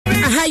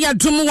Haya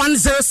Dum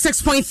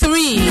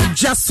 106.3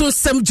 Jasu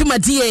Sem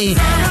Jumadie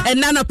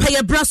and Nana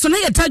Paya Brasona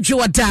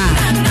Tajuada.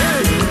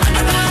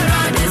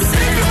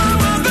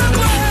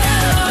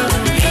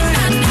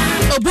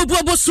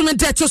 Obubu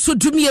Sumedeto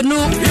Sudumi no,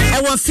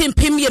 I want Fim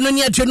Pim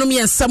Yanonia Jonomi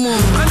and Samu.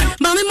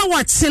 Mamma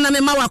Watson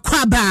and Mama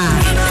Kwaba.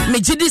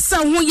 Mejidisa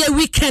Wuya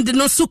weekend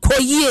no suko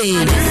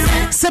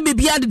ye. Sabi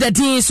Biad the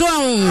Dean so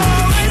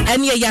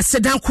and ye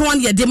Sedan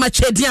Kwan ya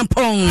Demache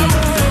Diampong.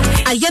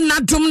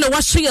 Ayena dum no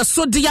washe ya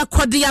so dia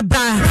kwadia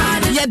ba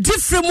ya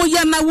different mu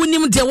ya na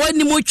wonim de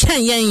wani mu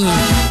twen yen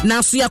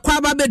na so ya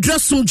kwaba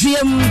bedrosum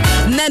dwem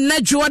na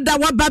juoda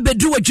waba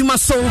bedu adwuma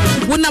so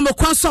wona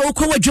mokwanso a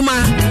wokọ wadwuma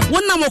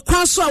wona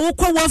mokwanso a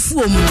wokọ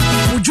wafuom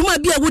udwuma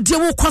bi a wodie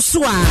wokọ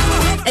so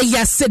a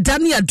eya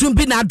sedan ya dum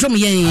bi na adom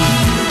yen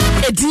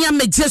edinya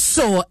meje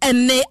so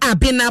ene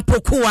abina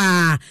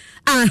pokuwa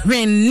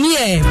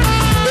ahwennie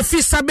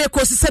efi sabe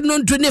ko sese no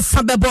ndu ne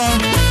fa bebo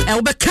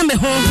wo beka me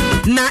ho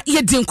na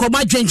yedi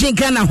nkoma dwenjen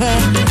Ghana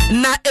ho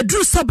na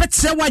eduru so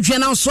betre wadwen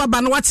na so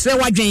aba na watere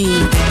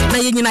wadwen na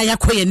yenyina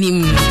yakoye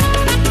nim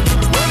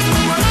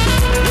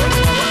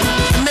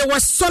me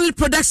was solid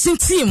production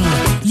team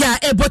ya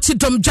eboti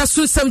dom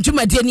jasun sam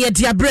jumade ne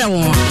dia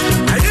brewo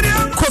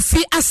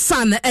Kofi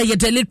Asan eye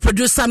the lead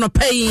producer no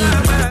pay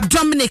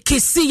Dominic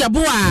Kisi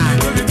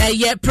Yaboa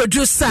eye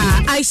producer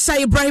Aisha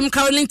Ibrahim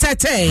Caroline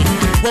Tate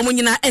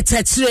womunyina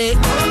etatre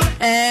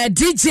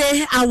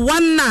DJ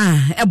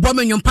Awana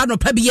ebomenyompa no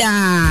pabia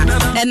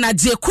na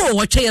Jeko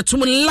watche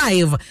yetum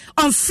live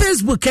on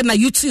Facebook and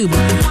YouTube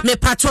me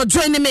patro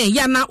join me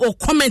ya na o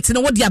comment na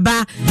wodi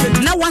aba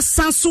na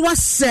wasanso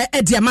wase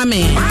e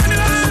mame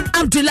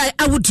Abdullahi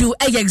Awudu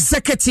eye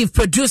executive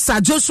producer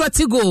Joshua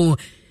Tigo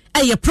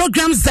a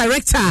programs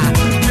director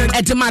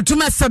Edema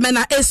Duma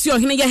Femena Esio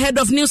Hine head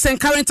of news and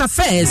current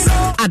affairs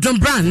Adon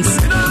Brands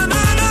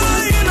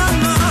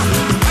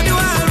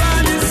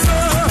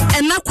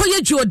and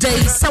Nakoye Jode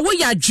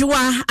Sawaya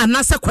Jua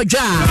Anasa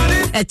Kwaja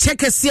a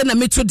check a na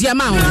mitu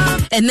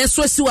diamount and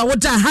Neswesiwa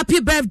Woda happy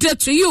birthday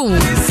to you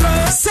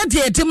said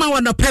the Edema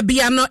Wano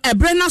Pebiano a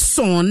Brenna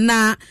son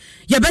na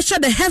Yabesha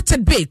the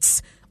hefted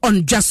bits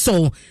on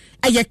Jasso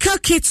a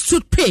Yakakit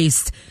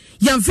toothpaste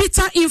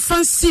Yanvita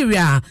infant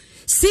cereal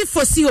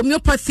C4C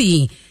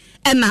homeopathy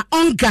ena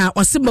onga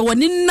osema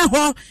wani na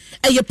ho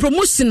eye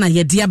promotion na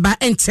ye diaba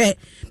ente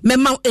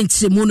mema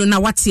entremu no na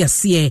wate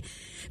ase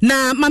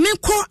na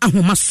mamenko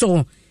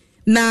ahomaso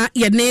na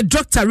ye ne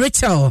Dr.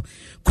 Rachel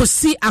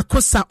Kosi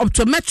Akosa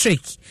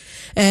optometric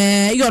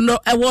you know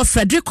ewo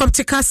Frederick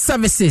Optical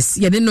Services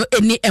ye no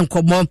eni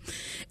enkomo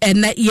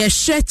na ye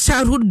share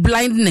childhood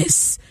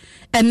blindness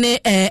ene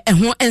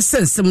ho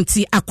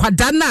ensensemti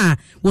akwada na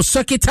wo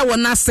sokita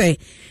wona se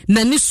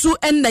na nisu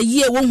enna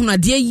ye wo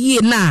hunade ye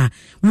na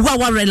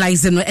wa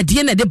realize no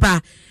edie na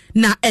deba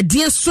na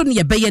edie so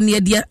ne be ye ne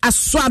edie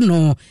aswa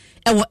no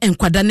ewo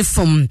enkwada ne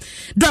fom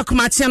doc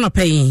matia no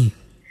pay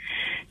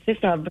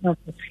sister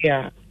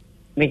Bafia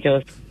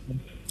major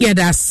yeah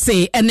that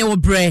say ene wo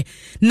bre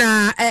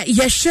na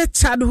ye share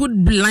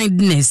childhood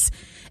blindness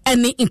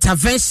any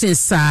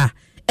interventions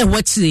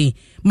ewatiri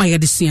my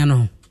edisia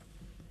no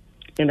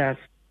that's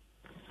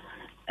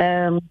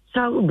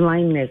child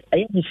blindness I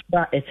am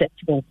sure a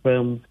section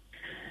from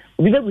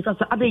we be because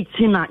other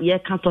tina ye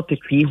can't topic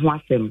we ho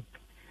asem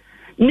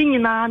ni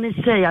nyina ne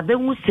say ya be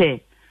hu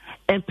say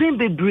empem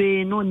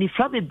bebre no ni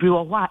fra bebre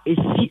wo ho a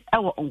esi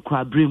ewo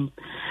onkwabrim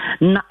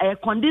na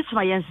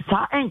condition yen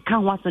sa enka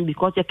ho asem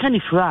because ye can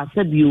fra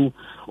say bio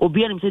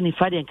obi anim say ni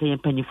fra de enka yen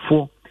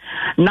panifo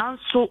now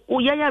so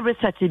oya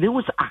research be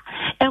hu say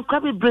enkwa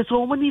bebre so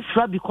wo ni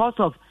fra because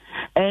of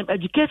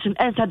education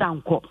enter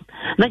down ko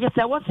na je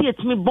say what see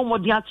me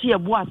bomodi achi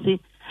ebo ase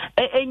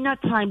enya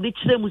time de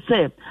kire mu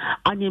say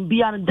anyem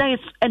bia no dan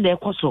and e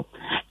koso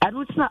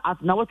anu tina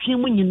at na watwe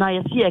mu nyina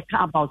ye see e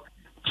ka about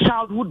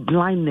childhood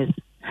blindness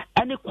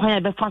any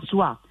kwan be fa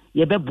so a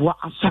ye be boa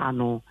asa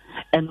no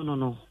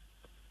no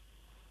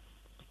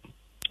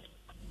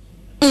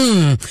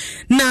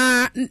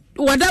na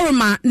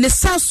wadaroma ne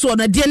saso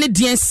na de ne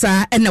de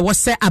sa na wo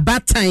se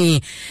abatan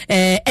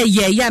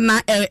eye ya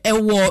na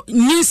ewo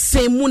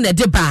nyinsemu na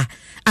de ba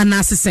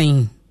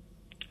anasesen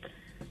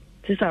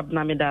tisa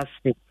na me da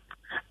se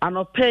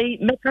anopay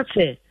meka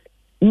che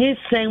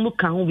nyinsemu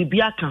ka ho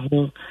bibia ka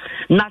ho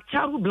na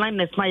childhood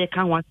blindness na ye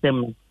ka ho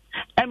asem no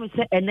emi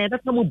se ene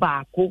da mu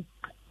baako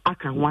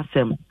aka ho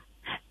asem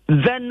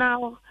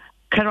venal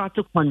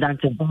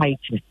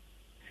keratoconjunctivitis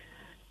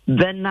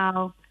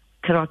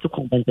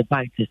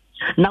keratoconjunctivitis.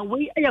 Now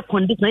we are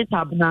condition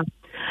tabna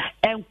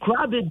and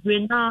crab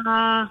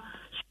brena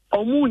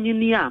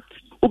omuninia.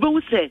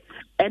 Ubu say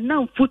and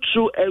now foot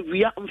through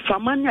area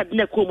famania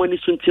de comoni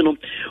suntino.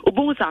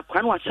 Ubu sa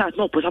kwan wa chat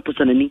no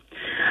posanani.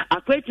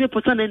 A great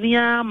posanani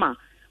ama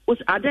was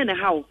adena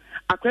how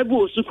a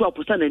crabo suku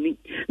posanani.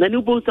 Na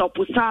new bones of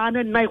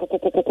posana nai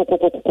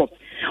kokokokokokoko.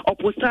 Or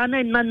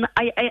posana nan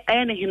I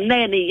him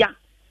nene ya.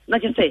 Na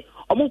just say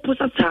omo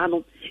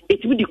posatano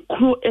it will the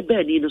crew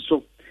ebeni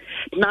so.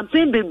 Na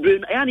pen bebre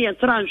na ya ne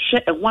entra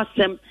nhwe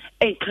ehwasem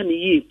enka ne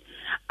yi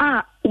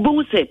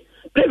ubu se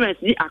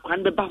parents ni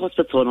akwan be ba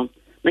hospital no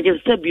na je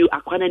say bi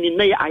akwan ni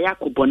na ya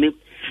ayakobone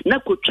na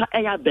kotwa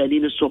eya bali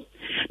ni so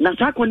na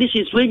sa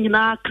conditions we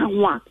nyina ka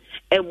ho a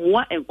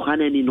emwa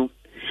enkwan ni no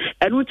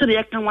enu nti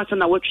ya kan wasa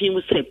na watwe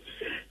mu say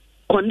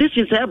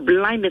conditions are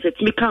blindness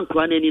it me kan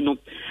kwan ni no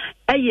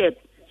eye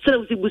say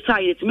we busa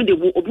it me de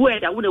obu e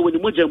da wo na woni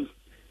mojam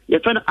ye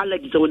fa no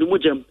allergies woni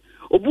mojam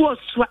obu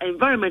so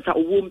environment a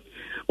wo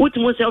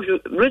ultimo self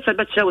research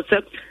that show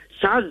say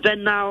SARS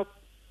now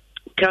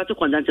character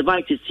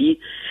conjunctivitis see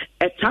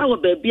a tower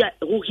baby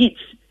who heat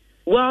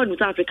well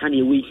North Africa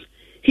away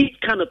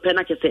heat kind of pen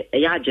I say a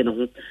yaje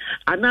no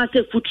and I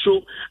say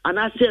futuro and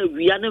I say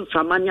we are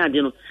from mania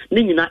no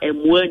nina e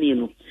muani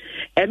no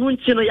and when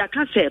you know ya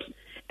can say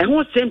and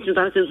what same things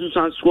and sense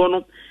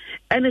no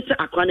and it's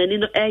akwana ni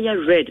no air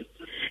red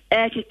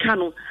air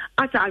kano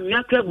ata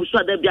anwa kra buso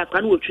ada bia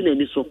akwana wotwe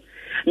nani so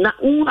na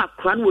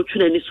akwana wotwe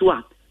nani so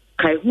a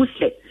kai hu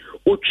se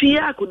otwe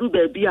akodu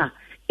baby a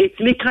it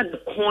make the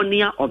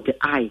cornea of the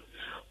eye.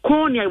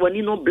 Cornea when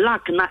you know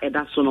black na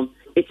edasonom.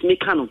 It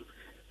make no.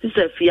 This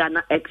is fear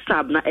na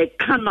exab na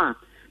ekana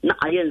na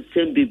ayen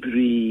same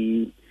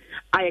bebre.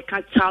 I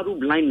can't childhood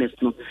blindness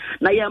no.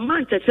 Na your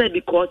man say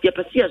because you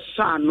perceive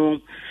sha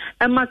no.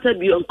 E matter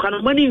be on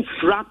kana money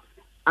fra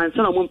and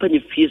some won penny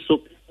fie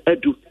so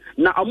edu.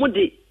 Na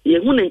omode ye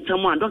hu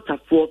ntamo and doctor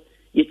for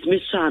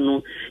yetimi sha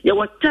no. Ye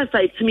what test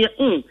itimi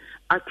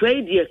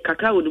akrai die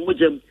kaka woni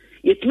mojam.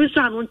 Yetimi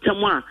sha no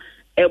ntamo a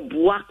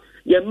ebua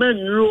your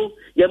man no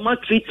your ma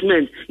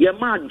treatment your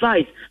ma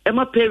advice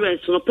my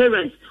parents no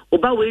parents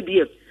oba we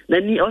die na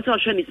ni also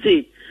shani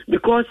say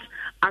because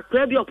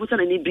akra bi oposa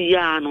na ni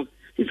bia no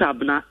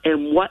sisabna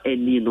emwa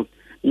eni no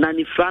na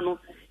ni fra no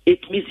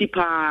it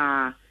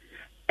misipa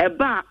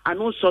eba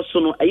ano so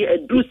no e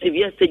do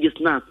severe stages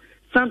na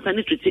sometimes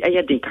ni treat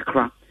e den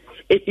kakra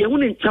if you hu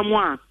ntam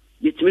a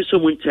yetimi so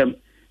mu ntam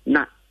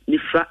na ni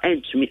fra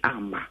entumi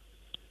amba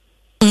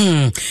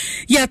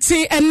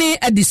yate ene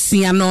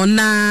adisia no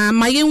na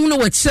mayenhu no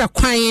wachira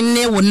kwan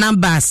ne wo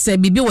number se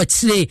bibi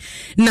wachire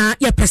na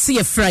ya pese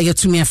ye fra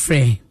yetumi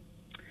afre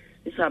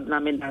isa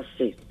abname na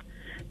se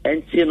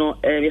enti no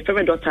ye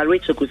feme Dr.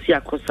 Rachel Kusi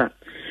Akosa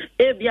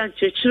e bia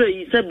nchechire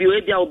yi se bi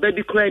e bia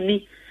obabi kra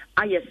ni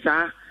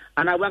ayesa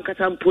ana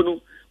wankata mpo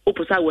no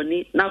oposa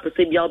wani na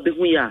pese bia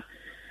obehu ya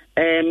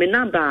me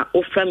number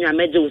o fra me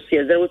ameje o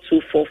se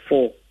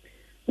 0244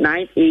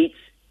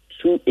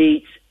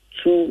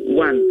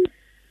 982821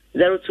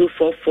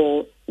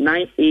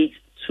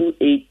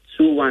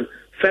 0244982821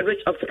 Frederick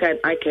Optica and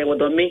Eye Care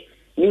with me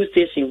new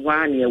station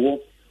one year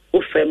wo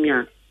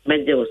ofemia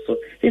meje so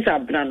this are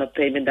brand of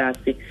payment that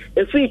say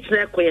if we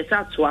try ko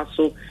yesa to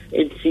aso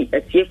enti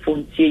etie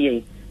phone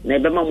tie na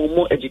be ma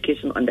more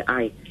education on the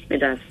eye me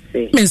that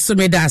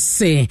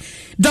say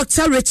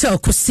Dr. Rachel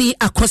Kusi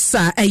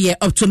Akosa eye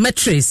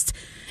optometrist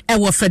e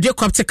wo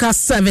Frederick Optical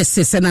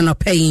Services and no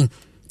paying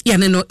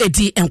yane no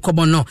edi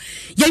enkomo no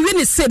ye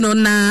ni se no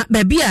na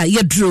baby a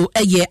yedro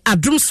eye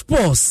Adrum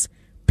Sports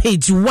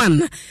page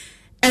 1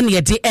 en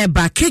ye de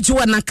eba page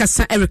 1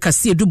 nakasa Erica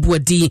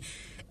Siedubuadi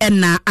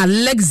ena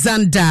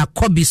Alexander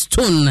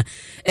Cobblestone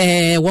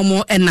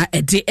womo ena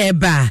ede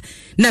eba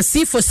na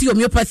sifo si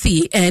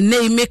homeopathy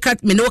na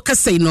make me no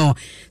kasa no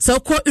so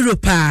ko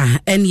Europa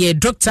en ye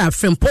Dr.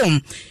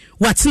 Frimpong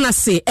watina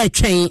se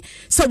etwen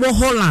so wo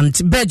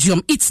Holland,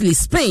 Belgium, Italy,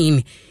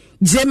 Spain,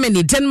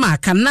 Germany,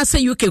 Denmark, and NASA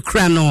UK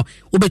krano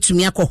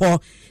ubetumi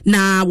akoho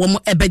na womo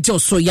ebeje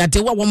so yade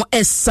wa womo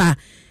esa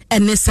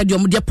ene sadio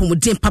mo dia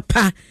pomodin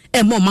papa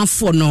e mo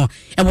manfo no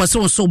e wo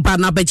so ba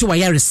na beje wa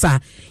yaresa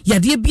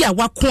yade bia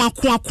wako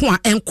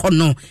enko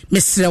no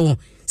mesrewo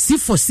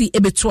sifosi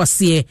ebetu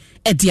ase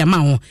e dia ma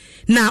ho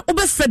na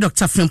obefre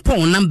Dr.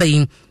 Frimpong number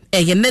in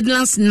e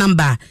Netherlands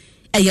number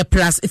e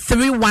plus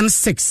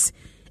 316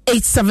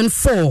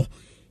 874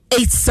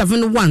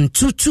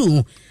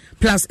 87122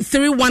 plus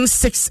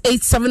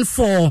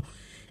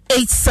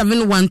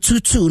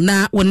 316-874-87122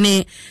 na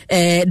wone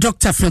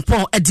Dr.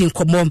 Frimpong edin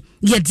komo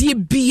yade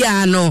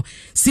bia no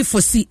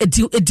sifosi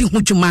edi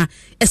hujuma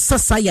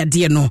esasa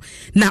yade no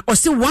na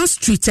ose once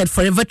treated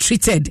forever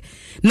treated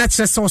na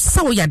treso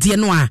sawo yade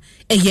no a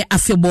eye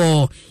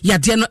afebo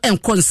yade no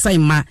enko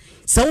nsaima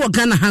sawo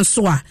Ghana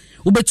hanso a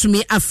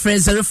ubetumi afre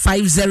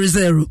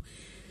 0500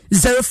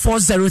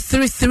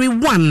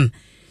 040331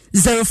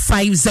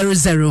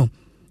 0500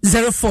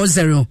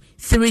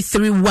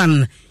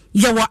 040331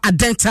 yawa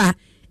Adenta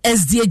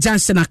SDA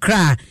Junction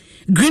Accra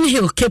Green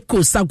Hill Cape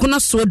Coast Aguna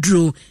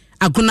Sodro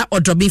Aguna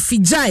Odobe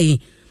Fijai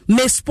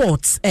May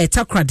Sports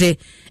Takrade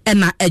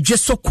ena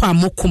Ejeso kwa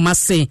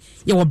Mokumase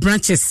yawa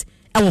branches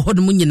ewo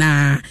hodumu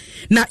nyina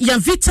na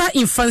Yanvita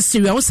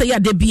Infancy we say ya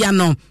de bia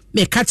no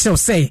me catch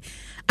say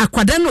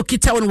akwada no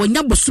kita won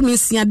wanya bosumi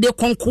nsia de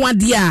konko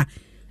ade a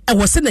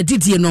ewo se na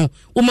didie no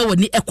uma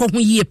wani ekwo ho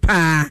yie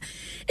pa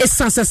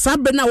esansa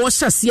sabe na wo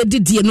hyase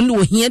didie no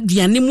wo hia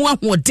duane mu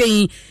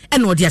ahoden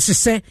ena ode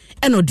ahyese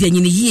ena ode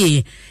anyine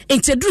yie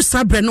entedru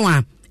sabre no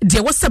a de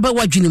wo saba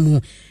wadwene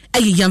mu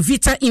aye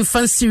Yanvita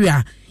Infancy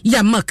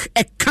ya mak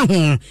eka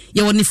ho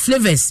ye woni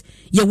flavors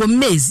ye wo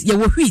maize ye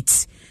wo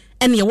wheat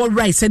ene ye wo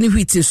rice ene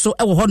wheat so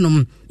e wo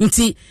honom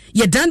nti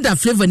ye danda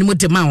flavor ni mo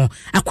de ma ho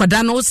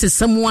akwada no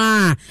sesam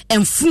a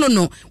emfuno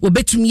no wo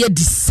betumi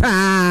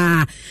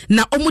adisa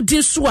na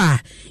omudin so a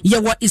ye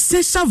wo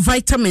essential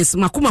vitamins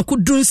makomako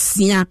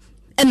dunsia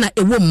ena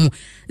ewom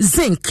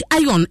zinc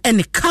iron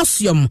and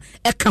calcium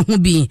eka ho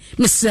bi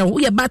mesre wo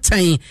ye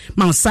batan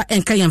mansa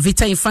enka yan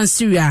vitamin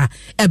fansiria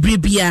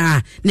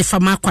ebribia ne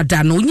fama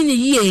kwada no nyine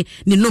yie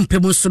ne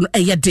nompem so no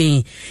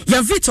eyeden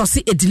yan vitamin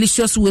say a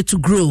delicious way to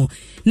grow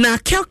na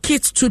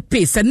Kelkit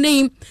toothpaste a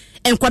name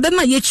enkwada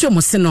na ye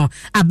chiomo se no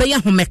abeya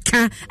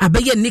homeka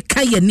abeya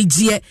nika ya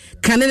nigye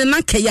kanene na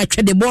nka ya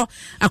twedebo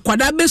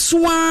akwada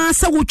besuwa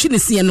sa wotwi ne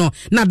se no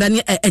na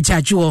dane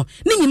agyajo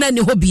ne nyina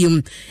ne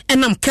hobiem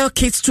enam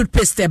Kelkit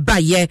toothpaste ba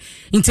ye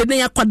intene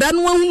ya kwada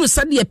no ahunu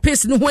sade ya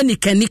paste no ho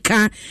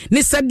nika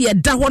ne sade ya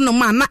da ho no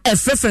ma na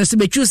efreference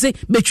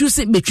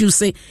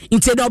betwuse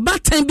intene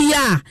obatan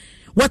bia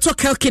wato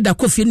Kelkit da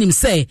kofi nim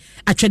say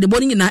atwedebo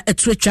ne nyina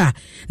etwetwa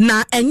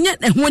na enye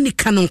ho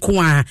nika no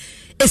nko a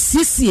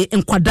esiesie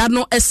enkwada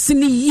no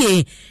esini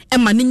ye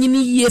ema ne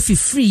nyini ye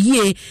fifiri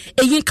ye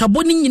eyin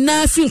kabo ne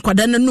nyina fi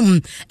enkwada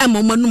nanum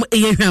ema manum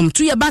eyehwam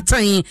to ye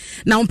batan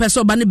na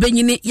wonpeso ba ne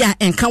benyini ya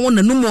enka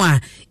wonanum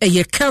a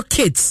eye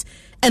Kelkit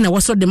ena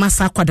waso de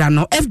masa kwada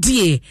no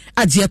FDA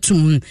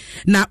Agyapong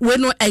na we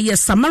no eye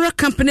Samara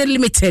Company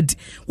Limited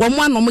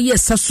womo anom ye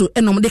saso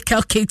enom de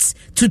Kelkit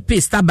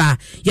toothpaste aba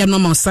ya no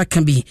mansa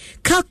kan bi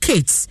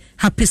Kelkit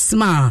happy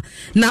smile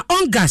na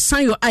onga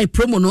shine your eye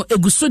promo no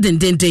eguso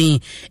dendenden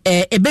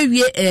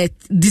ebewie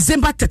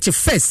December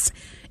 31st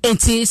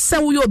enti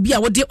sawo yo bia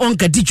wode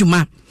onga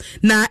dijuma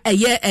na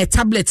eye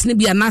tablet ni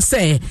bia na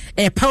say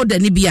powder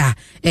ni bia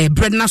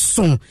bread na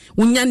so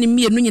wonya ni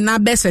mienu nyina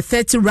be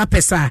 30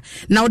 wrappers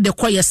na wode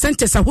koye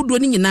centers ahodo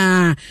ni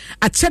nyina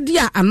akyede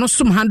a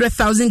anosom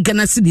 100,000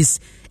 Ghana cedis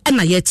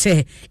ena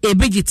yeche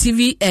ebiji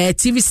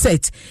TV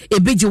set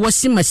ebiji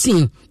washing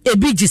machine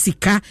ebiji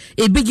sika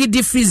ebiji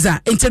deep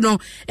freezer enteno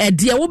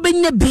dia wo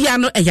benya bia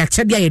no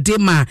eyakyede ayede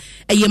ma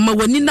eyema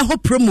wani na ho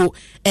promo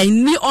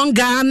eni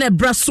onga na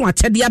braso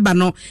akyede aba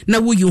no na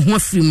wo yi ho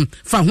afrim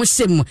fa ho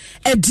hyem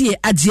edie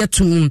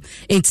Agyapong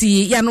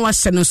enti ya no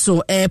ahye no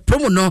so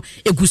promo no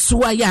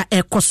egusuwa ya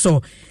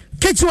ekoso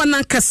kejiwa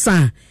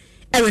nankasa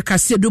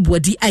ewekase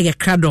dobuadi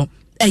ayekrado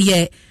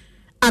eye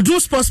Adon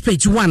Sports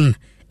page 1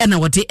 ena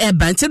wode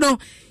eba nti no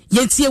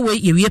yentie we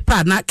yewie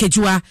pa na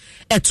kejiwa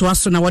eto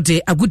aso na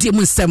wode agudie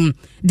mu nsem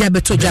de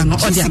abeto gya no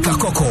ode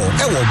akakoko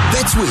ewo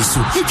betway so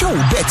hitwa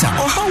wo beta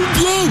or how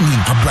bien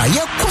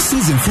abraye ko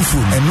season fufu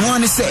eno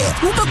ane say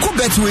wo be ko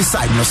betway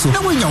side no so na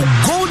wenya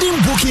golden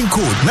booking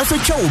code na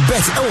fetwa wo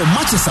bet ewo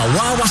matches a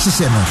wa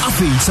hyehyɛ no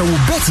afei so wo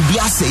bet bi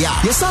ase ya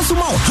yesanso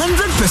ma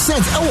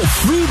 100% ewo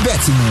free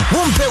bet no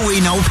won pay we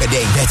na wo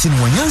pede bet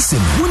no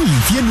wanyansem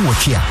woni fie no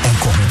wotwe a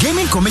enko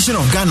Gaming Commission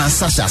of Ghana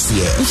sashas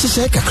here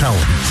nhyehyɛ kakra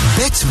wo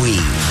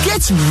betway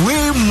get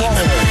way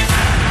more.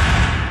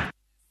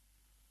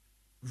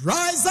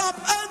 Rise up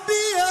and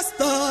be a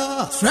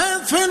star.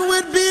 Strengthen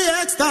with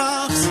BX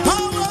stars.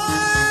 Come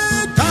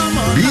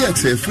on.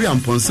 BX free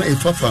and ponsa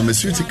ifa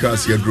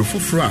pharmaceuticals ya grofo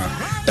fra.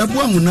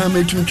 Ebua muna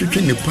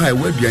metwetwe ne pai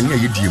wa aduane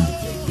ayediem.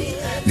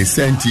 Ne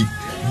senti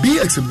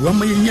BX bua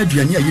ma yenya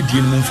aduane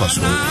ayediem mu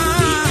mfaso.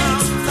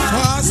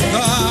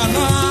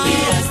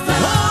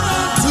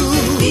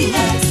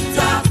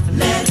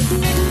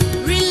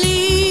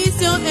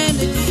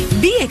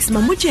 BX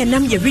mamuche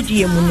nam ye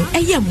ridie mu no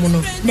eye mu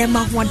no na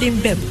ma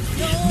hoden bem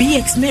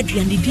BX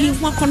meduane di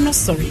ho akono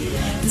sori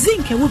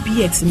zinc wo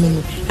BX mu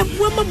no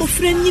eboa ma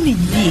mofra nyini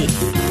yie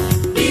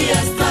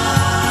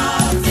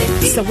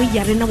so we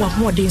yare na wa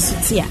hoden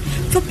sutia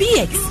for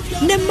BX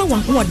na ma wa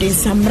hoden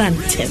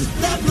samrantem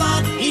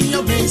in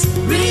your base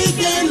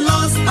regain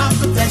lost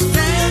after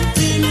strength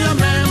in your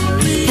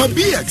memory for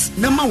BX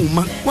na ma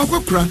woma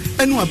wakokura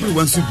enu abere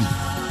wansubi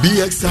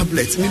BX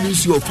tablets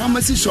means your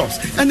pharmacy shops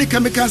and the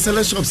chemical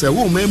seller shops at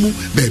home,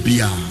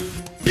 baby.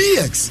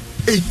 BX,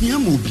 a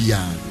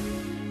Yamubia.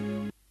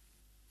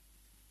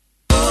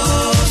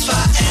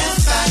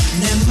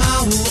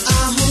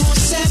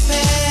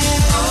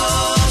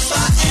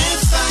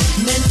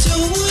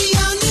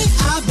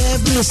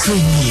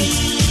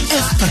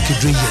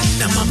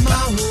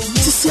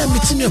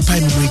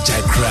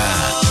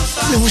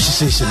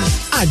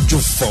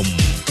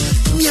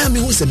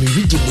 Miami was a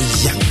meridian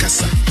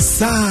yankasa.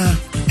 Sa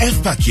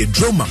F-Pack ye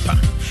dromapa.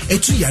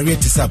 Etu yare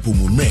tisapu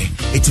mumre.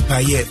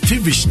 Etipaye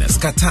feverishness,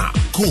 kata,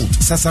 cold,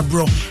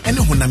 sasabro, and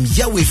honam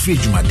yawe free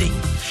jumading.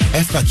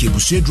 F-Pack ye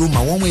bushe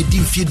droma one way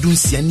dim fie dun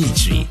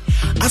sianichi.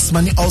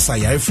 Asmani also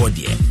yare for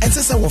dear. And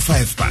sasa wa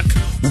 5-pack.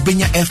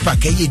 Ubenya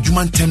F-Pack ye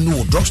juman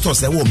temno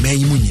drugstores ewo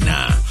meyi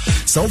munina.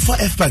 Sa ufa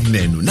F-Pack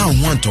nenu na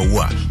want to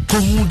wa.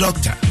 Kohu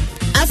doctor.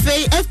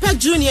 Afe F-Pack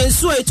Junior and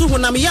so etu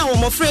honam yawo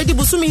mo fredi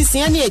busumi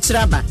siani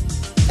echiraba.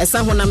 Esa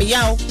honam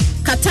yawo,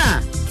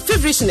 kata,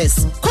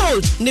 feverishness,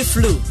 cold, ni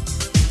flu.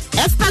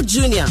 F-Pack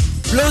Junior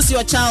blows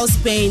your child's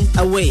pain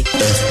away.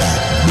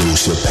 F-Pack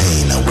blows your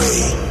pain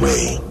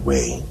away.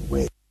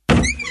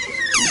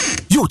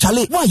 You Yo,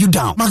 Charlie, why are you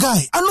down? My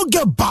guy, I don't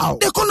get bow.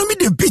 The economy,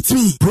 they beat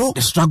me. Bro,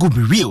 the struggle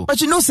be real.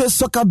 But you know, say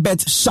soccer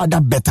bet shut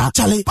up better.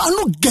 Charlie, I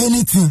don't get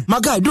anything.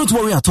 My guy, don't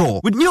worry at all.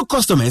 With new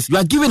customers, you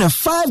are given a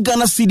 5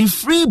 Ghana cedi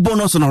free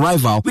bonus on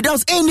arrival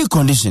without any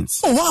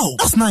conditions. Oh, wow.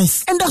 That's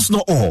nice. And that's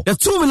not all. The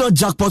 2 million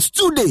jackpots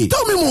today.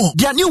 Tell me more.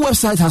 Their new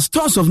website has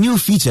tons of new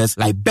features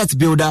like bet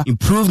builder,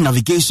 improved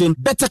navigation,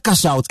 better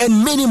cash out,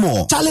 and many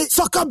more. Charlie,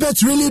 soccer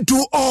bet really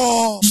do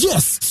all.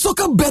 Yes,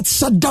 soccer bet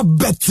shut up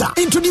better.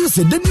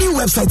 Introducing the new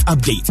website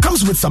update.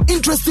 Comes with some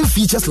interesting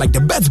features like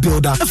the bet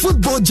builder, a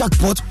football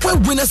jackpot where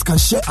winners can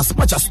share as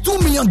much as 2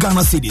 million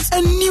Ghana cedis,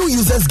 and new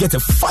users get a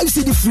 5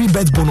 cedi free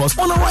bet bonus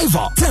on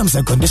arrival. Terms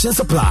and conditions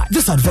apply.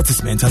 This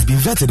advertisement has been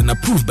vetted and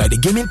approved by the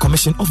Gaming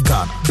Commission of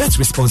Ghana. Bet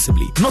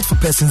responsibly, not for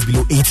persons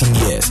below 18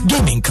 years.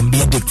 Gaming can be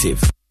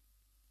addictive.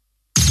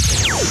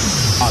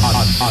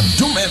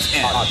 Anim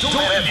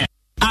FM.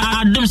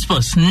 Anim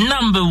Sports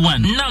number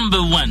one. Anim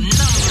FM.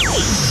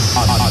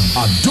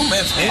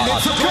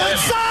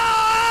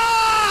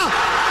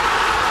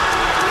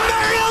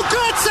 Mario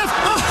Götze,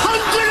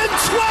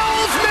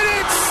 112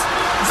 minutes.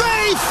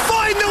 They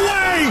find the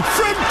way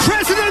from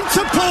president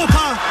to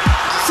pauper,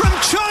 from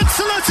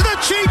chancellor to the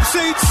cheap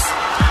seats.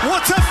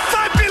 What a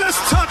fabulous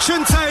touch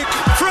and take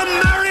from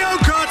Mario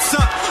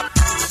Götze.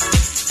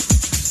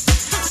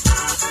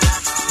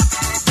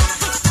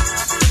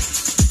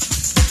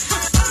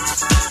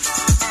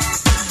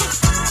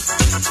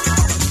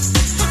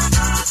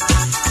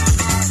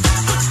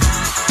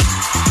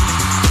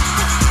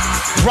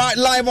 Right,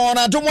 live on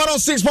Atom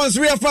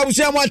 106.3 FM. We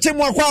see I'm watching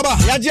more Kwaba.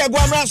 Yaji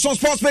Aguamra on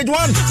Sports Page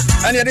 1.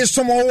 And it is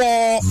some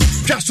more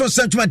just on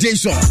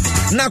sentimentation.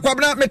 Now,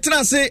 Kwabna,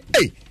 Metina say,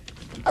 hey,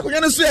 I'm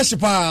going to say,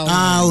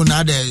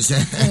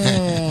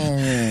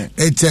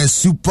 it's a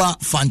super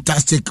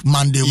fantastic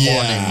Monday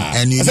morning.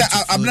 And you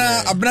I'm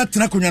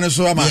not going to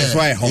show my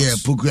hot.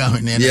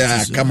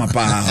 Yeah, come up.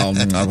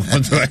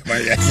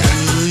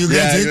 You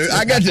get it?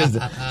 I get it.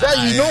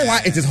 You know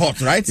why it is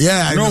hot, right?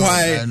 Yeah, I know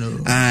why.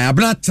 I'm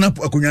not it's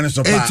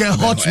a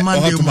hot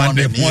Monday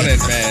morning,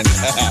 man.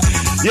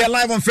 Yeah,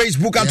 live on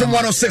Facebook at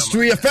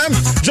 106.3 FM.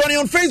 Johnny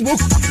on Facebook.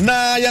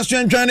 Nah, yes,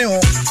 you're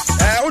joining.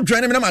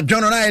 Joining me, I'm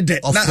John and I did.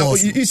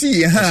 You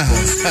see, no,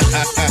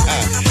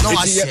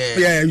 I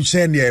yeah, you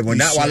send yeah, one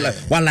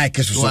like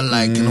us, no,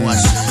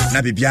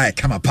 Nabi Bia,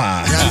 come up.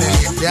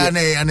 Yeah, and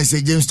I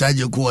say James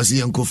Tajo was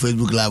here on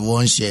Facebook Live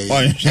one share.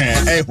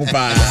 Hey,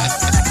 Papa.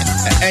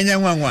 And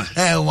young one.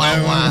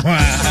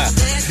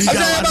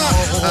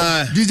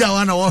 These are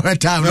one of her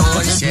time.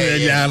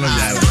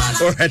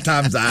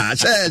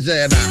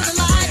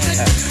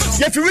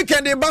 If you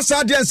weekend in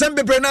Bassad and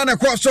Sembe Brennan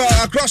across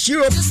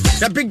Europe,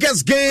 the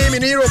biggest game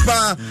in Europe,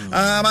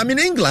 I'm in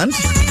England.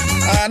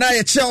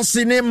 Now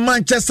Chelsea name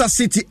Manchester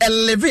City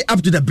elevate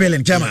up to the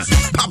billing.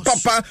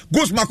 Papa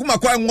goes Makuma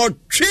Kwa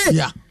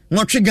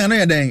Ngotri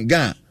Ghana then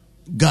Ga.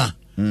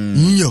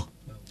 Yo.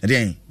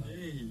 Then.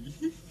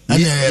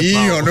 Yes.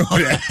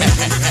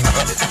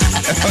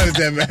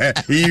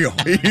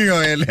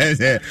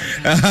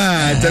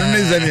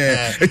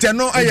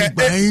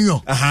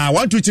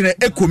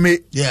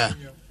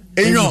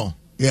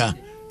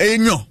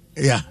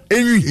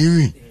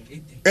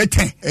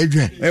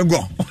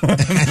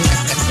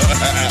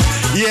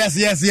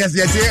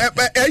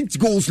 8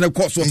 goals in the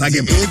course of the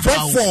game.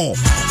 4.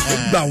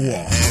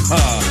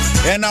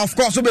 And of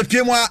course, we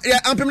became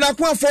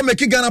I'm for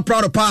making Ghana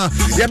proud of power.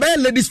 Yeah,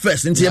 ladies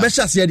first, and you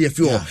best share the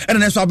fuel.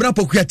 And then so I'm not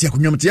pocket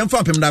community and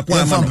from that.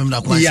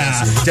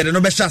 Yeah,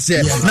 no best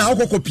share. Now,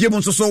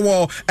 Piemon so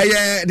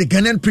the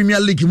Ghanaian Premier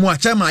League.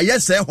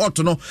 Yes, hot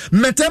to know.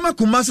 Metema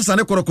Kumasa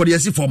and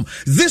Ekorokodiasi form.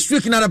 This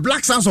week in the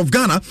Black Sounds of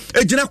Ghana,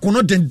 Ejina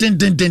Kono den.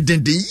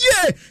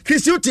 Yeah,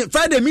 Christy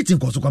Friday meeting,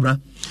 Kosukabra.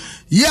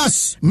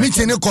 Yes,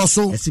 meeting a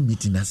Koso.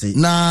 Meeting, I say.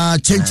 Na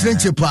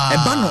change pa.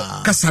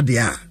 Ebano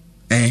Kasadia.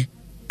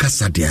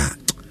 Kasadia.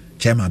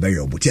 Chema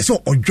Bayo, but yes, so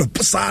on your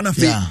Pasana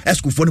fee,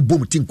 ask for the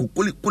boom team,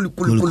 kuli.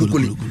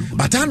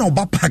 But I know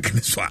about pack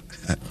this one.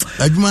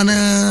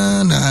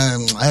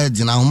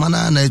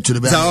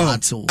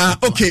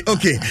 Okay.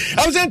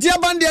 I was in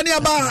Tiabandi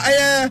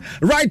nearby.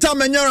 Right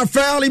time, and you're a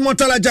fairly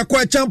mortal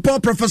Jakwa Champion,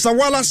 Professor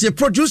Wallace, your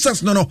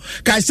producers, no.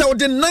 Kaisa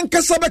would Nanka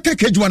Sabaka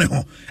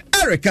Kejwane.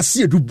 Eric, I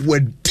see a D.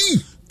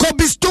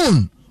 Kobe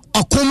Stone,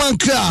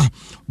 Okumankra,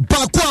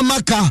 Bakwa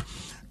Maka.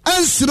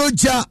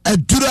 Ansroja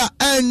Adura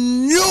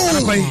and you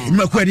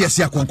Makwadi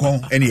Sia Konkon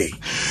anyway.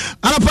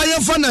 Anapaya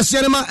Fana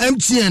Cinema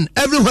MTN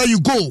everywhere you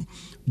go.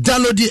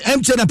 Download the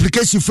MTN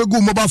application for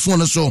Google mobile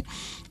phone so.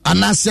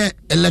 And I say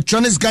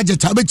electronics gadget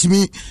tablet to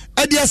me.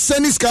 Edia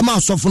sending scammer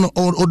soften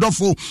or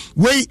odofo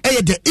way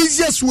the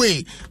easiest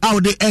way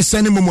out the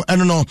SN momo I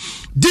don't know.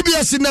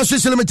 DBS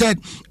Industries Limited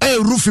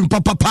roofing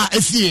papa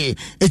FA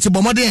it's a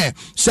bomade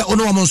say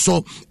ono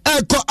so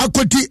eko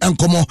akoti and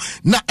komo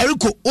na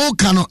eriko o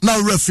kano na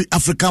referee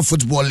African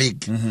Football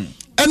League.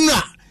 And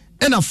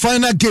in a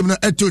final game no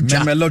eto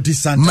ja Melody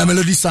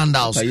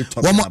Sundowns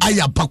womo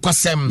aya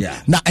pakwasem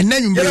na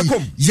enanyu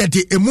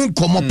yede emu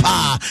nkomo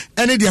pa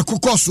ene de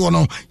kokoso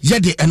no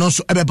yede eno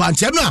so ebeba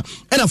ntia no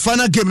in a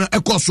final game no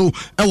ekoso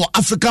ewo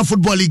African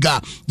Football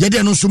League yede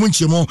eno so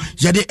munchemo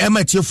yede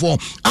MTF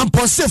and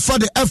pose for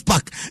the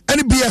FPAC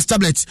NBS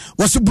tablets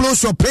was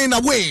blows your pain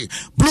away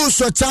blows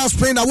your child's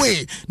pain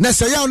away na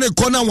say ya on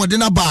corner wode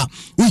na ba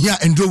uhia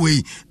endro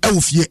we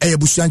ewo fie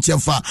eyebusu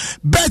anchemfa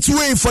bet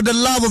way for the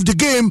love of the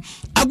game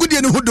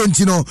agudie no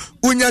hodonti no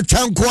unya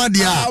twanko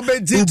adia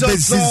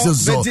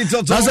ubesizo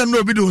sasa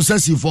no bi do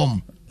sesi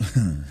form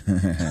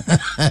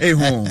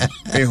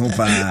ehu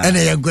pa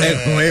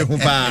ehu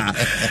pa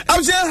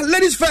I'm saying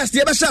ladies first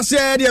you better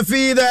say the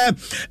feed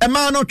a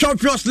man of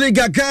Champions League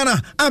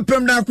Ghana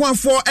ampem na kwa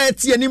for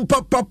Anim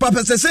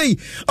papa say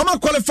I'm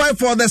qualify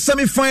for the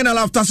semi-final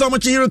after so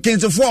much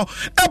Hurricanes for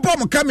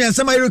ebom come and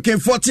some Hurricane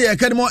 40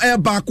 academy air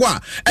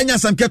bakwa enya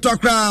some keto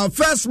akra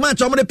first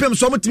match I'm the pem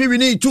so much we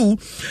need two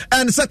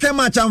and second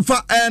match and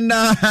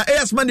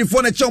AS Monday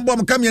for the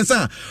chombo come and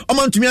say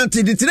I'm to me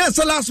anti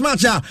the last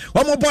match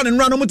one more born and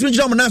run to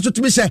jam na so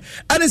to be say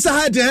and it's a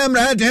head to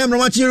him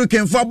watch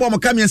Hurricane for bomb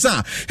come here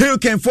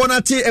Hurricane for na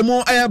ti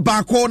emo air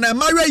back on na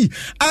marry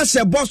as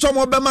a boss of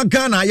Obama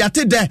Ghana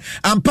yate there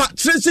and pat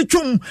Tracy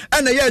Chum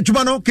and a year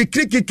jumano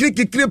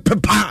kikri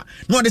papa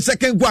no the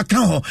second go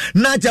account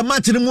na ja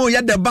match mu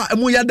ya de ba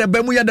mu ya de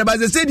ba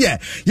say there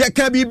ya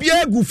can be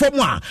gu for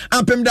moi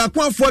and pem da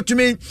kwa for to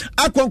me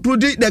I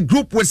conclude the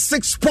group with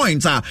 6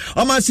 points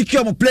on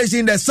secure my place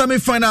in the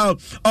semi-final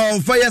of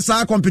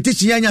YSR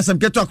competition yanya some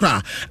get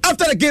akra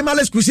after the game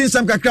Alex Kusin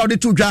some kakra de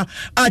tudwa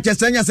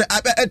achesanya say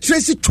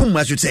Tracy Chum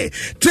I should say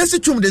Tracy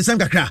Chum de some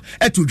kakra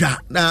etudwa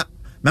na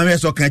me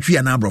so kan twi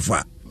na abrofo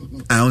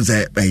a on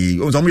say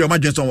o so mo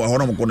imagine so ho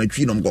no mo na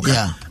twi no mo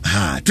ka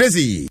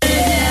Tracy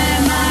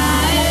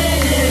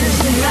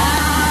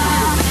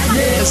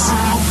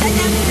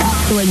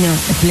when you're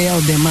a player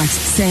of the match,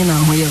 saying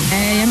I'm here.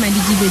 I am a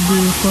DG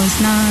because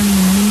now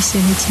I'm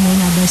saying it's more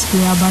than best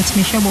player, but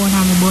me sure about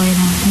I'm a boy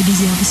now. Me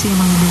deserve to say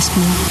I'm the best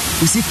player.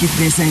 You see, keep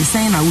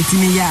saying I would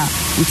me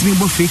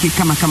both free kick,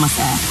 come. I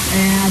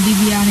did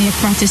be on a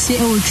practice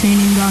old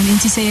training ground. And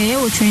to say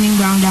old training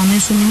ground, I'm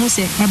so me who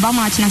say about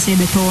match and I say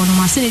better. No,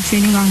 I say the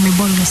training ground me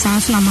ball the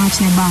sounds na match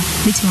na ba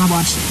beating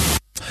about.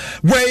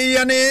 Way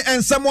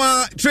and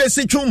someone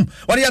Tracy Chum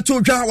what you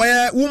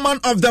to woman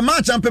of the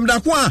match and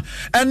Pemdakwa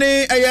and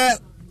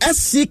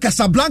SC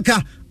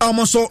Casablanca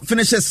almost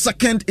finishes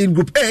second in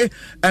Group A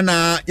and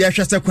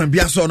Yashasta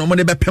Quambiaso no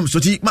money by Pem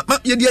Soti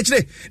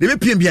yesterday the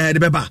PMBI the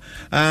Beba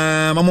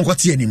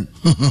Anim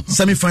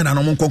semi-final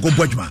no Monko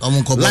Bojma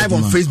live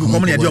on Facebook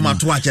woman your man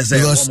to watch as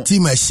because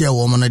team I share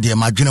woman dear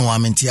Magina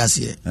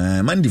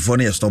Wamentias Monday for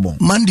near stubborn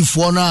Monday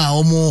for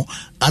now Omo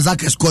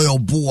Azak score your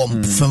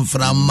boom from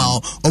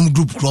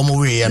group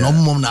Cromway and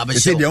Omom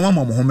say the one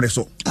home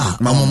so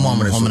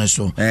Mama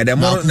so and the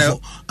more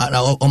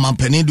on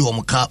Penido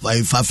on cap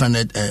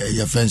 500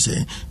 your fence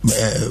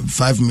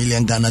 5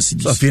 million Ghana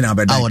cedis. So fina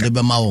bedanka. Awo de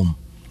be mawom.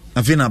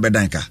 Afina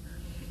bedanka.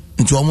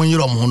 Nti omo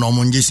yiro mo no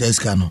omo nje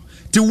seska no.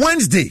 Till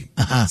Wednesday,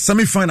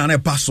 semi-final na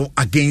paso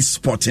against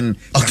Sporting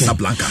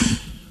Casablanca.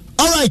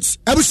 All right,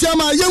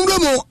 Abusiama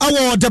Yengwemo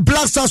awo the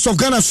Black Stars of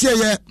Ghana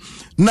here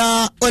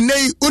na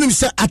onei unim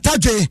se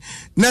ataje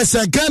na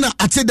se Ghana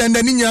ate dan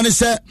ni nyane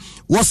se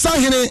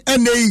wasahene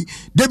enei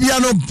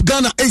debiano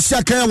Ghana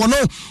Asia kan wono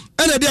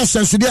ene de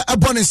asensude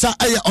abone sa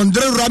aye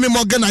Andre Rami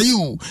Morgan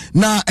ayu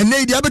na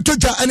ene de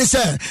abetoja ene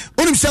se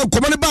unim se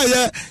komane ba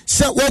ye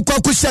se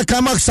wokwaku se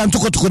kan Max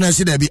Santokotoko na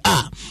se da bi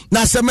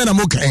na se me na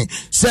mo kan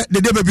se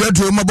de bebi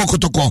adu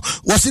mabokotoko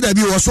wose da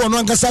bi woso no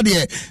ankasa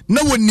de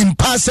na wonim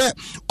pa se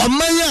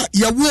omanya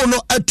ya wo no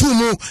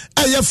atumu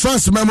aye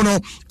France mem no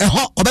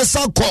eho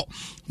obesa ko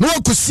no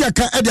akusia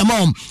ka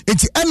edemam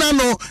enti ena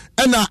no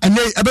ena ene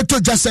abeto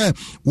jase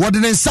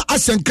wodene nsa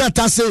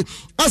asenkrata se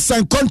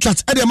asan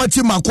contract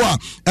edemati makwa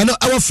eno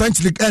our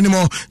French league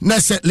anymore na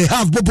se le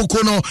have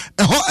boboko no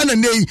eho ena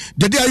nei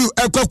dede ayu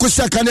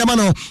ekwakusia ka ne ma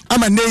no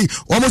ama nei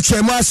wo mo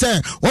twemu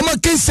ase wo mo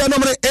kinse no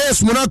mre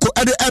AS Monaco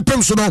ede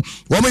epem so no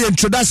wo mo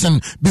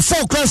introduction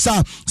before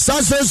cancer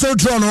so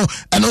draw no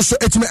eno so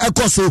etime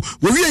ekoso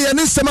wo wie ye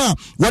ne nsema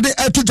wode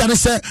etu jane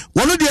se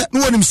wono de no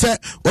wonim se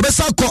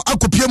obesa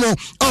akopie mo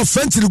of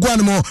French league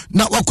anymore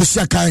na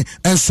wakusia kai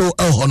and so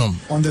honom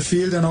on the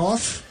field and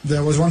off.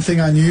 There was one thing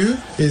I knew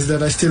is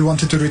that I still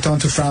wanted to return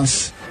to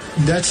France.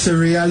 That's the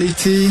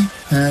reality,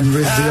 and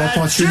with the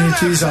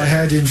opportunities I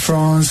had in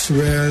France,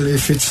 well,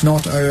 if it's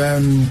not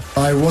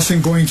I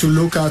wasn't going to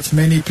look at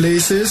many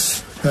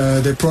places.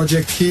 The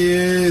project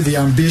here, the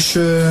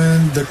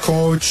ambition, the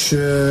coach,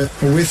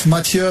 with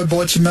Mathieu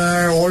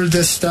Botchmer, all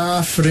the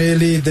staff,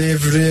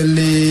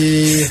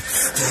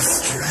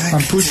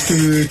 I'm pushed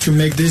to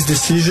make this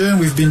decision.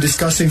 We've been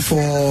discussing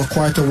for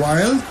quite a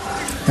while,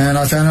 and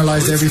I've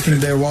analyzed everything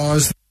there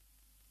was.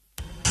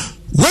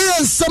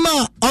 Where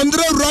Sama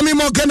Andre Rami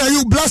Morgan, are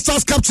you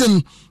Blasters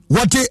captain?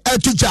 wɔde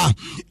atuja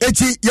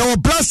eti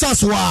yɛwɔ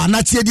blasters wa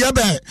na tie deɛ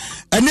bɛ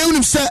ɛne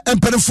wonim sɛ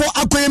mpanimfoɔ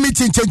akɔyɛ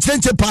meeting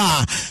kyɛnkyɛnkyɛ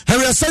paa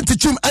hɛrɛ sɛnte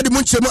twum ade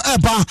mu nkyɛmu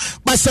ɛba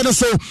bahyɛ no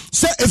so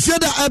sɛ efie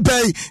da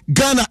ɛbɛn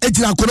Ghana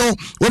egyina kono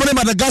wɔmene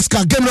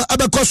Madagascar game no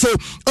ɛbɛkɔ so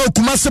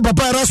Kumasi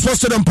Papa Erasmus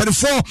Stadium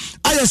mpanimfoɔ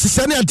ayɛ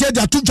sisɛ ne adeɛ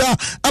de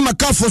atuja ama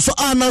kafo so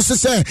announce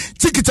sɛ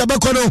ticket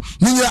ɛbɛkɔ no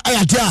ninya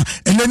ayade a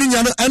ɛnɛ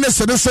ninya no ɛne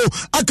sɛ no so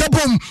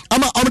akabom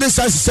ama ɔmde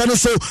saa sisɛ no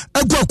so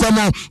egu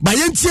akwamo ba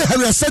yɛntie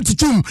hɛrɛ sɛnte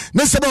twum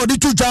ne sɛ ɔde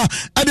tuja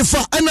ade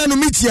fa ɛna no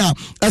meeting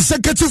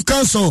executive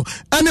council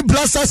ɛne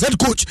blasters head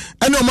coach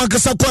ɛne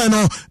ɔmankasa kɔɛ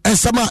no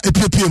ɛnsɛm a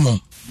epiepie mu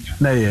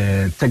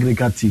na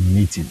technical team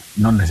meeting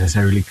not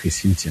necessarily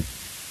creating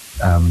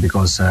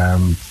because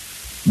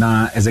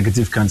na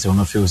executive council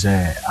no feels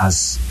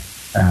as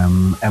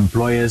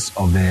employers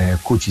of the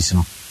coaches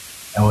no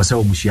ɛwɔ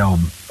sɛ ɔmuhyia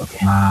ɔmo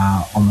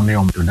na ɔmo ne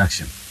ɔmo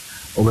introduction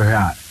over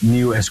here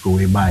new esco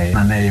way by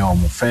na ɛyɛ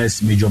ɔmo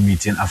first major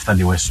meeting after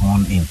they were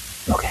sworn in.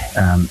 Okay.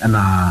 And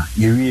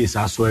you is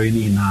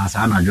swearing in as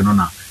an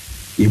adjourner.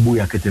 Ebu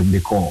Yaketem they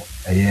call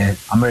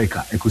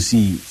America. I could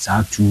see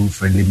two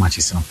friendly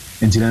matches.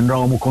 And then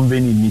almost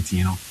convening meeting,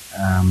 you know.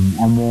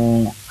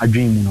 Almost a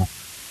dream, you know.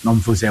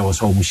 Non for say I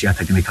was almost a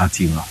technical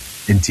team.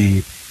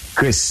 And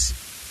Chris,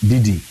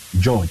 Didi,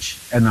 George,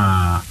 and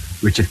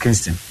Richard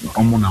Kingston.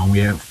 Almost now we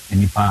have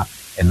Nipa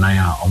and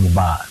Naya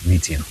Omoba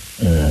meeting.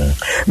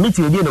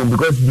 Meeting, you know,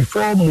 because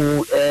before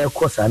more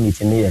course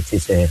meeting here, it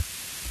is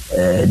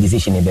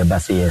decision in the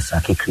base yes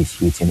ake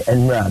creating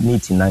and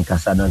meeting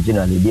nankasa no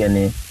generally be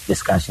any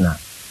discussion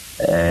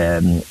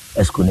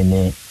esco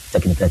ne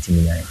technical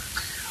team.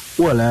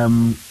 Well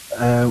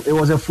it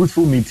was a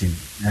fruitful meeting,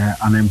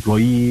 an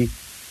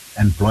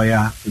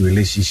employer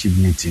relationship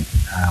meeting.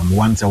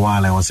 Once a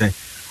while I was say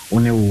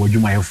only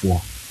wojuma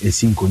for a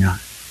sinkonya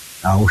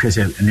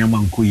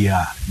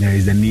there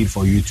is the need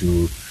for you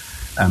to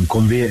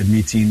convey a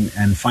meeting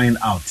and find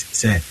out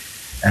say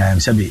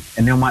sabi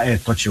enema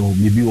touch you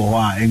maybe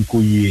wa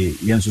enko ye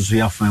yenso so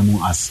ya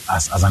famu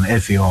as an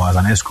FA or as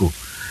an ESCO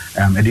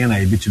na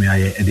e bitumi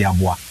aye e de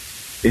aboa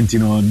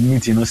entino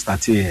meeting no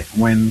start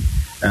when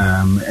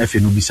FA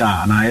no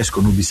bisa na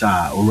ESCO no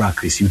bisa ora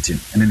creating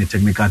and then the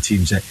technical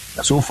team say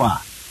so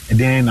far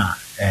na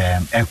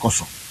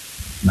ekoso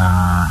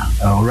na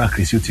ora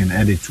creating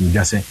e de to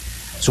just say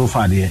so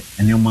far the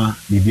enema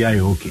bibia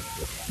you okay.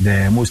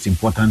 The most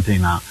important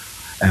thing na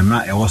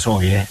e also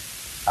here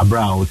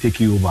Abra will take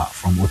you over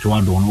from Ottawa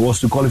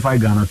was to qualify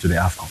Ghana to the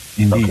AFCON.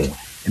 Indeed. Okay.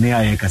 And here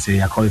I can say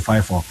I qualify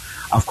for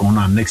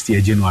AFCON next year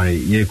January.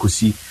 You could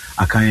see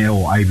Akanya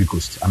or Ivory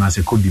Coast and as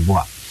a Cote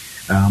d'Ivoire.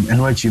 And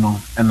what you know,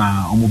 and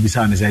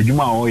Omobisa and say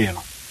Juma or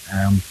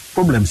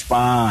problems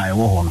pa a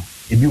war no.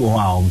 If you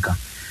are onka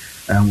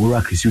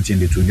we're shooting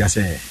the two just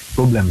say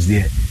problems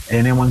there.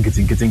 Anyone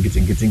getting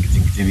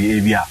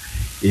behavior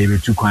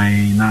too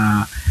kind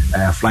na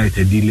flight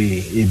delay,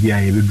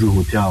 ABI drew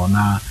hotel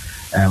na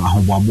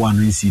ahoboabo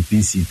no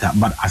CPC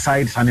but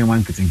aside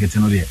anyone getting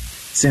there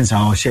since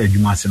our share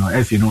Jumas no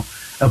if you know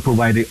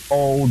provide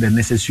all the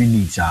necessary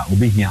needs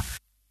obi here.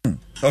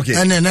 Okay.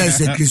 And then I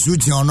say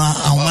Kisuti on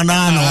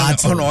I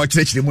don't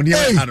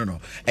know.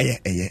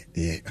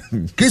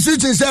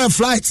 Kisuti is a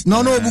flight.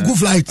 No, buku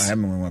flight.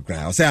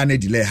 I'll say I need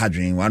delay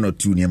hadring 1 or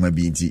 2 near my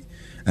BT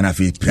and I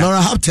feel no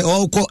I have to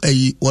all call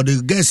what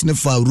the guest in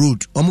for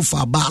route almost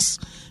for bus.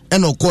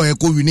 And no call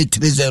we need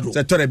 3-0.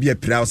 So to be a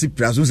prize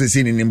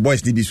seen in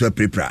boys need be so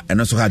prepare and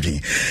also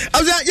hadring.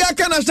 As ya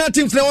can start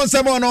teams now on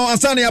Samono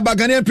and Sani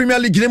Ghanaian Premier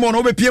League game on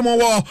over PM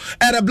war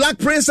at the Black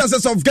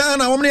Princesses of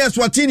Ghana, Omni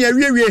Swatini,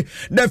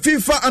 the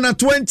FIFA under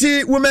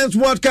 20 Women's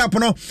World Cup.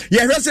 No,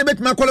 ya receive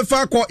my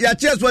qualify for ya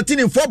cheers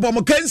Swatini for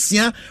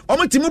Bomokensia,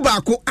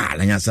 Omotimubako,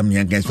 Alanya some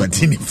young against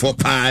Swatini for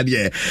pad,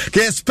 yeah.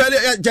 Spell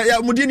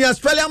Mudinia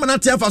spell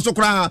Manatia for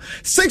Sokra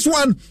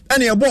 6-1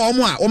 and your bomb,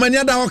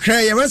 Omaniada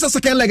Okray, a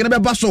second leg in a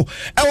basso.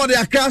 I want the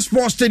Accra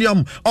Sports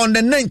Stadium on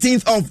the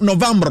 19th of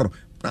November.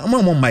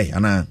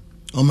 Ombeba.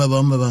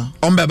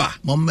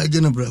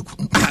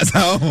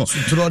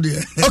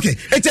 Okay,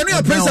 it's a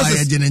new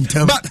princess.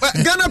 But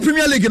Ghana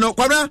Premier League, you know,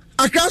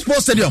 Accra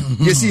Sports Stadium.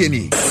 You see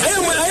any?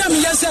 I am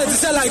yes,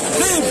 it's like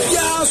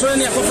so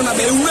any of na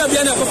be ura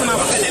bia na kofuna.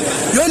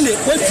 You only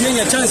what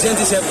you chance and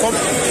say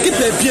keep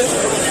a pie.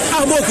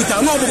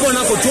 Abokita no bobo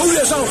na ko to we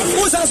so.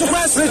 Who say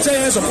surprise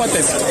chance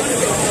supporters.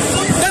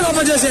 Then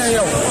over just say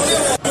yo.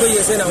 We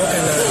say na okay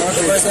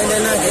because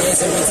then na get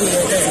 70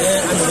 years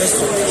and the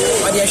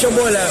but the show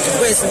ball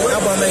West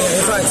in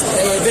fact,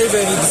 they are very,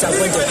 very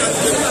disappointed.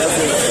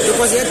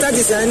 Because after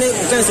this, I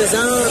can say,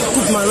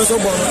 Cookman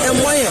also born. And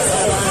why?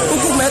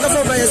 Cook my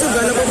for by yourself,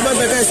 and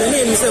I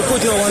name is say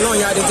coach no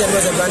one ya dey tell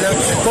us brana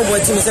bobo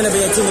team say na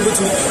be team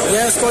betumi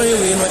yeah scoring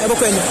we no ebe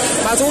kwani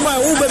but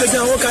who be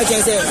can who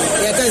can say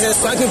yeah can say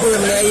striking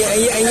problem na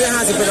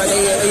has a problem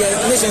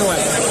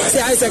nationwide say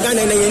I say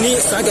Ghana na yeni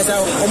strikers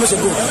are almost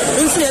go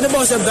in free the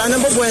boss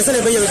brana bobo say na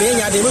be ya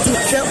dey betumi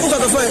share who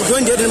go for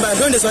join the ba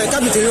join the so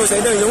captain no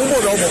say dey you go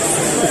robo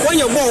when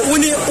you ball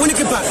uni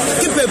keeper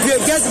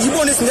guess you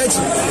bonus net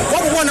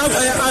what one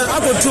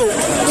out control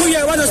who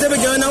you want to say be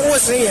Ghana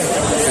was say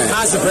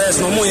as the press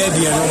no more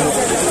here no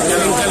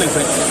more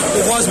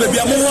because baby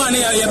I'm one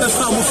here you be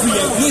farm free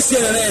you see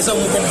na say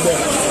mo bombo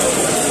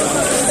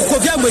ko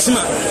bia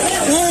gbesima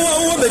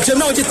wo be chem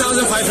na o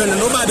 1500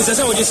 nobody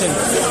say o just say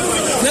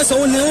na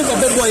so ne o go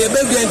boy you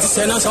be anti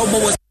say na so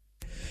bobo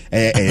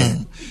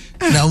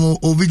now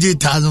obj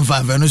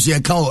 1500 no say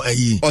ka o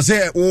ayi o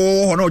say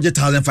o no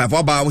 1500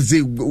 oba o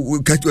say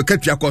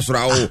katua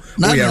kosora o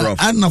yero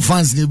na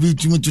fans ne bi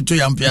tumi tutu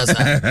ya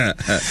mpiasa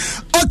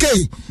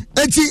okay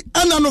eti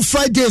ana no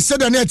Friday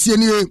said na etie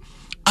ni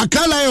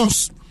Accra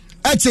Lions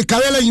eti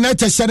Karela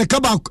United shane ka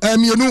ba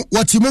mienu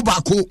watimu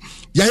bako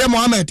Yaya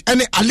Mohammed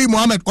ene Ali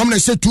Mohammed omna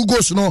say 2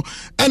 goals no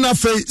ena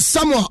fe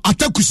Samuel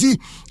Atakusi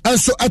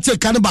enso eti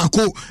kan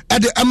bako e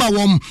de ema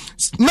wom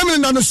meme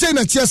na no say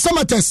na tie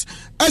Samates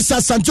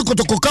esa Santi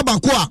Kotoko ka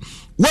bako a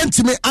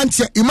wantimi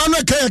antie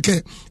Emmanuel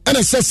Kayeke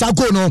ena say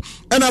sago no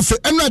ena fe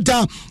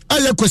enada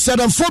aye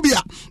kwesiada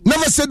phobia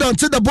never said down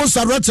to the bones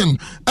are rotten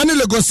any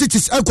Lagos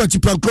cities equity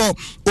pankro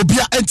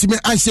obia entimi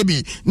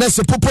ansebi na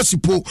se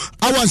poposipo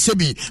awan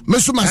sebi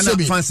mesuma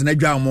sebi fans na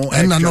dwa mo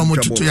ena no mo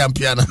tutu ya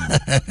mpia na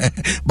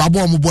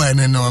babo mo boy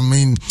no I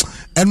mean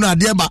eno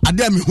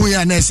ade me hu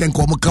ya na ese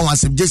nko mo kan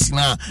wasem jesi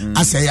na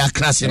ase ya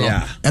class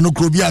no eno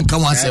krobia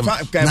nkan wasem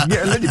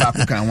lady ba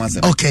ko kan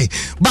wasem okay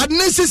but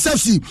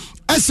necessary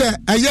ese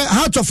aye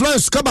Heart of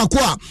Lions kabako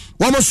a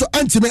womo so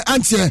antime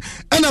antie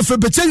ena fe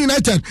Beche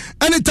United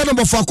any time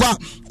of akwa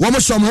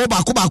womo so mo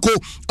bako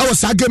awo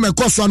sa game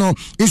ekoso no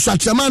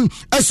instructman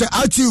ese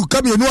RTU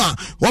kamienu a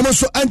womo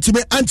so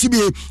antime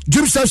antibie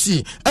Dream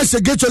Chelsea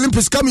ese Gate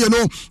Olympics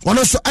kamienu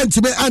wono so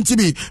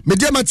antime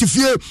media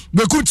matifie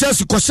beku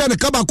Chelsea kwose ne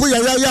kabako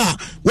ya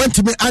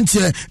wantime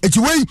antie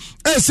etiwei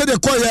ese de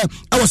koye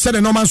awo se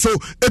de normal so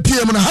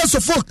EPM na House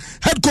of Folk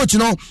head coach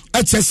no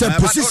ese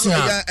position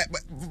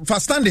for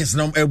standings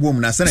no ebom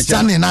na se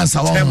standing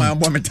answer chairman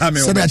bo metame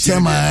so that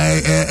chairman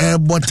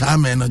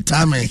botame no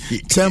time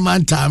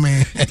chairman time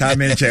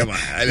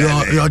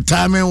your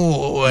time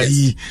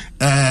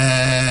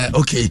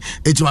okay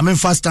it's my main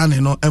first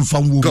standing no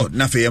enfam wo good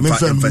na fe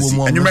emphasis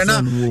anywhere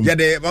na ya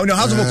de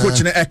house of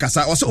coach na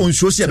ekasa o se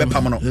onsuo si e be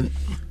pam no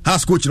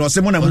house coach no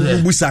se mo na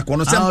mubusa ko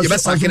no se e be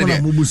sake ne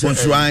de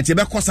onsuo anti e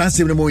be kosa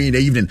nsem ne mo in the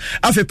evening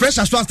after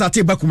pressure start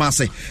take back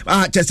kumase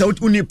chese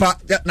unipa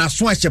na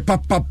so a che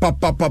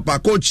papa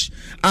coach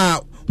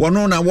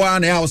wono na wa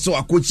na ya so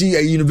akochi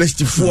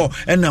university for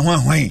and na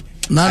hwan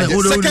na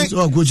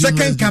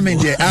second coming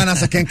there and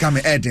second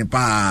coming Eden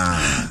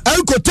pa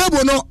Elko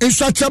table no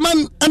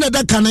instructman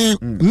another kane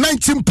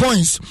 19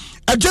 points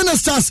Agena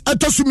Stars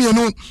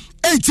atosumienu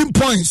 18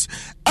 points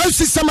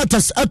FC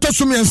Samatas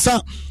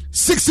atosumiensa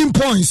 16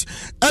 points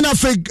and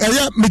after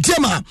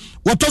Mediama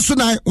watosu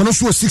na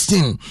wonosu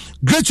 16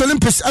 Great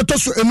Olympics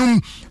atosu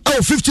enum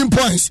 15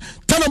 points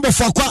Tanabo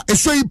Fakwa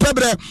esoi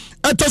pebre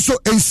atosu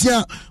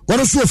ensia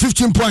wonosu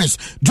 15 points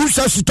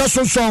Jusa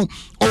Sitoson song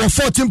over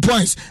 14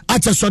 points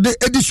at a sode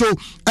edition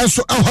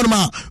enso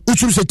ehorma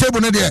uchu se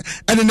table ne de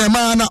ene na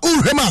ma na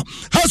uhema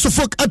House of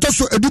Folk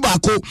atosu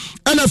edubako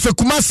ana fe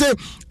Kumase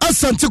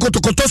Asante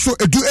Kotoko so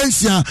edu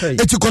ensia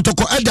eti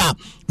Kotoko eda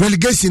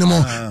relegation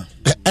mo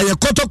eye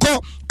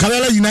Kotoko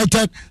Karela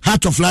United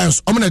Heart of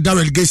Lions omna da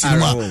relegation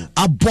mo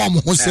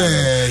abom ho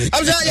se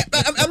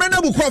I'm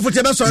not bu kwa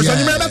fote be so you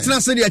remember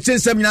tena se de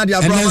chensem nyina de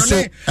abro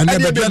and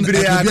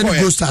the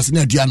Blue Stars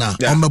na Diana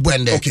on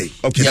bwende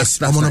okay yes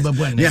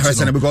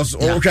that's because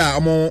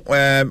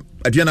okay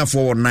Adriana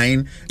for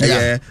 9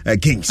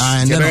 Kings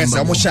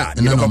almost shot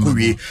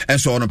and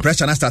so on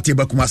pressure na start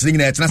back kuma sing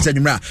na tena se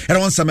nwumra and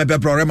on some be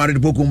program ma de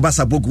boku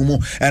mbasa boku mu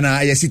and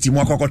I city mu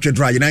akokotwe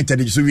draw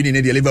United so winning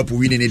the Liverpool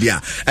winning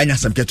dia anya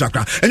some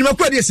ketwakra and ma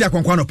kwa de sia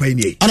kwankwa no pa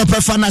ni and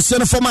prefer na se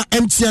former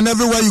MTN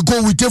everywhere you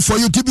go we take for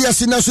you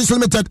TBS Nations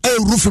Limited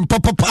roofing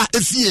papa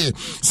efie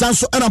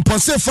sanso and on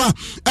Ponsefa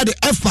at the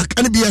FPAC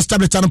and be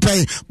established and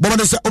pay but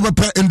they say over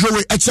pay and draw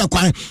extra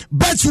kwan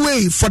best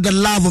way for the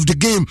love of the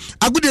game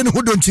agudie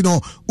who don't you know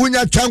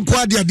unya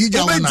chankwa dia DJ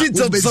wana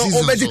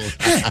obedi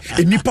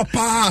ni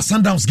papa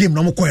Sundowns game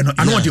no mko no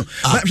ano dio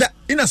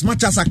in as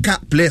much as a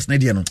cat players na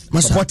dia no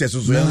supporters so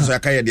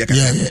yakaya dia ka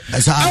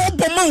awo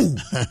bomu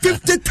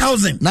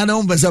 50,000 na na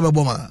umbeza be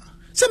boma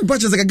some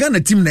purchase like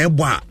Ghana team na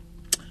ebo a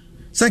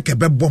say ke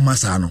be boma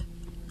sa no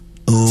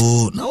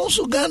oh na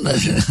also Ghana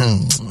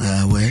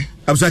we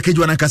abso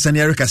keju na kasa ni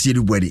Erica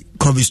Siedu Bwedi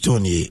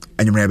Covistone ye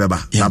anyumre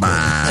beba bye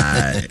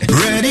bye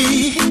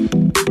ready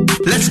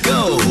let's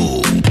go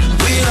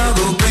we are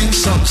go bring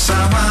some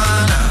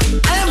savannah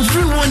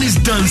Everyone is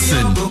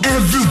dancing,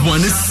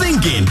 everyone is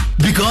singing,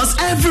 because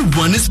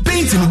everyone is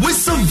painting with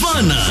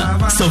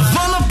Savannah.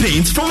 Savannah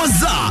paints from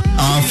Azar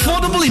are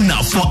affordable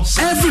enough for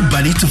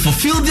everybody to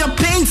fulfill their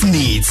paint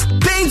needs.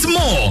 Paint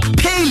more,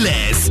 pay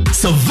less.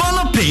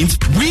 Savannah paint,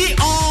 we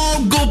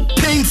all go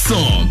paint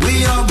some.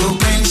 We all go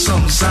paint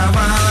some,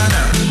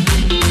 Savannah.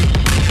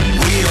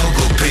 We all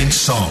go paint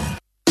some.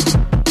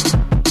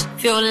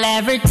 Feel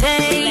every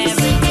taste,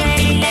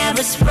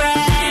 never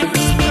spread.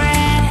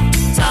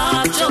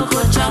 Top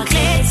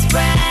chocolate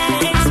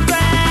spread.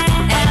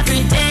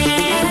 Every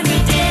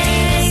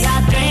day,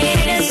 our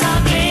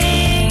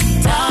drink.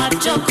 Top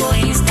choco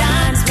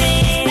instant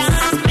mix.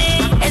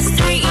 It's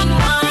 3 in 1,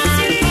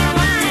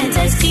 and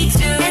tasty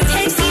too.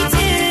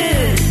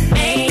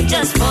 Made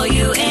just for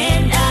you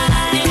and I.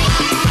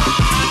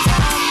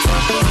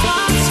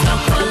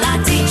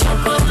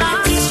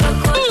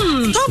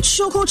 Top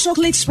Choco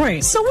Chocolate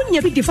Spread. So when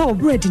you be devour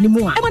bread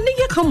anymore, I'm a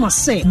come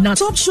say. Now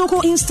Top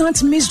Choco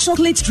Instant Mixed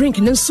Chocolate Drink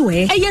in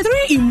Sway. A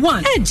 3 in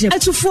 1. Edge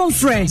at 2 phone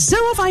fresh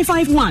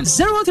 0551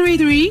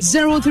 033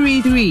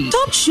 033.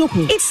 Top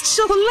Choco. It's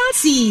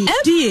chocolatey.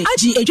 FDA.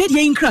 Aji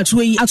Ejedi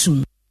Nkratwe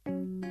Atum.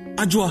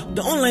 Ajwa,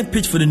 the online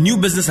page for the new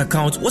business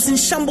account was in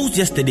shambles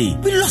yesterday.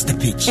 We lost the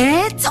page.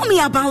 Tell me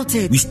about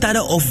it. We started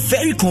off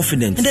very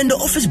confident, and then the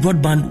office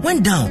broadband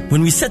went down.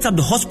 When we set up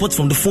the hotspot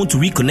from the phone to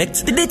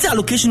reconnect, the data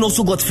allocation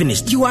also got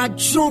finished. You are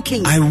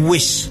joking. I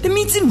wish. The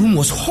meeting room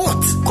was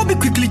hot. Kobe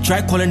quickly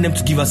tried calling them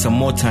to give us some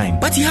more time,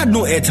 but he had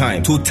no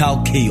airtime.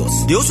 Total chaos.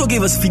 They also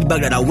gave us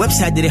feedback that our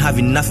website didn't have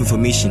enough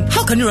information.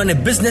 How can you run a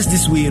business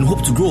this way and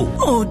hope to grow?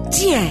 Oh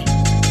dear.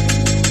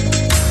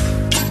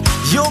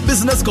 Your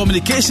business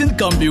communication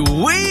can be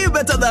way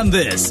better than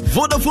this.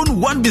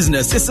 Vodafone One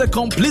Business is a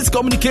complete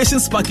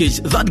communications package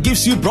that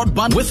gives you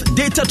broadband with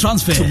data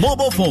transfer to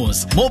mobile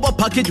phones, mobile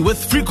package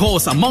with free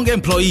calls among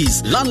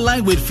employees,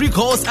 landline with free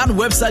calls and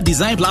website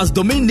design plus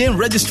domain name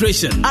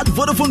registration. At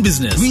Vodafone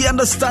Business, we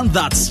understand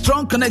that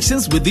strong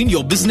connections within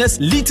your business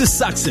lead to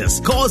success.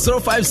 Call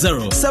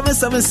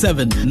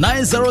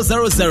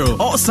 050-777-9000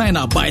 or sign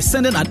up by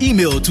sending an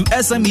email to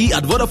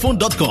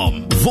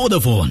sme@vodafone.com.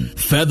 Vodafone,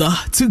 further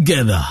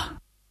together.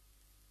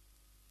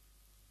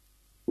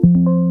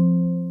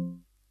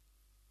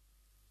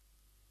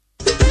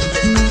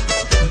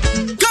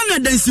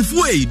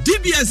 Densifue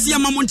DBS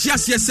Yamamontia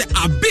se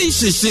abin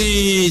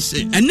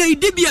sheshe and nay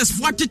DBS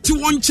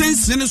 41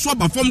 chance in a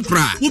swap from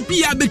cry will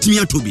be a bit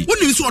me toby.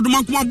 When you saw the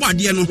Makuma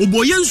Badiano,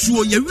 Oboyan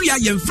Suo, Yaria,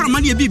 and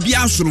Framania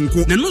Bibia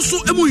Surunko, and also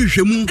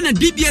Emushemu and a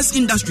DBS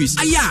Industries.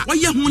 Aya, why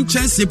your one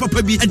chance say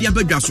Papa be at the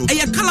Abegaso.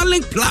 Aya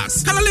Colorlink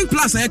Plus. Colorlink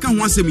Plus, I can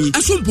once me.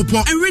 As soon Popo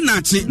and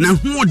Renati, now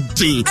what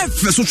day? F.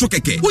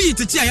 Sokeke. Who you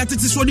tell ya to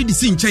swallow the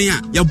same chaya?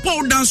 Your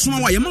bow down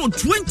small, your more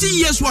 20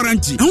 years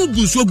warranty. Who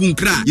goes so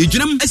bunkra? You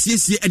jam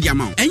SCC at the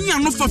amount. And you are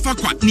not for fuck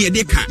near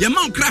the car. Your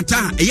mount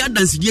crata, a yard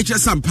dance DHS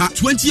Sampa,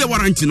 20-year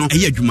warranty no a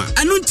yajuma.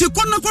 And until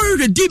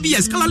the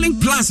DBS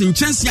Colorlink Plus in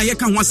Chance, I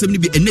can once be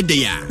a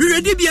nedaya.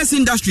 DBS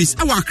Industries,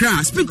 our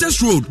crash, Spinters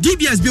Road,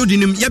 DBS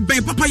Building,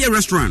 Yabay Papaya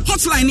Restaurant,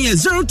 hotline here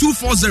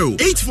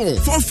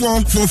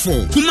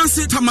 0240-844444.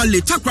 Kumasi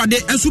Tamale,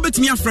 Takrade, and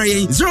Subetimia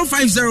Frey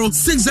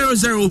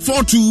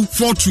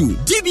 050-600-4242.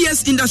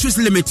 DBS Industries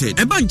Limited,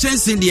 a bunch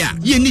Chance India,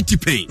 you need to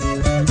pay.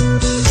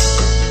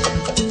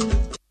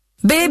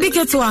 Baby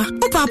Ketwa,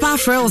 o papa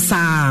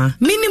frelsa.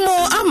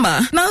 Minimo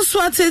ama, na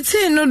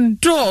swatete no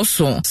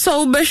doso.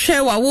 So be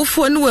share wa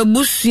wofo no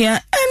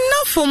abusia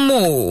enough for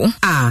more.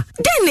 Ah,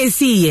 den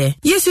esi ye.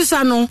 Yesu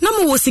sano, na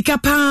mo wosika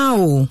pa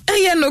o.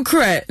 Eye no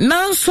kre,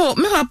 na so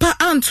me papa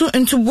anto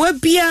into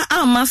bia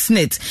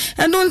amasnet.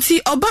 And onti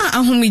oba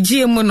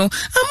ahomigye mu no,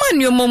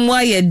 amanyo momu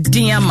aye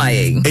din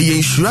amaye. Eye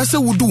nsura se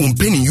wudu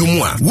wompeni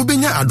yumu a,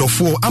 wobenya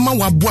adofo ama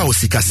waboa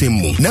osikasem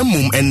mu. Na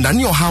mum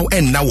endane ohaw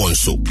enna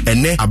wonso.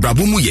 Ene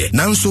abrabo mu ye.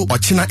 Nanso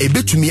ochina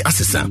ebetumi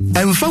asesa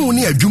emfa wo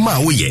ne adwuma a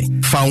wo ye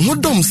fa ho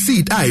dom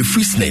seed a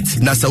free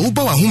snake na sa wo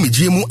ba wa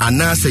homegye mu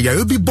ana sa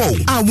yare bi bow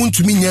a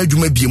wontumi nya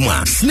adwuma bi mu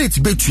a snake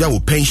betua wo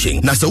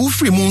pension na sa wo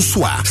free mu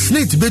nso a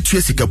snake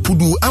betua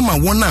sikapudu ama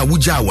wona a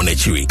wogya wo na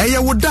chiri eye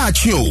wo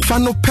daachi o fa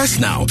no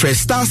personal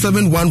press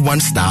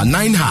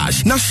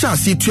 *711*9# na sha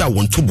se tua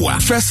wo ntoboa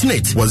fresh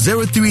snake was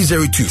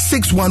 0302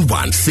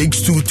 611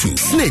 622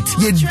 snake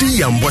ye di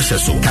yambo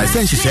so kai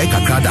sen hye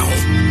kakra da ho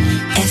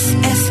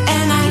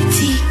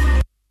SSNIT.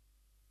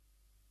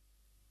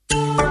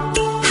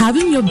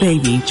 Having your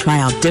baby try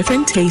out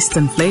different tastes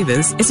and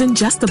flavors isn't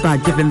just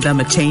about giving them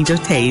a change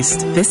of taste.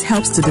 This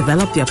helps to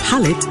develop their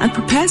palate and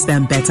prepares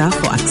them better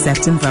for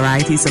accepting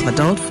varieties of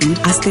adult food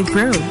as they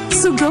grow.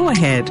 So go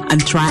ahead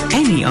and try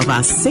any of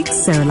our 6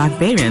 Cerelac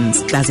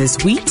variants, that is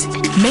wheat,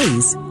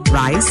 maize,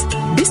 rice,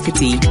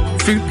 biscuity,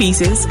 fruit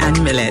pieces,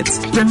 and millet.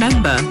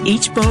 Remember,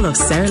 each bowl of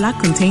Cerelac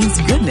contains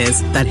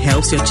goodness that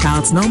helps your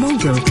child's normal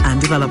growth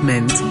and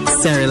development.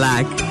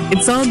 Cerelac,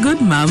 it's all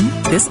good, Mum.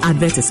 This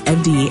advert is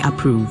FDA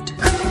approved.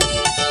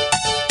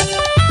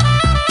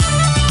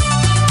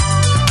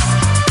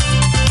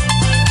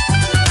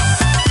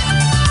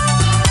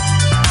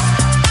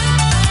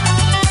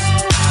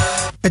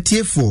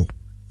 Etiefo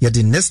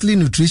yɛde Nestle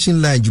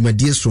Nutrition Line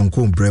dwumadie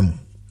sonko brɛm.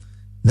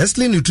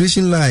 Nestle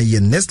Nutrition Line ye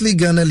Nestle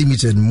Ghana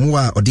Limited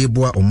mmoa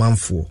odeboa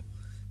omanfo.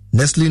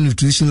 Nestle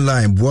Nutrition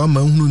Line boa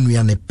manhunu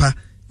nuane pa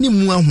ni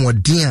mu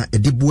ahoɔden a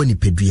edeboa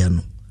nipadua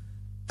no.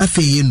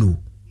 Afeye no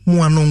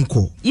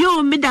muanonko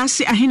yo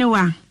medase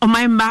ahenewa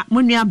omaimba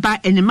munuaba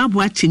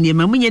enemaboa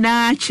tinema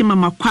munyina chima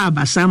makwa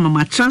abasa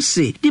mama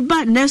transe di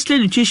ba Nestle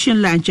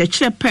Nutrition Line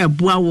chekere pa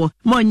boa wo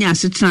monya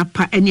asetena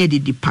pa ene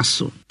adidi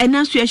paso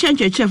enanso ye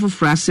chekere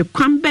fofora se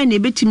kwamba na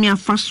ebetimi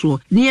afaso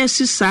ne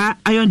yesisa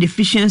iron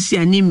deficiency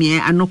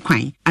anemia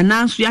anokwan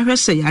ananso ya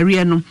hwese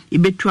yare no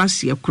ebetu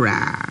ase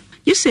kura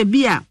yese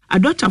bia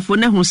adotafo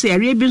na hu se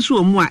yare bi nso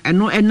omu a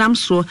eno enam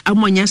so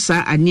amonya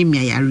sa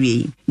anemia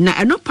yare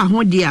na eno pa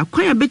ho de a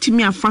kwan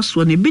betimi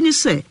afaso ne bi ni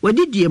se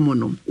wadidie mu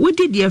no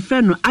wodidie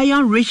fe no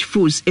iron rich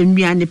foods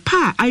enduane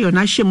pa iron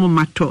ahyemu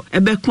mato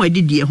ebeko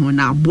adidie ho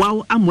na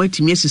aboa amo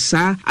atimi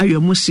asisa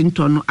ayomu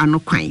sinto no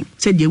anokwan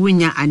se de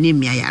wonya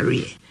anemia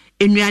yare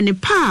enduane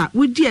pa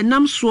wodi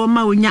enam so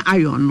ma wonya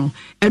iron no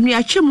enu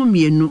akyemu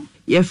mienu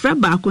ye fra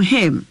ba ko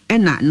hem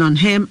ena non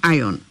hem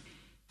iron.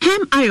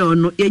 Hem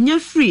iron no yenya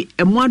free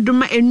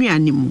emwadoma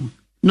enuane mu.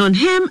 Non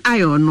hem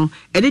iron no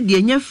ede de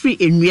yenya free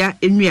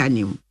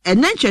enuane mu.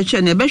 Enen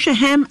cheche na behwe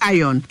hem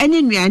iron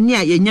ene nuane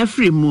a yenya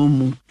free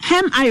mu.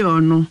 Hem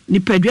iron no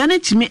nipadua na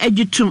timi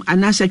agitum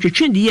anasa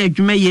twetwe de ye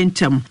adwuma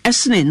yentam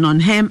esne non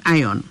hem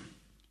iron.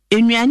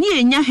 Enuane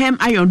yenya hem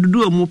iron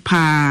dudu mu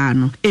pa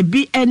no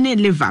ebi ene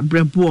liver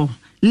brebo,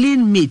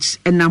 lean meat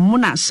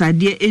enamuna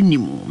sade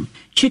enimu,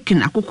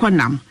 chicken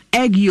akokonam,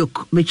 egg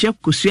yolk meche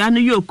kusuano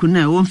yolk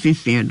na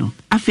wonfifin no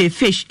afa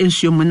fish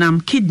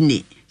ensuomunam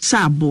kidney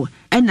sabo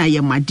ena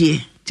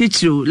yemade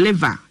titiro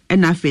liver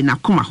ena afa na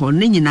koma ho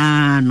ne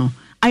nyina no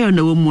iron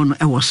na womu no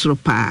ewosoro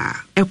pa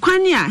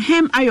ekwani a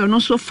hem iron no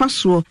so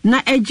faso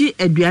na egi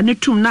aduane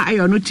tum na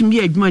iron no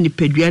timi adwuma ni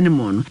paduane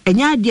mo no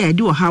enya ade a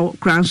ede wo ha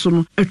kranso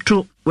no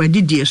eto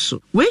wadidie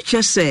so we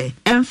chese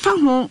emfa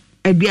ho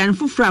aduane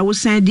fofora wo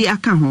san di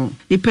aka ho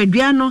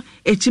nipadua no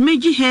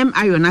etimeji hem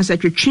iron asa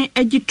twetwe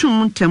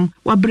agitum ntem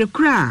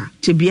wabrekura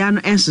tebia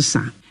no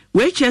ensesa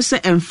we chese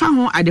emfa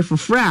ho ade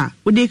fofora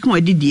wo de kan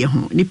adidie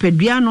ho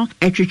nipadua no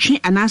etwetwe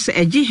anasa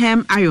agi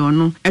hem iron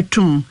no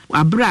etum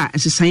wabra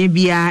esesan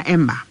bia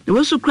emba ne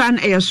wo so kra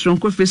na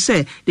eyesronko fe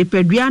se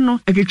nipadua no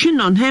etwetwe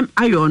non hem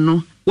iron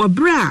no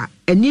wabra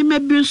enima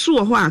bi nso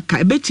wo ho aka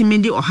ebetimi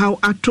ndi ohaw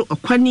ato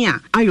okwani a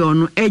ayo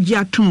no agi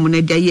atom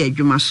na da ye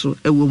adwuma so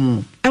ewo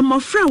mu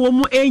emofra wo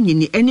mu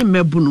enyini eni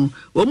mabunu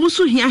wo mu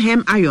so hia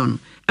hem iron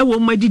ewo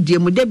mu adidie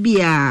mu da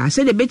bia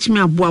se de betimi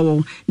aboa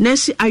wo na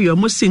si ayo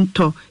mu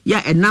sinto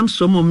ya enam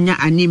so mu nya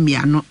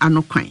anemia no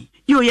anokwan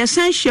yo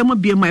yesan hwemu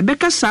bia mu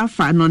ebeka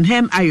safa non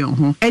hem iron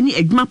ho eni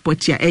adwuma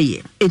potia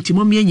eye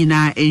entimo me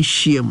nyina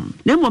enhwemu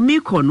na mo me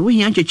ko no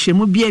hia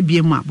twetwemu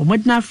bia mu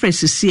abomodina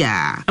fresh si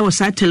a e wo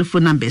sa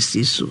telephone number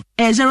si so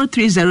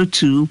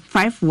 0302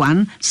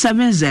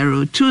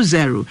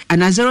 517020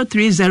 and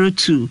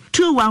 0302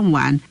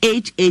 211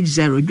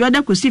 880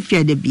 dwada ko si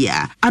fia de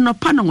bia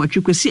anopa no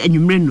nwotwe ko si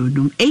anwumre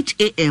nodum 8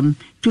 a.m.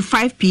 to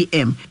 5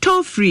 p.m.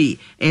 Toll free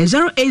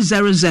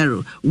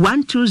 0800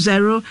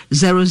 120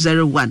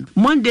 001.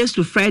 Mondays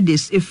to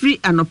Fridays free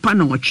anopa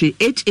no nwotwe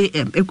 8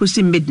 a.m.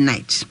 ekosi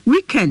midnight.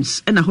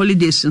 Weekends and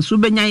holidays nso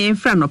benya yen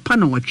fra anopa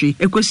no nwotwe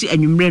ekosi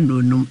anwumre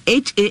nodum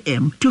 8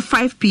 a.m. to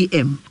 5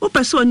 p.m.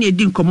 Opese oni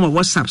edi nkomo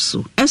WhatsApp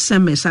so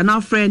SMS and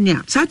our friend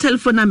ya sa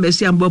telephone number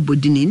si ambo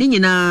bodini ni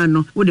nyina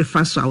no wo de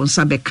fa so a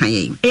wonsa be kan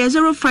yen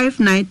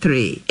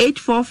 0593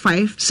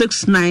 845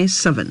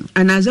 697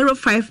 and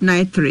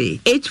 0593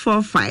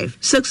 845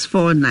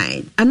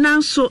 649 and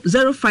also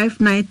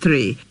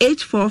 0593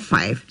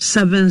 845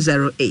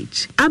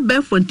 708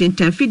 abel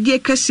fonten fidie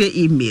kase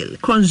email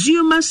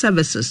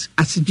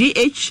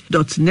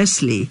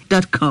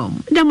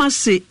consumerservices@gh.nestle.com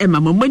damase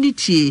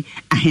emamomonitie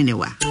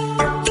ahenewa.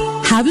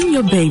 Having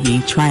your baby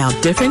try out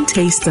different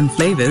tastes and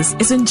flavors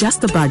isn't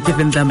just about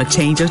giving them a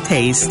change of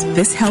taste.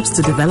 This helps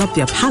to develop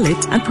their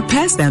palate and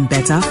prepares them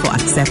better for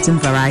accepting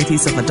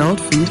varieties of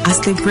adult food as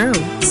they grow.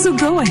 So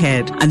go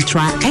ahead and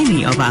try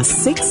any of our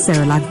 6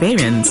 Cerelac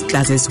variants,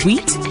 that is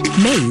wheat,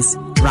 maize,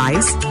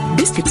 rice,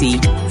 biscuity,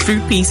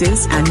 fruit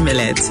pieces, and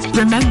millet.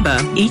 Remember,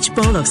 each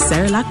bowl of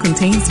Cerelac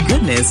contains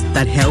goodness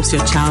that helps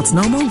your child's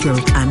normal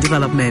growth and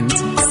development.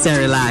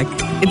 Cerelac,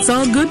 it's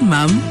all good,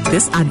 Mum.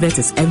 This advert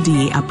is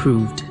FDA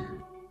approved.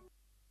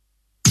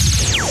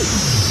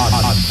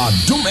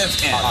 Anim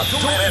FM.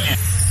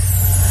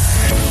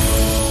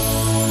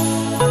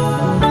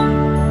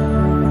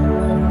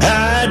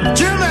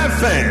 Anim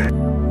FM.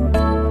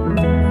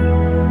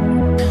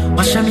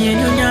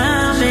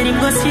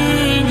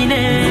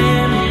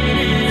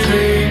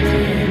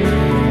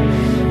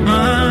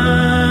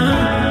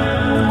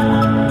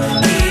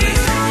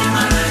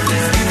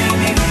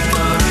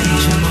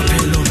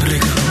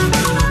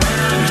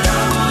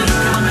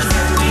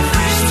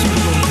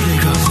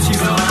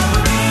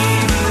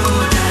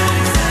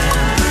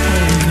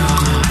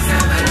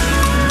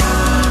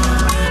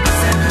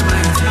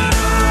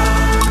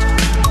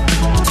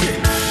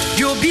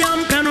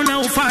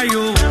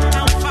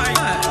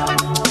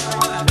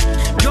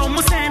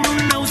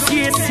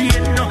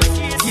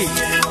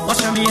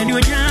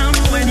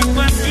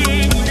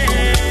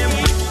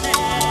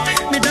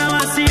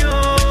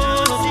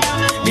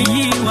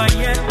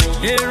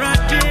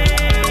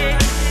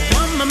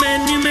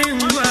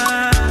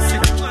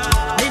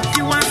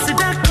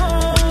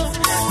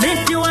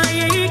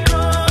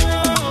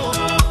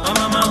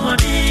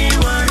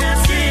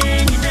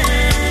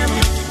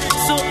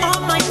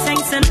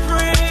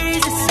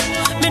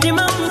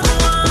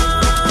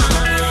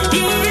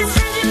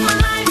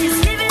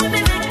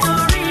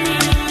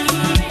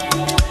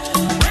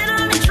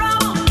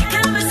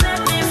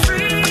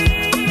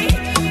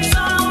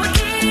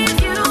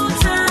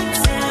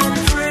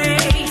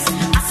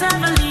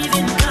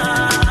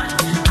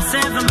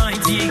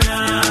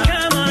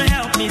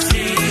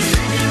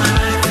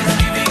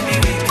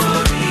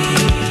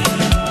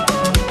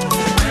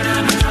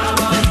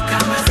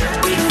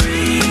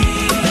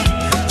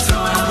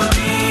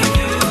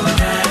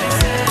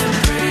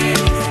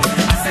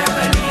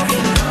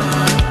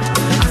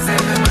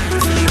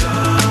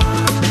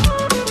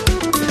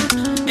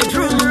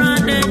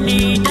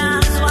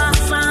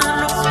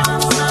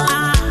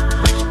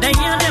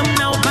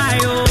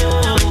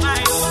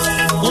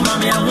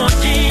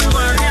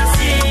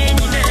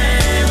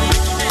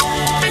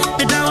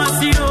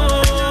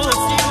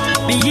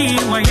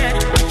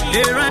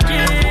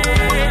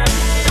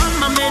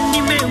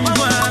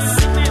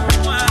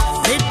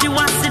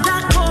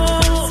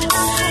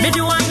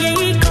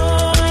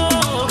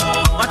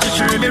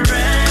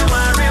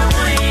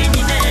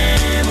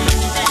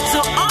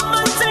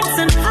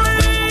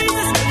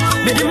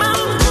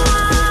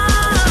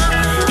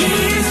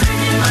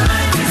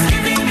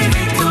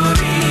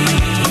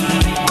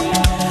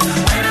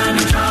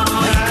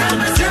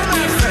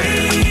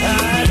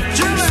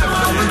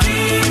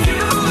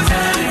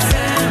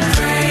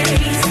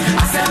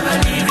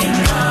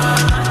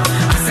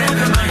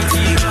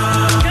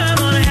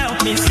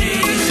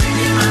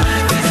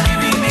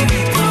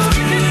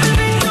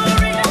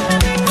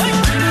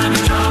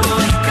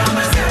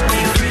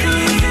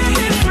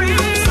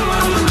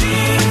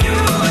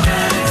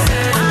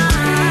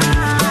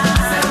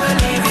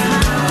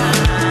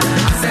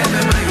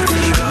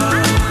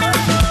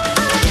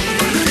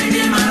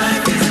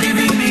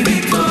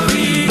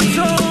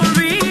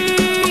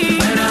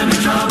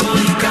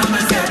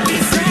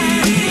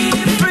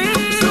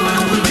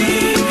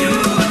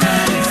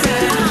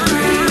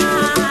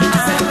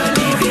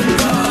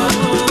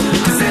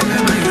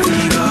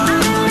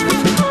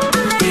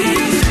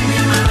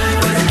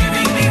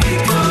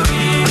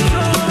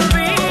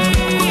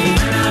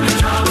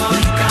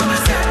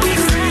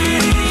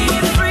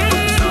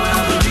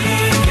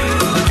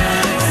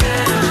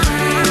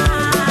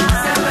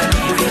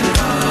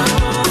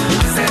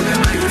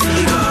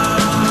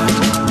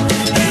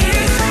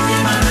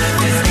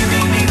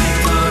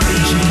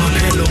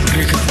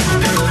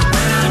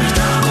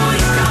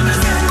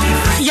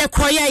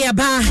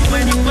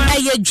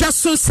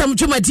 Jason Sam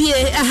Jumadie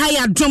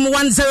higher drum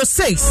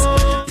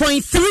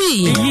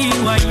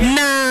 106.3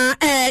 na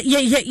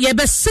ye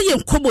be say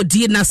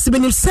komodi na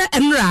sebenim se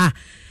enra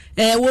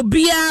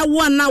wobia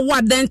wana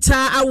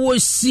wadenta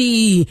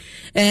awosi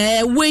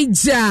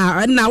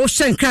weja na wo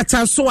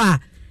hyenkrata so a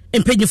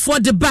empanyefo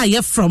de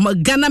buy from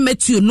Ghana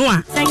Matthew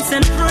Noah. Thanks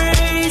and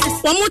praise.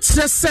 One more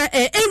say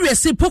area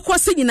se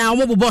pokwase nyina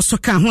wo bobo so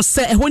ka ho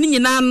se ehoni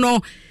nyina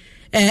no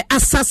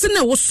asase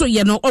na wo so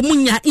ye no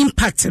omunya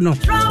impact no.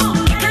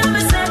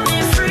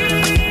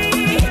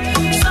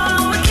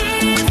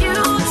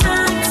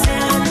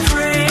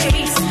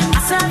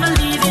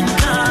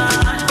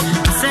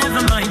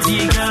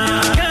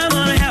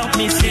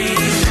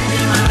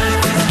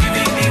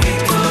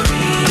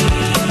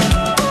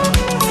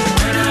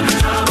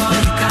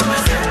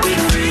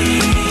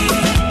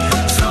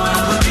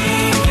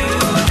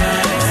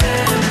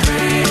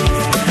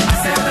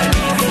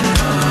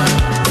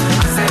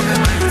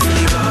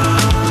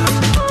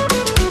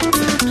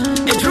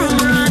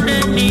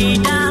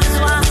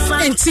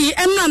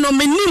 No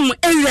menim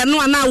area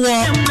no ana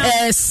wo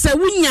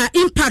sewunya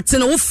impact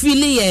na wo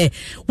feel ye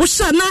wo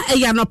sha na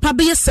eya no pa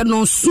be se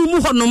no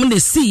sumu honom na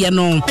si ye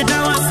no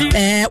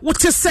wo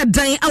te se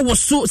dan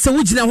awoso se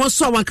wo gina ho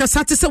so wanka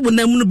sate se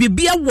wonam no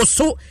bibia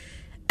woso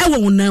ewo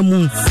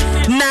wonam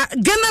na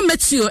Ghana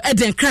Matthew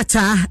eden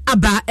krata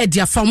aba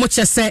ediafa mo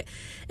chese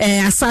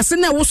asase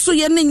na wo so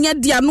ye ne nya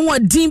dia no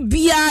adin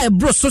bia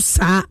ebro so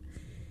sa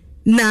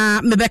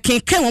na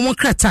mebekenkan wo mo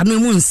krata no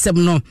mu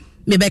nsem no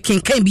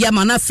mebekenkan bia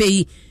ma na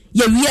fei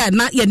ye wia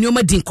na ye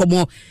nioma din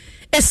komo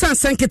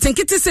esansan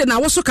ketenkete se na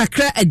woso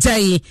kakra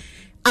agyan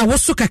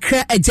awoso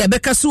kakra agya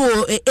beka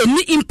so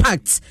any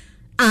impact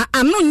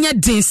ano nya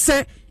din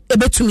se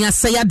ebetumi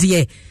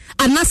asayade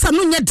anasa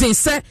no nya din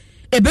se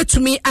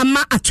ebetumi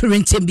ama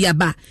atorenche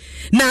biaba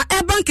na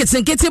bank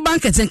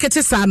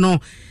ketenkete sa no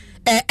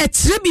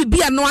etre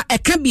bibia no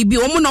eka bibi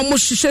omo na omo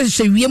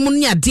hwehwe wie mu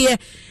ne ade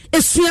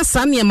esua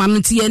sa ne ma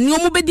no tie ni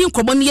omo bedin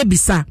komo ne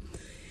bisa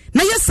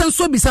na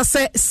yesanso bisa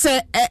se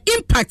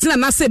impact na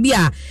na se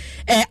bia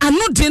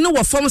ano de no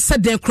wo form se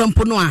den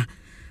krampo no a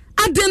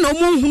ade na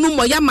omo hunu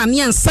mo ya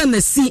mane ansa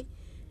na si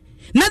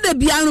na da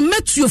bia no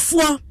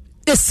metuofo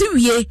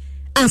esiwie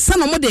ansa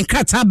na mo de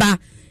krata ba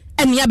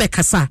ene ya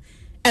bekasa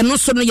eno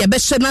so no ye be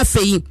hye na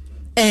fei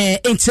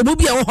entemu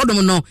bia wo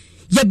hodom no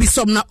ye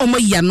bisom na omo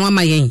ya no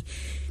amayen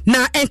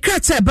na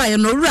enkrata ba ye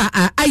no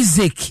ra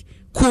Isaac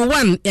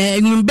Kuwan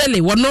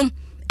Nyimbele wono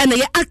ene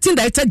ye acting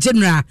director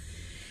general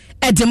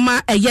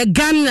Edema ye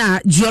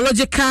Ghana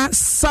Geological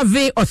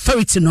Survey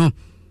Authority no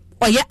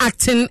or ye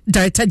acting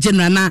director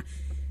general na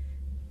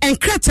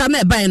enkrata na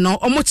eba no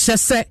omo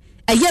kyese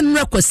ye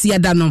nra kwasi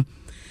ada no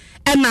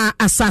ena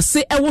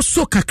asase ewo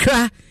so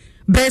kakra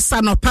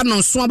besa no pa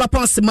no so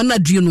abapon semana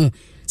duno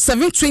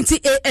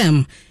 7:20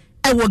 am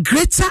ewo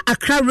Greater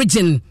Accra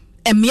region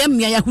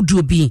emia ya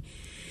hudu bi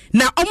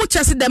na omo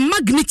kyese the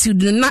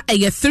magnitude na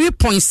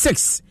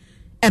 3.6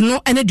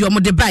 eno ene de omo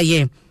de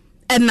baye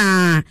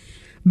ena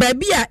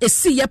babia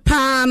esi ye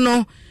pa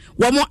no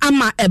womo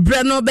ama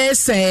ebre no be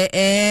se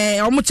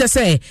omo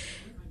kyese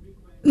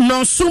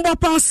no sumbo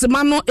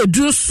pansema no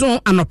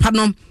edunso anopa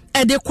no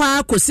ede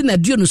kwa kosi na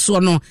duo no so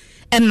no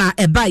ena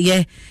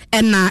ebaye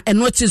ena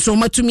eno chinso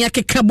matumi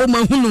akeka boma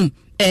hunu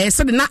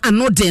se de na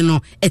anode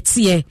no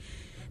etie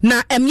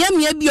na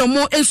emiamia bi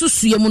omo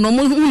ensusue mu no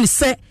mo hu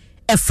se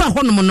efa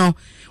honom no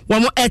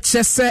womo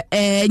ekyese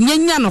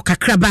nyanya no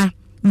kakraba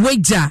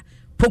weja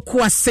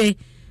pokuase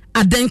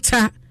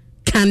adenta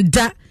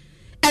kanda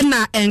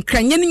ena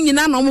enkranye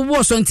nyina no mo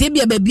bo so ntie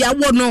bia bia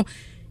wo no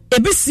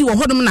ebisi wo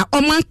hodom na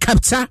oman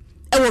capture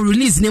e wo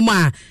release ne mu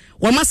a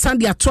woma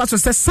sand ya to so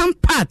some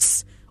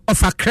parts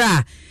of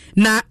Accra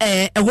na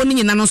ho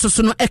nyina no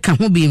so no eka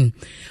ho bim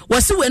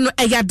wose we no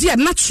eyade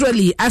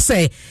naturally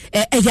ase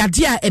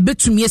eyade a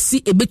ebetumi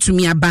esi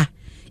ebetumi aba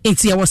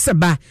enti ye wose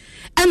ba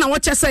ena wo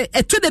che say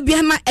etode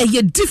bia na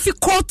eye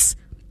difficult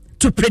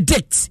to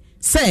predict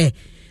say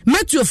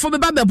Matthew for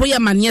beba bebo ya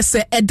manye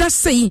se eda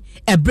sei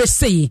ebre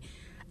sei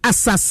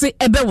asase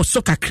ebe wo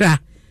so kakra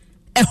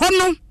ho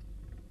no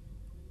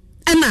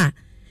ena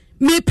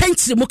me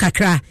pentri mu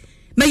kakra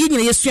na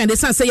yinyina yesu ande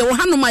san say ye wo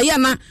hanoma ya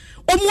na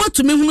omo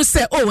atumi hunu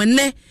se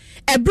enne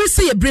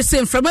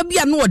ebrese mframa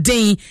bia no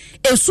odin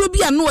enso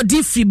bia no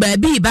odin free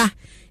baabi ba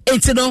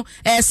enti no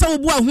se wo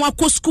bo ho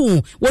akọ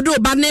school wo de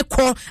oba ne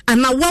kọ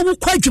ana wawo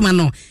kọ adwuma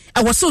no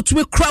e wo se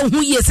otumi kra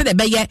ho ye se de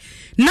beye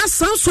na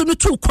sanso no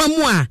tu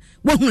kwamu a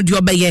wo hunu de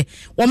obeye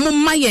wo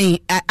momma yen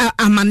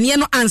amane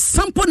no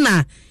ansampo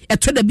na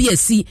eto da bia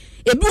si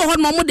ebi wo ho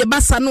no mo de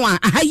basa no a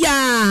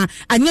ahaya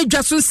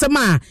anyadwa so nsem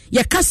a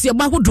ye kase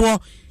ba hodo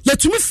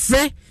yetumi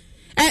frɛ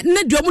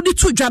ne de omo de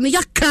tu dwa no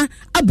yaka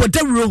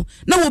abodawro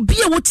na obi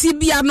a woti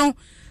bia no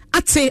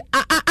ate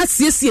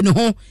asiesie ne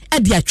ho e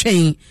de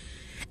atwen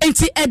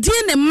enti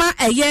edin ne ma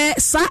eye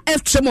sa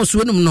f tremors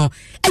wonum no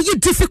eye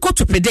difficult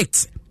to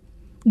predict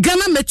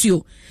Ghana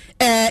Matthew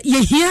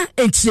ye hia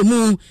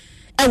entremu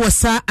e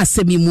wosa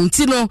asemi mu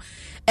nti no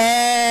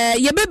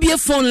ye bebie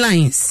phone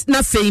lines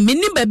na fei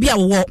meni ba bia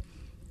wo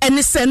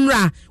ene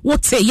senra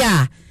wote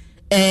ya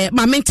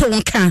ma mente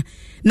wonka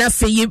na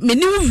fei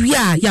meni wi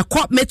a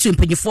yakọ Matthew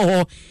mpanyifo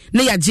ho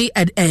na yaje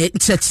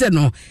nkyerɛkyerɛ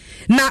no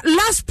na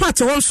last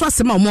part won so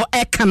asema mo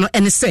eka no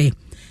ene say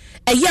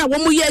eya wo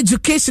mo ye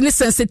education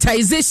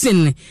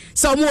sensitization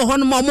so mo ho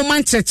no mo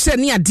man kyerɛkyerɛ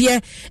ne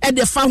ade e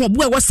de fa ho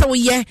bo e wo se wo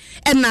ye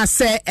e na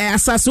se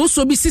asase wo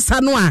so bi sisa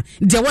no a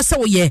de wo se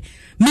wo ye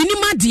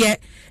minima de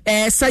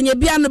sanya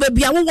bia no ba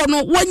bia wo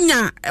no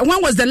wonya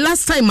when was the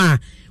last time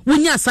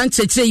wonya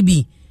sankyerɛkyerɛ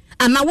bi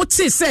ana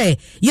wote say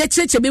ye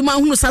kyerɛkyerɛ bi ma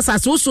hunu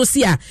sasase wo so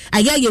si a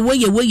aya ye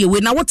we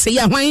na wote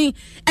ya hwan e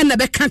na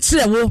be ka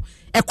kyerɛ wo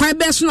e kwan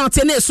be so na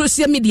wote na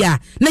social media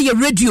na ye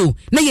radio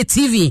na ye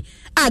TV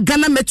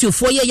Ghana Matthew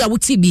for ye ya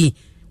wuti bi.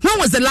 When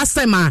was the last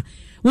time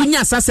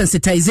wunya sa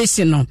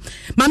sensitization no?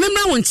 Ma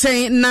memra won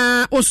chen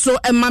na oso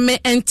emame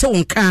ente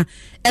wonka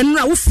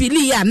enra wo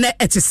fili ya na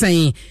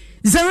etesen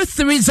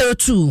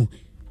 0302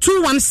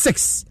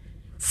 216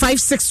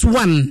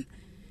 561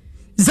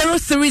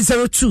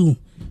 0302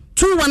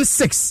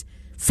 216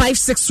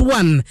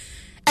 561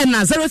 and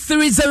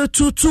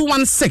 0302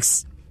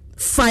 216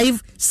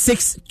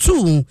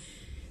 562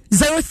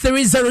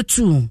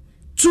 0302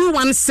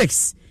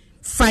 216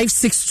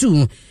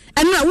 562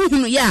 and na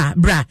wuhunu ya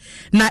bra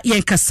na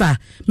yenkasa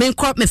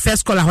menkọ me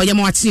first caller ho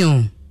yema wati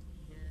on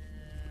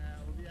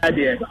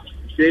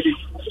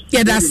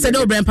yeah that's said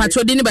obren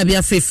patro di ni ba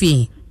bia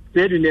fefi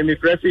said ni me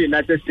fresh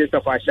United States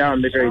of Asha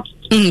America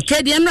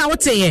kedi na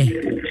wote ye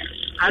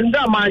and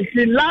man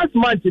last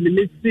month in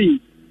the see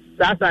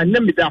that's a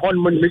name the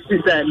honeymoon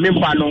Mr.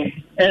 Mempa no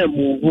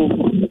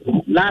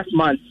move last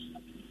month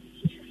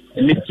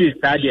Mr.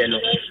 Stadia no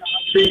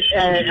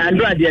and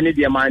do the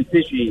any man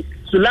see.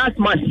 So last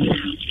month,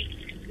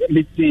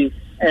 Mr.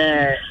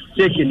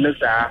 Taking no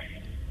sir,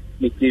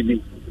 Mr.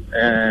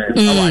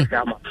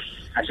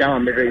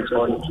 Ashama Mary is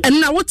on. And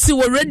now what's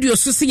your radio?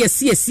 So see,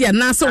 and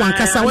now so one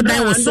cast what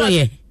I was so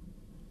ye.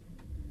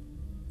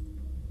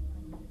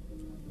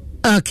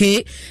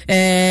 Okay,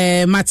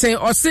 Mate,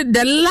 or said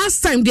the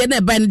last time the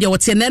other band, there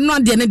was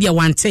not the other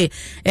one.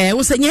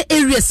 Was any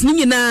areas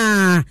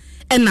nina.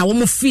 And na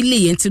womo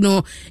fili enti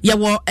no ye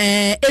wo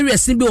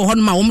areas ni bi wo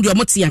hono ma womo de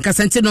omoti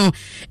yankasa enti no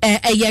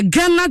ye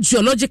Ghana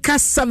Geological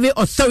Survey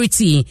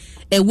Authority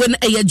when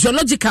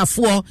geological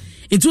for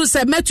it was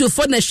say Matthew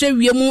for na hwe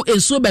wiemu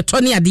enso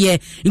betone ade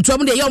enti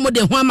omo de ye omo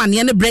de ho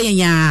amane ne brɛ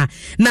nya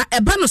na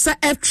eba no sa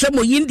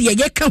tremo yindi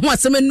ye ka ho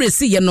asem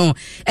nresi ye no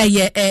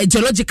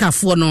geological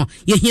for no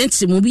ye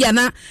hianti mu bia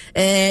na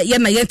ye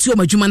na ye ti o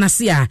madwuma na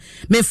se a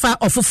mefa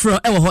ofoforo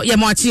wo ho ye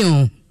ma achi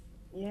o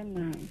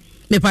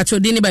me patro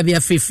di ni ba bia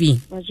fefi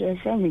patro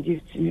from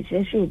gift me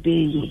fresh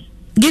obey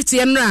gift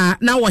yenra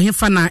na wo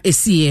hefa na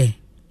esiye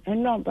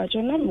no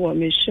patro na wo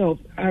me shop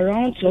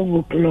around 12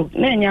 o'clock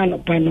na nya no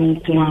pa no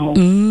nko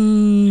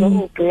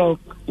 12 o'clock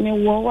me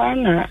wo wa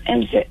na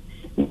em se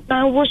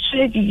na wo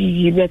shake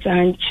gigi beta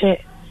anche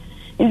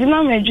ndi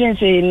na me dwen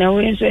se na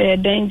we so e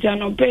dan ja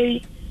no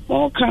pay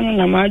mo kan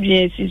na ma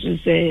dwen si so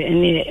se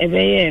ene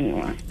ebeye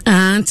no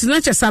and na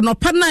chesa no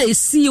pa na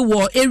esi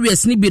wo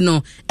areas ni bi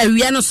no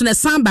awia no so na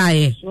san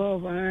baaye so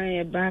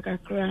baaye back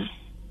akra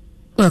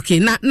okay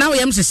na we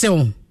am se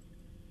wo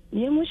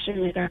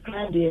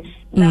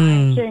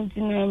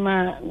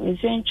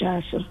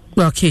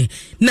Okay.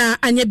 Na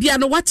anya bia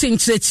no what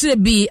nkyerɛkyerɛ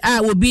bi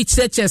a obi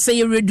kyerɛkyerɛ sɛ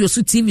yɛ radio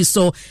so TV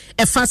so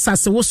ɛfa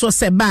sase wo so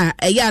sɛ ba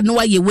ɛyɛ no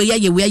ayɛ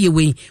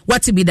we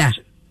what bi da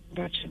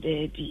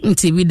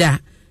nti bi da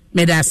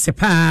meda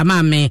sepa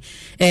ma me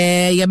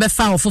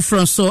yɛbɛfa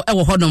ofoforo so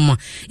ɛwɔ hɔ no mo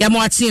ya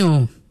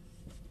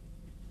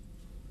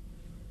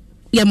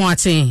mo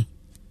ate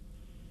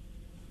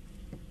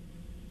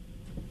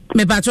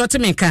me ba to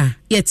temeka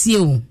yɛtie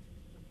o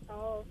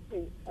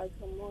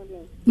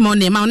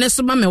morning ma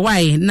oneso ma me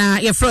why na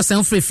ye frost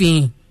en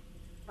frefin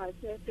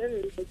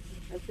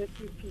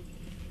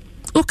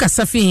o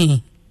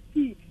kasafi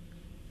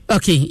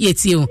okay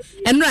yeti o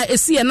enra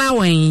esi e na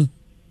wan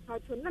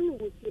ato na me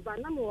wo ba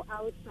na mo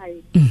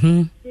outside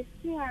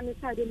esi an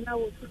side na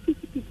wo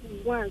 50 people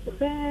once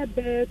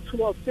be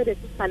 12 said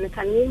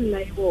can na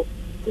wo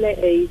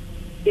le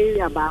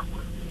area ba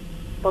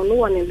ono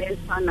won le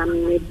sana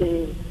me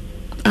den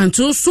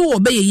anto so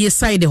obey ye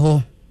side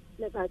ho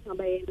le ba tan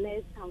ba ye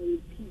next town.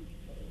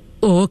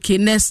 Oh, okay,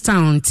 next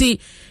town. Ti,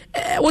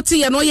 what's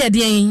your no yet?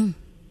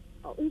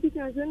 Oh,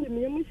 because when the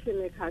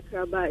mission is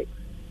by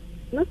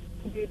not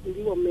to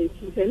do what makes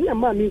and your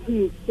mommy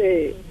who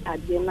say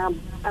at the name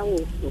I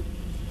also.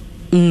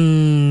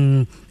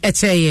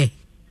 Echeye.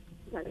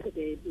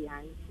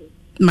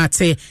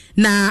 Mate,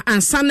 na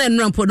ansana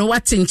nrampo no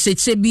watin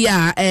cheche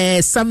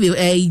bia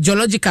survey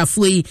geological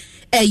fui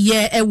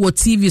ye wo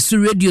TV so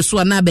radio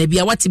so na ba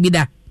bia what bi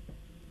da.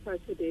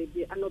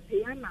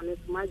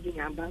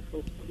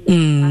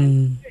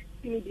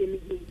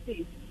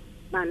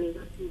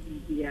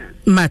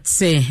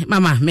 Mate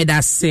mama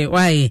medase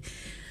why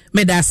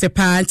medase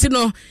pa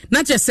ntino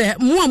na chese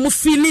mo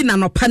feeling na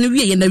no pa no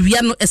wie na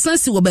wia no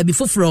esansi wo ba bi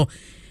foforo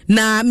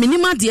na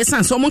minima de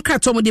esansi o mo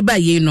krato mo de ba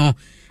ye no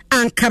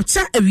an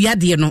capture awia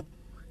de no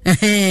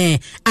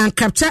an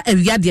capture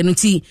awia de no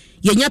ti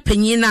yenya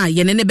panyin na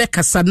ye ne be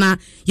kasa na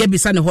ye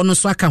bisa ne ho no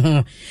so aka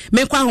ho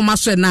menkwa ahoma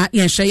so na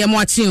ye hwe ye mo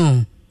achi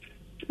o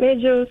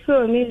Mejo so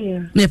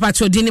Amelia. Me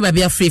pacho dini ba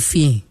bia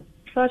frefi.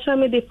 Pacho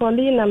me de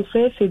Pauline am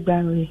frefi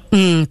gbawe.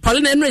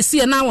 Pauline enre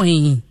si na wo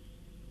hin.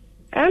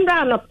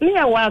 Enda no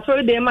me wa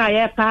so de ma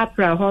ye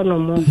papra ho no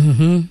mo.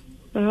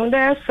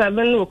 There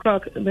 7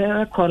 o'clock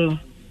be kono.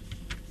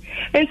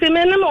 Enti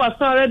me na mo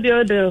so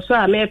radio de so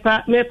a me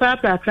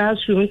papra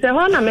classroom. Se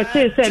ho na me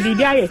say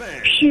bibia ye.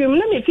 Hwim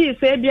na me fi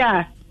say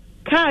bia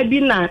ka bi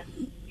na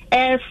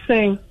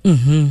esen.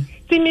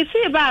 Me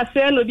see ba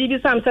say no bibi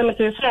sam say me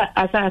say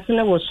asase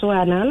na wo so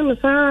ana no me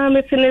say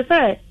me tene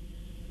say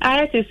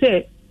I to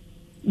say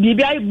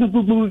bibi ay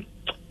bububu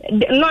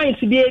no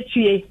into be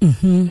atue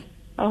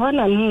oh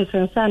na mu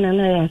sensa na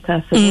na ya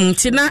asase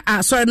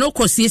tina sorry no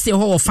kosi say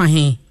ho wo fa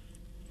he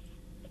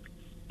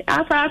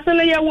asase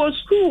na ye wo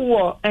school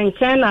wo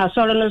enken na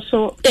sorry no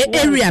so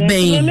area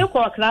ben me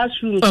ko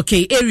classroom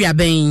okay area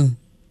ben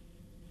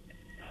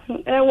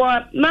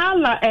what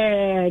Mala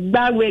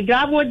Bagwe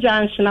Gabo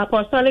Junction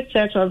Apostolic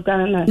Church of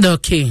Ghana.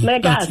 Okay.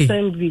 Mega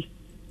Assembly.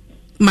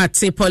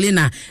 Mate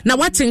Paulina. Now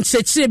what in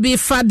church be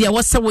fadia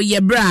what's our ye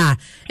bra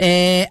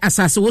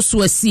asase wo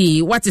so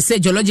asi what is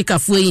geological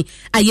fui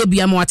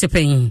ayebia mo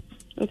atepen.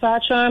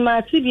 Mfacho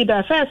ma TV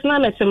da first na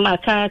mete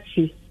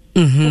makati.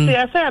 So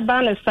ya say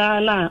ba na sa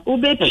na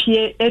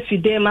ubepie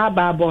efide ma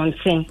ba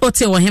bonten.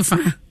 Ote wo hefa.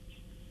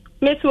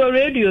 Mete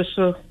radio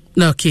so.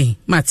 Okay,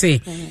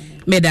 Mate.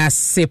 Meda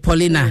se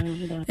Paulina.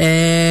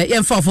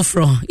 Yemfa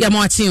foforo.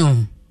 Yamo achi o.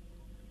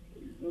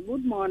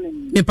 Good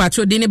morning. Me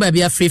patro dini ba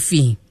bia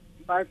frefi.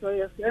 Patro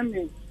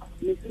yeseme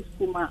Mrs.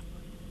 Kuma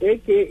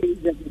aka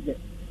Jabide.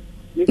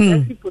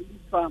 Mrs. Police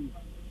Farm.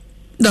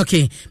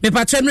 Okay. Me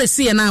patro no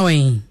see na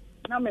wen.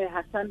 Na me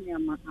Hasani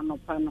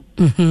anopa no.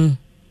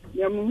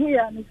 Yamu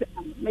ya me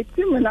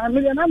timu na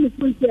me na me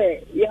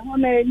funse ye ho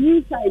na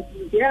new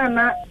site ya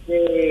na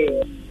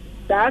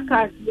that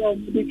cast your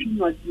medicine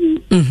was you.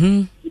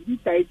 This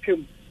I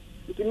trim.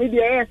 The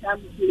media is I'm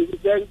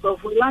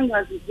for long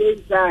as it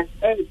is that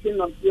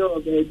everything of your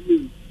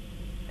baby.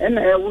 And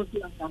I want to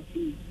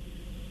see.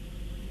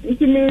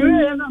 It's me,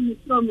 and I'm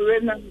from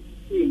Renam.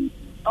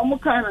 I'm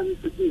kind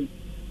of to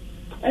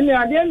and the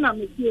idea I'm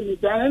seeing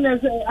it, and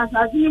as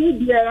I see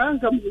you there, I'm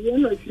coming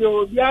to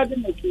show the other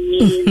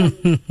material.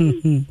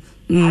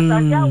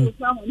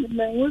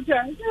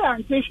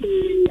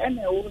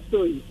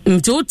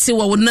 Nti uti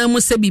wa wona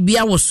mu se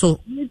bibia wo so.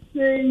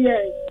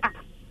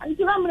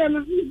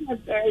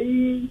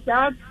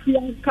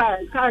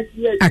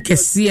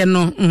 Akese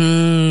no.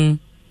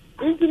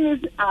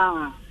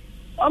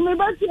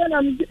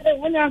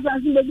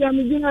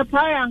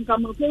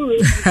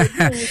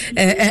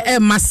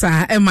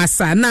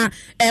 Masa na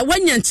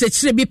wanya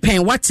nkyekire bi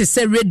pen what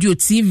say radio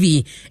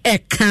TV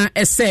ka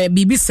say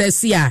bibi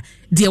sesi a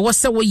de wo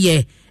se wo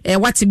ye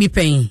what be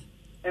pen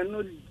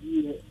eno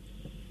die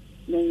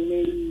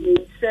me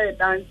say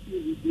dan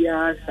TV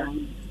dia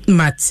san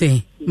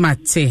mate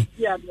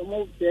ya do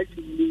mo be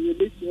be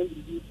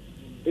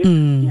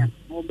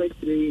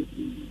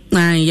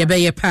ye be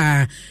ye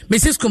pa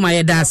Mrs. Kuma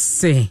ye da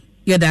se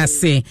Yada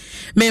say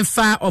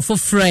memfa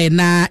ofofre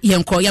na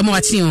yenko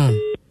yamoachi on.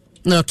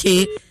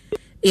 Okay.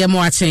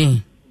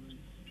 Yamoachi.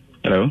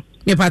 Hello.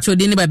 Me patro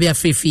dini ba bia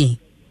fefi.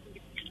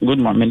 Good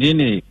morning.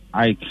 Dini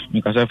Ike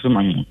mikasa fri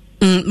man.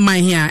 My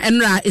here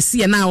enra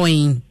esi na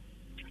wen.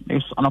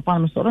 If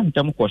anapa me so ran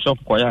jam ko shop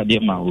ko ya de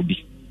ma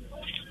obi.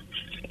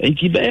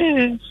 Enti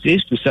be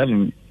 6 to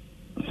 7.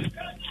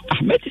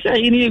 Ahmed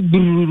say ini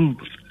guru.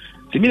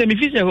 Timi me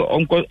fi say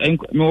onko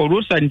me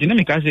rosa nti na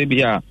me ka say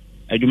bia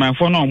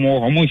adwumanfo na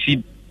omo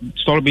si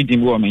store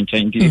building wo me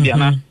nchen nti bia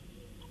na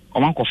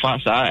oman ko fa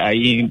sa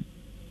ayi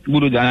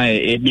guru dana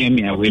e bi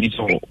me awe ni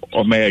so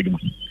o me adwuma.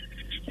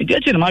 Nti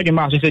achi na ma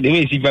adwuma so say the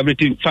way si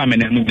vibrate farm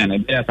na mu na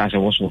be asa se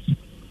wo so.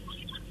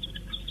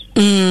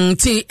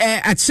 Ti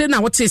achi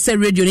na what say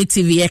radio ni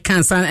TV e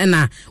kan san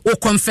na o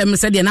confirm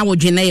say de na wo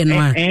dwena ye no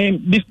a.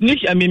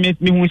 Business I mean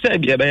me hu say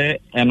bia be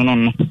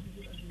no.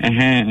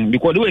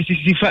 Because the way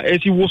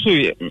she was so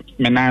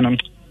menano.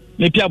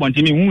 Maybe I want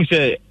to me who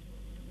say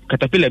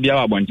Caterpillar be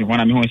our want to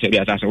one me who say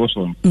as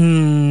also.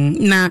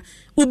 Na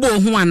ubo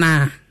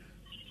huana.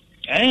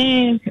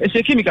 It's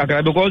a chemical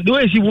because the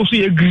way she was so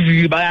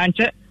agree by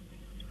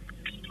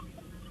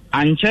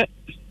Anche.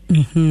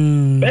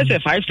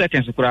 That's 5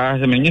 seconds to cry.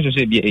 I mean, you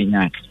say be a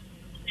night.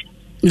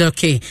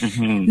 Okay.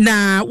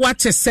 Na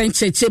what a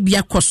sense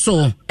bia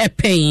koso e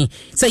pain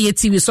say your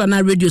TV so na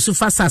radio so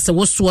fast as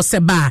was se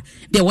ba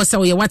there was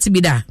say what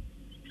be da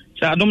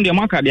say adom de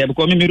maka there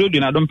because me radio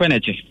na adom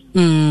peneche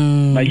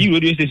but you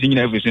radio station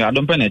everything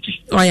adom peneche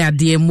oh ya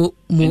de mo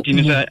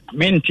say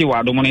menti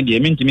wa adom ne de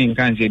menti me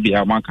nkan say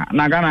bia maka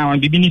na Ghana wan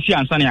bibi ni si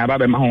ansa na ya ba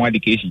be ma ho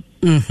education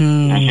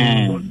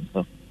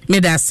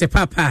Medase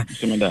papa.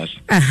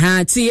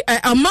 Ti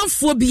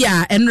amanfo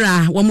bia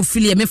enra wo mu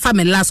filie me fa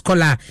me last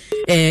caller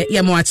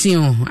yamoachi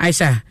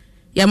Aisha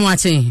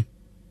yamoachi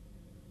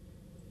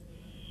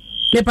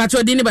me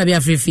patro dini ba bia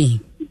frefi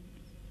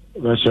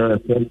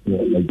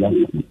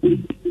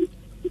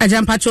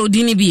Ajam patro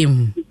dini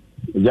biem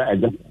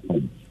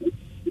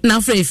na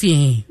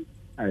frefi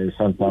ai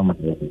santa ma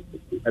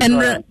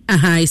enra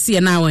isi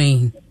na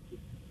wen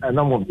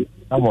na mo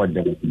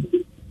de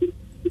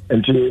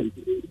enti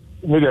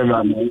medium I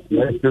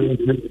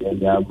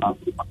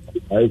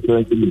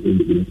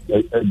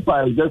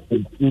just I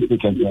need to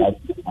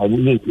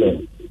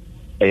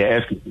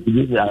ask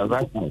you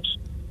right now.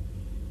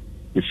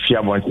 If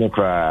you want to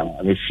cry,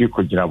 if you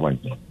could grab one.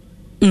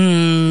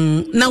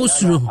 Now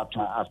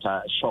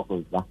after shock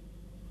of that.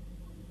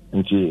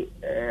 And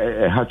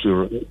had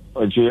to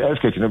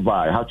ask it in a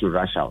bar, I had to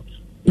rush out.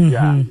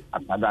 Yeah,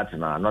 after that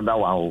another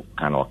one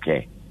can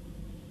okay.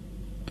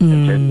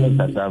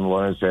 That time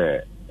was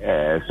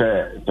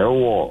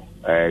so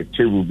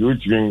table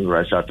between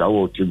Russia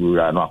to table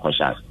no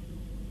akwasha.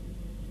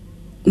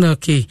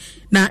 Okay.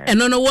 Na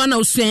eno no one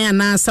osuan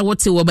na sa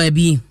wote wo ba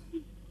bi.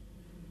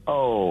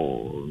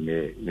 Oh,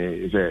 me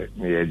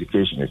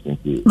education is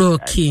in.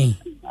 Okay.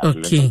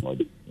 Okay.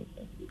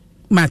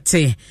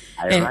 Mate.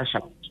 I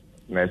Russia.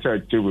 Na say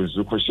table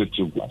zuko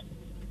table.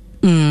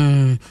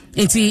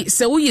 Enti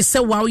se wo yi se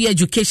wa wo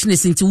education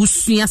is into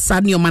usua sa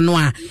ne o mano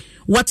a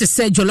what is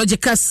say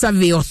Geological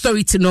Survey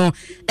Authority no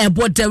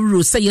eboda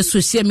rule say your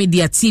social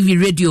media TV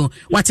radio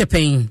what a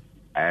pain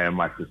I am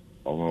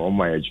on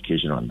my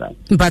education on that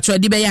but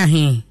you be ya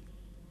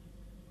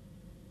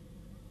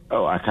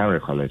oh I can't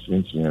recall it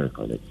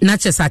not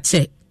just a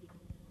check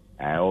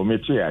I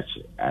omit it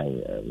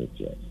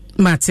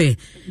mate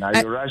now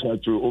you rush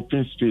to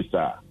open space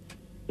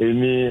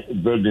any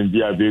building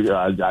be a big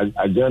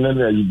a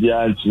general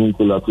idea to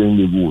collaborate in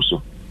the bush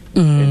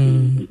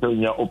so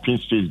you open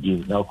space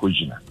be now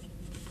kojina.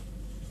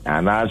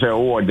 And I say,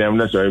 oh, them,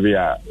 that's why we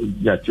are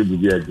just to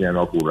be again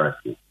of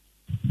Urasi.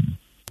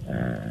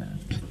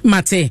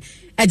 Mate,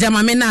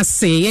 Ajamamena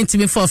say, ain't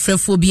me for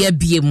phobia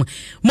beam.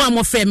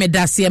 Mamma fair me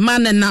dassie,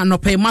 man and no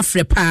pay my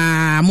free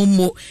pa,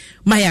 mumo,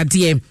 my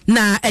dear.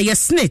 Na a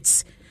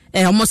snit,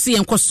 almost see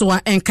and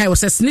Kosoa and Kai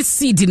was a snit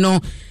seed,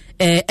 no,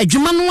 a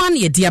Juman one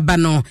ye dear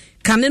bano.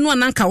 Can no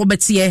nanka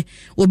obetie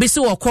obi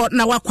se woko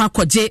na wakwa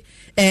koje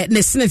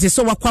ne senate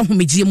so wakwa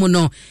homegye mu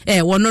no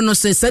wono no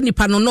se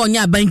nipa no no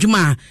nya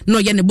banjuma no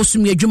ye ne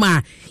bosumi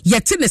adwuma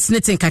yete ne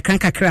senate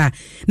kakra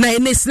na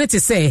ne senate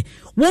se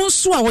won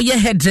so a wo ye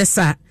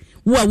hairdresser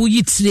wo a wo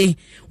yitire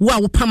wo a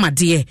wo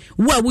pamade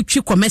wo a wo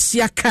twi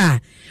commercial car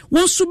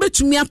won so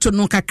betumi ato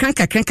no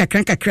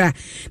kakra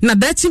na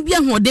dachi bia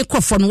hoode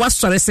kofo no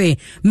wasore se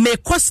me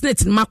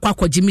cosnet makwa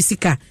kwaje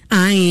misika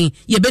ai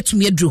ye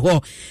betumi adru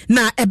ho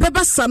na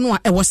ebeba sa no a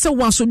ewo se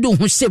wan so do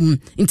ho hyem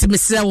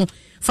intimesrewo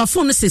fa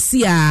phone se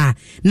sia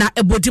na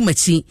ebodi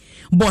machi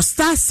bo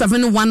star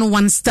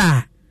 711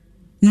 star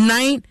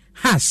 9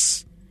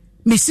 hash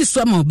misi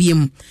so ma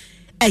obiem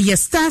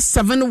star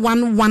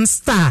 711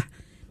 star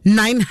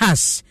 9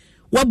 hash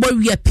wabɔ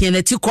wi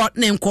penalty court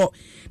ne nko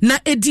na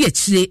edi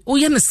akire wo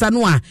ye ne sa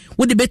no a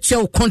wo de betua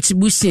wo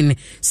contribution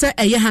say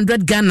eye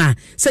 100 Ghana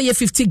say ye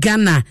 50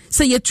 Ghana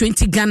say ye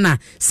 20 Ghana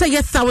say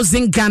ye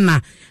 1000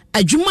 Ghana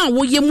adwuma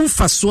wo ye mu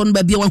faso no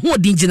ba bia wo ho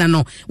odin gina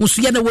no wo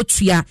so ye na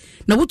wotua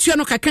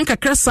no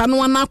kakra sa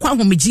no na akwa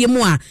homegye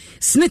mu a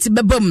snit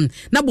bebam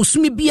na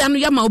bosumi bia no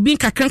ya ma obi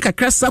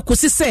kakra sa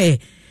kosi se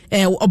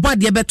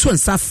obade beto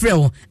nsa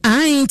frɛ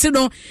ai nti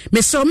no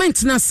me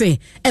settlement na se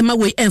e ma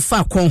we emfa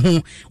akon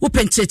ho wo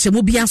pencheche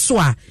mu bia so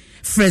a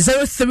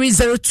frɛ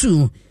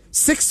 0302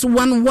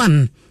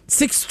 611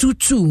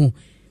 622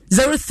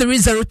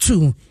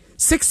 0302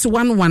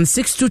 611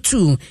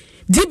 622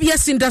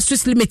 DBS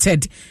Industries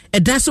Limited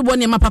edanso bɔ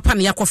nneɛma papa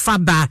na yakɔfa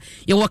ba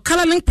yɛwɔ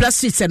Colorlink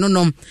Plastics no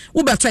nom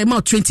wo bɛtɔ ma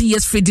 20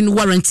 years feeding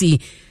warranty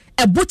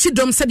ebuchi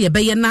dom sɛ de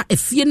ɛbɛyɛ na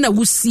efie na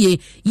wusie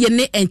ye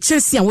ne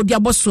enkyɛnse a wodi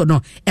abɔso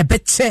no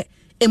ɛbɛkyɛ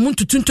emu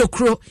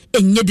ntutuntokro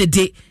enye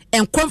dede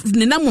enko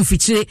ne na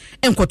mumfikyire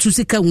enkotu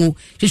sika wu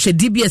hwehwɛ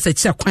DBS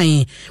akira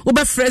kwan wo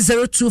bɛfrɛ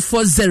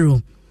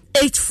 0240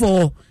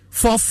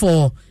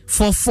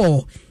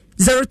 844444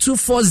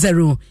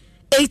 0240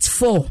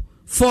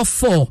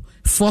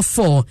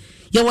 844444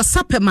 ye was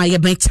sapema ye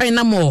ben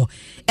China more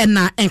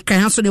na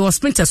enkan so de was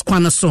sprinters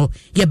kwan so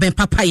ye ben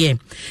papaye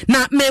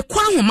na me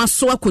kwa homa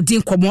so akodi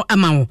nkomo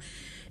ama wo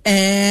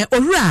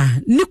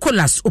owura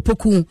Nicholas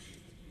Opoku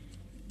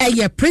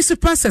ye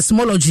principal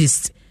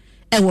seismologist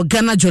wo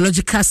Ghana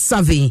Geological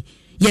Survey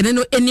ye ne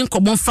no eni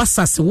nkomo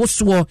fasas wo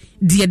so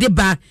de de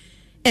ba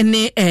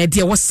ene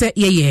de wo se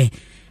ye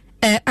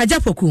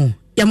Agyapoku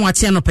ye mo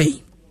atia no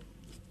pai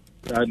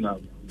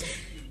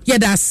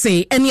yeda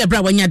say any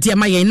abra wanya dia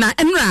mayen na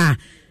enra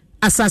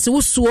asase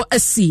wusuo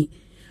asi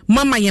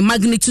mama ye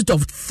magnitude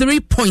of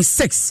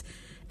 3.6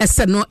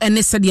 ese no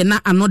ene se de na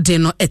anode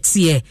no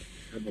etie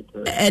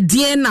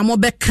die na mo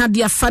be ka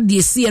dia fa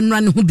de si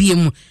enra ne ho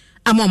biem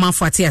ama ma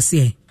fate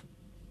ase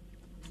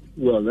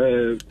well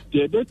the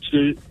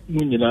betre mu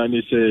nyina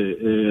ne se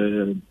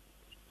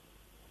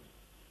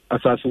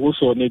asase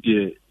wusuo ne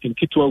de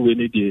nkitwa we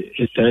ne de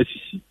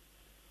esasisi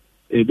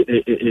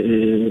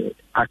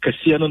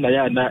akasia no na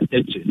ya na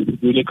eche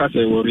we can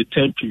say will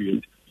return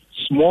period.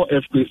 Small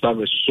earthquakes have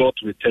a short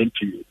return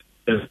period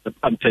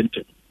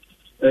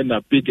and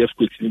a big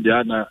earthquakes in the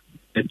ana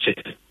eche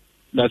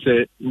na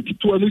say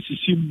nkitu anu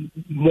sisi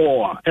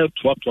more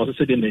to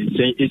say the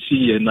nsen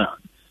esi na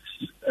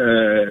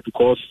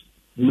because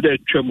we dey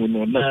twemu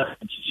no na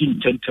sisi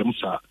intentem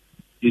sa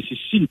sisi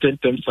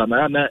intentem sa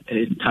na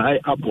tie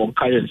abon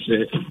kai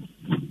say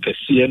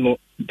kese no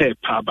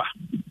paba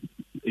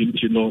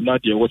into no na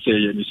de wo say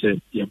ye ni say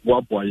ye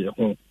boaboa ye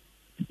ho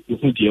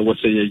hu de wo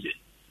say ye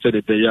say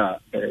de ya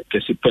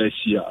kesi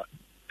pasia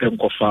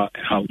enkofa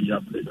how ya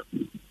ble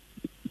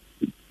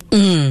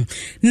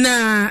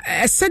na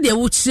said ya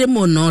wo kire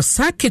mo no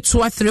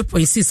saketwa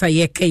 3.6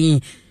 aye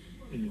kan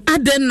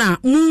adena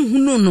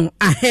munhunu no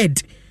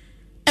ahead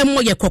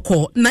emo ye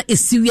kokko na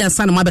esiwi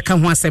ansa na mabeka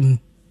ho asem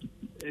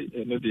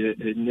no de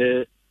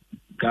enye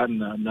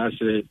Ghana na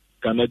say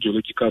Ghana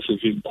Geological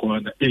Survey ko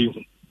na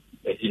ehu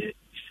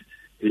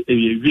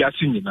we are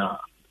seeing now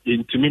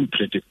intimi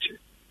predict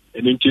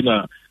and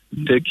intina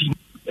taking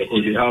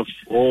we have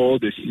all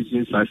the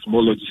seasons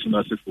seismologists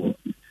in for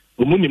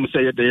umunim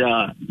say they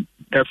are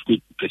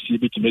earthquake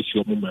perceive to make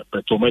your moment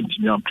but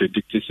intimi am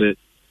predict say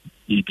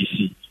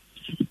EBC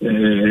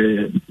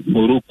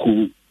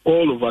Morocco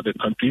all over the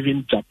country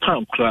even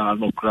Japan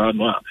no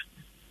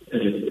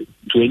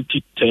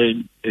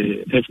 2010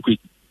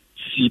 earthquake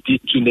city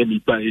to name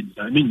it by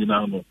I mean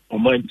now no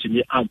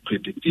intimi am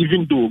predict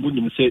even though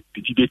umunim say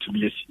debate to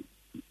me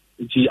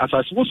see as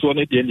I suppose one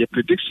the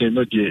prediction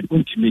no the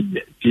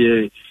intimi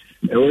the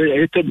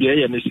etem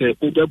the and say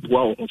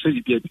obeboa o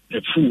say the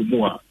full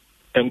more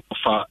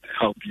enfa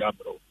how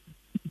biabro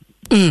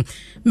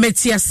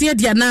metiasia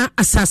dia na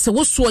asase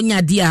wo so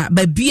nya dia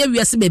ba bia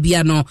wiase ba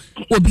bia no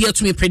obi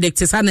atumi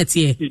predict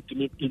sanity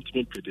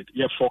intimi predict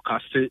yeah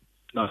forecast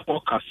na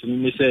forecast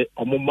me say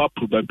omoma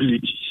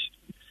probabilities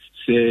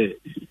say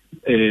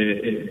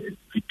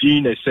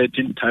within a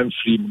certain time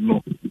frame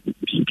no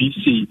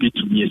BBC be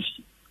to me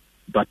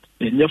but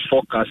in your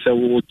forecast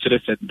will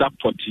trace that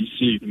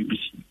potency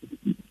BBC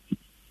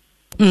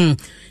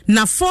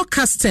na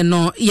forecast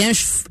no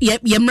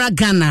yemra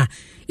Ghana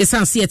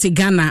esansiete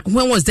Ghana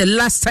when was the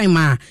last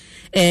time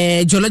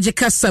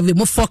geological survey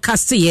mo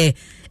forecast ye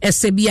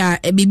esebia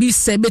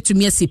BBC be to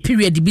me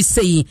period be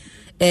say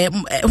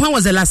when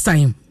was the last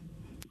time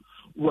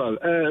well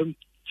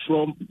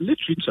from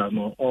literature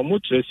no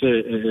almost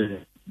say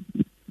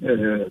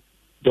there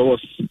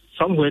was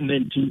somewhere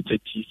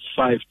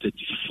 1935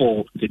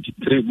 34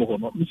 33 more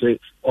no say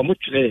almost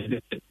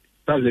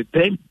that's the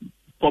time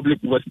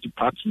public works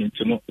department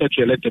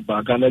actually elected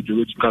by Ghana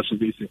Geological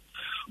Survey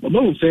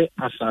no say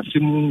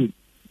assassin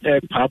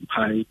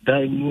papai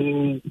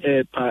diamond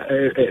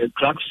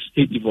cracks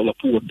develop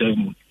with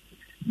them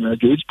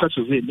Geological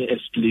Survey may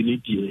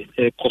explain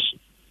the cost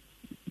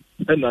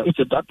and it's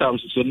at that time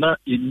so now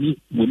in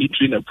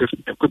monitoring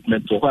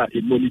equipment or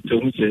a monitor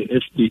who's a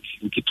earthquake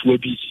get to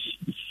be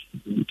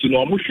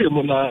know, I'm sure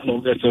Mona,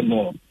 no, that's a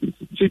no.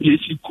 So, yes,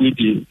 could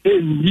be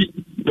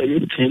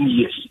 10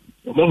 years.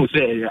 Mom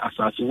say, as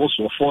I was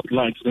for 4th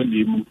line,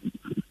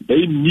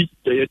 they meet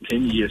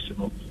 10 years, you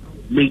know.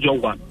 Major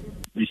one.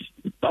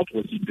 That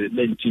was in the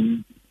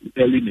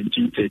early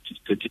 1930s,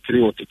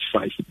 33 or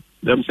 35.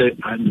 Them say,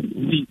 and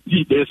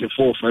there's a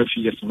 4 or 5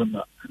 years when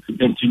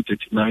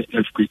 1939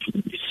 earthquake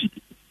in the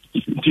city.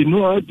 You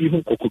know, I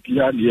didn't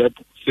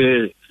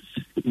say,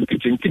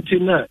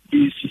 Kittina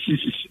is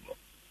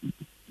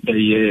a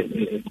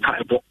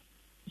cabo,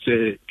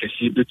 say,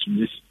 Cassibe to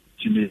Miss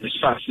Jimmy,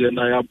 Sassi and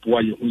I are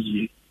boy,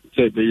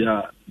 say they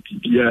are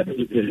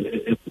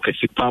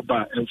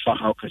Cassipaba and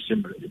Fahau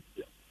Cassimber.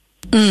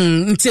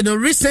 Until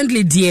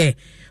recently, dear,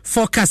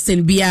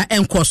 forecasting be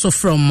and also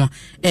from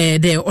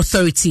the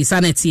authorities,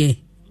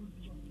 sanity.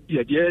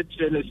 Yeah, dear,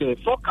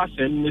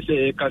 forecasting,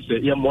 say, it's a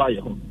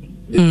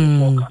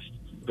forecast,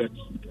 but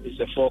it's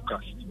a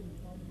forecast.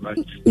 Right?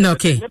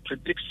 Okay. The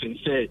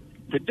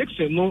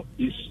prediction no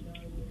is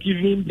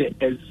giving the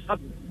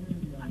exact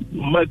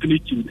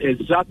magnitude,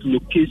 exact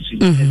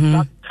location,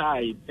 exact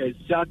time,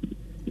 exact.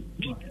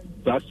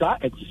 That's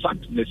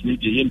exactness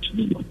need the into.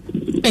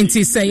 And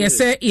to say, yes,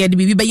 sir, yeah, the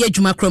baby by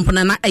Juma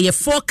Crumpana, a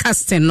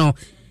forecasting no,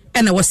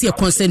 and I was here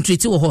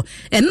concentrated to her.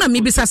 And now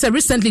maybe say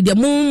recently the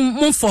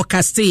moon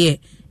forecasting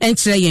and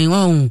saying,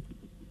 oh,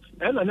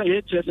 and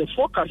I just a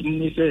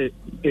forecasting is a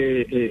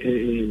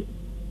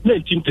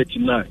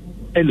 1939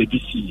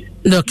 LBC.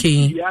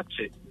 Okay.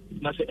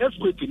 Now the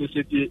earthquake in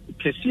the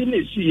casino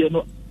see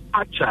no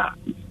acha.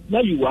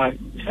 Now you are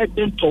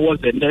heading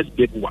towards the next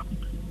big one.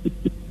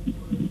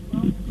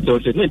 So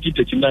it's a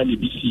 1939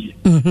 LBC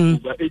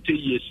over 80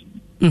 years.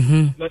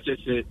 Not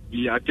just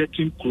we are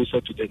getting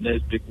closer to the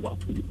next big one.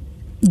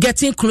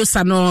 Getting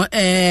closer no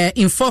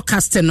in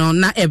forecasting no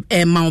na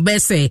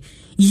say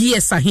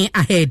years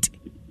ahead.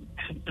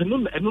 I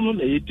don't know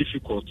it's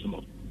difficult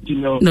no. You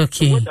know,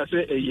 okay. What I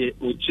say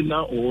a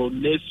China or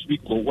next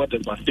week or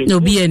whatever. No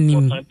be any.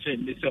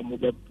 Nti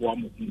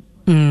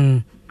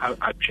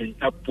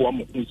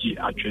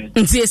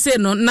say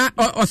no na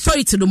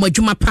authority no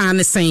madwuma pa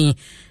ne saying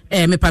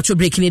me patro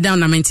breaking it down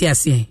na menti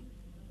ase.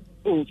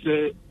 Oh,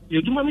 say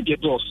you do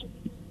manage those,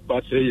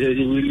 but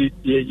really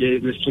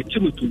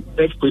restricted to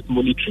earthquake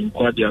monitoring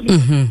quadia.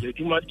 You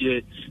do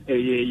manage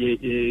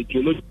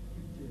geology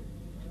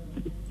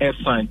air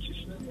scientists.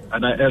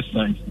 And air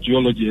science,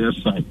 geology, air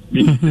science.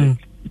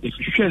 If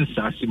you share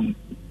Sassimu,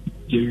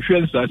 you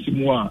share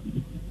Sassimu,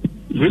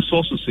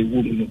 resources a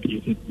woman,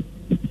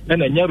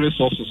 and any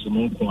resources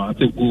among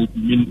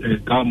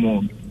good,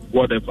 carbon,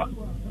 whatever,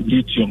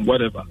 lithium,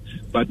 whatever.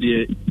 But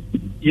the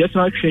yes,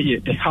 I say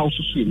a house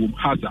room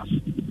hazards.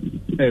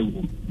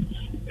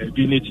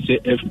 We need to say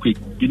earthquake,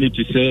 we need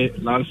to say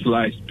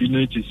landslides, we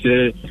need to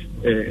say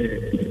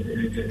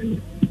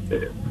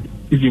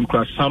even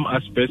some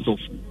aspects of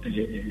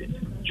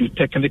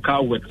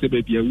technical work, say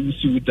baby, we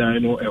see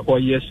dino, or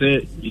yes,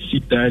 you see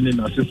dining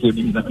as if we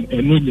need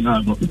and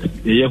no,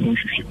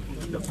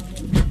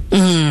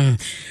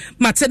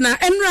 Matena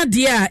Enra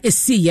dia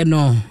esi ye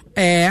no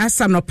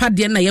asa no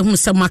pade na ye hu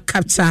se ma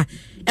capture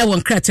e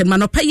won kraten ma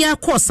no pa ya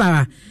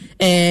course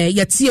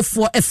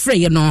yetiefo efre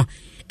ye no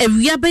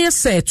ewia be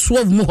se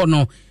 12 mu ho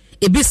no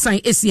ebi san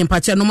esi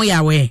empache no mo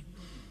ya we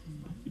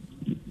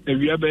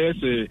ewia be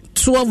se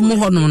 12 mu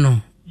ho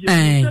no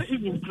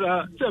even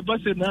say ba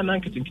se na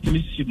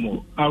nkitin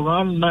simo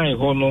around 9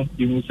 ho no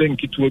you say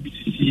nkitwa bi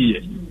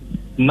sisi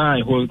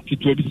 9 ho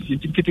kitwa bi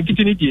sisi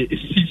kitin die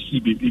sisi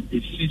bi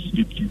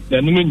sisi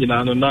na no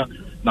nyina no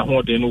na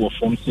ho de no wo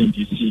form sin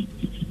DC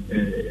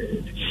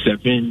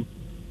 7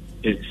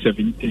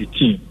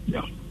 18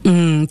 yeah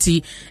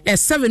ti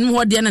 7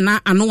 mo de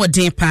na ano wo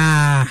den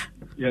pa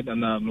yeah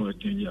na no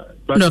den yeah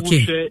but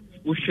okay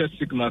we share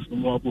signals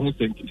mo abo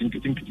say kitin bi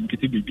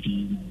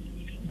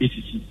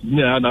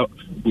na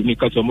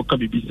unika so mo ka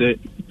bibi say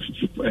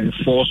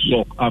for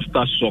shock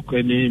after shock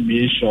any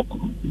main shock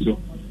so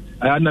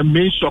and the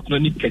main shock no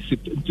need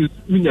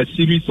in a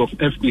series of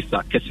earthquakes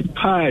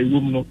pie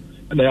room no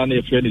and I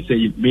na friend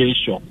say main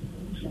shock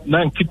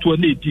na nkitwa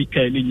na edi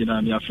kan ni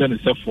nyina na friend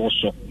say for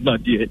shock na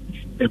de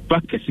e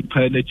back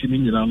pie na chi ni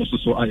nyina no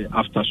so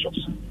after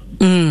shocks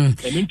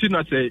and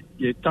internet say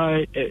ye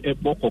tie e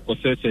bokoko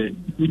say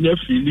unya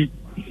fili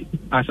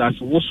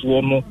as was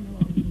one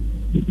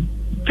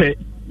pe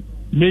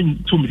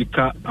men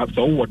tumrika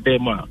after what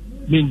them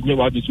men nye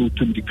wadi so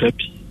tumrika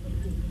pi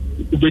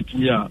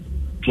ubetimi a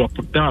drop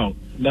down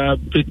na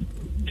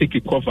take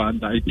a cover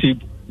under a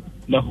table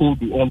na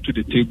hold on to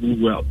the table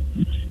well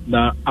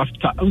na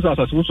after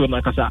as also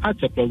na kasa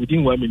atapa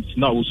within 1 minute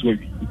na also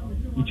we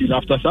until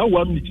after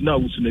 1 minute na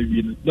also na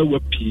we na we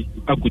pi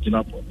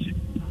akojina point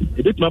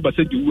e bit ma ba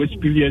say the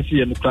experience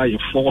here no cry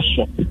for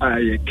shock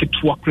I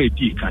kitwa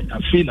credit kan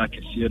afi na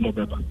kese no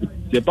beba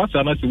the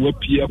basa na say we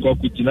pi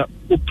akojina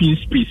open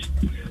space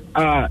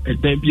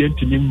then be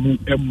ntimi mu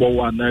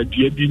emmowa na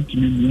dua bi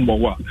ntimi mu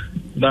mmowa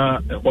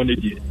na one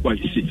day why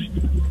safe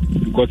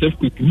because if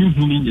quick new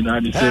huni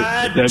nyina ni say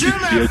that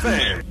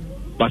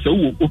be but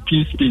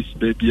open space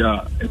baby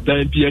a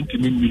dan bi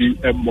antimi mmiri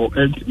emmo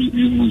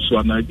antimi muso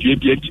ana dua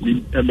bi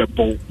antimi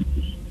emmebo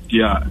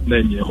dia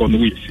na nye hono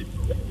wisi.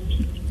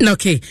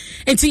 Okay.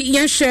 And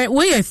yes,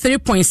 we are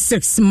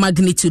 3.6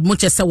 magnitude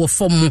much as our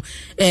form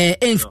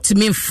to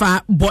me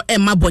fa bo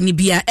emma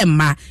bonibia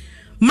emma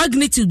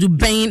magnitude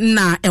ben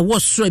na e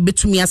was so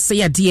betumi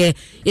ase ade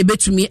e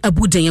betumi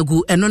abudan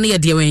agu eno no ye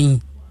de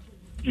wen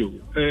yo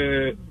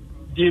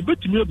the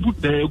betumi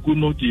abudan agu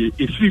no the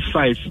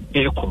 35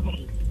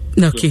 aircon.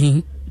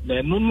 Okay.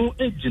 Na no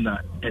ejina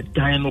e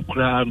dan no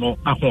kra no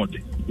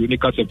ahode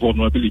unica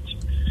vulnerability.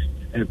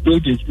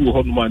 Buildings who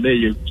hold my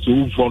name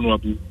so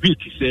vulnerable. Big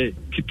say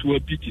kitwa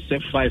big say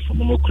 5 from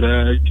no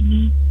cry to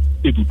me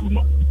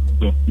ebubuno.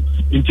 So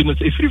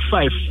internet every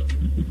 5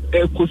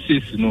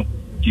 ecosystem no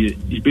the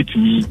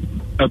betumi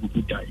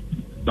abubu die.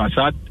 But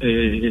that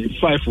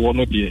 5 one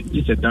no the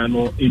is a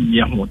dano in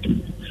near what.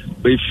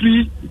 But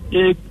free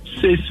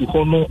says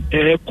hono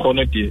air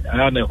corner the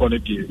ana hono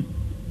the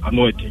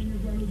anointing.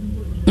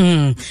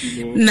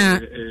 Na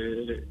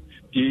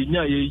the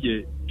nya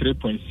ye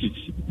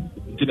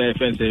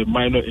 3.6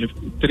 minor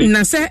F3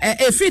 na say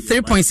every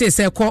 3.6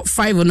 equal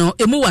 5 no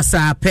emu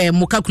wasa per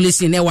mo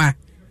calculation ewa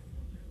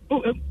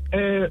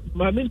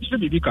ma men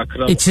tire bi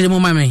kakra e tire mo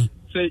mame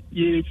say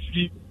if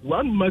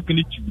 1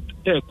 magnitude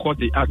equal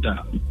the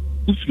other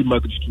if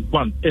magnitude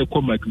 1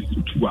 equal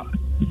magnitude 2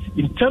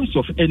 in terms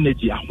of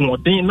energy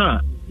ahoden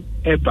na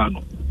eba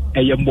no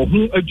eye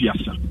mohu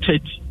aduasa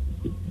 30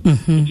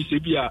 it say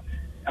bia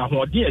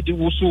ahoden e de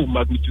wo so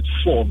magnitude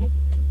 4 no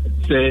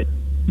say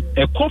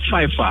equal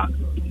 5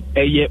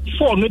 a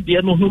 4 no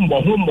de no ho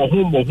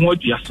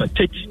aduasa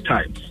 30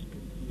 times.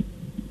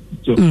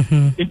 So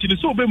into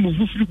so be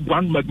move through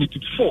 1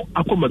 magnitude 4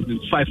 aqua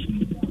magnitude 5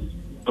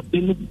 but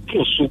then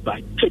close so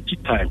by 30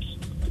 times.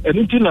 And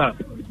into na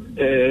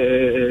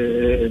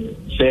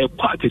say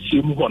quite a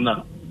same one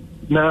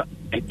na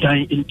a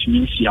time into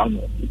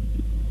Missiano.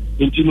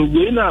 Into no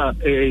way na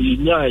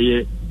nya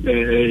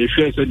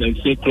shares and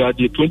say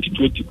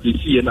 2020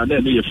 PC and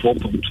then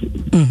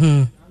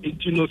 4.2.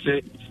 Into no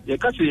say you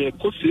can say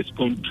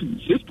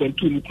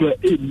 6.2 nuclear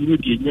a new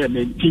year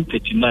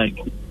 1939.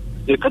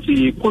 You can say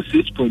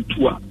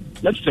 6.2.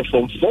 Let's say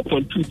from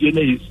 4.2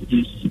 DNA is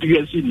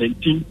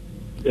experiencing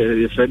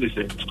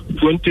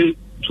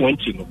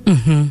 2020.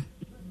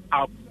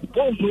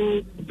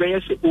 Above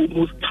there's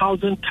almost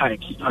 1,000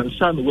 times and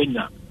sun when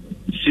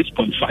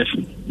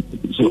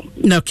 6.5. So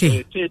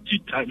okay, 30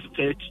 times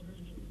 30.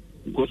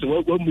 Because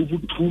we're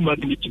moving 2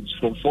 magnitudes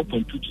from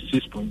 4.2 to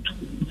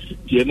 6.2.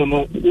 You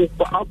know,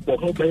 up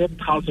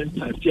 1,000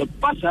 times. Yeah,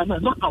 but I'm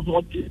not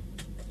wanted.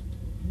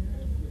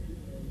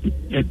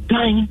 A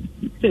dying,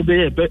 a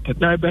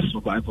diverse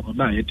survival.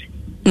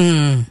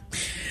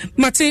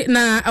 Mate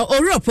na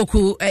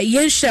Oropoku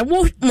yensha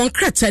wo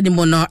monkrata ni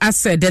mono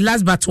as the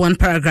last but one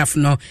paragraph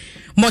no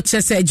much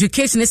as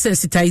education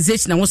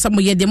sensitization na wo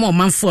samo ye de mo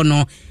manfo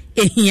no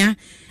ehia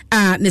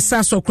ne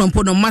saso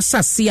krompo no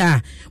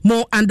masasia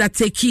mo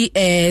undertake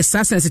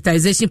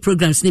sensitization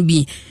programs ni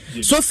bi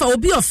so far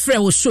obi ofre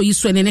wo show yi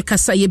so ne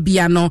kasa ye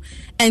bia no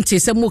enti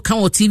se mo kan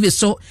o TV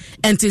so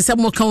enti se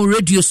mo kan o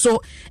radio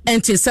so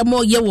enti se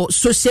mo ye wo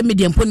social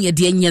media mpo ne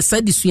de anya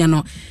sa disua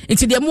no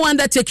enti de mo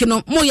undertake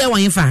no mo ye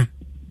wan fa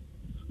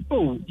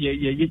oh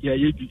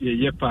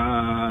yeah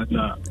pa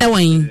na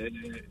ewan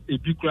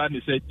ebi kura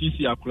ne say this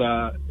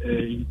akura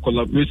in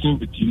collaboration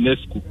with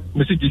UNESCO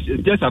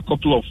just a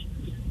couple of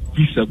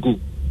weeks ago,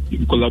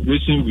 in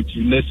collaboration with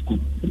UNESCO,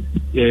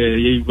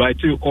 he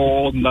invited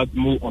all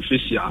NADMO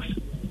officials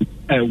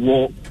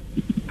and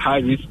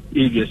high-risk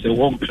areas and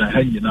one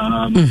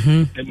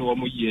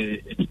year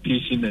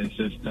education and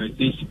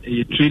sensitization,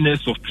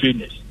 trainers of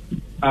trainers.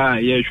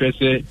 Yeah, I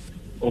say,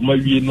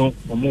 we know,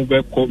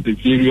 the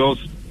various,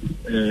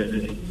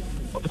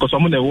 because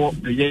I'm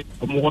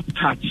more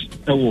touch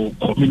our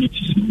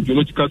communities. In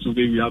geological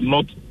survey, we are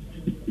not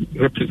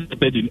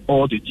represented in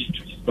all the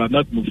districts. But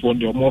not move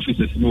on your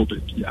officers no but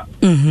yeah.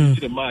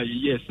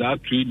 Yes, I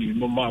training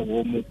no more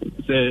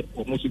say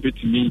almost bit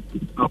to me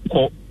I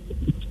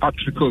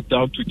trickle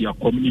down to their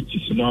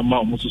communities, you know,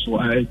 almost so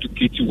I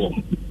educate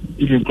you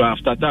even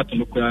after that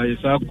no cry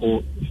I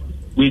go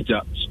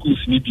wager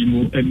schools need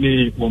you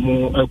any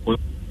more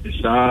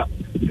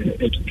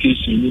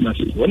education in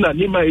us. When I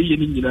name my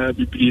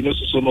be no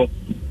so no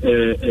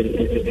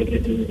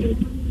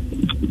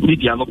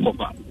media no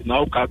cover.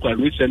 Now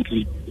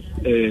recently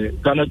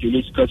Ghana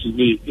Geological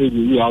Survey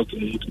roll out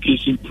an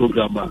education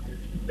program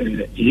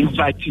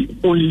inviting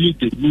only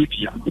the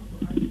media.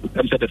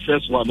 And the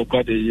first one of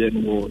the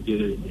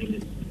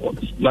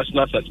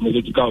National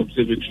Seismological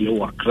Observatory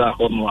or Accra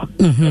Honwa.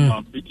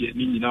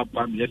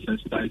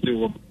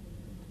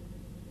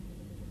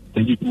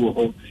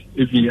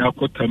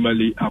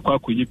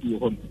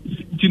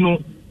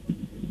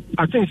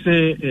 I think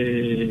say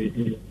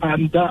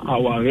under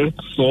our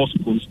resource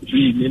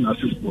constraint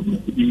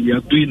we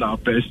are doing our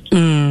best.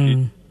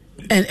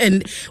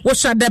 And what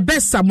shall the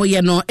best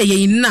samoye no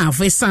enough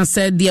a son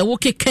said the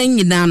awoke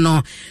kanyina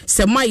no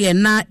se maye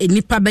na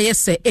nipa be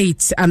se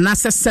 8 and na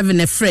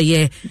 7 e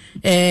freye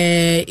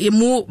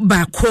emu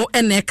bako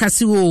ene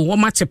kasi wo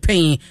match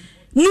pain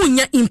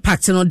munya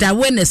impact no the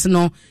awareness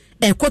no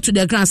ekɔ to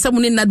the ground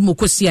someone in nadmo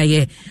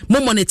kosiaye mo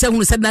monitor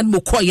hu said nadmo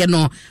koye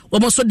no wo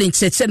mo so den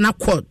cheche na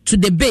kɔ to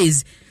the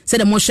base said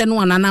the motion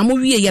one na mo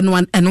wie ye no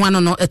eno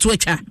no eto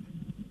atwa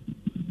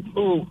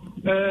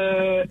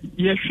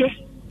yes,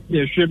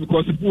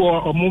 because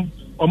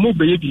omo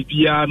be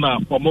bibia na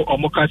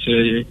omo ka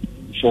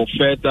for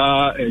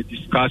further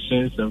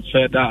discussions and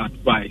further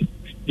advice.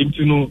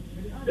 Into no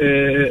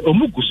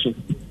omo guso.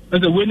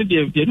 As when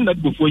they didn't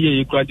that before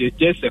you graduate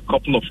just a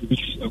couple of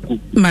weeks ago.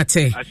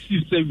 Mate. As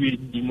you say we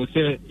must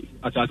say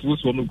as I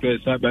was one of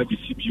by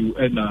BCPU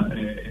and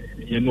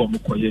you know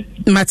Mukoye.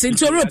 Mate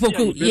into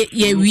Ropoku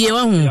ye we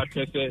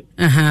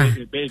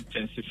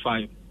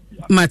intensify.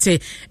 Mate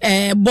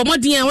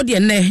bomodin wo de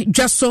ne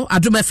dwaso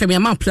adom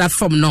fm am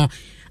platform no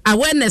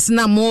awareness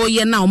na mo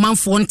ye na o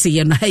manfo nte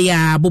ye no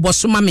ya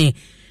bobosoma me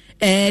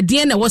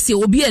de na wo se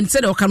obi ente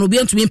de o kan obi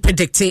ntumi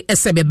predict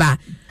esebeba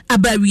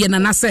abawie na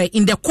na say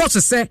in the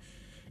course say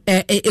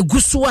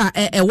eguso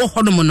a wo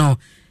honom no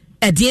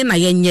de na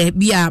yenye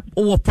bia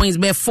wo points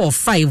be 4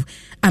 5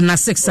 and na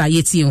 6 a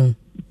yeti.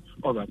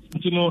 All right.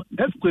 You know,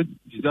 earthquake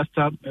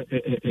disaster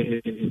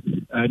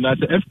and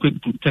as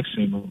earthquake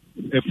protection,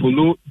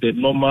 follow the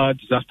normal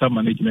disaster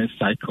management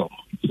cycle.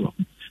 So,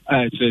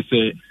 it's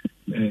a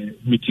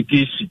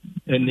mitigation,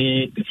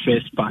 the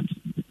first part,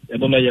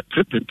 and then a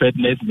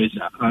preparedness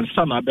measure, and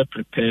some other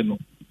prepare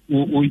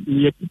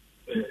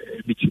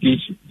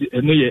mitigation,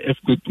 and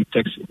earthquake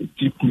protection,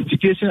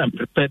 mitigation and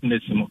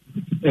preparedness,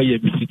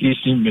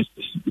 mitigation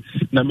measures.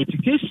 Now,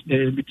 mitigation,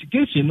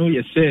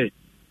 you say,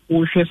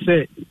 we should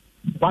say.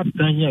 What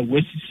Daniel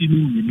West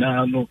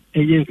now no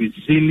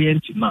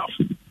resilient enough.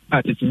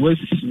 At it was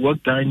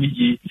what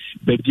Daniel,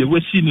 but the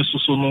West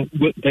so no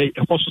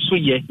so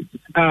ye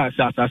as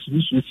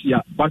we see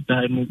what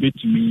Daniel be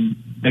to me.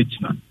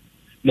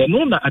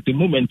 No, at the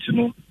moment,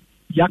 you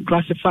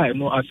classify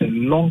no as a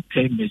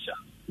long-term measure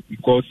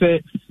because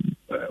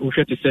we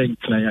should say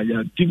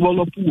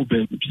develop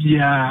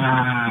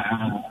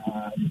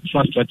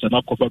infrastructure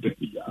not cover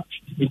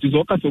it is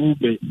also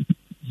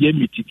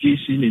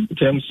mitigation in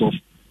terms of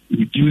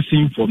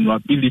reducing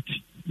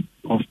vulnerability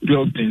of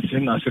buildings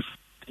and as a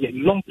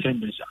long-term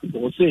measure.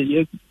 Or say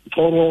a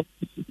thorough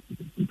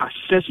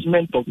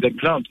assessment of the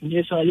ground.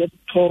 Yes, a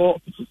thorough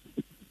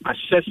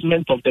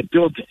assessment of the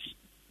buildings.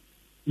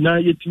 Now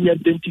you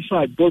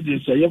identify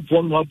buildings that are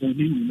vulnerable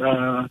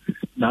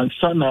na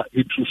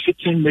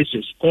retrofitting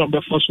measures.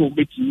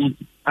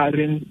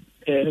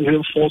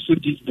 Reinforce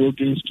these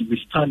buildings to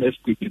withstand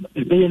earthquake.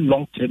 A very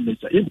long-term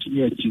measure. To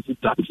me, achieve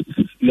that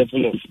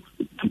level of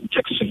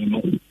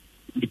protection,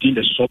 within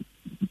the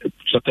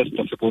shortest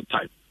possible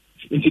time.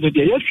 In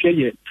the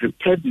area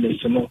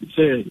preparedness,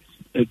 say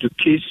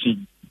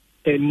education,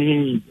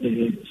 any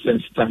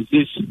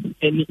sensitization,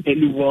 any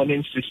early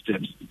warning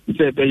systems.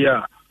 Say they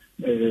are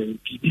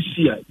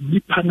PBC,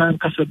 Nipanan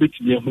Kasabit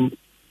Yehu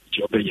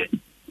Jobeye.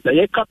 The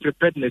Yeka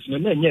preparedness,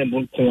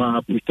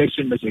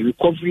 protection measure,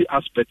 recovery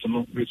aspect,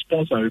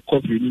 response and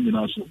recovery in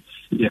also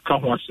the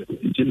account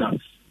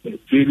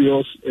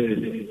various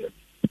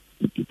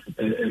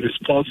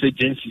response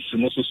agencies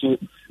and also so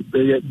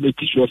they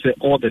making sure say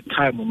all the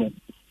time alert,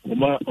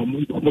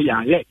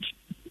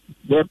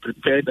 well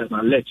prepared and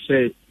alert.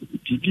 Say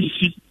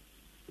BBC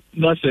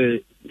not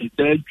say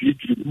dead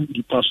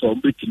the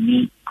person but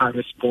me I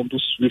respond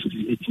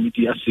swiftly it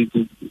media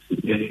civil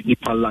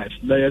Nepal life.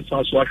 There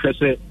also I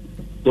say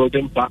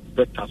building back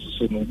better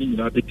so no need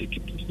to take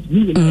it.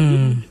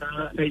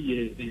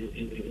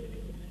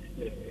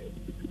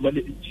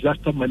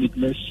 Disaster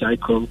management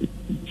cycle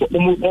for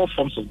almost all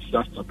forms of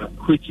disaster,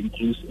 which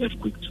includes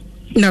earthquakes.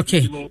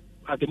 Okay.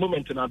 At the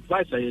moment, an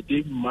advice I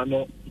gave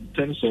Mano in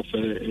terms of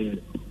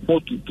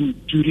what to do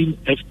during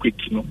earthquake,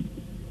 and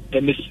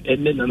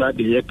then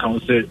another year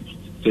council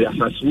say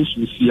as we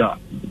see,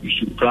 you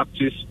should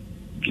practice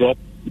drop,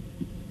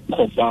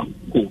 cover,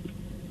 hold.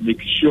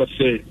 Make sure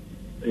say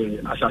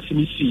as I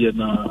see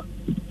and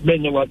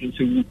many of them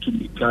say we to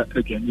make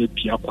again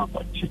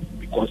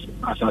because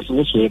as I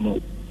also know.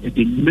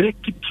 They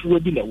make it through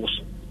the was.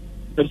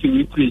 That's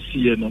we create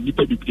here no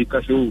people be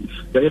because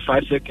there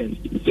 5 seconds,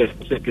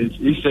 7 seconds,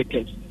 8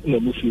 seconds, no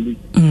feeling.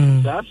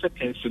 That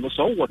seconds,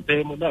 so what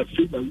them na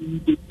feel that we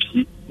be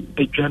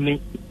a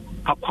journey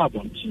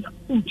aquabontina.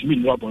 To me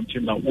no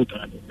abontina na water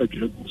and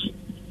agregus.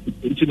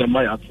 Into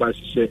my advice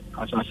say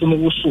as I say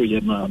no so ye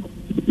na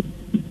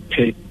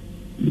pay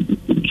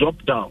drop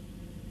down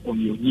on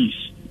your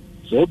knees.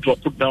 So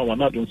drop it down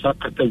and I don't start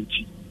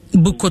katauchi.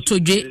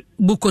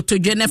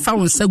 Bukotoje ne fa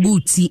wonsa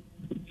guti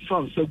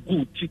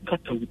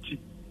kata wuti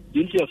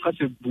yenti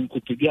akase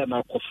bukotoje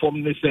na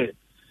conform ne say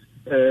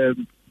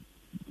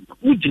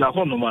ujina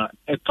honoma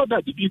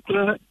etoda bibi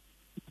kura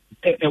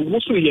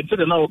woso yente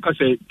na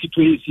okase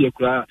kitwe esi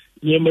kura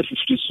nyema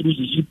 50 suru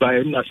yi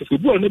ba na se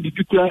bu na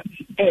bibi kura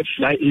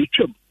fly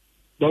etwam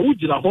but we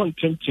did a whole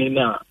tempting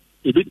now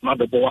a bit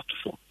mother what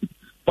for.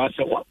 But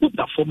what put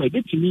that for me a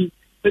bit to me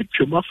a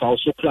tumor for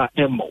so clear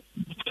emo.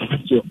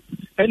 So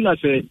and I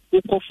say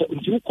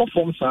Uko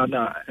forms are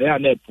now a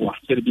network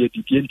to be a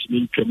begin to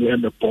me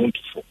to a point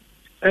for.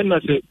 And I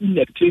say in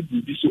a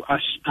table this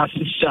as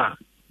sha.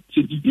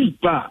 So the big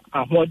bar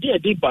and what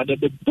they bar that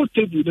the both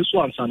table this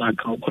one's an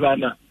account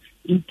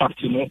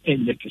impact no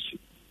any case.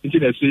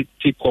 Until I say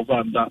take over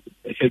under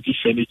heavy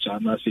furniture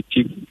and I say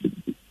table.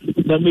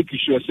 Now making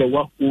sure say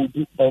what will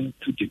do on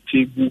to the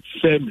table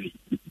firmly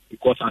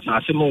because as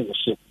I say no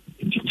so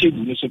the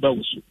table no so that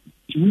was so.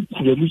 You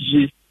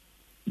could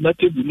not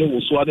table no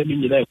so other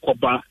mean like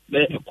cover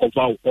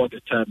all the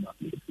time.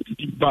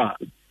 The bar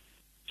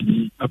to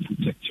be a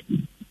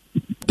protection.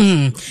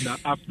 Now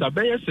after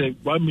Bayer say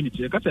 1 minute,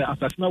 you got to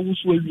ask now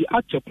who's will be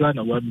at your plan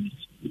 1 minute.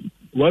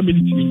 1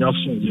 minute enough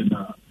soon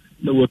now.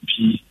 No OP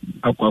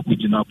akwa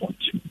kujina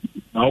point.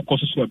 Na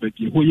okoso so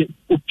abeti hoye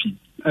OP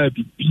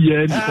abi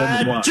bia ni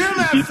komo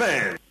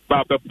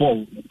ba ba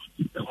ball.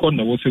 Ko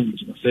na wo se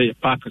wujina say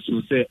park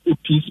so say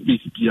open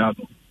space bia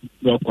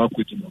no akwa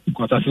kujina.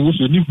 Because as wo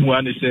so ni hu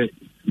an say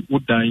wo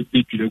dan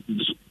edwire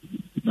guso.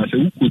 Na say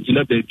wo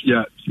kujina ba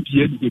bia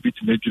bia ni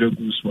beti medwire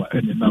guso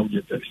and now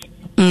you there.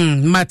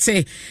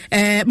 Mate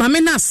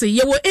mamena say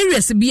ye wo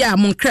areas bia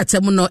mon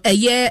krata mu no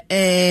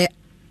eye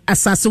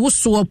asase wo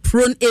so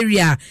prone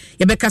area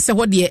ye beka se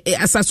ho de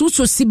asase wo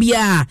so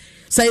sibia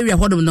sa area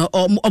ho no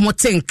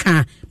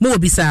omotenka mo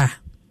obisa.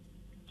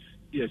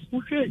 Yes,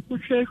 okay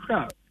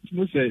ka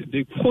you say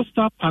the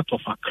coastal part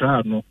of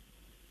Accra no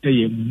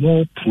dey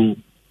more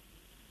prone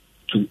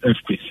to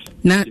earthquakes.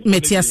 Na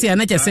metiasia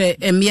na say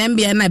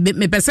emiambia na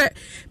me pese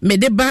me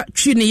de ba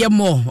twi ne ye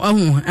mo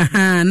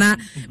na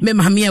me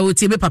mahamia wo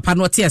tie be papa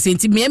no tie ase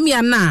nti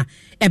miamia na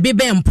ebe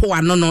be mpo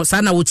ano no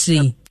sa na wo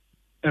chiri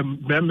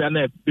Bembe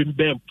na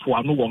bembe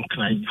poano won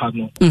kan ha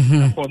no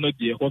hono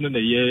de hono na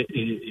ye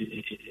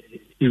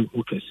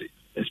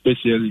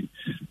especially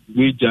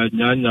we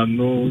nyanya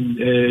no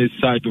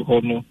side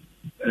hono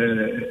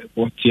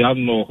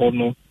botiano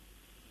hono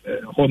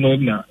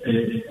na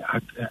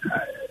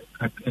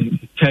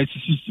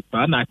taxi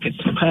pa na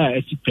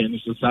kespa pen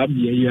so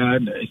sami ya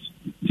na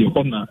de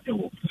hono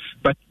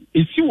but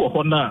esi wo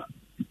hono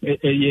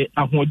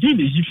ahodi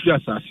na yifri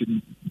asase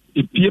ni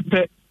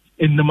epiepe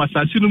in the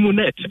masasino mu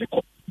na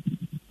eteko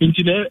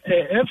nti na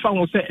fa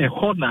wo se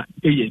ehona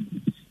eyen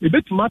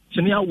ebetima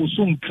tene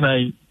awoso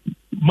nkran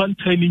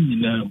mantani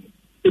nyina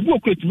ebu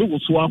okwetime wo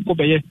so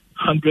akobeye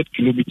 100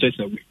 kilometers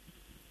away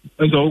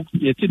and so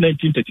yet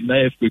 1939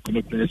 earthquake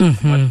no place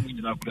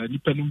nyina kura ni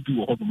penu bi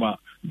wo hodoma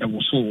e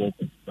wo so wo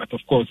but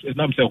of course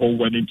enam se ho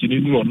wan ntini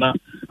no na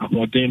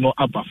ahoden no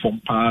aba from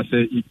pa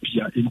se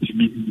ipia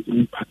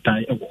ntimi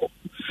atan e wo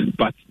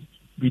but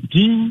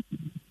within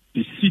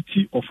the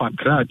city of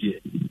Accra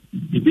there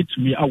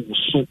ebetumi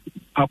awoso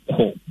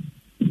akọ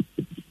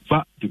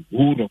va the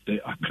whole of the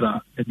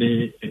Accra and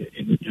the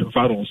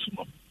environs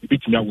no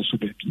ebetumi awoso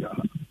be bia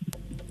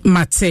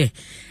mate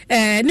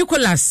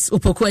Nicholas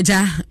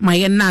Opokuaja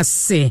mayena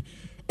se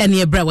ene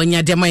ebra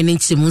wanya de man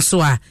nchimu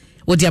so a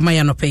wo de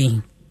amaya no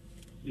pay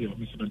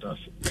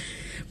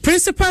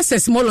principal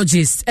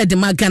seismologist at the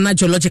Ghana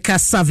Geological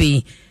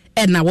Survey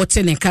na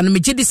wotene kan me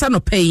gidisa no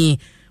pay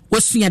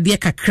wasua de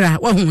kakra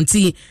wa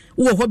hunti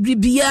wo hobri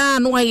bia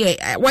no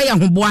waya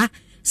hoboa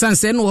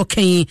sanse no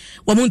okan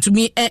wo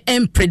muntumi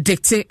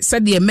predict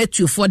said the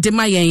metu for de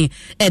mayen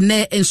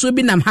ene enso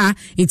bi nam ha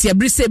nti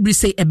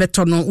abrise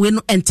ebeto no we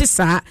no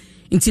entisa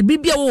nti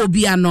bibia wo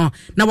bia no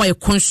na why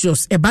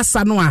conscious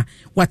ebasa no a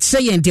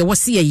wakyere yen de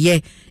wose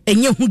ye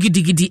enye hu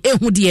gidigidi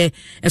ehu de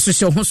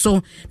esohye ho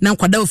so na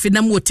nkwada ofi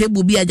na mo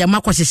table bi agya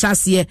makohyehyɛ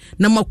ase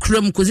na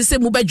makram kozi se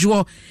mu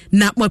badwo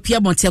na mapia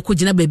bonte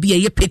akogina ba bi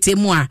ye pete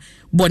mu a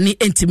boni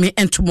entimi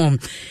entomom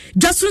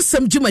jasun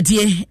sam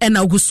dwumadie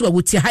na ogusu a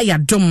wuti ha ya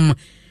dom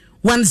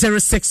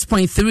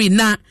 106.3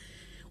 na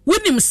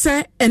wonim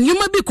se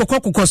enyuma bi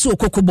kokokoso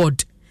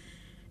okokobod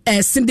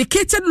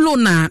syndicated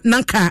loan na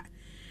nanka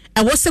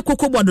awose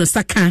kokobod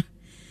saka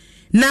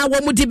na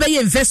wamudi be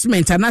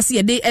investment anase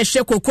ye de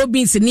ehwe koko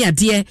beans ni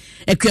ade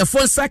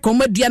akuafo nsa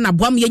komadua na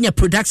boam yenya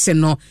production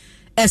no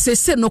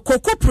esese no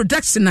koko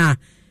production a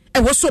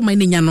ewoso man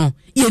nya no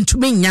ye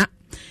ntumi nya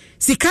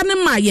sika ne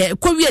ma ye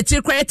kowi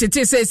akiri kwa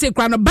tete se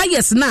kwa no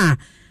bias na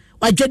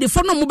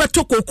adwadifo no mo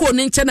beto koko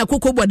ne nche na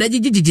koko boda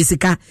gigigi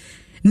sika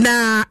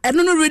na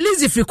eno no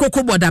release free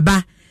koko boda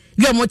ba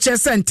yo mo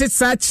chese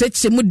ntesa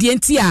cheche mu die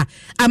nti a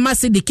ama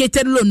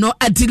syndicated loan no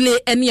adile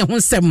ene ye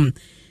honsem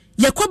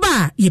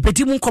yakoba ye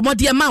peti mu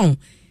komodi amawo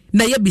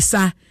na ye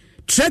bisa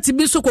threat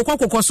bi so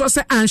kokoko so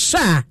se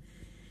ansha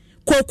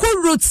koko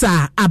roots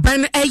a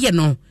aban eye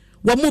no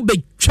wo mo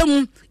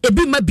betwam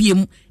ebi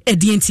mabiem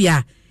edi nti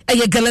a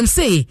eye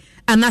galamse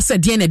anasa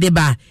die ne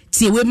deba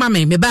tie we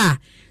mame me ba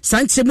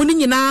sanche mu ni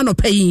nyina no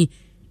payi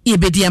ye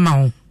bedi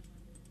amawo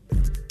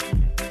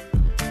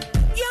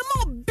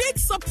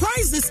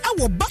surprises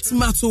our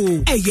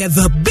Batmato.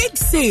 The big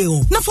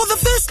sale. Now for the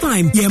first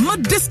time, my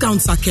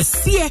discounts are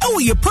kesiye.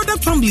 Your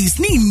product families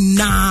ni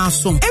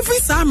naso. Every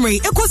Saturday,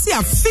 ekosi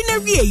a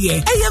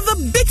finerie. The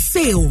big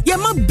sale.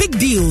 My big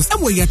deals.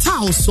 Your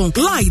towels,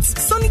 lights,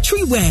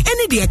 sanitary wear,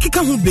 any day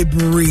kika hu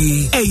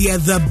bebre.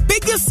 The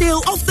biggest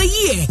sale of the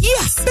year.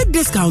 Yes, big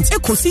discounts.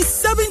 Ekosi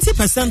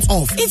 70%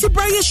 off. Into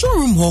Brian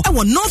showroom ho.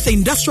 Our North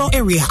Industrial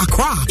Area,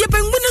 Accra.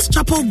 Winners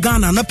Chapel,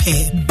 Ghana, na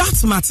pair.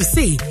 Batma to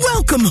say,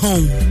 welcome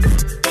home.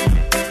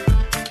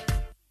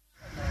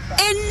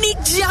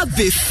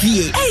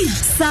 Hey,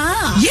 sir.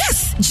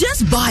 Yes,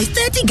 just buy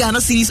 30 Ghana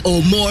cedis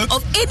or more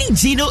of any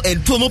Gino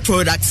and Pomo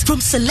products from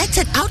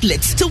selected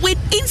outlets to win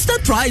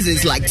instant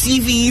prizes like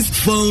TVs,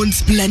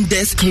 phones,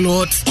 blenders,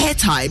 clothes,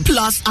 airtime,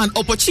 plus an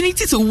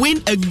opportunity to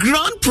win a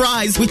grand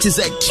prize, which is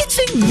a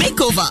kitchen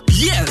makeover.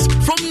 Yes,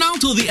 from now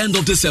till the end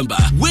of December,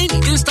 win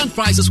instant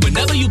prizes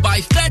whenever you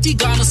buy 30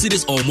 Ghana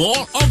cedis or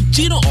more of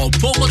Gino or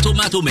Pomo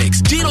tomato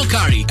mix, Gino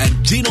curry,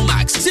 and Gino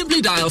Max.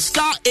 Simply dial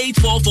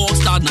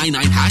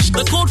 *844*99#,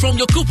 the code from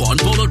your coupon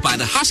followed by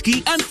the hash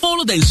key, and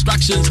follow the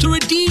instructions to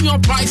redeem your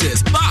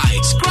prizes. Buy,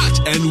 scratch,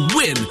 and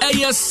win.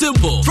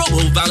 Simple.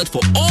 Promo valid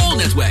for all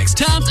networks.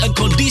 Terms and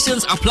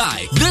conditions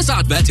apply. This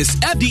advert is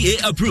FDA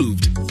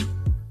approved.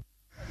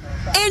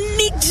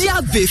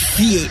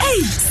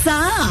 Hey,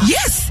 sir.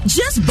 Yes,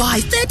 just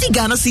buy 30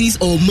 Ghana cedis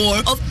or more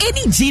of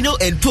any Gino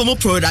and Pomo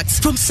products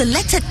from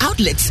selected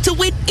outlets to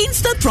win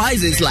instant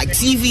prizes like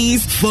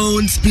TVs,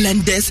 phones,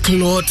 blenders,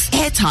 clothes,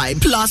 airtime,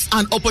 plus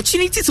an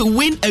opportunity to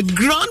win a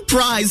grand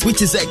prize,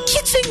 which is a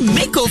kitchen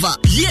makeover.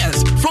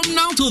 Yes, from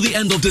now till the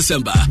end of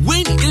December,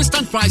 win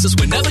instant prizes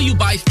whenever you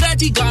buy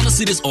 30 Ghana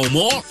cedis or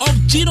more of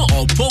Gino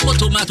or Pomo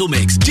tomato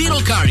mix,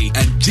 Gino curry,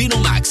 and Gino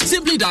Max.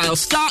 Simply dial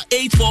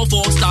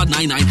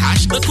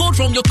 *844*99#, the code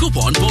from your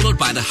coupon followed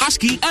by the hash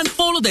key, and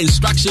follow the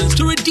instructions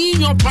to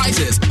redeem your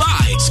prizes.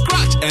 Buy,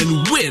 scratch,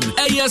 and win.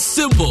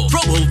 Simple.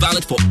 Promo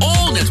valid for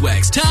all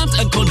networks. Terms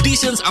and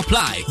conditions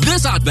apply.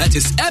 This advert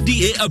is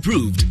FDA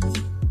approved.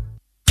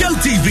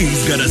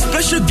 GoTV's got a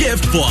special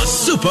gift for our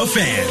super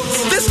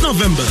fans. This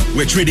November,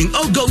 we're treating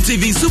all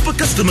GoTV super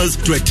customers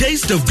to a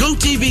taste of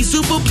GoTV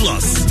Super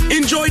Plus.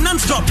 Enjoy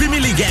non-stop Premier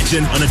League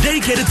action on a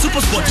dedicated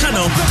Super Sport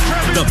channel,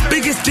 the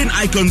biggest teen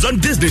icons on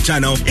Disney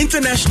Channel,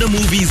 international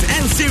movies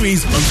and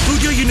series on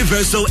Studio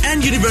Universal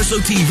and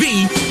Universal TV,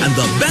 and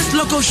the best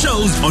local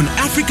shows on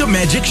Africa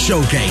Magic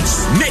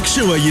Showcase. Make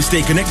sure you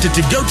stay connected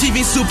to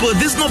GoTV Super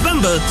this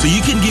November so you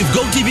can give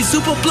GoTV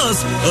Super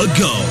Plus a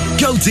go.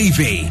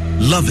 GoTV.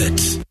 Love it.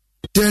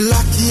 The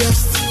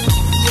luckiest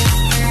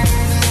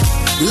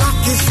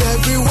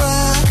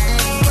everywhere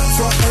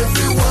for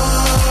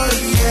everyone,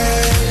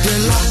 yeah. The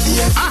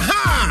luckiest. Aha!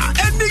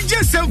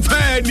 Just a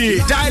penny.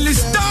 Dial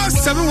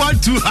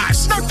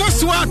 *712#. Not to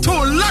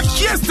swato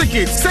luckiest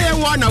ticket. Say I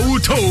want a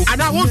wuto.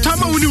 And I want to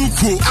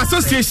Uku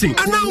Association.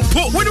 And now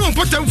when you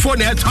put them for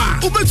net.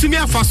 Open to me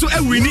faso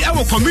and we need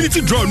our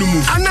community draw no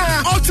move. And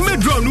now ultimate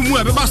draw no move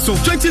ever so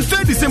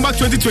 23rd December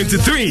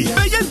 2023.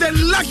 Begin the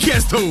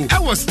luckiest ho. I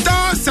was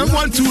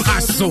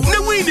 *712#. So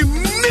now we need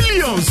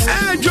millions.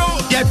 And Joe,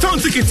 your town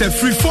tickets are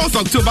free 4th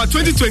October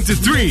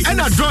 2023.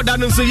 And I draw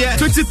that on so yeah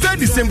 23rd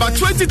December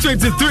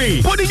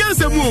 2023. What the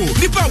answer move?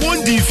 Nipa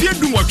one day if you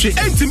do watch it,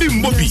 and to me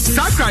Mobi,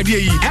 Sakra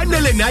Day, and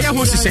Naya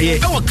Hosea,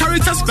 our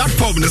characters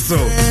platform. So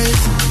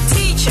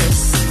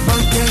teachers,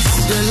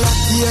 the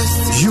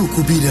luckiest. You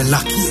could be the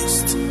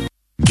luckiest.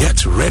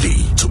 Get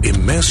ready to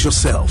immerse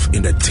yourself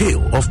in a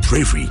tale of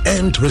bravery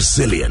and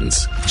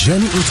resilience.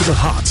 Journey into the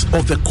heart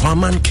of the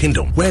Kwaman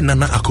Kingdom, where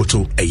Nana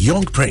Akoto, a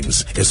young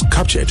prince, is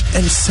captured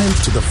and sent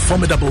to the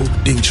formidable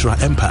Dintra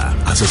Empire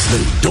as a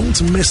slave.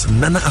 Don't miss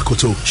Nana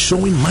Akoto,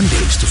 showing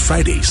Mondays to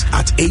Fridays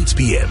at 8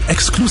 p.m.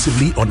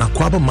 exclusively on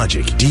Aquaba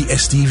Magic,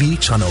 DSTV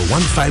channel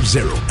 150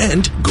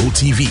 and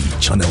GoTV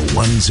channel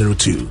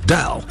 102.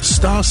 Dial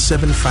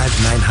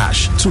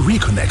 *759# to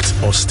reconnect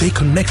or stay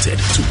connected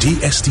to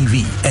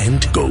DSTV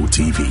and GoTV.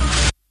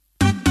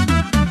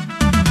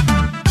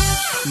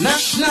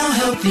 National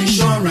Health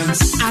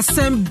Insurance.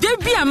 Asem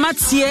debi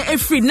amatie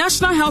every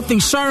National Health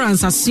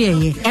Insurance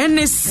asiye.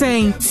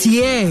 NSN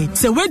tie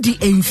se wedi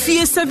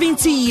enfie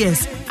 70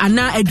 years.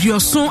 Ana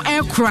edioson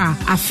ekra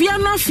afia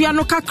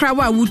no kakra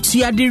wa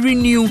wutua de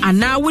renew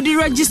ana wodi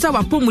register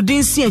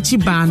wapomuden si achi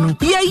ba no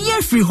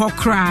ye free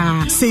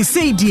hokra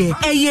say die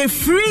eye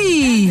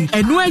free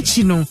enu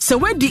achi no se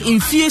wedi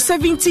enfie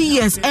 70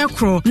 years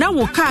ekro na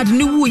wo card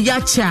ni wu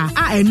yacha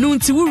a enu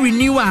nti wu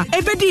renew a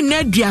ebedi na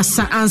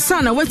aduasa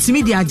ansa na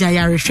watimi di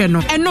ajayarehwe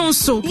no eno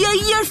nso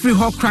ye free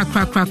hokra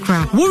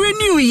wo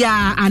renew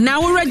ya ana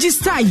wo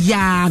register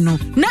ya no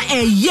na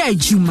eye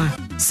adwuma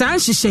san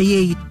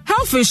hyehyeye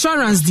health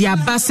insurance di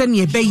abasa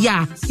ne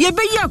ebeya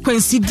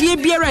kwansidie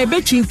biara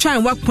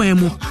ebetwintwan wakwan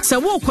mu se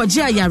wo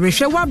kɔgye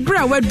ayarehwɛ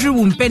wabra wadru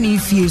wo mpani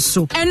fie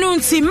so eno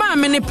nti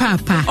maame ne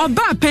papa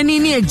oba pani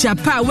ne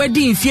Agyapa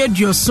wadi mfie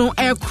duoso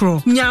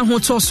ekro nya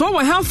hotoso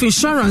wɔ health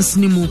insurance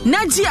ni mu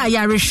na gye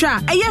ayarehwɛ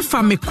a ɛyɛ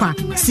famekwa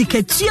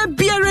sikatua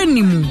biara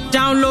ni mu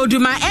download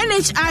my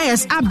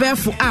NHIS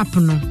abefo app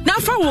no na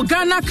fa wo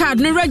Ghana card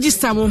ne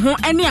register wo ho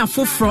ene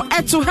afoforo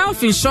eto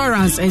health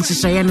insurance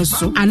enhyehyɛ no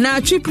so ana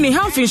trip ne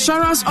health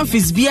insurance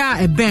office bia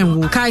eben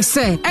wo kai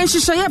se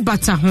enhyehyɛ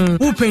bata ho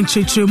wo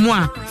penchetremu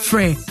a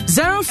frɛ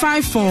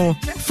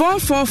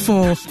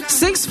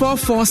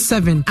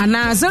 054-444-6447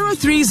 ana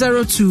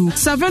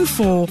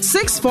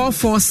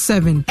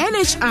 0302-746447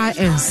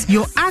 NHIS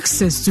your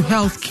access to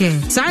health care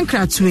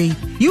Sankratwe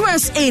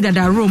USA that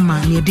are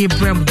Roma near de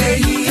Bremo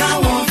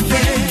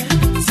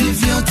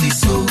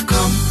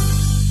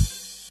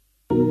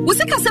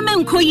Usika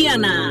semen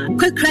koyana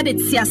quick credit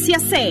siasia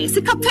say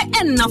sika pe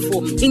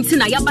ennafo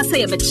intina yabasa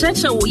ye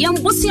becheche wo yam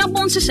bosia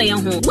bonhye ye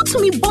ho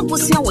wotumi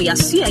bobosia wo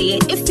yasia ye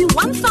if you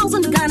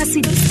 1000 Ghana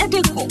cedis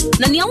edeko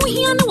na ne wo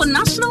hia no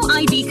national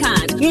ID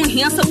card wo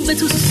hia sa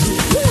betu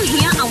wo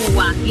hia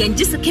awowa ye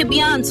ngiseke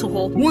bia nto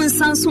ho wo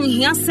nsanso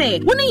hia say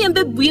wo ne ye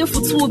bebue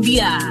futuo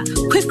bia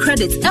quick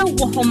credit e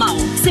wo ho ma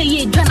say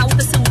ye dwana wo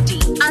pese wudi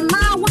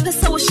ana wo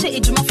pese wo hye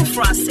ejuma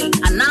fofrase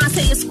ana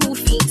say ye school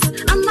fees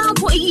ana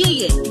bo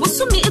ye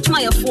me it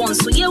my phone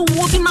so ye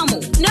wo bi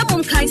mamo na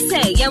mum kai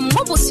say ye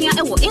mobosua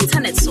e wo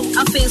internet so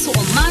afen so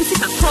o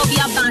mantika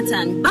crobia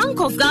batan Bank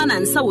of Ghana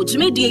and sa wo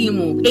jumedie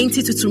yimu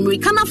enti tutumri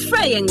kana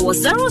frey wo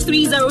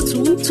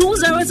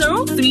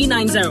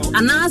 0302200390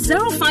 and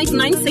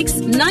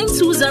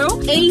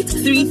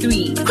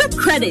 0596920833 quick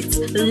credit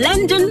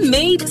lending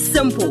made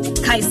simple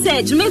kai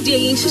say jumedie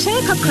yin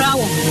hye kakra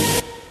wo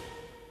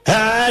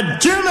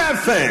Jim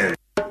FM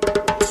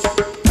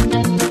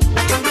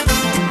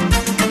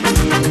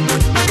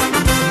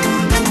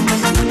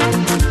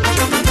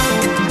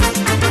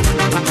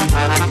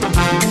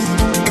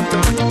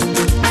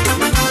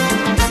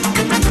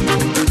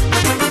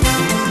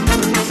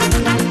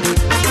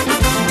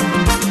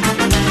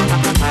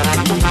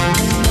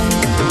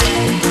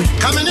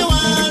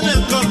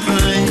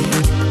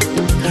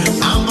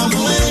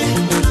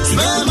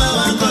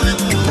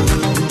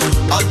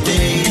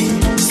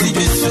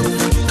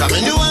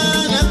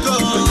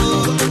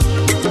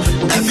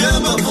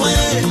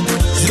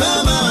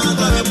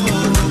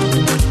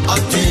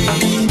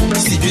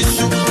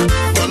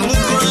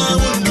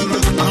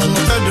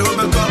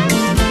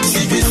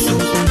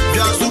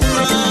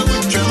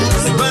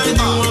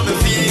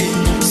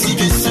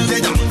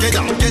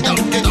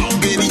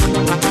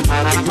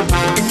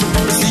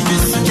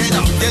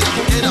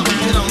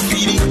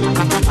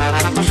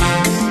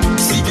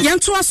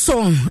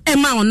so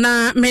ema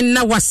ona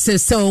menna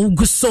wasese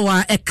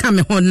ogusoa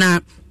ekame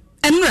hona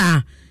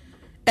emra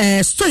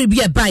story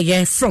bi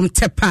abaye from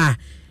Tepa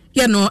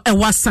you know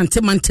ewa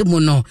santemante mu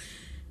no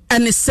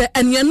ene se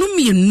anuanum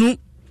yenu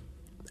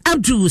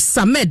Abdul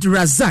Samed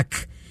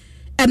Razak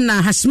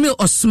ena Hashmil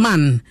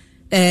Osman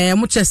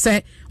mo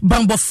chese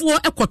bambofo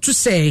ekoto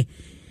se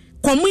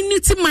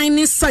community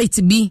mining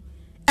site bi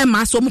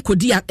ema so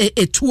mkodi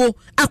etuo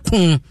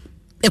akon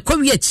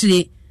ekwawi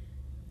akire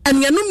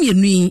anuanum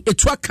yenu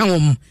etu aka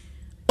wom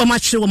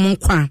omachire wom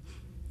nkwa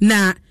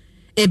na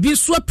ebi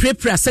so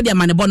prepare said ya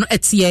manebo no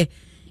etie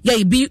ya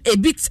ebi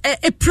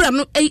epra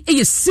no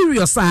e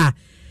serious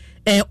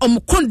om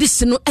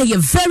condition no e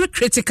very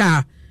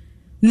critical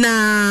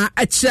na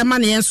achirama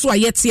ne enso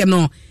ayetie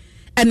no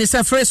and it's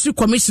a first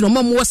commission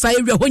mom was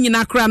area ho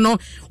nyina kra no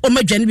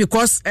omadwane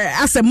because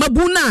as a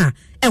mabuna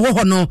e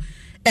ho no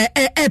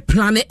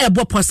plan e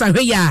boposa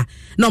hwe ya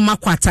na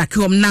makwa attack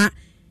hom na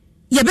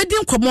ye bedi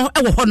nkomo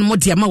e wo ho no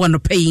de ma wono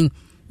payin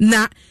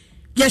na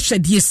ye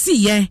hwede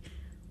si ye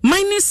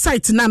mining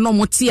site na no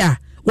mote a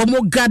wo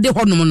mo gade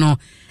ho no no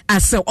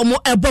ase omo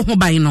ebo ho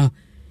ban no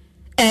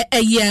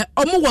ye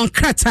omo won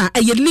krata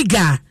ye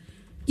legal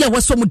ye wo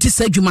so mo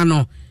disa adwuma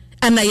no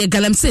ana ye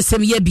galamse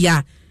sem ye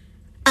bia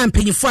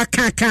ampanyifo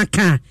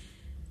aka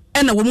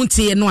ena wo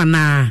muntie no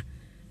ana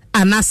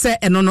se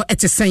eno no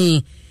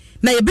etesen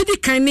na ye bedi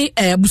kan ni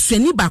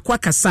busuani ba kwa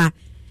kasa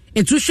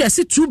etu hwe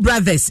ase two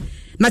brothers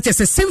na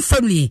chese same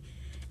family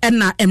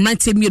ena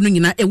emrante mienu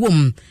nyina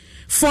ewom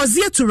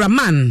Fozia to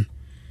Raman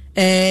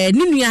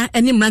ninua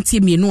eni mrante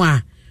mienu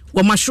a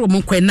wo mahwe mo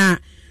nkwa na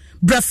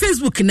bra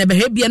Facebook na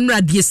behebia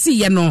nra de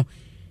si ye no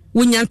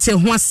wunyante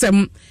ho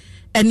asem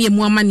eni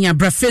emu amania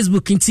bra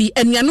Facebook nti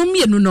enuano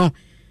mienu no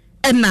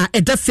ena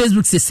eda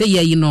Facebook se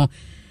ye no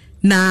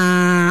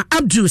na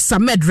Abdul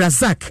Samed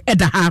Razak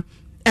eda ha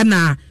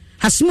ena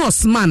Hashim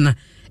Osman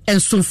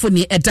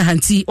ensomfoni eda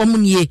hanti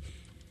omunye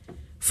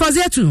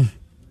Fozia to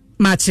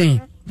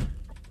matching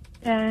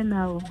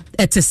now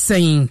it's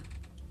saying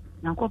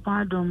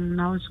Nakopadom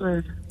now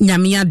so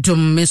Nyamia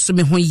dom meso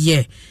me ho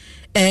ye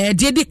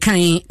de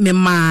kan me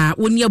ma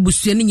woni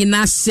abusuani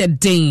nyina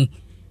hyeden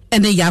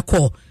ene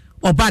yakọ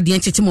oba de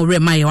enchete mo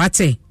rema ye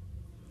wate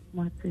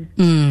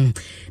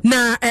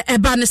na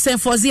eba ne sen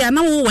Fozia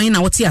na wo wan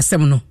na wote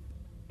asem no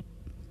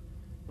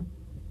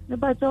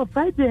But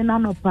Friday na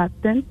no part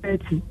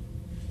 10:30.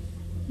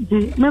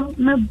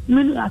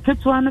 Me after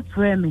one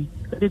frame.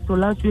 It was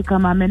last week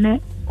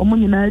amene omo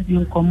nyina di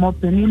nkomo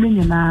pani me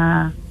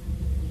nyina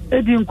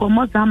edi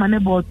nkomo sama ne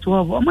bo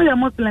 12. Omo ya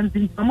Muslims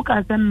omo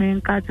ka send me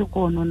nka ti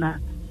ko no na.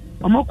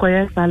 Omo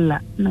koye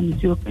sala na me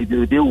jo.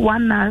 It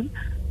one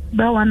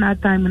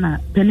time na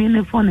pani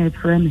ne phone e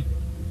frame.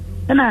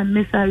 And I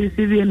miss I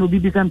receive and obi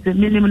become say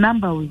minimum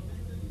number we.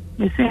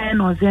 Me say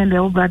no send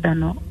the brother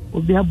no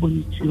obi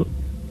abonitu.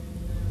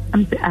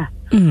 I'm say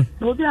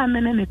obi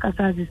amene ne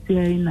kasa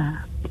say na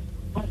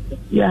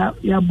ya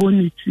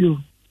bonitu.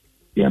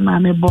 Ya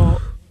mame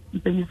bo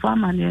mpeni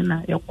fama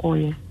na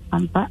yakoye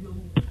ampa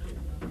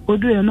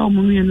odu ya no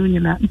mu mienu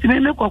nyina ntime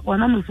me kokko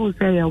na me fu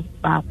say ya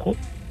baako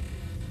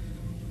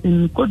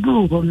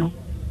kodu ho no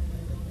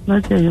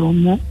na say yo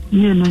mo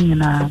mienu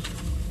nyina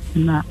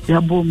na ya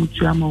bo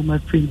mutu ama o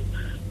mafin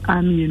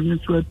ami enu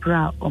to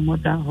pra o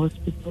modern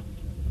hospital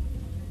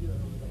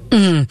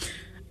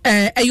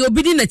ayo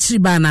bidi na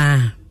chiba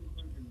na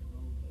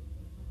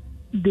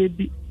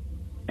debi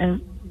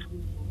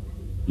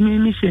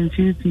mi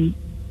shenfiti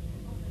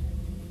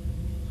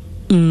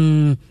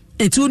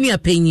Etunia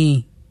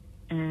penny.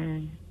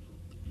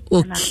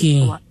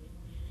 Okay.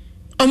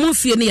 Omo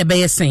fie ne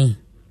yebeye sen.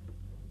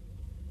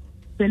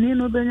 Penny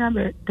no benya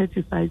be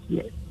 35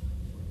 years.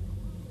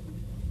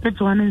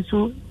 31 and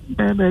so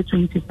be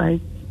 24,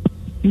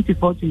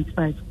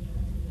 25.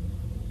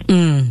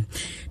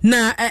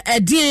 Na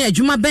edin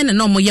adwuma ben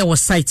na omo ye wo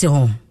site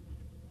ho.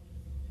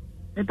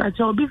 E pa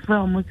cho bi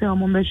fra omo se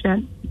omo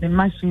machine the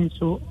machine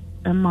so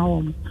emma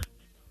omo.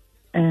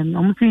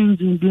 I'm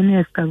thinking the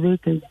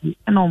excavators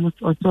and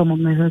almost also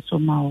measure so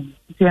mal.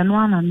 The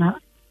one and not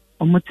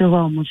almost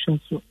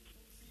so.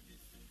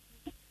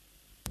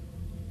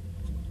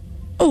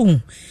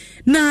 Oh,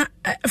 na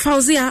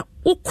Fauzia,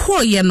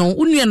 Ukoya no,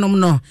 Union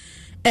no,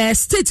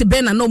 state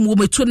ben and no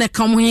movement to ne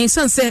come here,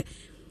 say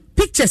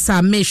pictures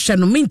are made,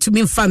 no mean to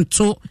me fan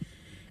to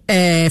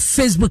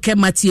Facebook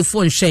and Matthew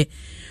phone share.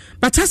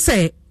 But I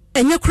say,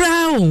 and your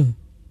crown.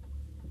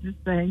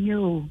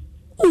 You.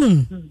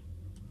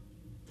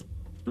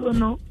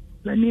 No,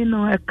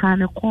 Lanino, a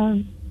can of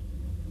corn,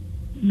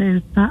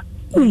 Nensa,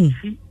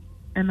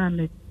 and I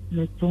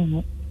let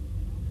Tomo.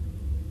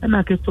 And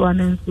I get to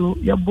an end so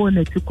your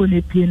bonnet to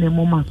cone pin a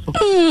moment.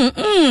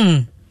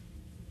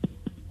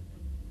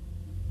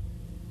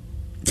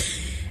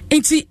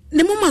 Enti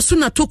ne mama so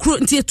na tokro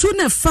nti etu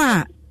na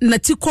fa na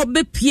tikọ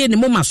be pie ne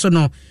mama so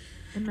no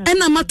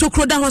ena ma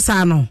tokro da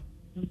hosa no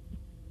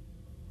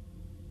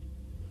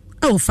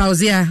oh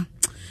Fauzia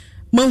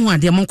mahu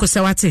ade monko se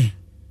wate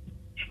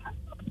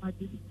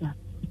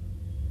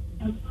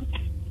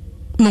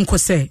monko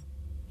se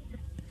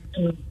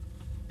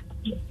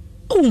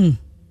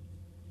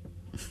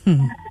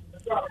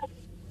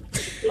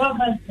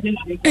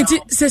enti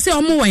se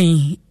omo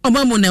wen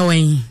omo mo na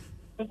wen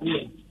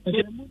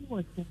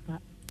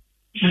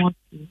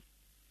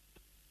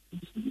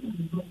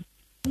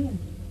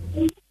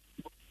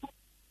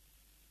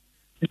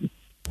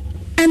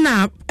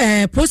ena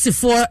post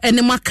for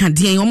any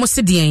makadien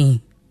almost dien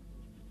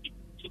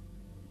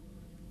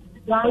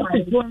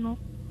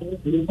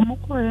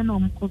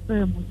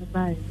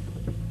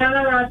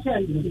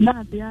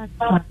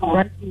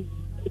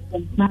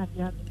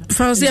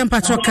Fauzia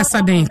mpacho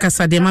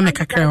kasade mame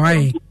kakra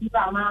wai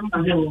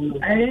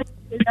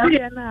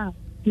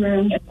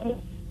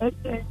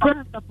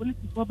police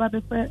for bad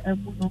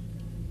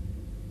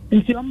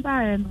if you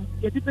buy no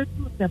you did to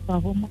step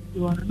for mo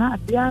you na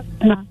dia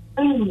na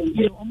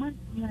you o man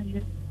ya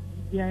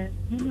ya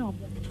ni o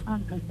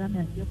anka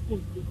sana ya ko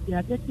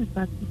ya get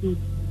Saturday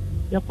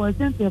ya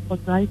present ya for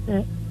try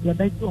ya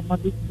be to mo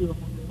be to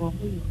mo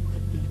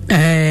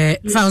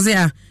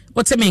Fauzia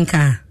what's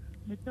menka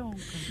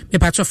me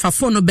patcho fa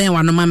phone ben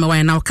wa no mama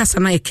wa na o kasa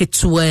na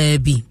eketua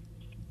bi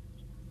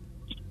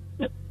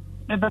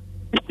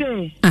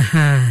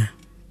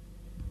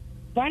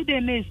Friday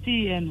na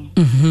see no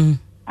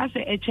I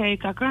say a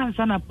check a crown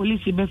sana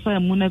police before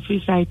muna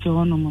free site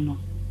on no.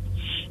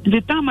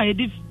 The time I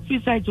did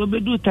free site will be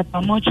do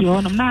tapamochi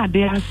on na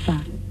de asa.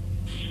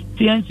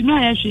 The antime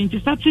I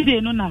actually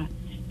Saturday no na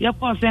ya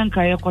ko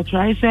senka ya ko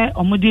try say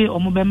omode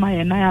omobema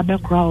ya na ya be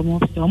kra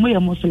omo ya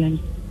Muslim.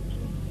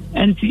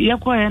 And ya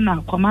ko ya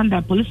na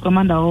commander police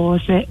commander o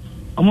say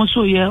omo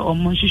so ye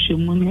omo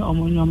hwehwemu ni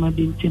omo nyoma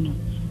de ntino.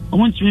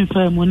 Omo ntimi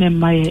fa mu na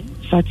maye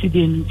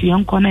Saturday nti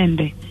yanko na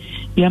ende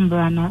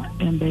yambra na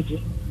embeje.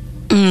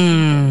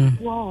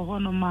 Wow,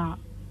 hono ma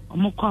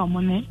omukwa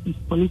omone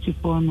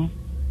political no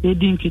they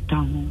didn't get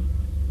down.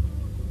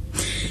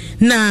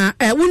 Na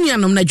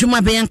wunyanom na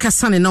dwuma be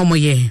yankasa ne na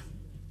omoye.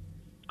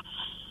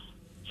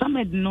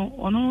 Samed no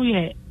ono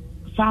ye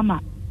farmer.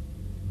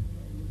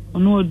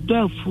 Ono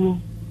dofu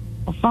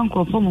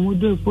ofanko fo mo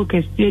dofu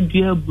keste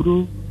dua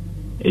bro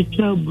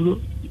etwa bro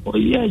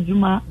oye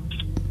dwuma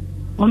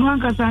ono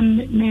ankasa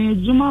ne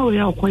dwuma we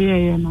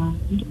akoye na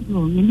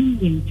no ni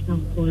ni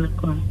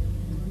ko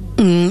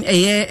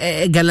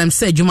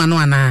galamse juma no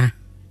ana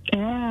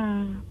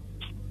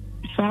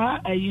sa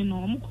you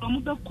know,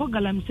 I'm the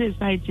Kogalam says,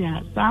 I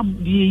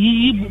sab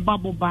ye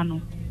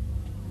babano,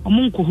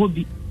 Omunko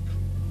hobby.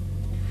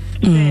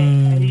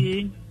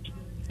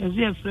 As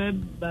your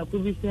friend, but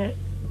could be said,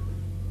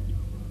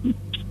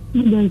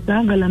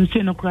 I'm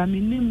saying a crime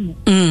in him.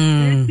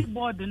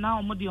 Board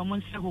now, Modi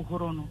Omon Sako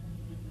Corono.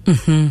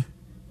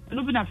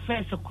 Looking at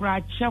first a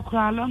cry, check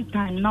a long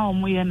time now,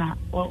 Moyana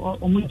or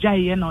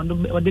Mujayan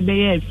or the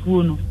Bay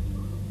Funo.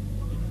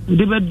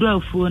 The bed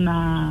phone,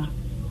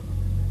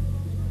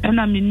 and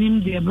I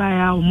mean, dear by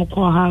our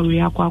Mokoha, we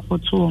are quite for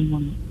 2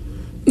 months.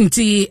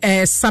 Nti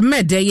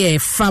Samed ye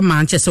fa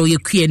Manchester ye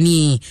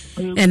kuani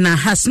and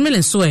has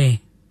million sway.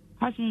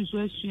 Has been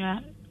so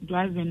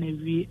driving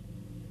every.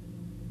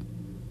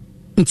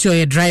 Nti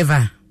your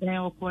driver.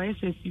 Yeah, of course,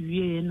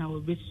 SUV and I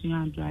will be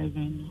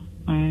driving.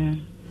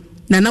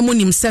 Nana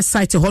munim se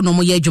site ho no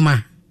mo ye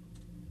adwuma.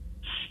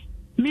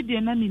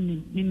 Media na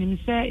minim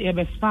say e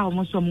be spa o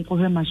mo so mo ko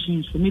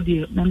machines so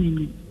media na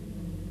minim.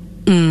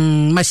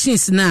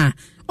 Machines na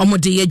o mo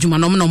de ye adwuma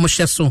no mo na mo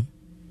hye so.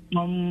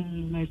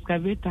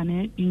 Excavator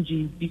na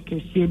engine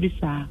because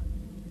bisa.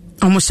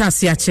 Omo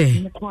shase a che.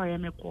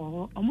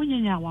 Meko omo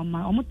nyanya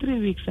wama omo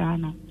 3 weeks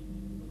ana.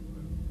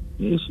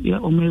 Yes, ya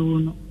omewu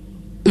no.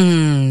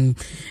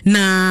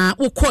 Na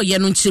ukoye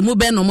no nchemu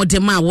be no mo de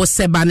ma wo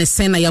seba ne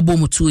sen na yabo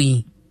mutu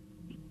yi.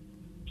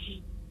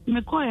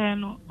 Mekoye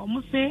no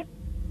omo se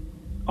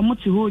omo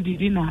ti hold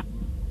di na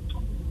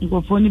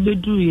ngofo ni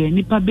bedu ye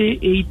nipa be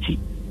 80.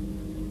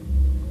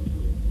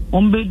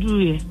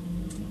 Ombedu ye.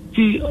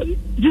 Ti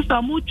just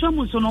amu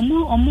chamu so no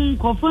mu omu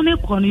nkofo ne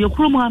kono ye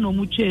krom ha no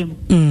mu chem.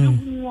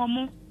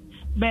 Omu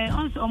be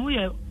onse omu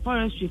ye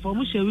forestry for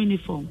omu she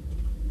uniform.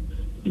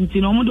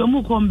 Nti no mu do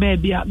mu kom be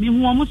bia mi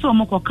hu omu so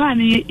omu koka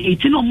ne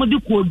 18 no omu di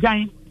ko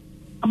gan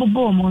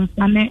abobo omu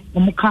nsane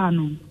omu ka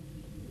no.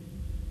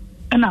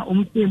 Ana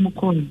omu se mu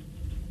kono.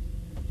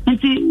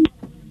 Nti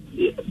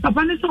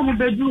papa ne so omu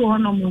bedu ho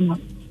no mu no.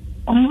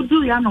 Omu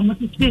du ya no omu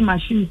ti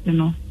machines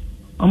no.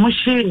 Omo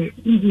share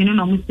engine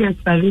no mo se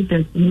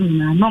excavators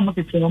na no mo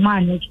te o ma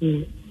anya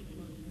che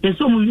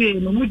so mo wie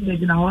no mo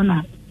de na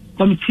hona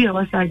committee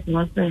wa site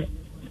wa se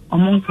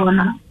omo nko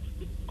na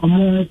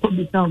omo ko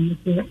bita omo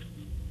se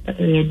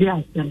de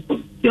asem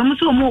yo mo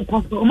so mo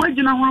ko omo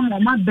gina ho ma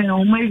ma ben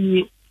omo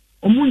wie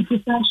omo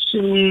ntita she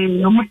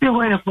omo te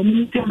ho ya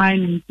community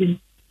mining team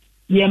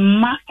ye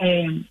ma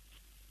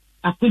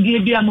akudie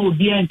bia ma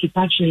obi an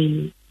kita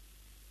che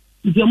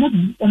yo mo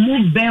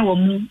ben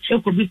omo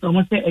e ko bita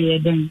omo se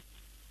den.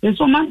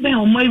 So much ben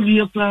on my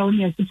real cloud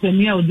near to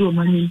premier or do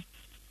money.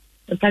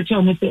 A catch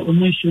on with on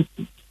my shoot.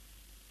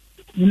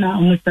 You know,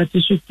 almost start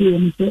to shoot you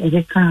and say, as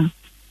a car.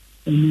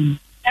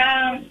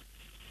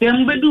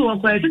 Then we do a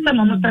quite some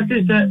almost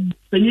started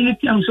the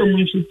unity on so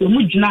much so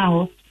much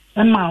now,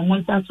 and my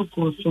one task of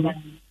course. So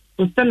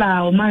tell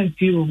our my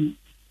view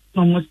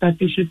almost start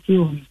to shoot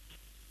you.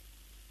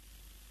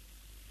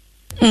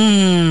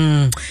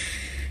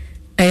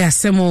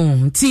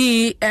 Asemo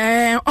ti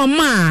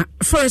oma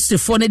first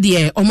for ne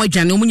de omo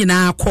dwane omo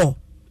nyina akọ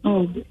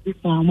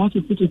mo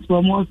to put it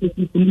for more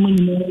people mo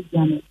nyina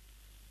dwane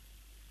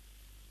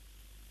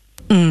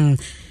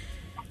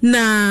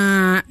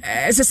na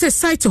se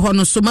site ho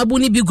no so mabu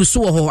ni bi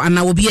guso ho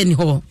ana obi ani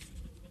ho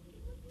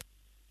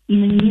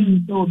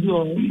so bi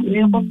o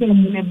e ko pe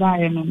mo ne ba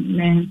no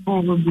ne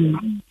ko bi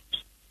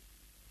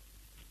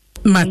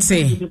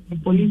mate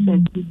police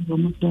do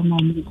mo to na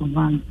mo ko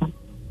vanta.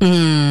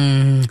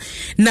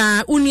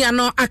 Na unia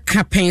no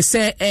aka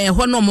pense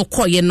ho no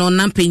mokoye no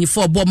na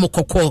mpanyifo obo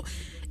mokokọ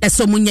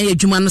eso munya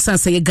adwuma no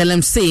sanse ye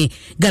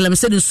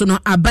galamse de so no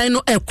aban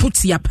no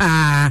ekutia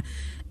pa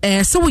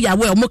so wo ya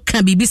we mo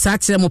ka bibi sa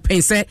kire mo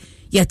pense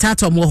ye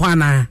tato mo ho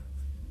ana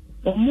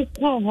mo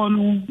ko ho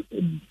no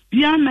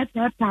bia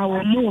metata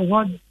wo mo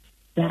ho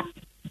da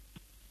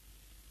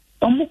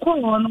mo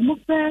ko ho no mo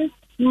fe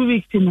 2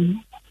 weeks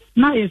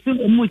na ye se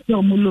mo ti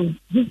o mo lo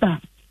bisa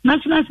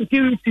national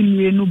security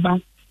ni enuba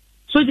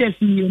soldiers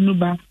ni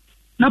enuba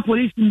na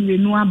police ni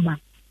enu aba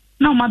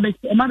na o ma be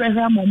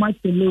ha mo ma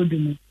te load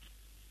mo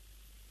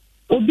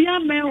obi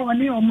ame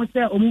woni o mo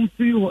se o mo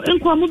free ho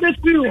enko mo be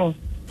free ho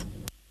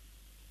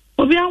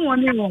obi an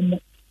woni wo mo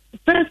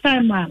first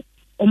time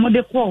o mo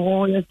de ko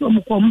ho ye so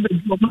mo ko mo be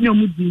o mo ni o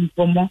mo di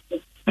nkomo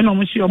na o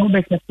mo shi o mo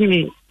be se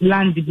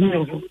land bi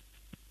ho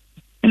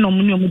na o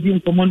mo ni o mo di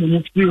nkomo no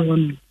mo free ho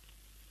no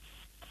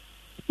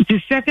the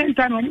second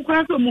time o mo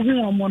kwa so mo hu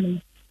o mo no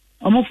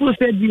o mo fu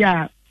se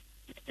dia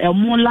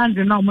mo land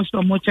na o mo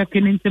so mo check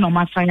in into no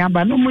ma sanya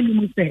ba no mo ni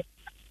mo se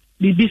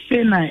bibi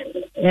se na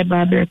e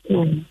ba be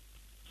ko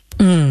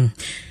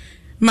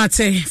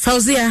Mate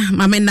Fauzia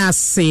mamena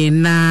se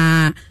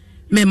na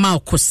me ma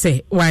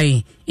okose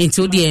why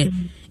into de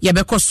ye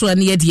be koso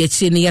na ye de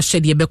achi ne ye hye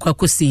de be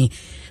kwakosi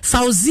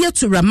Fauzia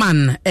to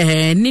Raman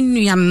ni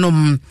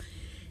nuanom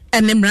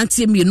ene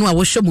mrantie mienu a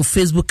wo hwe mu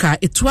Facebook a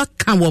etu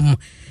aka wom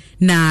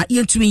na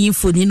yentumi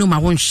yimfoni no ma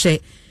won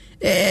hye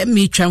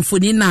mi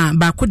twamfoni na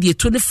ba ko de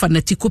etu ne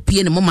fanatiko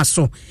pie ne moma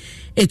so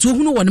etu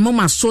hunu woni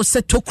moma so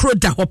se tokro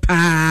da ho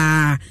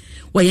pa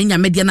wa yenya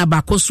media na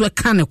ba ko so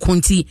ka ne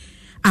konti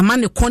ama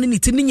ne kɔn ne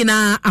ti ne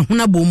nyinaa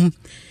ahona bom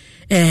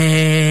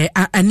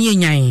ani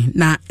enyan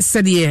na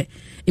sɛdeɛ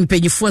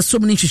mpanyifo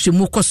som ne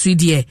hwehwɛmu kɔ so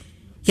die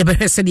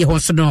yɛbɛhwɛ sɛdeɛ hɔ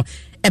so no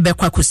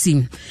ɛbɛkɔ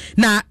akɔsim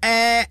na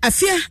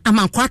afia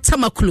amankwa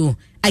tamaklo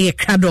ayɛ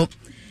krado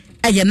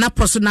ayɛ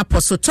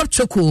naposo top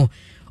choco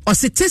or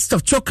the taste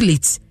of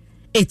chocolate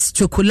it's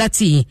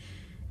chocolatey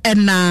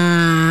and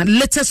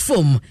latest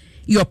foam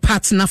your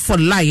partner for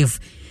life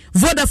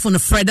Vodafone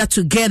Freda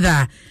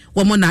together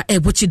womona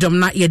ebuchi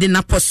domna yede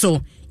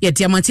naposo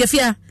yede amantie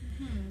afia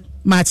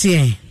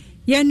matie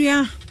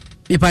yanua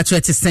Ipacho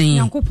eti sen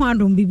Yankopon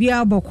adom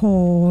bibia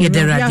boko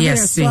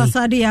yederadiase so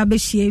asade ya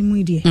behie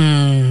mu die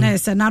na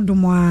ese na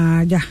dom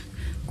aja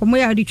komo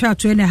ya di twa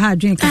to ne ha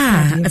adwen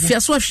kaka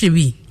afia so ahwe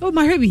bi o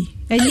ma hwe bi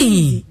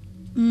eyi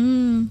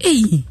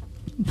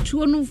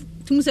tuo no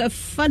tum se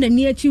fa da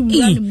ni achi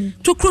wura mu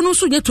tokro no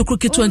so nye tokro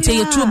keto ante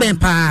ye tuo ben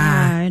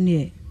pa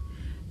ne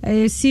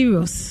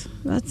serious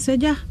that's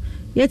aja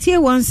yetie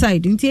one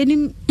side nti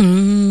enim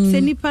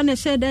se nipa na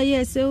sheda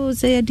yes o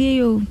se ye die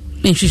yo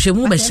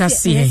nhwehwemu be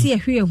hyase ye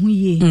hwe hu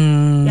ye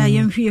ya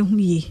ye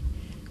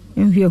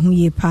hwe hu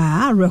ye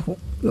pa areho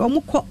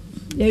omukọ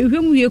ya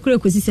hwehwemu ye kura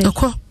kosi se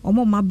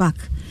omo ma back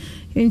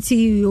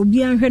nti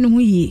obi anhwe no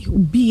hu ye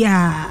obi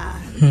a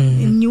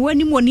ni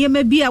wani mo ne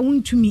ma bi a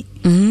wontumi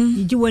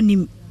yiji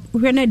wani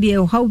hwe na de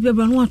ha obi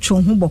ba no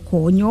atwo ho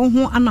bọkọ nye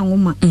ho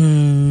ananwoma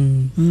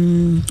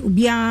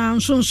obi a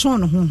nsonson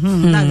no ho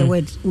that's the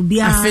word obi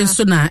a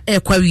afenso na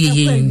ekwa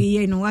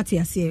wiye no what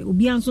ya say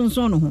obi a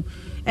nsonson no ho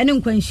ene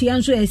nkwanhia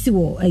nso esi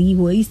wo ayi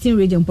wo Eastern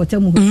Region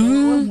Potamu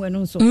ho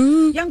no so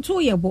yam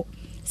to yebo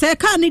se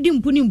ka ne di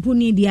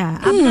mpuni dia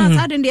abna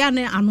sade dia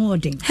ne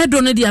anoden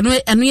hedo ne dia no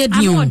eno ye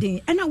di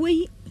anoden ena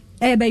we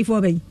be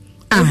for be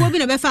go bi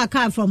na be fa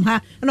car from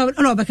her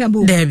no be kan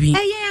bo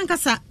yan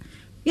kasa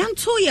yam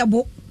to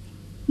yebo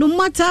no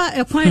matter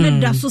ekwan ne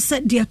da so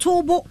se dia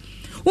to bo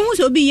wo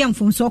so bi yam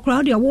fom so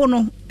kra dia wo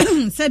no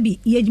se bi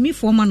yejimi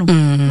fo ma no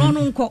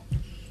no nko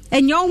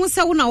enye wo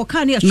se wo na wo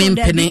ka ne so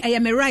da I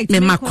am right me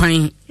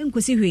makwan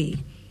enkosi hwe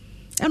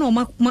ena o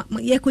ma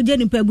ye ko je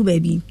nipa gu ba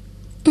bi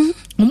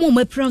omo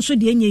ma pra so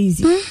de enye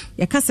easy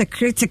ye ka se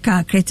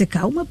critical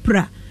o ma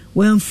pra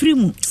wan free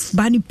mu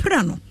ba ni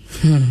pra no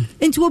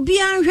enti obi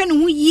anhwe ne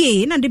ho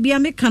yie na de bia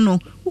meka no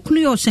ukunu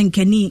ye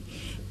oshenkani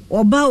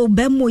oba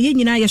obemmo ye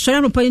nyina ye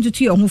sore no pa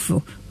ntutu ye ho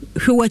fo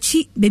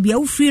hwewachi bebia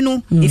wo free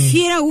no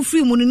efiera wo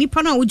free mu no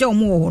nipa na wo ja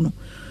omo wo no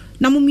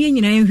na mumye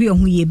nyina ye hwe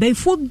ho ye ba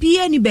fo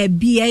bia ni ba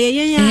bia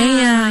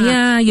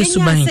ya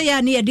yesuban se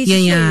ya ne ye de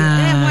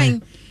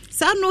wan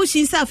sa no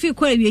shin sa fi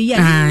kwa wie ya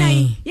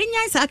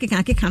yen sa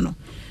akeka no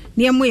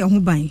ne mo ye ho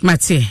ban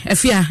mate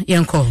afia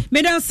yenko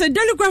meda se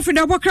deligraphy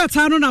da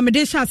bokrata no na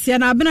mede hya se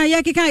na abena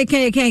ye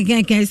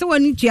keka so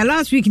wani tia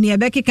last week ne ye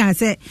be keka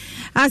se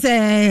as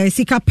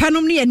sika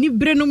panom ne ni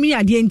brenom ne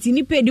ade enti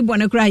ni pedi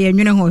bone kra ye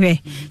nwene ho hwe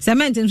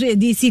cement nso ye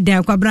di si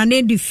dan kwa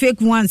brand the fake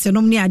ones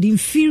nom ne ade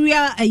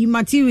inferior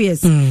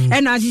materials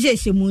and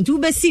ahye mu nti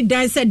be si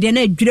dan se de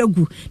na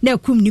adwiragu na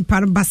akum ni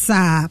par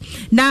basa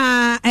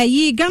na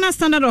ayi Ghana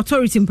Standard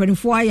Authority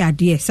mpanifo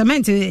ayade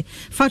cement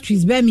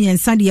factories be mi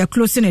ensa de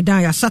closing it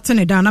down ya shutting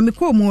it down na me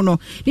ko mu no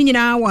ni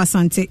nyina wa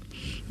asante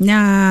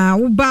na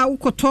uba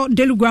ukoto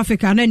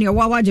deligraphic ana ne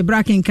wawaje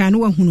bracken kan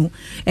wa hunu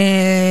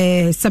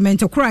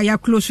cement kura ya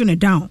close ne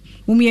down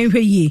mum ye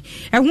hwe yi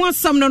ho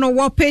asam no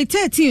wo pay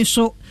 13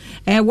 so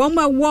wo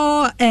ma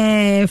wo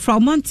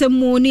from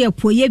montemu ne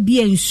apoye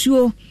bia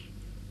nsuo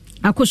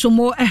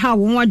akosomo ha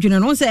won wadwene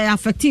no say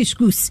affect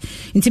schools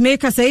nti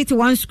make us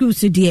 81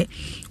 schools de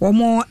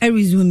womo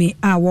resume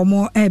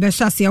womo be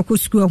hyase akọ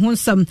school ho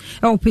nsam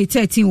pay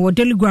 13 wo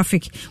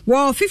deligraphic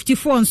wo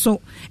 54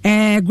 so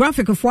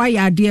graphic for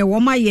ya de wo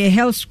ma ye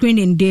health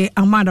screening de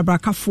amada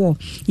brakafo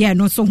yeah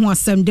no so ho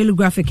asam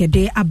deligraphic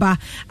de aba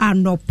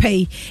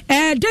anopay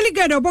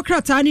delegate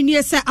obokrata ni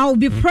ne say I will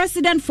be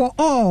president for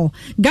all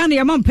Ghana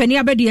yampani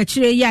abede ya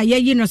kire ya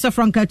yi no so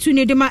franka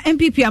tuni de ma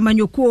NPP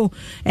amanyoko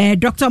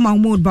Dr.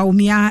 Mahmoud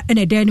Bawumia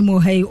ene dani mo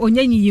hey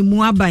onyanyi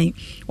mu aban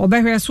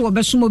obehwe so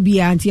obesomo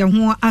bia nti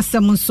ho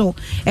asem so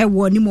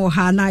wo ni mo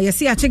ha na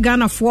yesi ache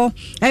Ghana fo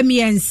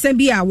emiense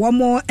bia wo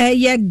mo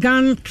ye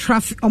gun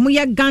traffic omo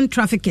ye gun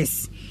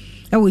traffickers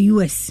wo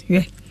US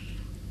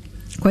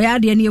koya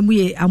de ne mu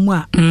ye amu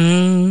a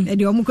e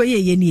de omo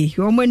koye ye ni e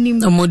omo nim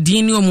omo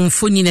din ni omo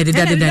mfoni na de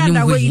dada ni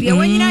wo ye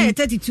wonyina ye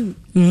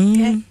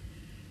 32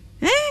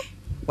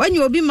 when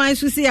you be my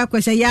susi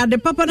akwesha ya de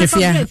papa na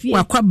papa fi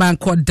wakwa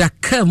banko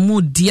daka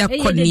mu dia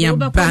konia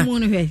ba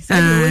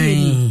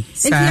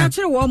enti ya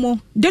kire wo mo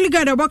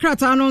delegate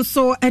obokrata no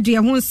so e de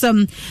ho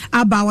nsam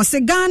aba was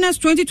Ghana's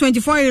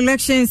 2024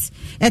 elections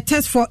a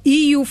test for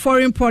EU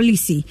foreign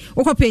policy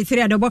okope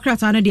 3 de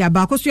obokrata no de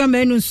aba koso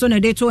manu so na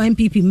de to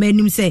NPP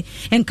manum say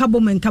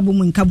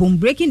enkabom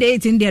breaking the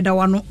 8 in de da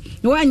wano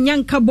no anya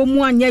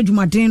nkabom anya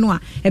adwumaden no a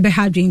ebe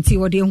ha dwenti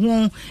wo de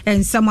ho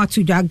ensam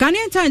atudwa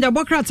Ghanaian time de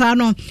obokrata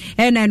no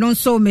and no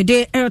so me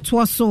de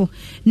so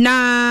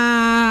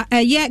na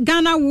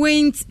Ghana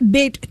wins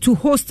bid to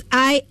host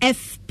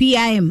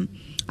IFPIM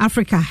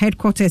Africa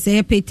headquarters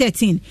pay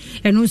 13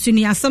 eno nso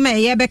ni asem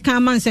beka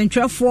man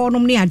sentwefo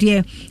nom ne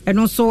ade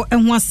eno nso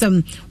eho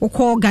asem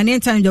wokọ Ghanaian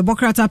Times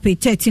Democrat pay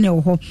 13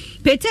 ho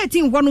pay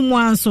 13 wono mu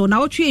anso na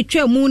wotwe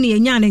etwa mu ne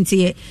nya ne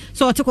ntie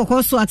so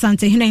otekokọ so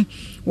atante hene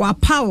wa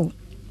Paul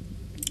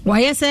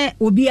wayese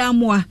obi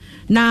amwa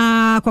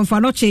na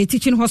Konfanoche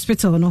Teaching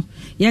Hospital no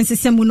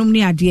yensese munum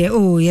ne ade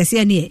yes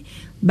ye ne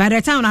by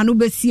the time anu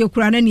besi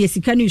okura na ne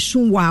sika ne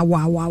sun wa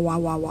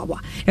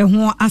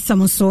eho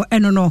asam so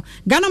eno no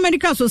Ghana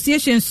Medical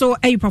Association so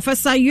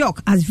Professor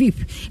York as VIP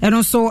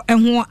eno so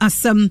eho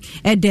asam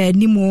de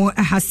nimo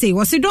hase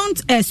was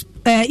don't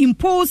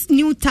impose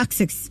new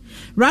taxes,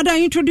 rather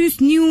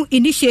introduce new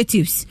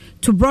initiatives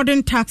to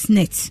broaden tax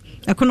nets.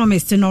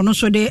 Economist no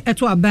so de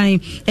eto aban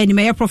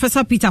eni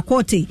Professor Peter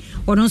Korte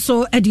ono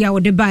so edia wo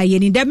de ba ye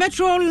ni the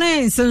metro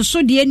lens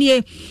so de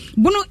nie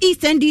Bono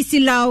East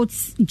NDC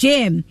Louds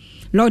JM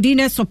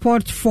Lordine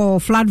support for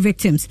flood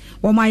victims.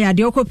 Womaya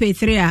de okope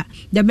 3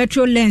 the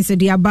metro lens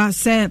de aba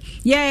se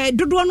ye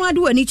dodo no ade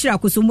ani kira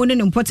kosomo ne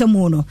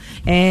mpotamo no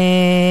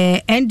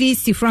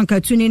NDC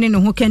Franka tuni ne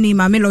ho kani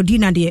ma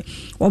Melodina de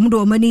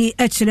omudo omani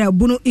e kire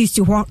Bono East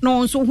ho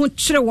no so ho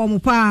kire wo mo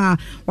pa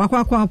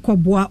wakwa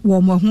koboa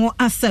wo mo ho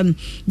asem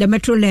the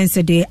metro lens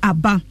de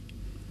aba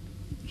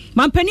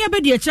Mampani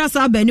abedi akira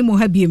sa abani mo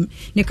habiem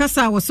ne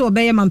kasa wo se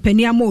obeye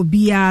mampani ama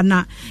obia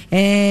na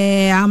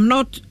I'm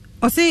not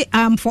I say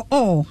for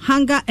all,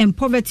 hunger and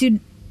poverty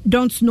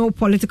don't know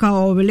political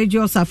or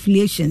religious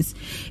affiliations.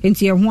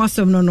 Into your one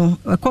no.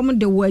 A common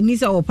the word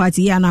needs our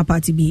party and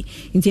party B.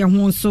 Into your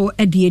one so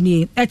a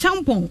DNA. A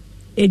champon.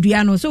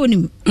 Adriano so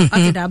nim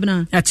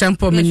atedabna a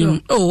champo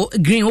menim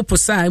green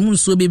oposa mu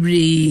so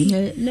bebre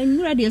na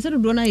nwura de so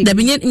do na da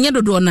binye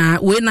do na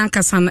we na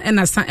nkasa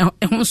na sa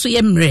ho so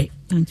ye mre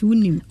anti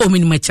wonim o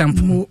menim a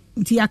champo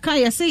nti aka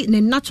ya say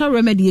ne natural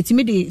remedy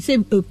etimi de say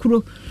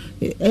kuro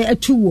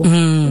atuwo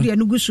de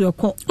anu gusu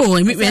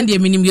ekọ me de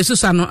menim yeso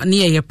sa no ne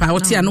ye pa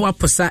wote anu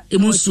waposa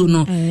emu su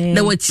no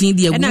na wachi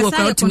de agu o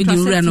ka otimi de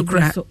nwura no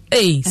kra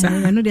sa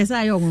anu de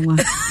sa ye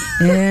onwa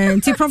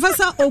nti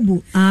Professor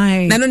Obu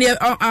ai na no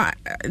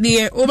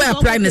the over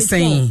apply the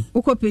same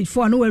uko page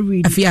 4 no we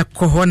read afia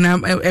ko na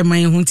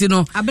man hunti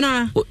no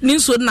abna ni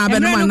so na be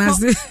no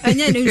manase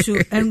anya ni so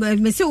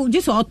me se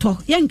just auto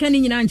ye nka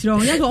ni nyina nkyere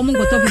o ye so omo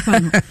ngoto papa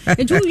no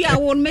etu wi a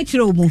won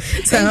mekire omo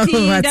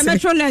nti the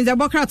metro lens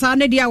abokrata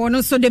na dia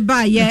wono so de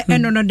ba ye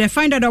eno no the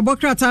find the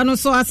abokrata no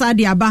so asa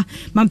de aba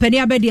mampani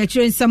abedi a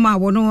kire nsem a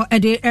wono e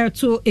de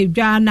erto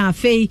edwa na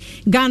fei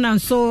Ghana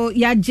so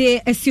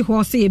yaje esi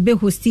ho se be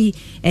hosti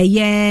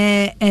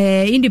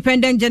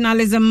independent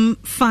journalism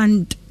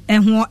fund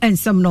and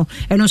some no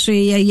and also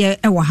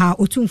ewaha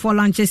otumfo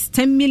launches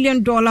 $10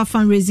 million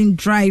fundraising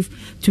drive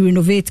to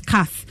renovate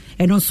CAF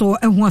and also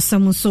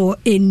some so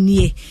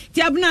enie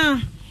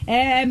tiabna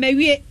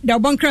mewie da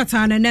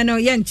bankrata na neno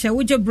yenche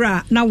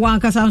wojebra na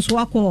wankasa nso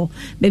akọ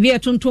bebi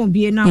etonton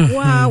bie na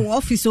wa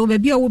office o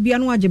bebi wo bia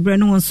no agebra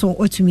no nso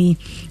otumi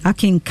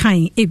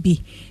akenkan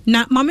ebi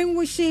na mame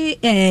wohye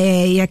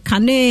ye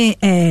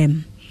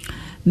kane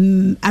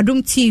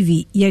Adum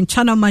TV yen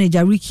channel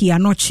manager Ricky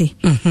Anoche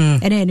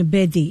and then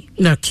birthday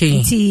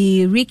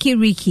nti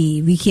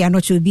Ricky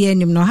Anoche obi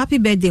anim no happy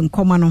birthday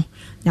mkoma no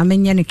na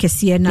menye ne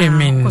kese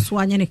na koso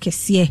anya ne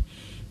kese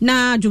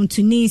na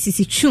jomtuni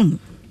sisi chum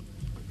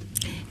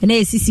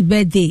ene sisi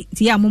birthday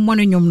ti ya mommo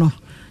no nyom no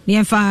ne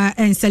yemfa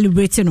en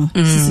celebrate no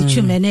sisi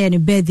chum ene ne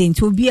birthday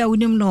nti obi a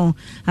wonim no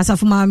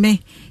asafo maame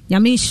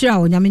nyame nhira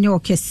o nyame nye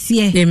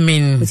okese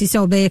amen sisi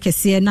obeye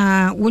kese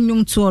na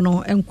wonyum to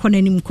no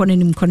enkonanim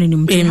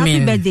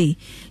happy birthday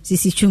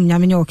sisi chum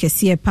nyame nye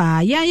okese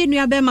pa ya ye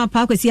nua be ma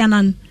pa kwesi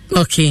anan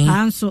okay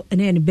anso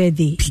ene ne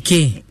birthday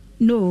pk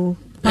no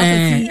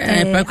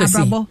pa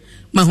kwesi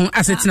mahun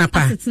asetina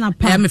pa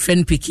I am a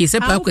friend PK se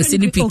pa kwesi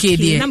ni PK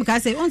de na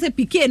mka say on se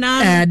PK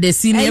na the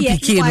senior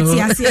PK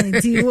no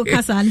ti wo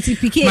kasa anti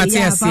PK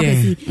ya pa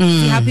kwesi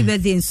happy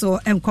birthday so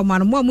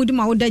enkomano mo amudi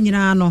ma woda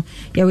nyina no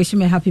ya wish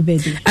me happy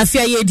birthday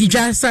afia ye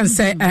didwa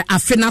sanse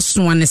afena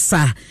so ne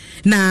sa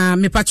na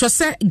me patcho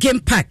se game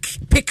pack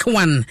pick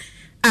one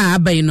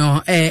abai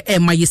no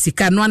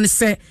mayesika no ane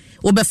se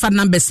obefa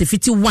number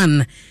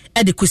 51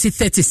 ede kusi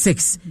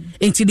 36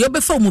 enti de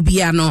obefa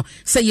omubia no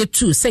say ye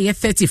 2 say ye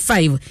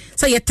 35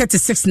 say ye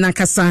 36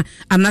 nakasa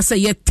anasa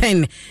ye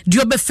 10 de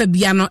obefa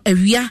bia no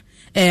awia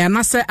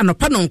anasa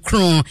anopa no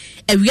nkron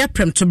awia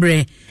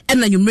premtobre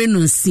ena nwumre no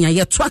nsia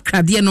ye to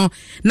akrade no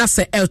na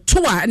se to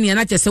a ne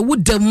na chese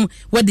wodam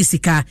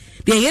wadisika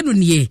de ye no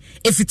nie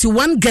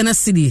 51 Ghana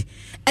cedi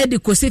ede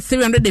kusi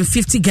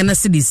 350 Ghana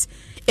cedis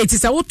it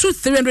is a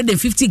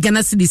 350 Ghana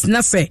cedis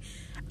na se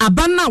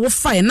abana wo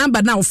fire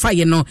number na wo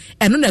fire no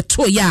eno na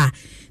to ya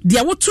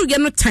dia wo to ye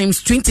no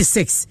times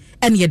 26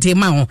 en ye de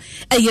ma ho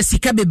ye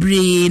sika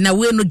bebre na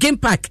we no game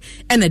pack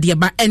ena de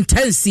ba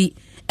entansi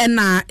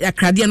ena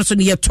akrade no so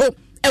ne ye to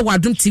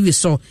Wadum TV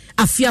so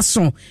afia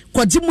so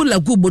kwajimu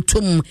lagu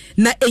botom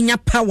na enya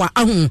power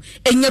ahu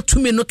enya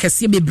tumi no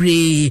kese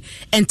bebre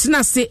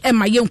entina se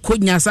ema ye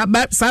nkonya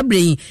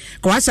sabre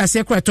kwa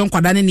asase kwaton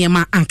kwada ne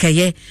niema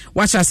ankeye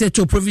wasase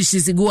to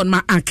provisions go on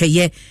ma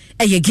ankeye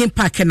eye game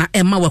park na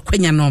ema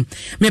wakwanya no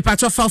me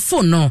patro fa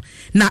phone no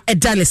na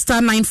dial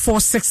star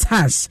 946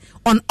 hash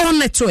on all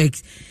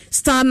networks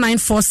star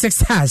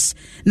 946 hash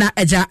na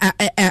eja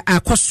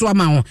akoswa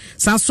ma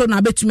sanso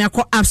na betumi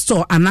akọ App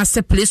Store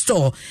anase Play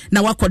Store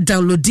na wako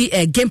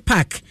download game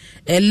pack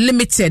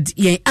limited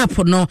yen app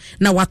no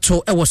na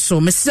wato ewo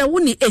so mese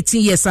woni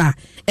 18 years a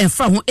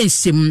emfa ho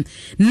enhyem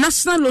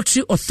National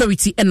Lottery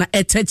Authority na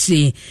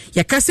etachi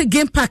yakase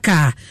game pack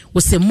a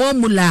wo se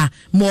momula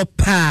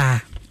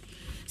mopa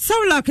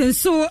Saulak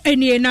nso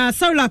enie na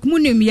Saulak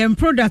munim yem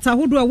product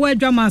ahodo a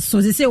wadwama so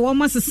se wo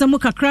masesam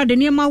kakra de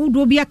niam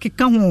ahodo bi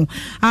akeka ho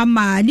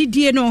ama ni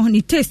die no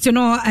ni taste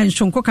no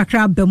anhonko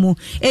kakra bamu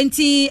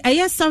enti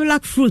eye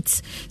Saulak fruit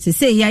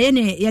se ya ye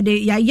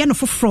no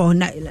foforo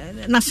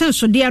na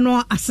senso de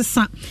no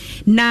asesa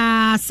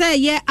na se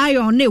ye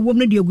iron na ewom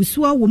no de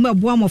agusuwa wo ma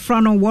boa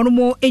mofra no wono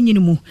mo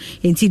enyinimu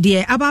enti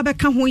de aba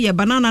beka ho ye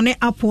banana ne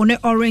apple ne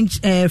orange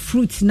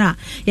fruit na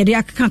ye de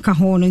akeka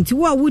ho no enti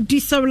wo a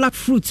wodi Saulak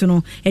fruit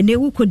no ene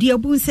wu kodi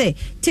abun say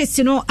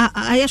taste no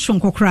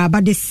ayashon kokra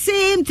but the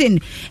same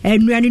thing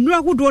nuane nu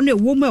ahodo no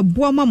ewo mu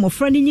aboa ma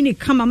mofra ni nyini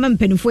kama ma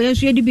mpanifo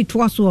yenso ye de bi to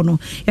aso no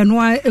eno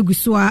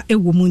eguso a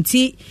ewo mu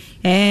nti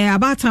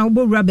abata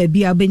obowura ba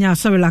bia benya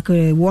Saulak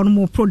one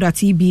more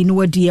product bi no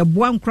wadi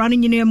aboa nkra no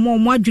nyini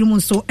mo adwurum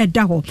nso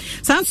eda ho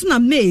sanso na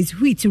maize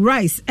wheat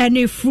rice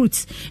any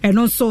fruits and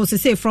also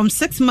say from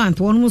 6 months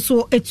one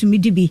so etumi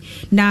dibi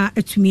na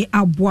etumi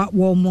aboa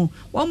wo mo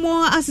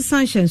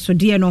assessation so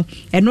de no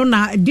eno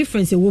na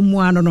difference wo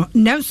mu ano no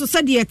nanso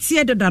se de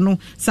tie deda no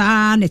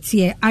sa na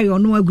tie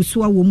ayo no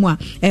aguso wo mu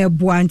a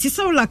boa nti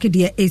Saulak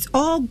de is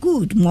all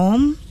good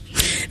mom.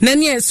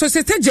 Nanye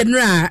Societe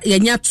General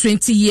yanya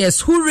 20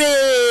 years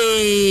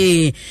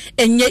hooray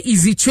enye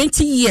easy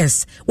 20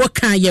 years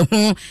waka ye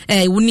ho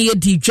woni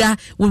edidwa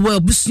we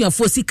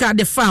busuafo sika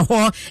de fa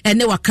ho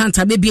ene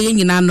wakanta bebie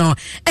nyina no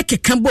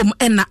ekeka bom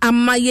na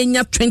ama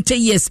yenya 20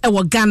 years e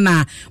wo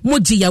Ghana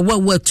moji ya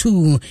wa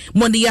tu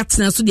money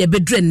yatena so de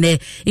bedre ne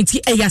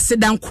nti eya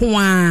sedan ko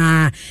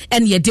a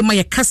ene ye de ma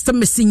ye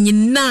customers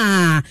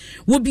nyina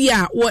wo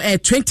bia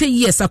 20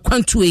 years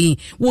akwantu yi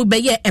wo be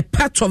ye a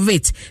part of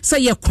it say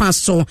ye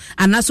kwaso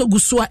anaso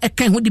gusua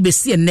ekan ho de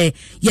besie ne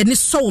ye ni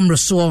so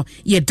womreso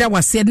ye da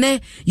wase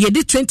ne ye di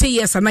 20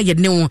 years ana ye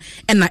ne wo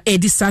na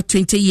edisa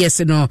 20 years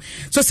no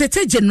so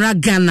Societe General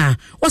Ghana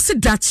wase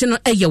dachi no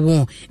eye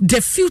wo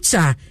the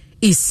future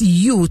is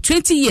you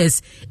 20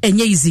 years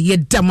enye easy ye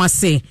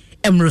damase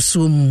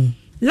emreso mu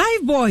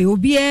Live boy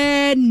obi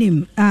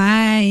nim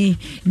ai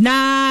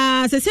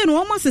na se no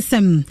almost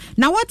system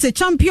na what a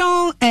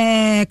champion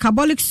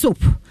carbolic soap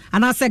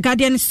and as a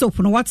guardian soap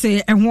no what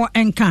a enho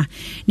enka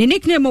the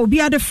nickname obi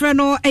ade frɛ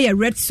no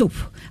red soap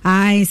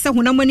ai se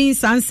hunamani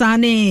sansa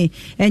ne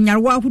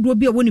nyarwa hudo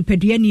bi woni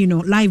peduani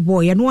no live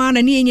boy eno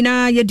ana ne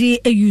nyina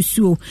yede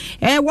eyusuo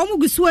wo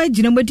mugusuo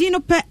aginamadi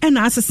no pe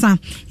na asesa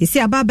ese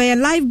ababa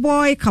live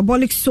boy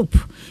carbolic soap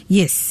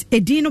yes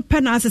edino pe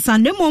na asesa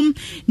nemom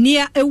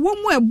nia ewo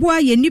mu eboa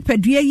ye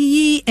nipadua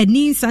yi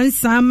ani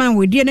sansa ma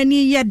wedie na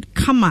ni ye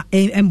kama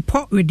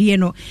empo wedie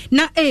no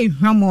na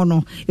ehwamo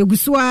no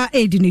egusuo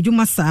edi ne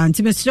dwuma sa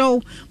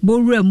ntibesho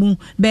bowura mu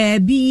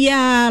baby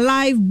ya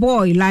live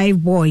boy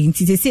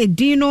nti se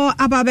dino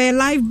ababe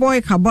live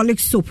boy carbolic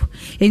soap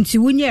enti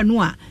wunye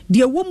no a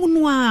de womu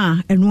no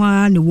a eno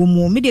a ne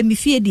womu me de me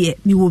fie de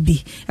me wo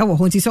bi e wo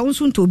ho nti so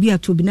nso nto bi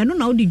atobi na no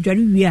na wo de dware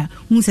wi a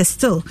hu se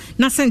still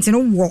na sente no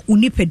wo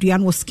unipadua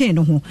no skin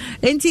no ho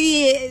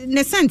enti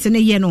ne sente ne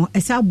ye no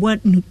esa bo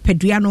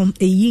padua no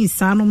eyi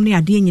nsanom ne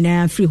ade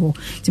nyina free ho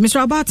nti me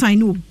so about time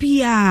no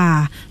bi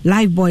a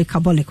live boy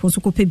carbolic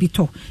nso ko pe bi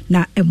to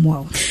na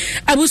emo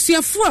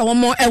abusuafo a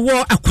womo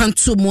ewo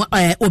akwanto mu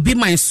obi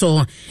man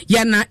so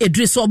ya na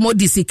edriso mo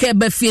disika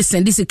ba fie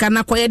send disika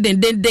na koye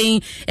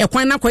dendenden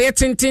ekwan na koye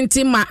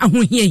tintintin ma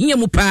ahohiahia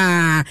mu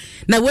pa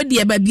na wadi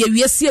e ba bia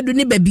wiase edu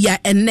ne ba bia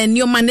enne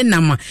nioma ne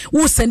nam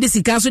wo send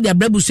disika so dia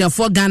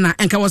brabusuafo Ghana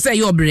enka wo say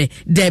yobre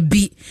da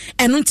bi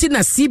eno nti na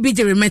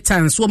CBJ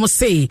remittance wo mo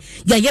say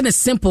ya ye ne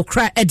simple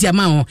cry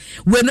ediama ho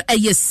when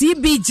eye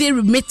CBJ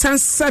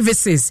remittance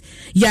services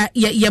ya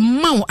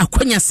ma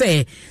akonya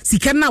say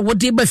sika na wo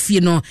de ba fie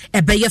no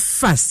ebeye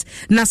fast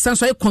na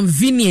sanso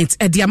convenient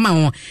ediama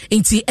ho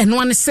nti eno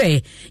an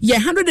say ye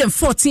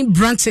 114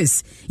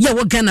 branches ye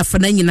wo Ghana for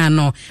na nyina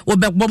no wo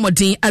be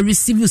bomodin a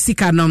receive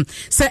sika no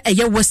say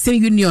eye Western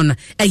Union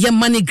eye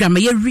MoneyGram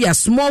eye Ria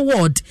Small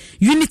World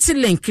Unity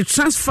Link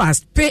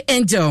Transfast Pay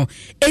Angel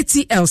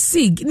ATL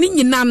SIG ni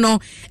nyina no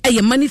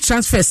eye money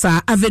transfers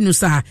a avenue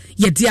sa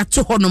ye dia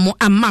to ho no mo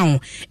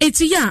amount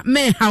enti ya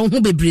me ha ho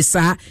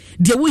bebresa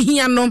de wo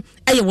hia no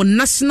eye wo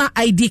national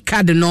ID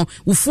card no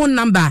wo phone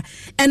number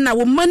and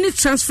our money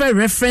transfer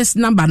reference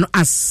number no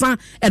asa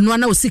and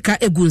one osika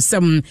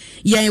egunsem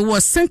ye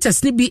was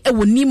centers ni bi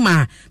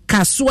ewonima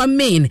Kasua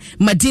Main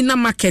Medina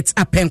Market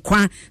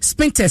Apenkwa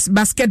Spinters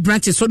Basket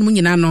Branches so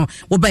munyina no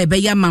wo ba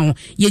ebe ya ma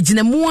ye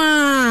gina mu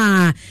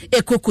a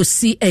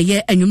ekokosi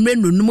eye anwumre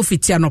no numu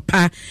fitia no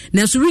pa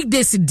na so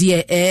weekdays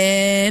de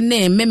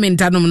na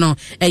memenda no no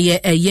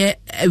eye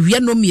wia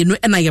no mienu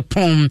na ye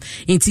pon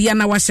nti ya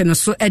na wa hye no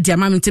so e dia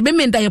ma nti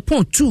memenda ye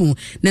pon 2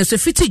 na so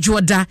fiti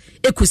joda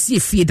ekosi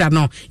efie da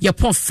no ye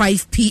pon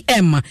 5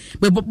 pm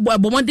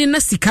bomode na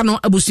sika no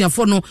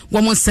abusuafo no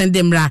wo mon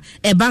sendemra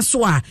eba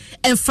so a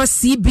emfa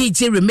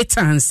CBG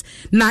remittance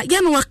na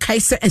yanwa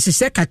kaise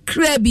enhyehyɛ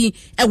kakra bi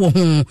ɛwɔ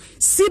ho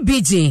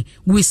CBG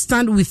we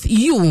stand with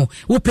you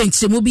wo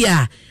penchemu bi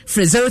a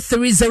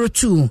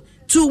 0302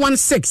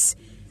 216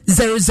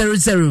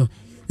 000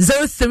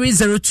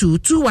 0302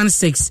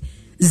 216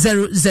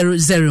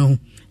 000.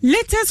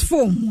 Latest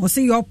form was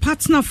your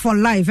partner for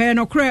life and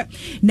okre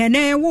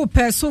nene wo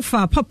pe so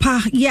far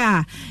papa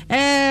yeah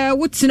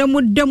what's no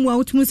modem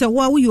out mu say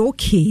wow you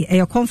okay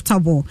you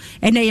comfortable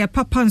and your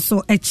papa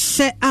so e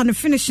che and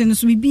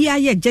finishings we be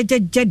aye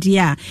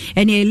jeje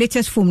and your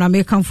latest form na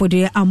make come for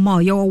the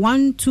amount your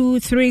 1 2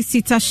 3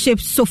 seater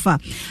shape sofa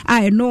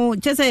I know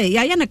just say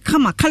ya na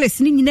kama colors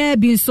ni nyina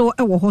bi so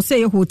e wo ho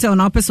say hotel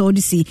na person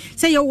odisi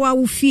say your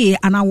wa fie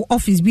and our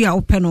office be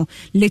open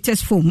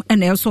latest form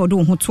and also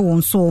do ho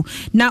to so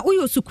na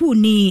uyo suku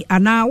ni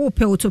ana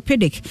ope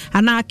orthopedic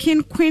ana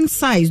queen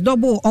size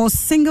double or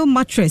single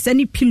mattress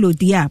any pillow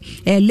dia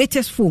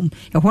latest foam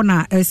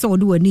hona so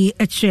do ani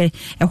eche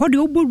hode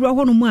obodura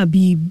hono mu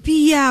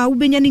abibia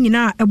ubenya ni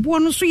nyina ebo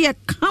no so ye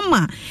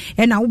kama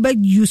na ube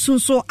yusu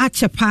so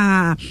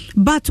achepa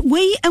but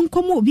we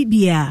enkomo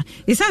bibia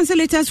isan se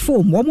latest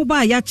foam wo mo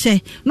ba ya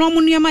che no mo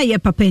nuama ye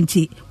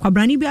papenti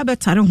kwabrani bi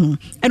abetare ho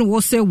ene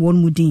wo se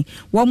won mudin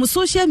wo mo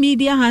social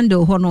media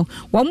handle hono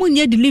wo mo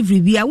nye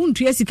delivery bia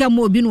wontu asika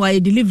mo obi no aye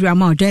delivery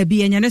amount da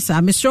bia nya ne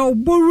sa Mr.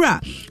 Bora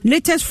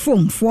latest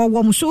foam for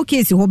wo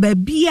showcase ho ba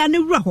bia ne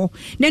wura ho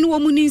na ne wo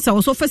mu ni sa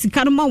wo so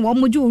fasika no ma wo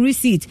mo ju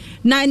receipt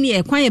na ne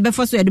e kwan ye be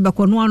fa so ye de be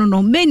kono ano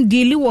no men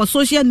deal wo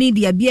social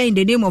media bia in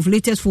the name of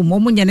latest foam wo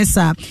mo nya ne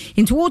sa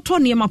into wo to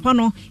ne mapa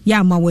no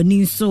ya ma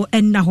wani so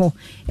enna ho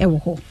e wo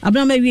ho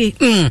abna ma wie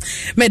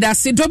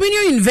medasi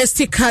Dominion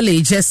University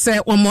College se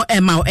wo mo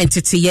ema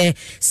entity ye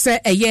se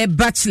eye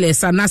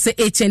bachelors and as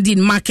HND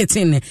in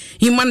marketing,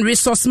 human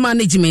resource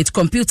management,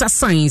 computer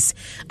science,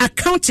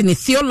 accounting,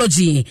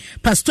 theology,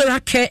 pastoral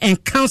care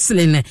and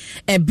counseling,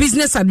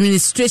 business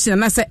administration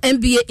and as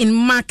MBA in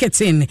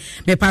marketing.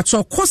 Me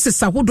patro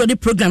courses are who do the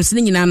programs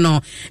ni no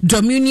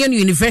Dominion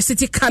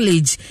University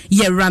College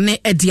ye rane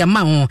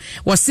ediamao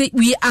was say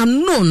we are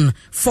known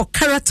for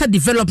character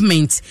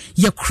development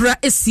ye kra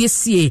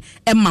SCSA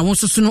emma won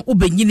so no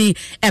ubenyini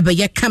ebe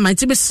ye kama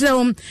nti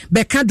besrem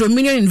beka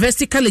Dominion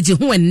University College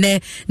ho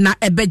enne na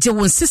ebeje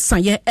won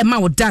sisan ye emma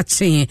wo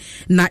dache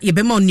na ye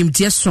be ma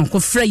onimdie sonko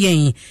frɛ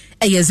yɛn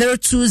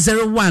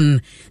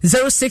 0201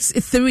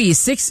 063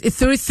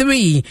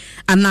 633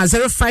 and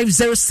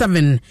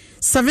 0507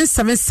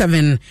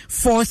 777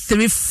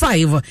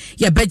 435.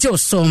 Ya bejo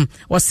so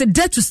was say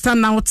dare to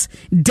stand out,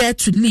 dare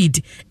to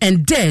lead,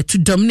 and dare to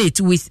dominate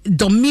with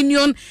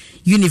Dominion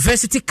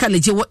University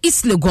College wo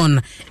East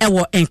Legon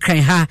ewo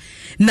enkran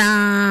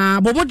na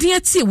bobodin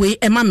ati we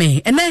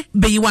emame ene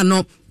beyiwa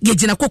no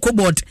yegina koko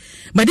board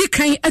madi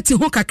kan ati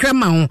ho kakra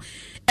ma ho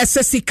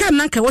sika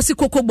nanka wasi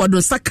koko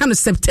board saka no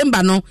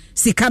September no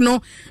sika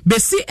no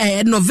besi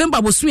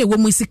November bosu e wo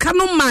mu sika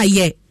no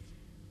maye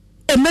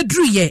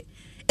emedru ye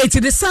eti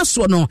de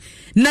saso no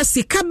na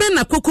sika be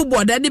na koko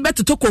board de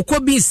betoto koko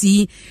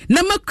bisi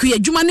na makua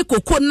adwuma ne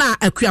koko na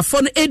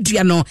akuafo no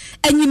edua no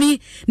anyini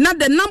na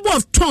the number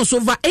of tons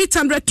over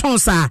 800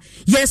 tons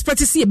ye expect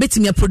to see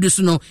betimi produce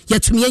no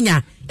yatumi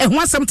anya ho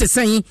asam te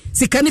san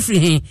sika ne firi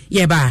he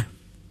ye ba.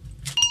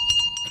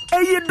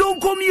 Hey, don't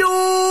come here.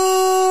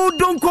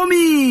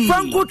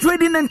 Franco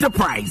Trading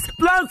Enterprise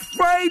Black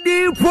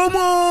Friday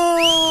promo.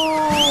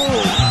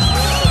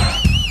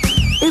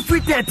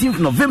 Every 13th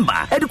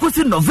November,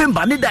 education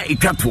November nida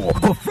ikato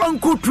ko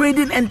Franco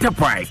Trading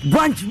Enterprise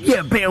branch ye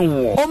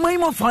benwo.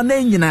 Omaimo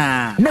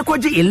fanenina.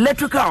 Nekwaji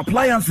electrical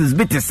appliances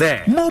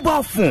bitese.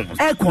 Mobile phones,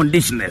 air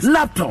conditioners,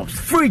 laptops,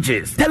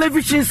 fridges,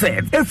 television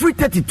sets. Every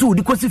 32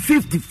 because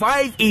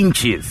 55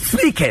 inches.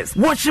 Speakers,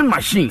 washing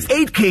machines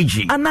 8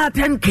 kg and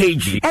 10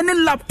 kg. Any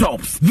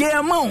laptops, yeah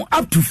amount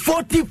up to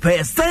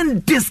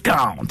 40%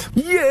 discount.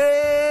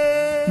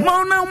 Yeah.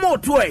 Mauna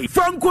Motway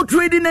Franco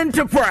Trading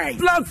Enterprise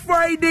Black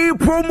Friday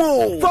promo.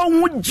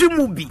 Phone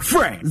Jimubi.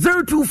 Friend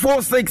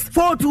 0246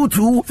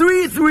 422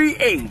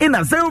 338 in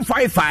a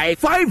 055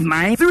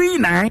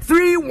 5939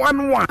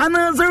 311 and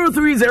a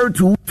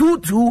 0302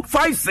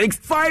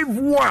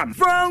 225651.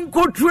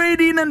 Franco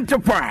Trading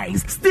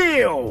Enterprise.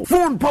 Still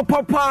phone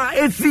papa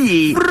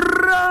Effie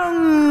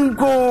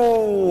Franco.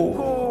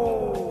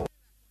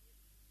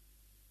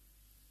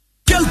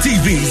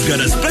 GoTV's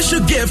got a special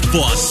gift for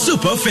our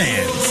super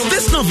fans.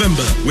 This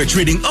November, we're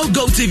treating all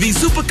GoTV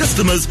super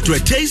customers to a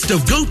taste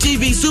of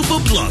GoTV Super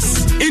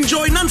Plus.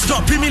 Enjoy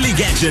non-stop Premier League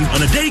action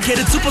on a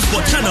dedicated Super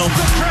Sport channel,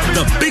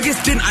 the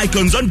biggest 10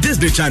 icons on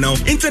Disney Channel,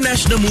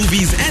 international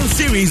movies and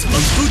series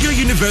on Studio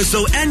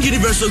Universal and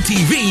Universal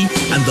TV,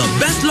 and the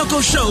best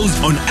local shows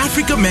on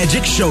Africa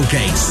Magic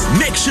Showcase.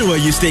 Make sure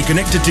you stay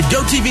connected to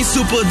GoTV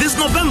Super this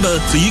November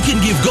so you can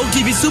give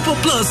GoTV Super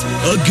Plus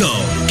a go.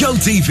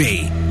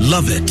 GoTV.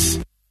 Love it.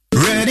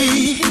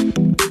 Ready?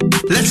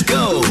 Let's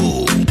go.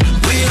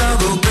 We are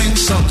going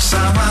some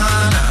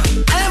savannah.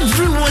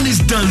 Everyone is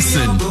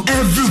dancing,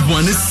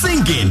 everyone is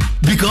singing,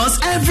 because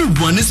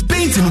everyone is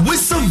painting with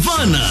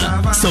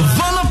Savannah.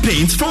 Savannah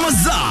paints from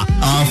Azar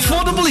are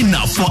affordable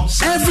enough for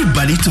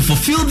everybody to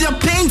fulfill their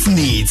paint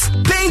needs.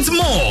 Paint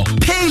more,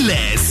 pay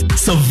less.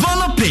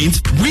 Savannah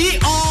paint, we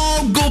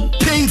all go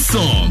paint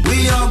some.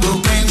 We all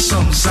go paint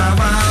some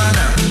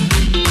Savannah.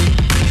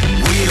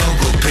 We all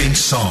go paint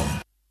some.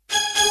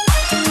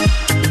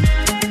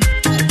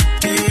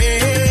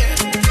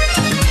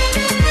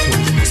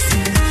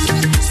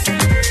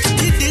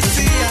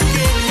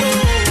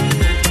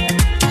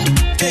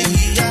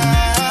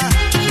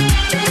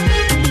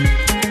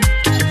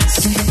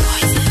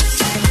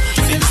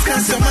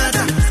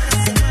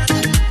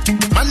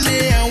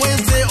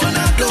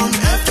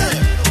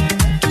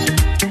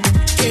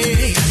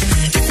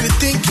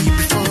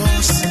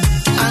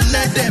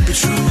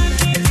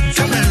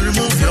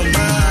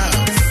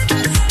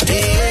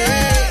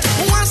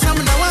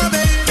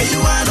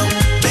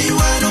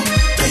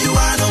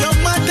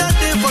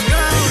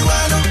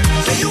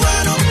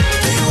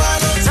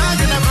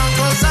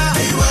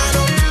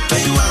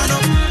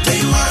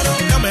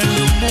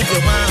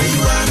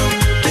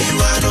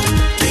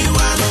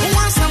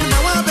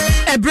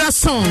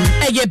 Song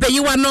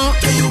eyebeyiwa no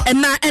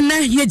ena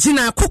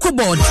yegina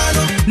cocoboard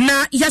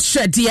na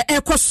yashedi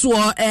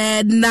ekoso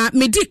na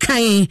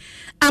medikan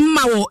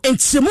amma wo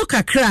enchemu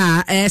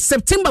kakra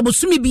September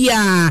bosumi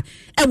bia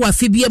ewa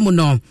fibie mu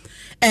no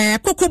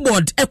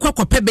cocoboard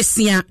ekwakope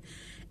besia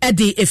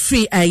ede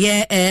efri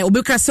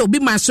obika se obi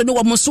manso no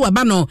wo so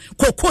aba no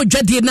koko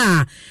dwade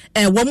na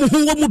wo mu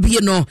hu wo mu bie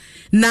no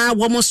na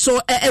wo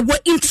so ewo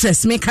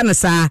interest me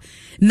kanasa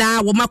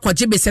na wo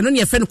makwaje bese no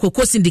ne efe no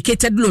koko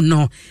syndicated loan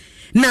no.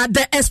 Now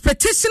the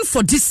expectation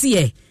for this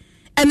year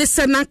and it's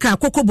nanka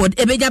cocoa board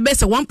ebeja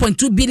bese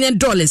 $1.2 billion.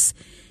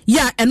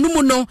 Yeah, and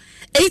no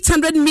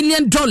 $800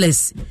 million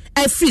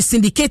a free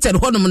syndicated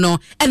honomo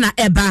and a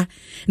eba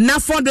na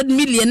 $400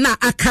 million na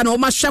akano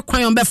masha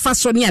kwayon be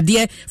fasonia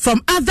dear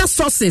from other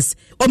sources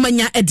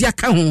omanya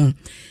ediaka home.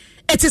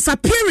 It is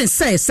appearing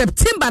say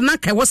September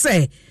nanka was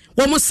say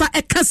womusa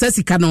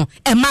ekasesika no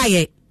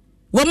emaye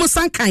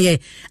womusa nkaye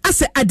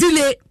ase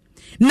adile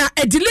na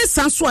edile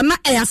sanso na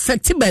e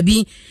affect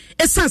baby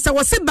esansa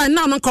wose ba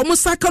na no komo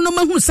saka no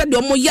mahu se de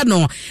omo ye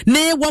no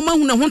ne wo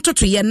mahu na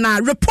hontoto ye na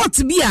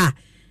report bi a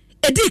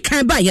edi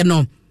kan ba ye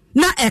no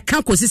na e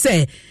kan kosi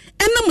se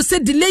enam se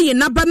delay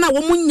na ba na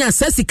wo munya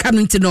sasika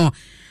no ntino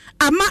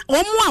ama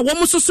omo a wo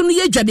musoso no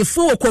ye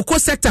dwadefo kokko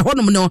sector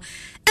honom no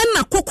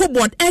ena cocoa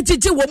board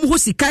ejije wo mu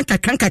hosika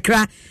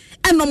kakra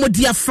eno mo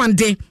dia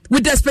fande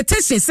with the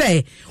expectation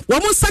say wo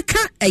mo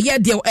saka eye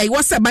de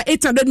was about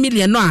 $800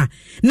 million no a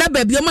na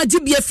ba bi o ma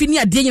gibia fini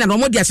ade nyina no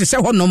mo dia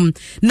hyehyɛ honom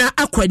na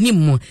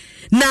akwanim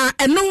na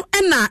eno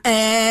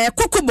ena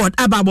cocoa board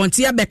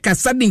ababonte ya beka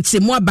sade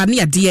nchemu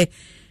abane ade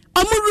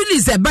o mo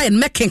release by and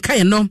making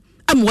kan no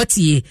am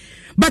watie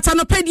but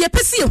anopedie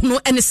pese hunu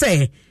ene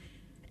say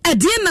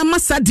ade na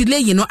masa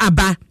delay no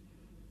aba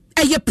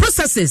eye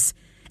processes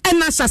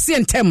ena hyase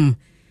ntem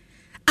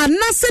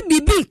anase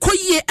bibi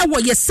nkoyie ewo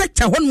ye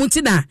sector hon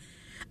muntina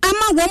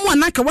ama wo mo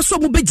anaka wo so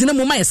mo begina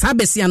mo ma ye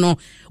sabesia no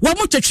wo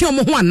mo twetwe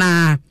mo ho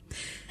ana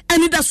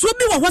anida so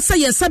bi wo ho se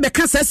ye sabe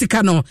ka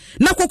sasika no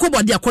na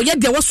kokobode akoye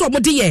de wo so mo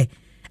de ye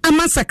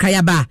ama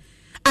sakaya ba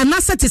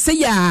anase te se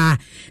ya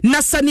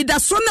na sanida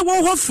so na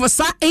wo ho for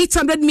sa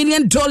 $800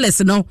 million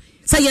no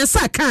say ye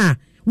saka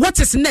what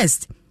is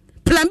next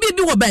plan B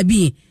bi wo ba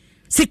bi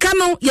sika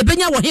no ye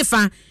benya wo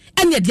hefa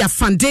ene dia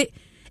fande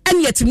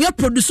ene yetime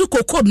produce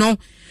koko no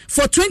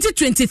for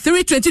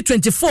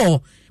 2023-2024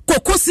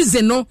 koko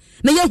season no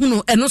na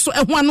yehunu eno so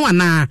eho ano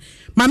ana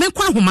mame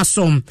kwa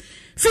ahomasom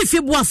fifi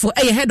boafo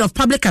head of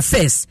public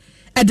affairs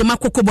edema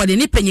koko body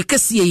ni panyi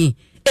kese yi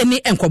eni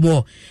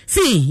enkobo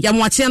fi ya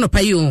moache no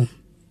payo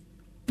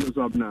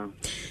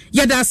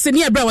yada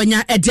senior bra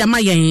wanya ediama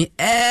yen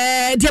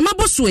ediama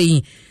boso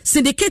yi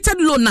syndicated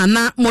loan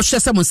na mo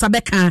hwese mo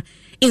sabeka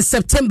in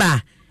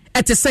September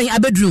etesen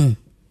abedru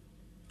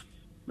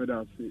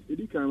Medasi,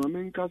 edika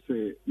mamenka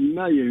se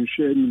na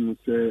yenhwe ni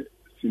se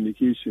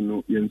syndication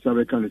no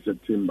yensabeka in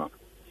September.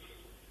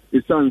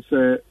 Esan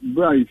se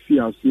bra ifi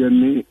ase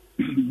ne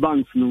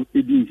banks no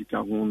edi nkika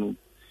ho no.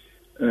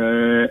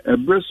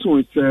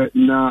 Ebreso se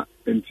na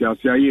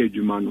entiase aye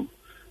adwuma no.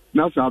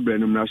 Na sa abre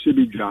no mrahye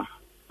bedwa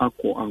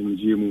akọ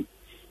ahunje mu.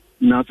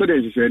 Na se de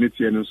hyehyɛ ne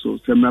tie no so,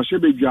 se mrahye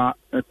bedwa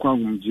ekọ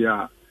ahunje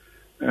a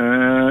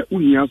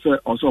uhia se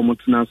oso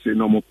omotena se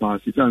no mo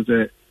pass. Esan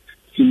se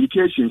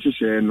syndication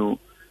share no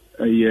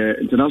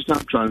international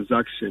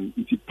transaction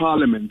in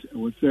parliament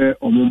was say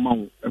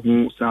omoma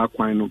ho sa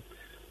kwan no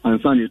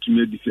ansa na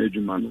etumi edi se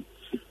adwuma no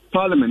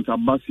parliament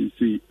abasi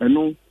say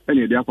eno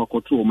ene de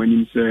akwakoto o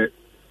manim say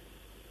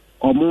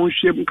omo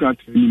hwem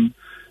kratenim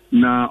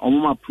na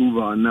omo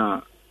approval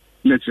na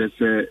let's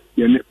say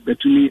ye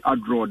betumi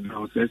adraw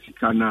down say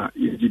sika na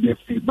ye gide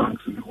free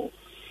banks no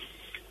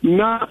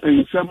na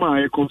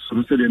nsema e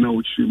konsul say na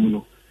ochiri mu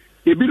no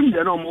ebirum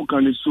de na omo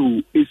kan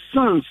so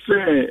esan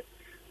say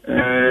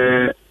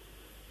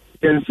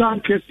ensan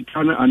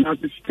kesika na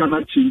anasika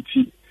na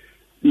chinti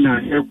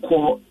na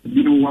eko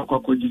binu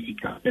wakwa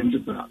jisika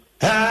endza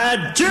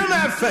Jim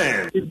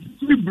FM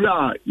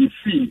ibra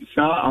ifi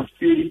sa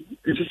afi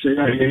ese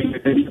ya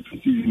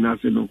NPP na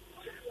se no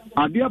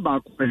adia ba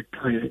ko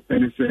kan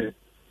ene se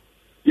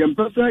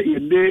yempasa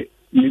yede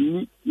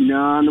yeni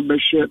na no be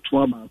share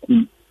to ba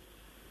ku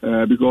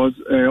because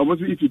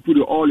almost if you put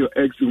all your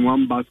eggs in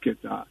one basket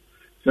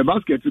the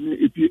basket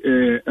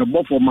a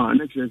buffer man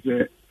next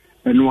say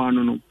eno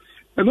no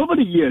and over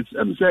the years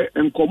I'm say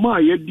en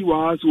koma yedi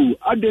wa so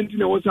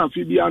identity was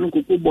afi bia no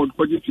koko board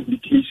project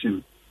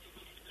indication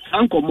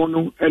ankomo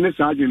no ene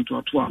sergeant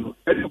to no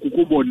ene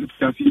koko board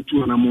afi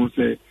tu na mo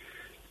say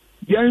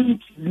yan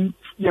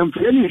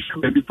fairly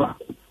sure be pa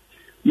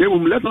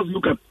let us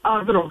look at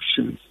other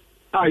options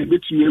I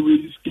bet you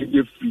always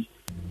get free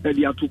and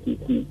the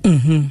atukuku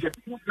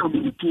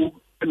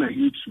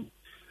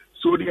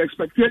so the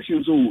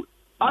expectations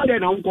other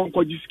than Hong Kong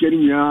just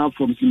getting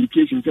from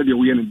syndication said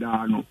we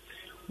no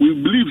we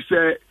believe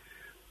say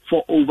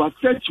for over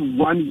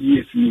 31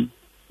 years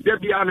there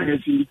be an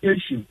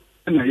syndication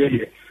and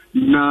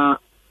now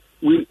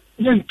we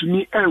want to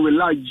me and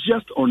rely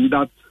just on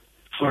that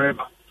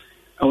forever.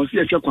 I was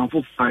here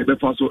for 5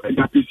 so and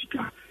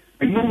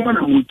and no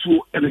one will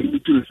to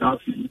and to the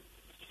south.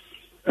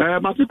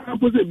 But the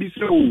purpose be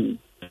so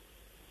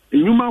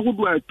Nyuma who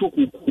do I talk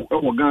with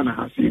Ghana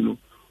has no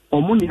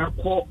Omuni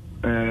ako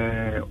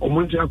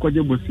Omunti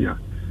akwaje bosia.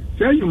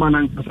 Say you man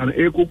and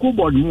a cocoa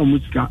board more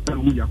musica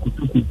and we are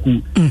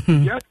kuku.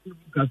 Yes,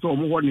 that's all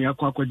more than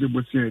akwaje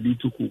bosia di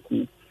to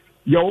kuku.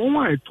 Your own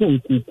I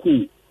told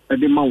kuku at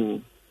the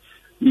mouth.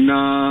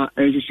 Na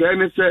and she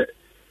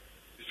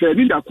say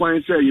ni da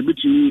kwan say ye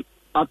betumi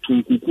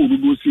aton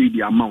kuku do say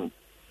the amount.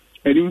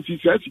 And in si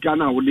say sika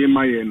na wo de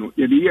maye no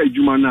ye de ye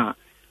adwuma na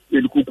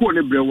ye de kuku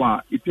ne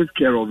brewa it takes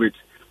care of it.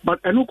 But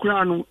eno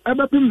kra no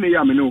ebepem ne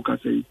ya me ne o ka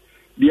say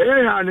the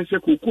ya ne say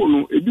kuku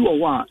no ebi wo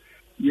wa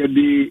ye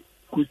de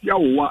kusia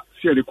wo wa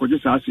say de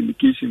koje sa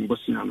syndication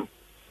bosia no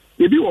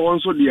ebi wo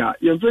nso de a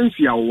ye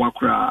mfansi a wo wa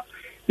kra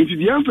nti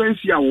de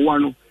mfansi a wo wa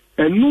no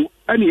enu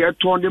ene ye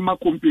ton de ma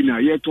company a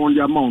ye ton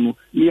de amount no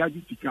ni ya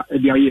gitika e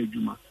de aye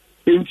adwuma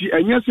enti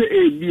enye se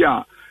ebi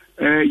a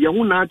ye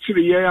hu na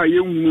akire ye a ye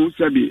hu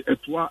se be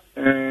etoa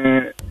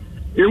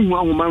ehu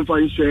ahoma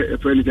mfa nhye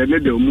efreni de ne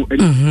da mu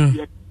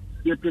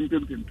ye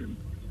pem.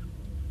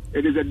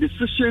 It is a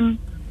decision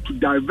to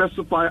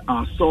diversify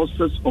our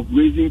sources of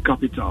raising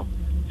capital.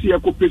 See a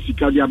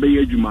copesika de abaye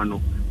adwuma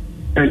no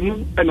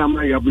enu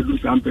enama ya bedu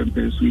sam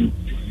pempensu.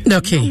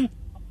 Okay.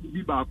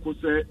 Bi ba ko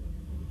se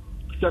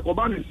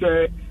koba ne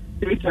se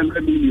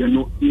 800 million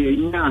no ye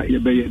nya ye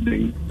be ye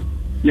den.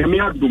 Ye me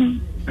adum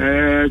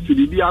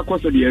sibibi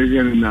akoso de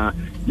ye na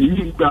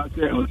ni kura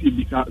se o si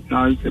bi ka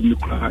san se mi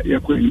kura ye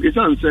ko ni e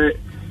san se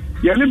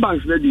ye ne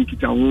banks na di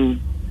kita ho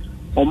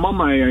o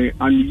mama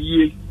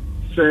aniye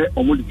se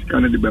omodika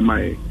na de be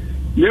mai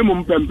nemu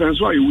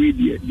mpempenso ayi we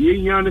die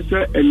hia ne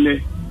se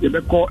enne ye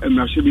be ko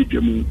emrahye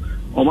bedwamu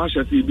o ma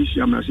hye se bi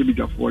hia emrahye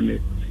bedwafo ne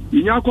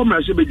yinya ko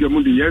emrahye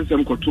bedwamu de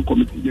yensem ko to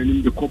committee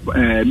ni de ko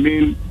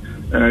main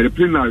the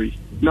plenary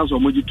na so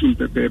moji tum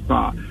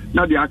pepepa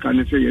na de aka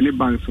ne se ye ne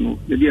banks no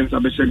ye de ensa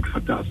be hye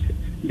kratas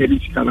ye di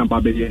sika na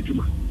ba be ye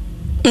adwuma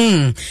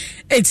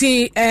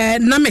eti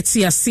na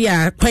meti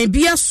asia kwan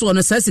bia so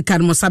no sa sika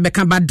no sa be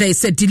ka ba dai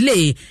se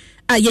delay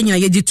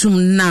ayenya ye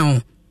gitum now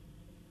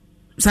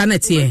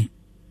sanete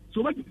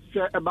so what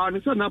say about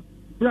this na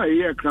bra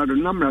ye crowd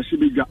na mrahye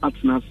bedwa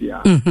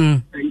atnasia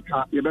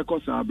enka ye be ko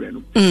sa abre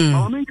no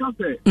o men ka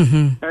say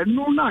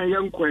eno na ye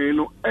nkwen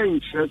no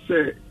enche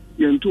se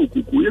ye nto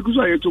kuku ye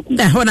guso ye to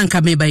kuku ho na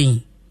nka me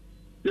bayin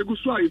ye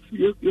guso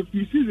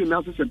if season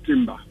na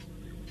September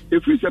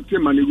if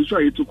September ne guso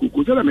ye to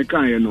kuku so na me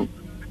kan ye no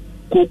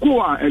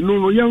koko a eno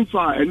no ye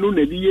mfa eno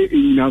na di ye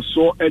enyina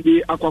so e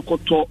de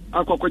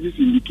akwakoje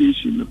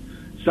syndication no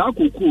sa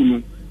koko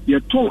no ye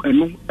ton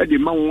eno e de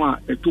ma won a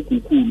eto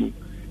kuku no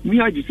ni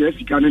agi se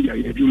sika no dia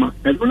ye adwuma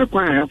eno ne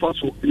kwan ya fa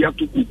so ya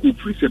to kuku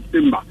free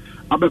September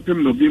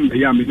abepem November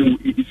ya me no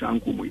isa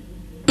nkomo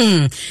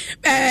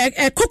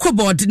cocoa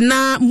board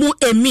na mo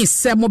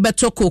emis mo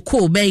beto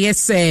cocoa be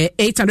yes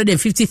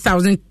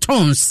 850,000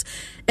 tons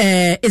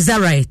is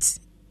that right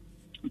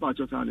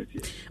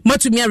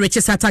what to me reach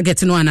sa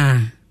target no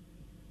ana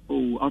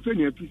after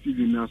the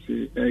season na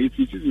say if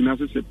season na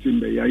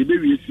September ya e be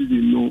we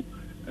season no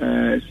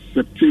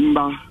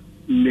September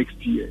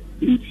next year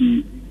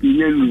into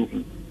inenu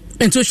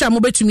ento sha mo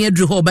betumi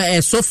adru ho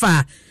ba so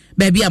far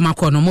baby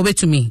amakọ no mo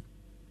betumi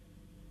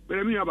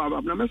But me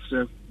about na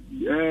mesref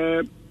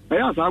I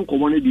ask uncle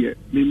one idea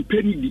me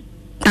penny di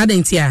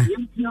adentia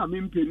ya me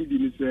penny di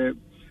ni say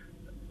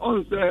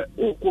on say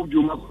o ko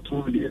djuma ko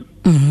ton de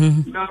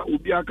na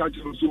obi aka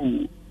chiro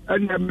so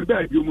and me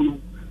ba djuma no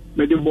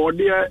me de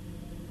body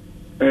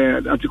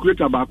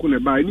articulator ba ko ne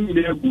ba ni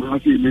ne egu ha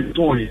say me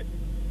ton ye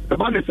e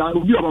ba ne sa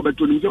obi aba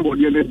beto ni say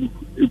body na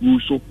egu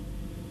so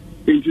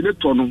enti ne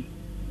to no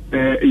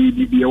e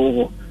di bi e wo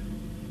ho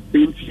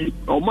enti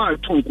o ma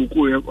ton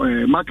koko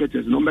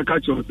marketers no me ka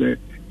chiro say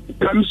in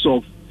terms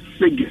of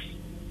figures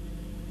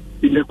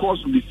in the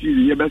course of the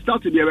season, you better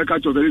start to be able to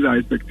catch up with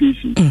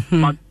expectation.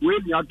 But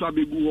when you have to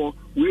be good,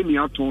 when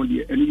you have to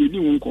only and you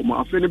didn't come,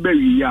 I feel very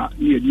near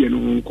the end of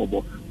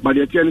Uncobo. But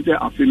the tenant,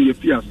 I feel you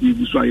fear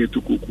you try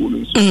to cook.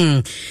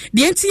 The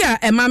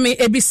NTR, Mame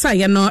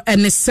Ebisayano,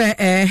 and is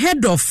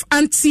head of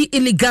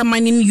anti-illegal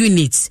mining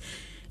unit.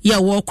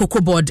 Yawo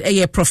Cocoa Board,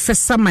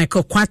 Professor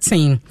Michael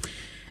Quatin.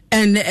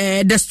 And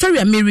the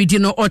story I may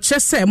read, or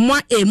just say, moi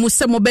a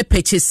Musamobe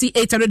purchase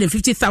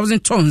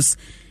 850,000 tons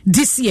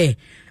this year.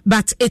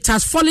 But it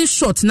has fallen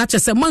short, not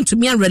just a month to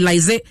me and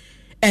realize it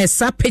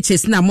as a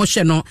purchase now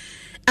motion. Or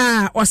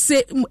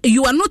say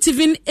you are not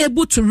even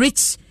able to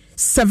reach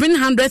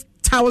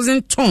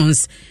 700,000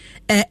 tons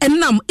and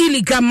now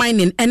illegal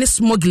mining and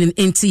smuggling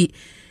into.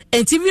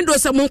 And even though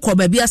someone called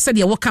baby, I said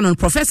you're working on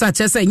Professor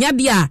Chess and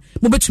Yadia,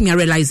 move to me and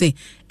realize it.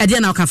 I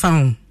didn't know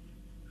found.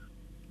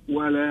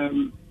 Well,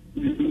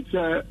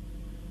 it's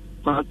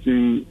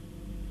passing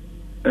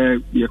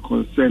your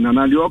concern, and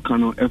I look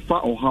on a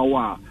far or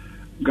how.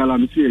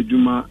 Galamisi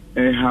ejuma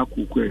ha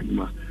kuku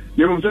ejuma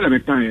nemo mse le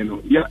kan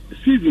no ya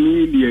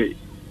season here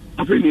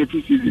after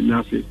season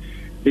na say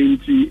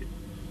enti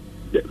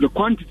the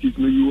quantities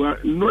no you are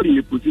not in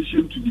a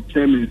position to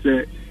determine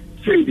say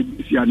the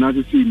BC and not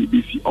say the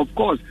BC. Of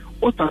course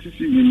what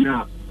season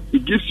now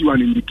it gives you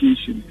an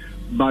indication,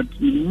 but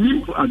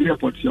you at the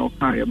airport your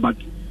car but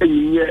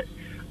enye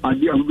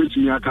idea of which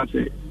me aka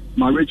say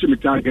my reach me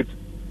target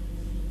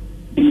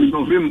in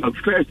November,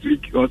 first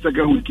week or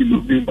second week in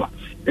November.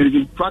 It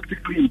is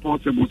practically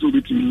impossible to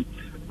be to me.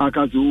 I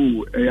can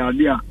say,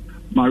 idea,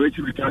 my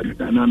reaching target,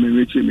 and I'm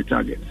reaching my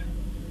target.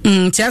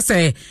 Just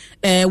say,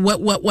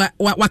 what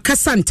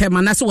Cassantem,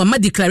 and that's what my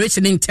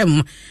declaration in term,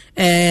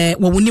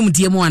 what we need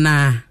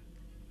Diamona.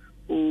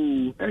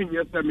 Oh, and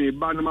yes, I may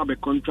ban be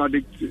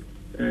contradict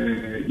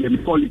the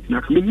policy.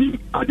 Now, meaning,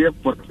 at the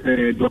airport,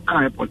 the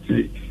car airport,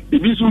 it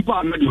is one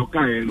part of your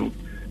car, no.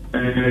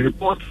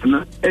 Reports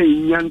na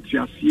nyanti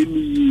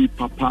asieni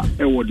papa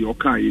ewo de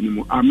oka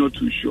anymore. I'm not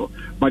too sure,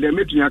 but they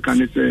make me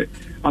can say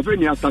after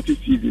the start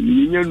season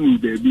yin nu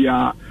baby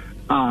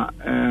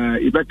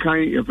ibe kan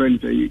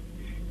event ye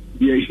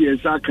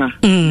saka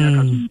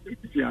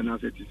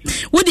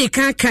wo de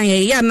kan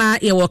ya na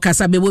ye wo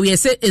kasa bebo we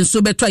say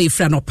enso beto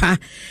ifra no pa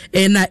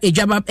na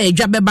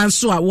edwabeba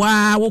nso a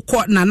wa wo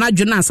kọ na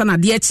nadwo na ansa na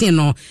de etin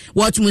no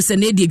what mu say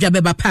na de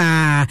edwabeba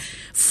pa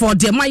for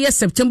the my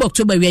September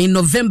October we in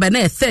November na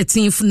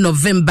 13th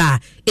November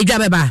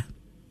edwabeba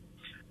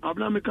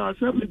abna me ka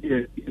say me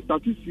de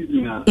start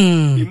season a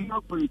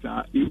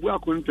imu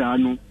akonta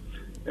no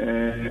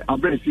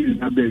abra season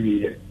na be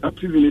ye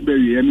season be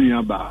ye me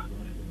aba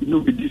no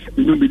be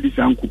this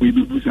uncle be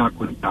do sa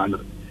kontana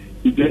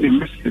is there a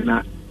message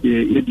na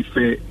ye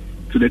defer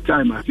to the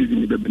time I see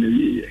in the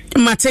bebenye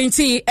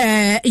matenti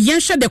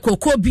yensha de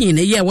cocoa bean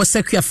ye wo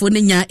sekuafo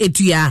nya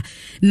edua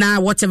na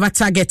whatever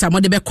target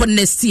amode be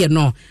next year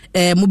no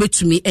mo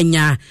betumi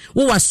enya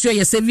wo wasua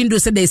ye 7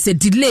 windows say there is a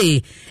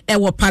delay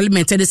wo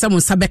parliament de some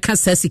sabeka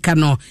sasika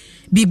no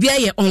bibia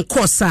ye on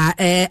course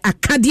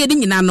akade ni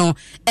nyina no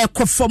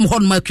ekofom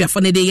hon ma kuafo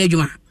ne de ye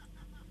adwuma.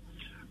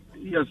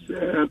 Yes,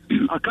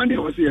 I can't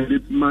even say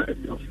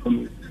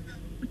from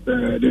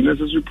the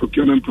necessary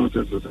procurement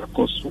processes are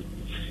costful.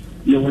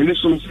 You know, when you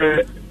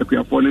say we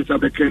are foreign, so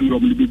they can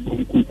normally be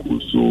cuckoo,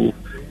 so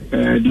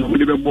the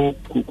only be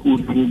cuckoo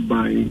no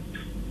buying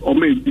or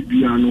maybe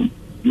piano,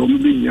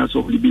 normally years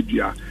of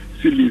Libya,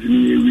 series in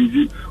a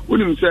review.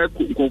 When you say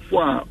cuckoo,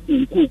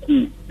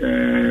 cuckoo,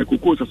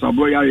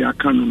 Sasaboya, ya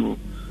canono,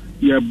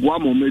 ya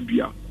boamo maybe,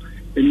 and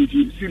it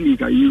is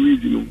series a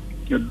reason.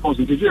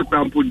 Also, to say a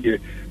example there,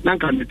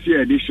 Nanka the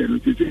edition,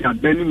 to say a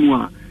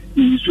Benimua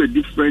is a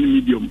different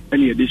medium,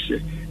 any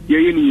edition.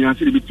 Ye ni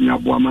answer between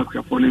Abuama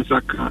for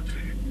Saka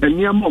and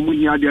near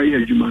Momunia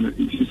de Human.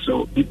 It is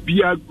so it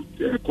be a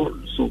good call.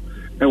 So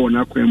I want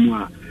to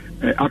Quemua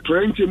a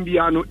Trenton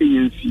Biano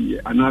ANC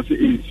and as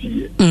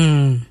ANC.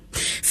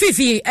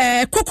 Fifi,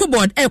 Cocoa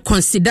Board,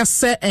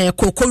 considers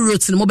Cocoa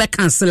Roots and Mobile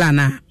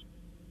Councilana.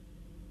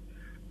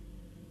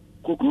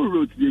 Cocoa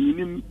Roots, the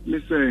minimum,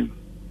 listen.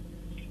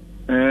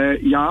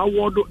 Ya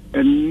award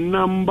a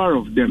number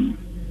of them.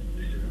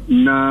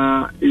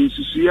 Na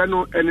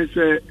insusuano ene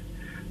se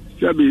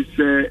sabe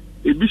se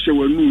ebishe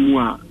wanu mu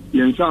a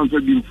yensa anfa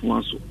bi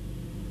mfuaso.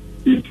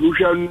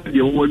 Intrusion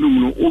de wanu mu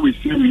no always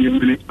say we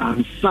yemene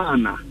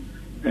ansana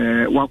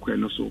wakwe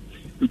no so.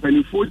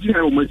 Mpanifo ji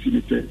na o mati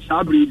ni se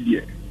sabre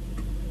die.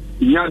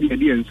 Nya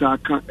de ensa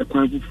aka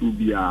ekwan fufuru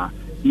bia.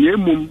 Na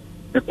emum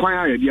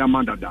ekwan a ye de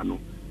amadada no.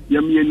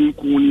 yamyeni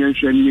kuni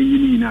anhwani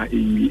yini na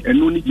eyi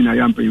eno ni gina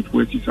ya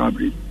mpanyimfo asi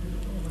sabre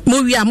mo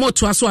wi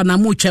amoto aso ana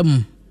mo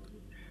twam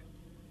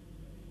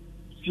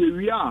si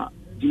wi a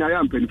gina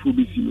ya mpanyimfo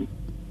besi no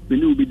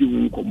beni obedi ho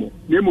nkomo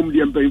na emom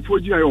de mpanyimfo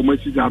gina ya o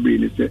masi sabre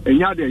ne se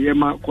enya de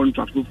yema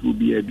contract for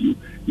bi abio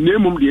na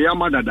emom de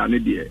yama dada ne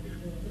de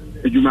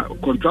adwuma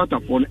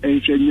contractor for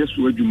enhwe nye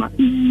so adwuma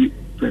eyi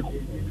preko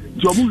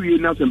jobu wi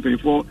na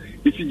mpanyimfo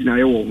esi gina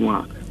ya wo ho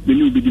a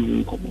beni obedi ho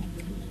nkomo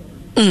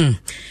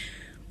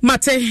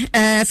Mate,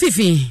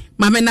 Fifi,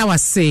 mamena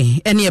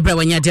wase, eni ebra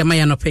wanya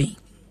diamaya no pay.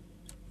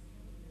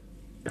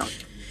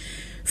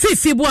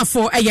 Fifi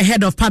Buafo, a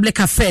head of public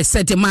affairs,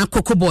 said the man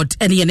cocoa board,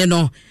 eni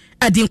no,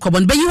 adin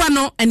kobon, but you are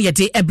no, eni a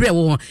day ebra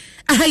wo,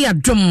 ahaya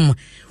drum,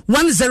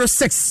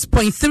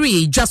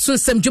 106.3, Jason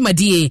Sem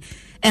Jumadi,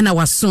 and I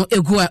was so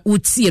egua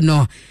uti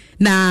no,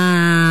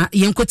 na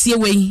yenkoti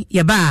away,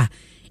 yaba,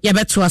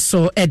 yabetua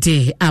so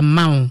ede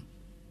amount.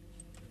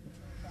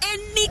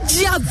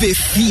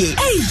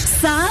 Hey,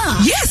 sir.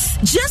 Yes,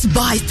 just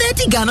buy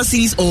 30 Ghana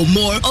cedis or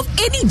more of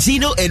any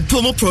Gino and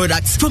Pomo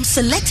products from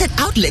selected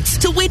outlets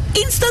to win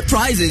instant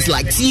prizes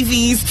like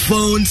TVs,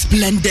 phones,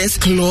 blenders,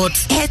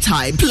 clothes,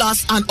 airtime,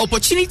 plus an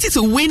opportunity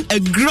to win a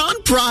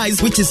grand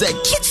prize, which is a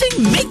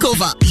kitchen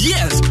makeover.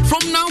 Yes,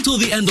 from now till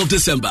the end of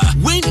December,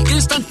 win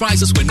instant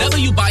prizes whenever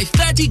you buy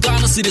 30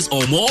 Ghana cedis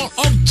or more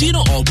of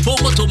Gino or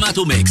Pomo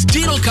tomato mix,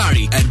 Gino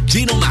curry, and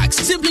Gino Max.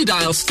 Simply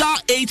dial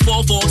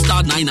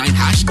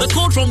 *844*99#. The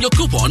code from your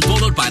coupon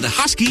followed by the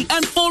hash key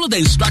and follow the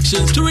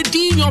instructions to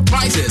redeem your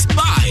prizes.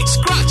 Buy,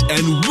 scratch,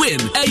 and win.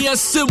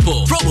 Yes,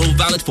 simple. Promo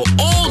valid for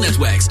all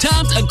networks.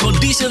 Terms and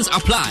conditions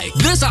apply.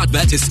 This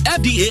advert is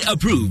FDA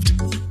approved.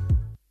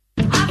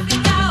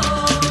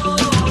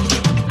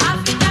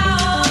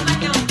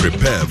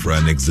 Prepare for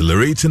an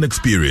exhilarating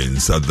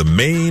experience at the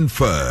main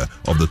fair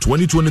of the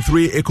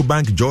 2023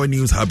 EcoBank Joy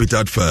News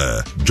Habitat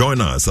Fair.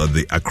 Join us at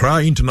the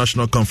Accra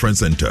International Conference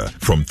Center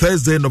from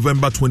Thursday,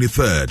 November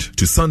 23rd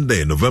to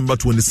Sunday, November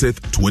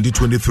 26th,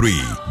 2023.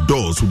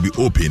 Doors will be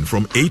open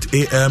from 8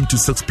 a.m. to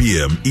 6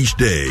 p.m. each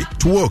day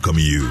to welcome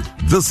you.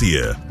 This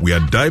year, we are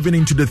diving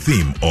into the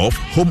theme of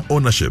home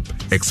ownership,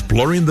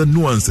 exploring the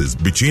nuances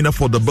between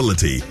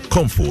affordability,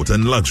 comfort,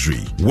 and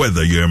luxury.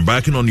 Whether you're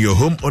embarking on your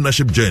home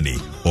ownership journey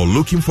or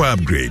looking for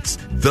upgrades,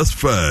 this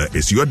fair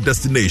is your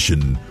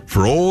destination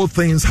for all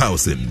things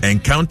housing.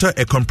 Encounter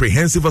a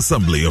comprehensive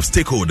assembly of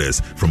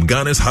stakeholders from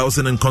Ghana's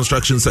housing and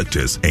construction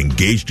sectors.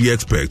 Engage the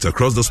experts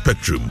across the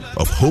spectrum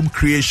of home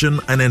creation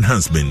and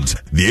enhancement.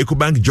 The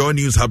EcoBank Joy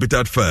News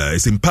Habitat Fair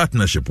is in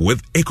partnership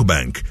with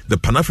EcoBank, the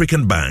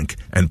Pan-African Bank,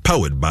 and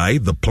powered by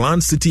the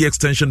Planned City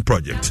Extension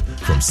Project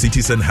from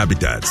Cities and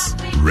Habitats.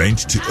 Rent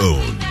to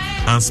own.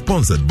 And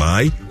sponsored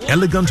by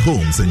Elegant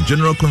Homes and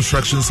General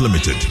Constructions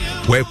Limited,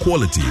 where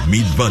quality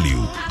meets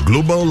value.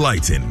 Global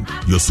Lighting,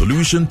 your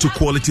solution to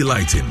quality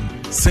lighting.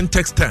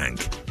 Syntex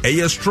Tank,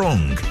 Air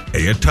Strong,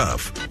 Air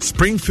Tough.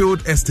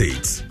 Springfield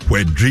Estates,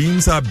 where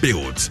dreams are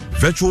built.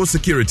 Virtual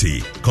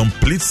Security,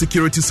 complete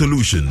security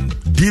solution.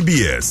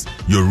 DBS,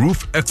 your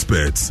roof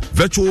experts.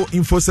 Virtual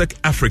InfoSec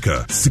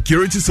Africa,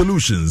 security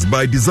solutions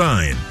by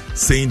design.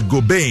 Saint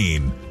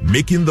Gobain,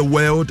 making the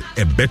world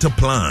a better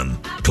plan.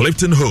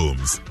 Clifton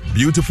Homes,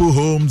 beautiful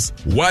homes,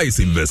 wise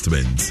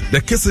investments. The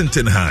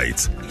Kissington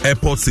Heights,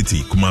 Airport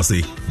City,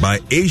 Kumasi, by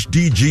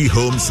HDG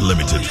Homes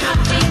Limited.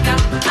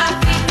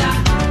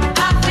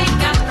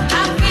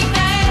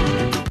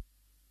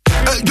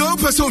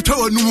 Don't pass out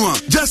our no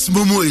just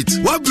momo it.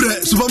 What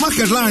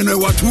supermarket line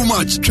what too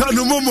much. Try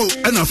no momo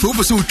and I feel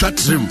so chat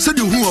him. Said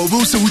you who are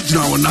also with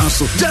now now.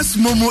 Just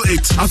momo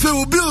it. I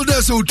feel build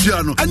us out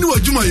piano. I know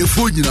do my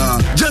phone now.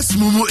 Just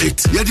momo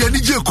it. Ya the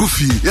DJ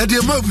coffee. Ya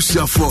the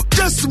mabusia for.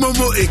 Just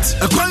momo it.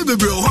 A crime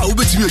baby how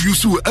bet me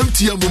use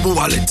MTN momo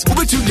wallet.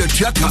 Bet you the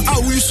tracker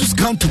how we use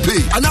scan to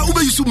pay. And now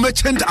we use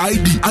merchant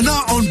ID. And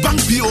now on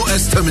bank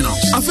POS terminals.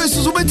 I first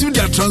so bet you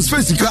their transfer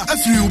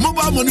every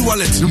mobile money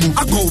wallet.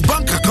 I go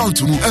bank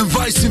account and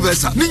vice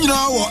versa. Nina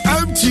or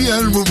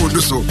MTN Momo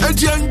so.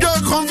 And you enjoy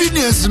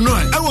convenience no.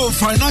 Our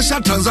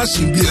financial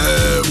transaction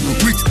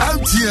with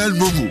MTN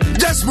Momo.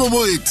 Just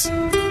Momo it.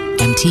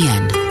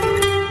 MTN.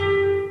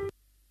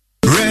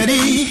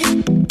 Ready?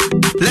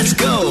 Let's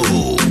go.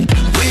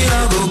 We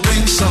are going to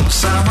bring some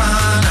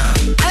savannah.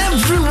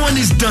 Everyone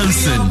is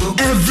dancing,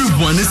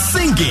 everyone is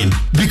singing,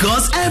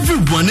 because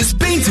everyone is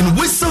painting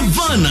with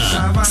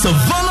Savannah.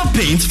 Savannah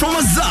paints from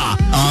Azar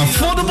are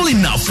affordable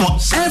enough for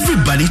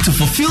everybody to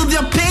fulfill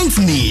their paint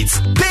needs.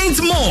 Paint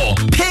more,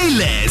 pay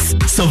less.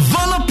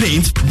 Savannah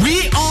paints,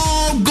 we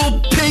all go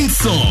paint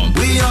some.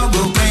 We all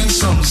go paint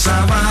some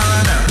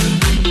Savannah.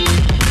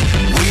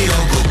 We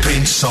all go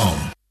paint some.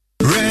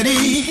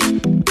 Ready?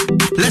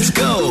 Let's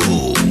go.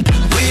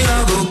 We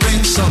all go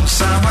paint some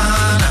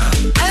Savannah.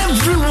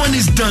 Everyone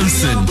is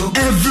dancing,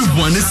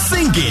 everyone is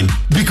singing,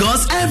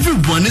 because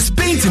everyone is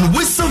painting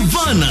with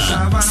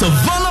Savannah.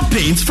 Savannah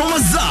paints from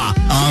Azar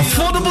are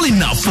affordable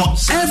enough for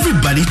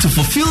everybody to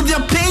fulfill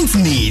their paint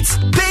needs.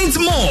 Paint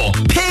more,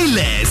 pay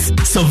less.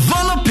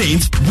 Savannah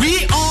paints,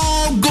 we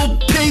all go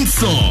paint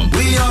some.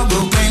 We all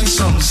go paint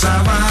some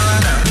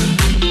Savannah.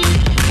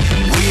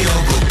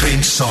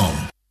 Paint Song.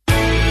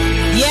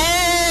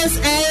 Yes,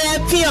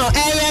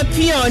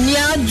 Pio,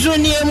 Nia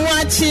Junior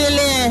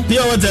Mwachile.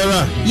 Pio,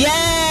 whatever.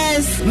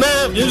 Yes.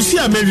 Now, you see,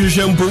 I made you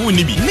shampoo,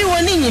 wouldn't be. Me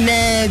one in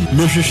Ned.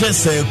 No, she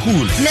say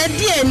cool.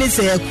 Nadia,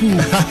 say cool.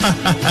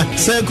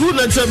 Say cool,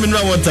 natural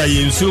mineral water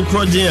in Sul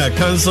Project, a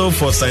Council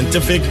for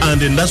Scientific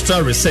and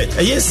Industrial Research.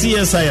 A yes,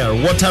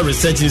 CSIR, Water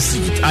Research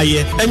Institute.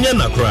 Aye, and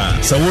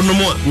Yanakra. So, one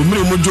more, we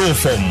move to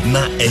form.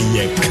 Na,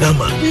 a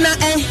kama. Na,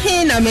 a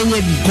hen, I mean,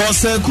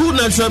 cause cool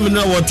natural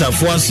mineral water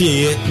for us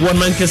here, one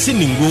man can sing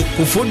go,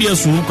 who 4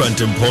 years who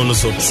can't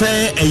impose.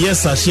 Say a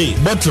yes, sachet,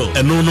 bottle,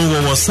 and no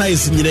one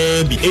size in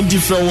the be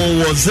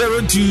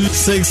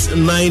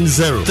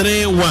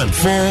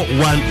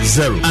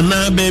 02690314110. And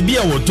now, baby,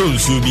 I will tell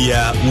you, be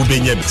a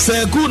Ubenya.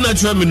 Say good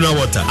natural mineral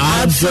water.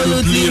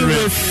 Absolutely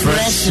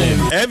refreshing.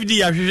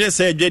 FD, I should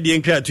say, Jedi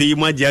and Crat to you,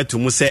 my dear, to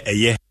Muse a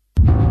year.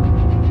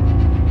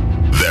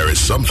 There is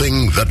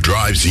something that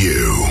drives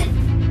you.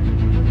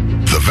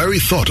 The very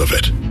thought of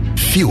it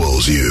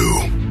fuels you.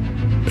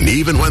 And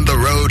even when the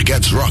road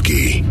gets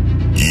rocky,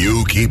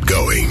 you keep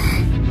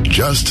going,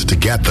 just to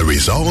get the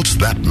results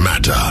that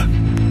matter.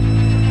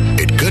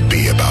 It could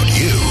be about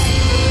you.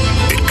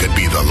 It could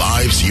be the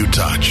lives you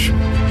touch.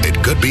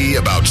 It could be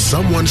about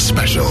someone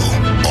special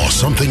or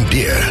something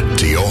dear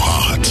to your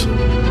heart.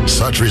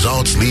 Such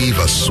results leave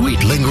a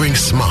sweet lingering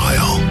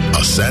smile,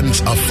 a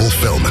sense of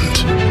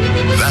fulfillment.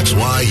 That's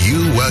why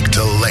you work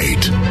till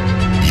late,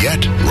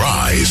 yet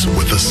rise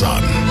with the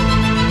sun.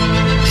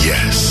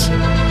 Yes,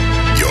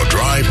 your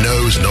drive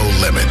knows no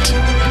limit.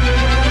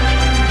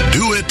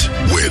 Do it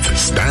with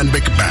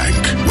Stanbic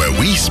Bank, where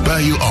we spur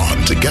you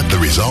on to get the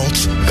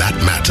results that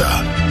matter.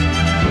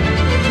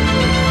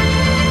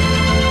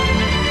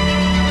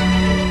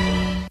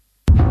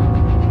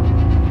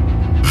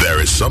 There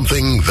is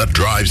something that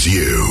drives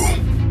you.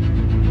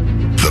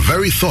 The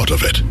very thought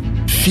of it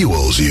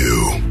fuels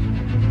you.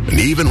 And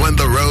even when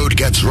the road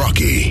gets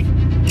rocky,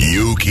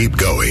 you keep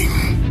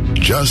going,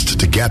 just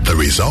to get the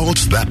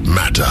results that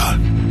matter.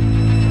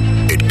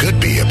 It could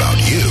be about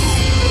you.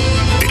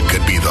 It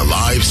could be the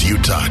lives you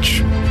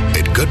touch.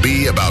 It could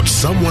be about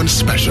someone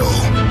special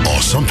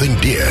or something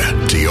dear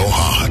to your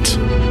heart.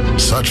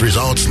 Such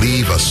results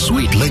leave a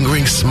sweet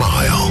lingering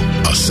smile,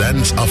 a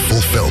sense of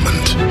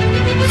fulfillment.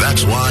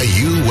 That's why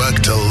you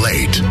work till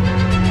late,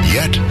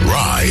 yet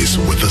rise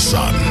with the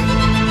sun.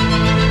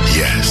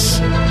 Yes,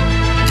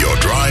 your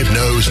drive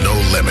knows no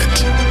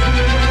limit.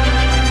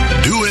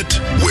 Do it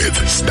with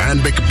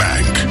Stanbic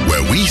Bank,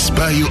 where we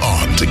spur you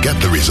on to get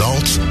the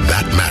results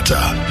that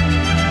matter.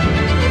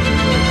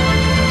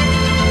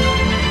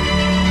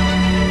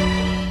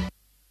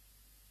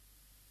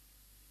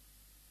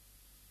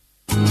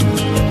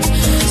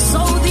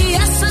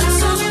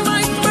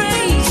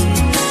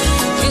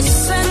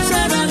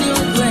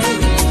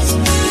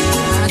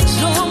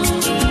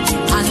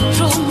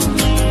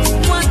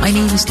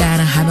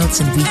 Diana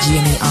Hamilton,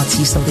 VGMA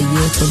Artist of the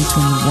Year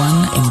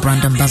 2021 and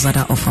brand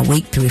ambassador of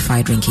Awake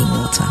Purified Drinking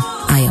Water.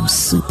 I am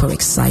super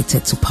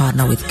excited to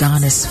partner with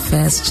Ghana's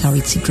first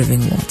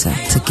charity-driven water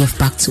to give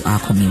back to our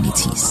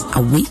communities.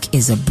 Awake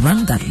is a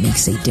brand that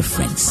makes a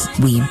difference.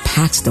 We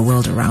impact the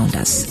world around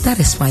us. That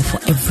is why for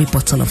every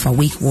bottle of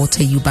Awake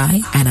water you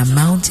buy, an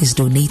amount is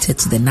donated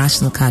to the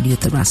National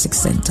Cardiothoracic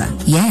Center.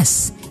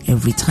 Yes,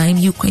 every time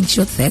you quench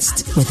your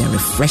thirst with a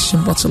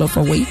refreshing bottle of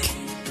Awake,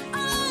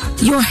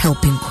 you're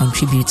helping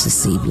contribute to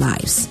save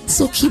lives.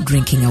 So keep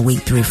drinking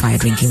Awake Purified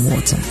Drinking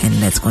Water and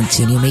let's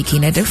continue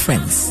making a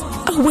difference.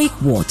 Awake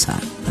Water,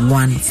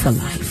 one for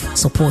life.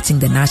 Supporting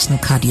the National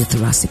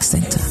Cardiothoracic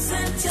Center.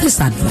 This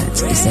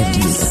advert is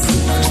FDA approved.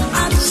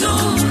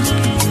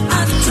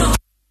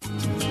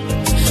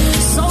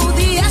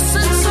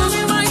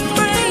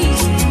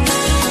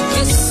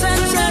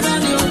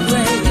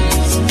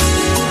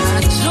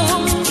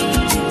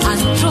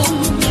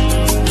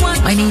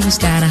 My name is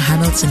Diana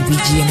Hamilton,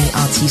 VGMA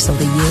Artist of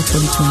the Year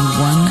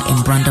 2021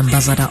 and brand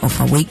ambassador of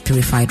Awake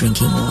Purified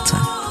Drinking Water.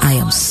 I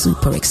am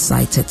super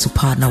excited to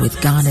partner with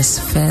Ghana's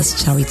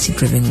first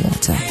charity-driven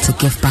water to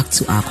give back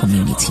to our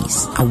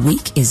communities.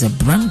 Awake is a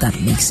brand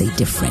that makes a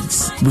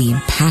difference. We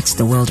impact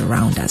the world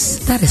around us.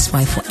 That is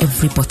why for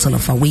every bottle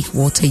of Awake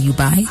water you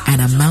buy, an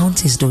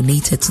amount is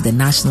donated to the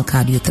National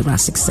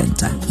Cardiothoracic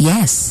Center.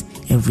 Yes,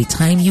 every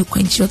time you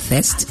quench your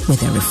thirst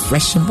with a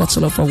refreshing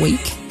bottle of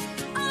Awake,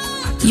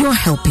 you're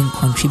helping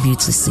contribute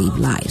to save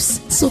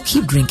lives. So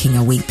keep drinking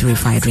Awake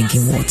Purified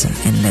Drinking Water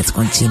and let's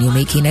continue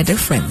making a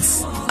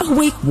difference.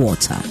 Awake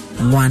Water,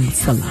 one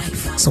for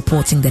life.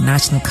 Supporting the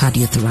National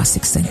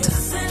Cardiothoracic Center.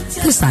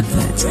 This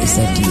advert is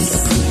FDA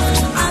approved.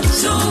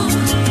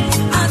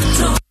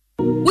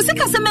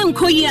 Usika semen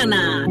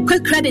koyana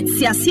quick credit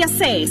siasia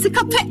say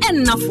sika pe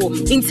ennafo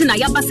intina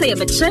yaba say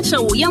be church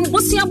wo yam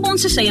bosia bon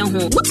hye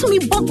ho mutumi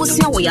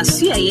bobosia wo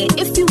yasia ye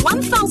if you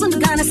 1000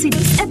 Ghana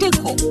cedis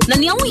edeko na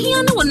ne wo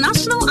hia no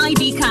national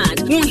ID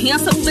card wo hia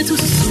sa betu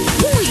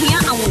wo hia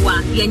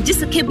awowa yenje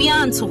sika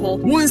bia nto ho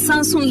wo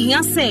nsanso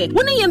hia say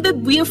wo ne yem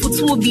bebue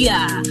futuo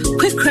bia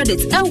quick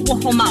credit e wo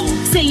ho ma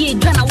say ye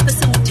dwana wo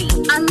pese wudi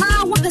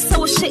ana wo pesa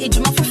wo she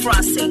ejuma for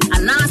frase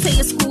ana say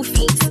your school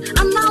fees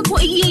ana bo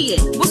iyeye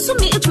bo so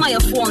me ejuma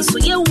your phone so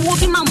ye wo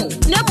bi mamo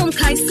na mo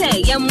kai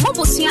say ye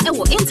mbobosua e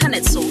wo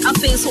internet so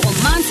afen so o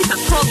manti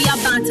Akrobia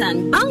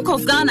Bantan Bank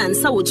of Ghana and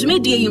Sawo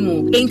Jumedie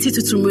Yimu Ainti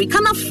Tutumri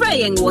Kana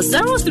Freying was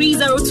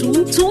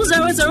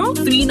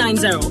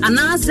 0302-200-390 and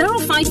now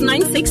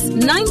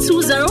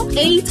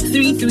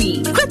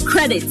 0596-920-833. Quick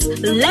credit,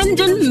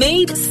 lending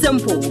made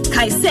simple.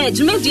 Kai said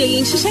Jumedie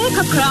Yin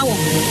Shisheka Krawo.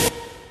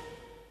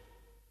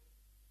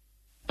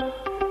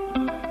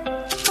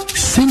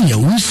 Senya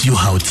unsio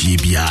how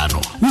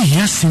tibiano. We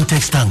hear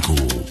Syntax Tanko.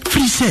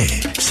 Free say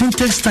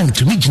Syntax Tank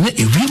to me jine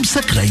e rim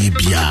sakra ye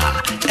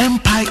bia.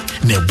 Empire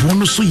ne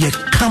bonus so ye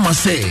kama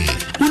say.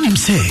 Unim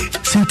say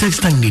Syntax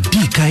Tank ne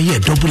di kan ye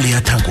double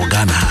layer tank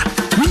Ghana.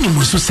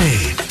 Unim so say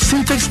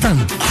Syntax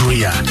Tank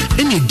Korea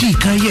ene di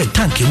kan ye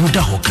tank e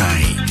muda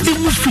hokai. E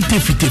mu fite.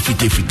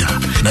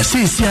 Na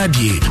say si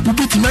adie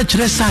ubeti ma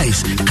chere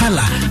size,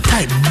 color,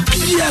 type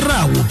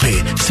biara wo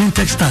pe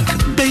Syntax Tank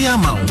be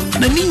yama.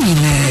 Na ni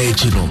nyine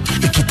chino.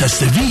 Ekita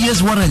 7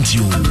 years warranty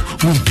you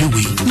won't pay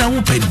we now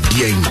open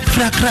dien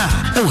frakra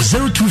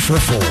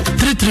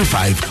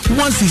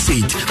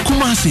 0244-335-168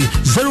 Kumasi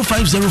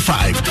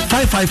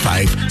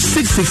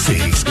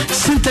 0505-555-666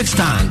 Syntax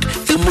Tank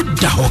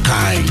emuda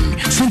hokai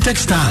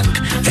Syntax Tank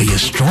eye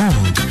strong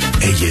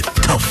eye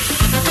tough.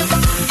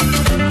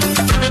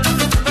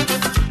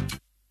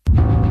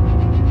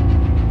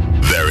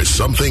 There is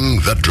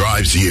something that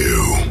drives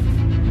you.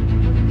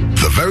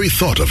 The very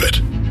thought of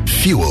it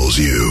fuels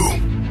you.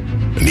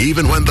 And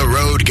even when the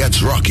road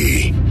gets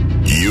rocky,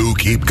 you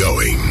keep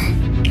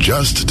going,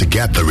 just to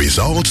get the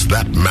results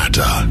that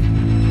matter.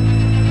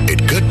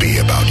 It could be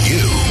about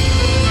you.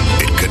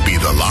 It could be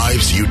the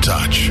lives you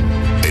touch.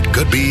 It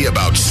could be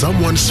about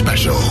someone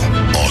special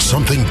or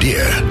something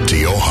dear to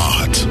your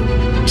heart.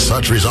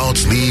 Such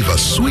results leave a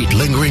sweet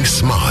lingering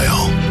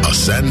smile, a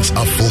sense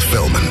of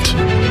fulfillment.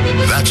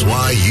 That's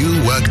why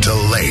you work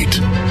till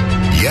late,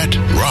 yet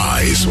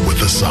rise with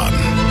the sun.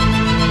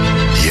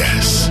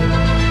 Yes.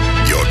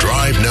 Your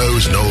drive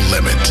knows no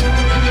limit.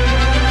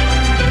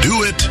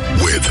 Do it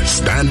with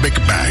Stanbic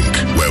Bank,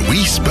 where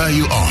we spur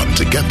you on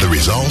to get the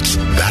results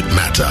that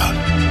matter.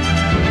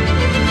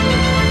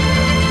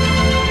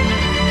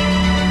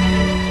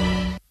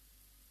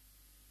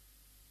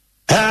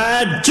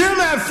 Jim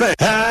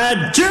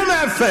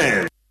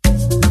FM.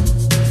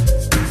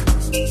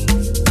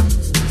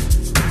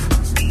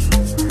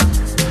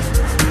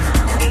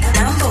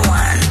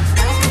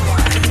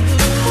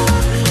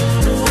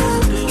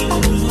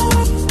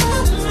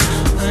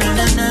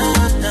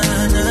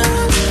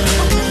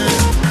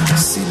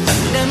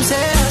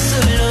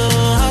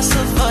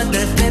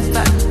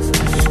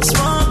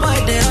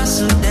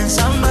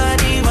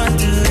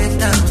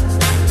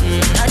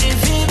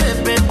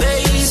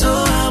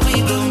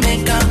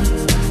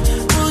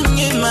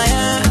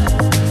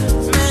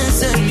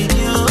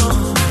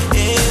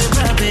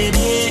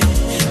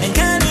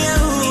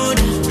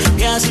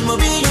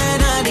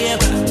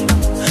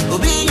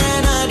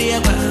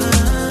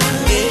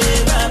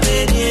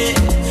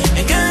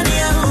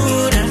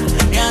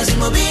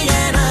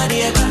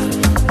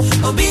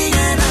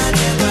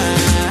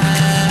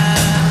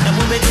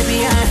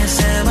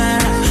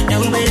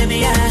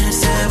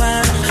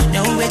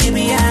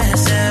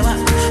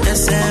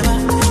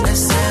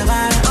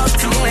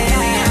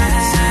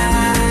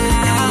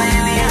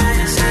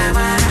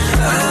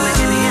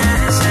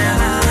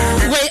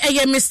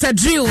 Mr.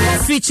 Drill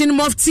featuring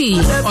Mufti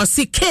or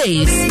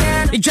CKs.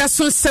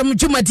 Just on some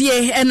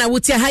Jumadie and I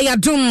would say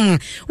Hayadum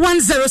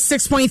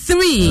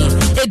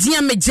 106.3.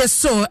 Edia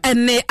Mejeso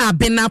and ne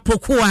Abena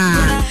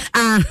Pokua.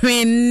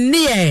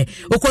 Ahwenie.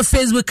 Oko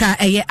Facebook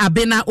a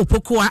Abena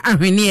Opokua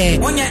Ahwenie.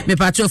 Me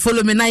patcho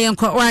follow me na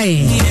yanko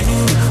why.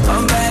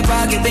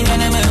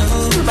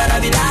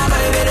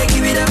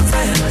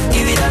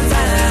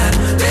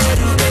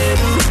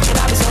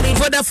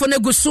 Vodafone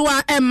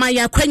gusua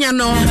maya kwenya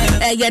no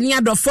yani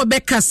adofo be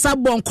kasa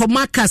bon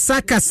koma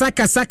kasa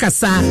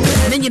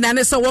nyina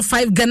ne so wo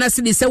 5 Ghana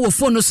cedis se wo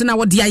phone so na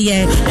wo de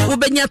aye wo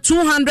benya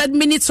 200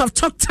 minutes of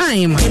talk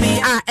time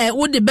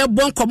wo de be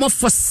bon koma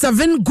for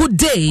 7 good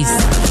days.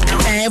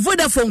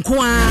 Vodafone ko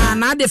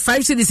na de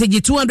 5 cedis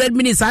 200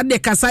 minutes ade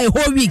kasa a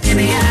whole week.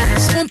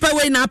 Umpa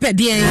we na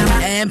pedie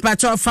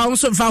mpacho fa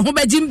so fa ho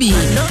be jimbi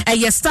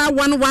star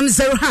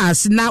 110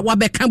 hash na wa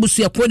be kan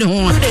busu ekwo ne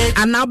ho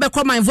ana be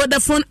call my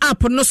Vodafone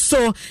app no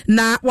so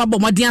na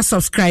wabomodian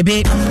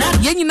subscribe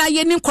yenyina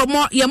yeni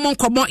nkomo yemon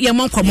komo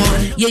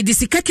ye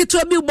disika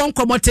keto bi bon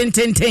komo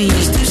tententen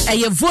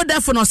eye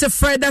Vodafone no se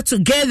further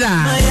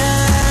together.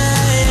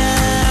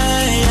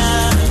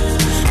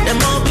 The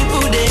more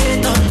people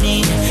they don't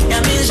need,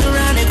 ya means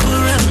around the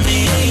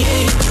me.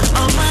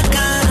 Oh my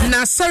God.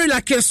 Na sorry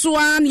Cerelac so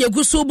an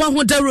yeguso bo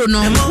ho daro no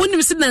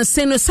wonim se na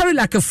sen no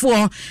Cerelac fo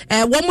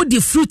wo mo di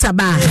fruit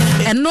aba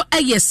eno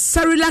eye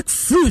Cerelac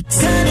fruit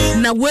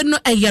na we no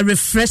eye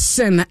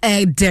refreshing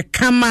de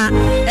kama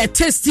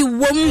tasty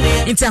wom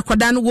inti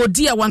akwada no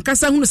wodi a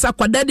wankasa hunu sa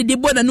akwada de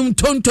bo na num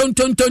ton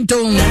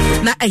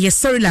na eye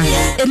Cerelac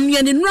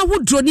enuane nura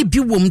wodro ni bi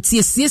wom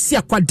tie siesie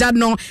akwada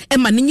no e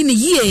ma ne nyine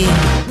yie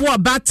wo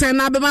batan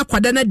na be ma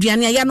akwada na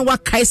duane ya no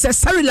wakai se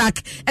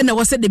Cerelac e na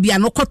wo se de bia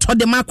no kɔtɔ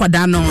de ma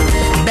akwada no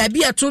ba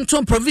bia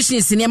tonton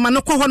provisions ne ma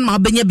no kɔ hɔ ma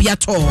obenya bia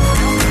to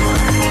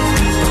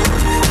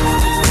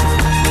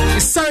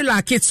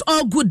Cerelac, it's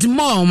all good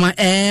mom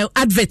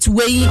advert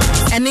way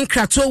and in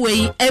krato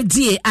way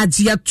FDA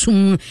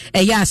Agyapong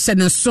ya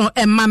sene so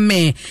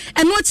mame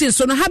and what is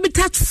so no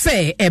habitat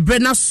fair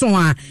brena so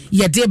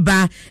ye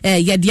deba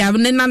ye dia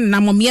ne na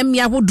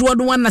namomia hodo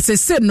no na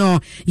se no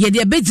ye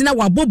dia begina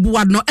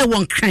wabobua no e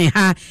won kan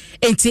ha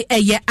enti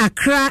ye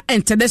Accra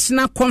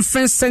International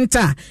Conference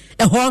Center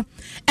ho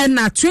and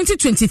na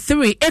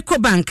 2023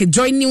 EcoBank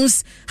Joy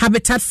News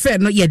Habitat Fair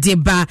no ye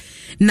deba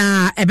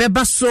na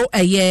ebeba so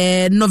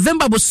ye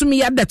November bosumi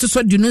ya da to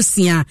so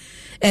dunusia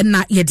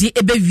na ye di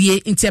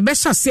ebewie nti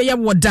ebesha se ya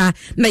woda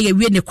na ye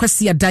wie ne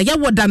kwasi ya da ya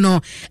woda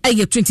no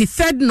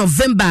 23rd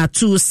November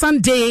to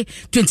Sunday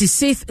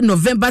 26th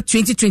November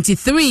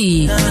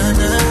 2023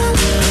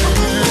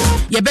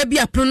 ye baby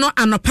aprono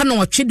anopa no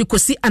otwe de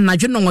kosi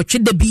anadwo no otwe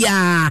de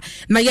bia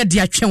na ye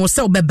de atwe wo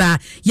se obeba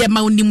ye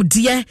ma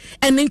onimde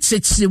ene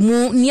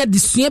nkyekiremu ne de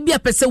sua bia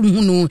pese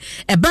wuhunu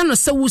eba no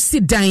se wo si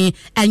dan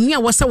anwe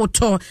wo se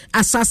woto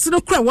asase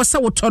no kura wo se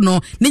woto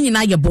no ne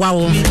nyina ye boa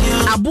wo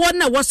abo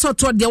na wo se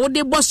woto de wo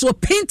de boso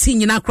painting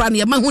nyina kura ne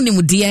ye ma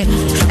hunimde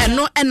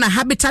eno na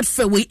habitat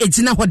fair we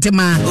ejina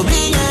hodema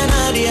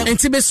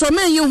enti be so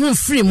men you hu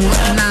free mu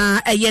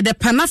na ye the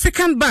Pan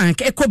African Bank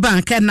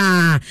EcoBank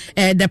na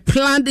the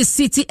planned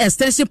city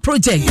extension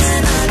project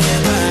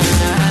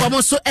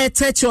almost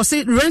attach or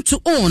say rent to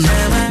own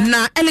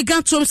na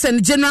Elegant Homes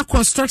and General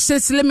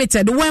Constructions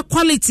Limited where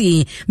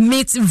quality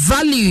meets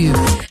value.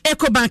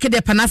 EcoBank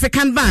the Pan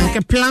African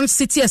Bank planned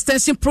city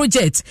extension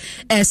project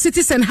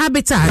cities and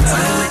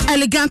habitat.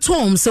 Elegant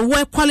Homes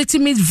where quality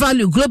meets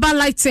value. Global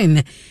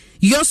lighting,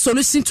 your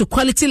solution to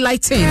quality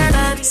lighting.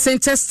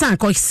 Center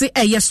Stank or say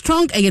a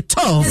strong a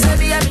tall.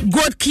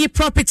 Gold Key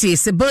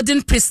Properties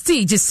building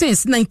prestige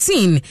since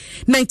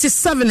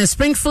 1997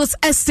 Springfield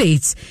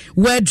Estate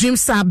where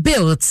dreams are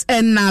built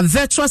and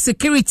virtual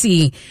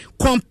security,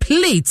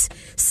 complete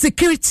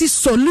security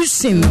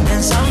solution.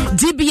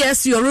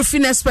 DBS your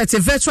roofing expert,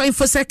 virtual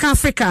InfoSec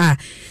Africa,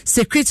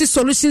 security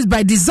solutions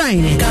by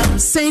design.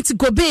 Saint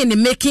Gobain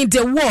making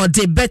the world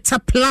a better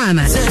plan.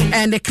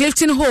 And the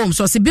Clifton Homes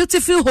was a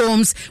beautiful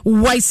homes.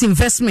 Wise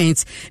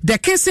investment. The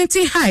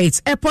Kensington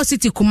Heights Airport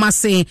City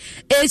Kumasi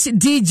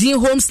HDG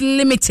Homes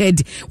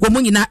Limited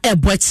Womunina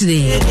Airport.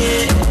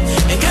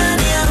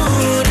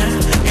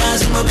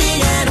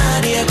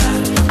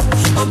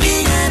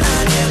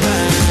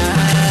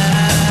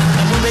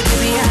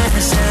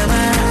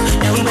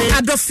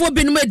 Adofo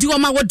bin medi o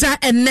ma woda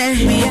enne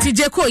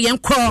tije ko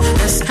yenko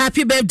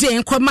happy birthday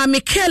enko ma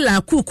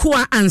Michaela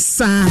Kukua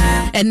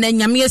ansa enne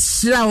nyame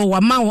esira o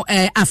wa ma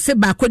afe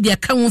ba ko de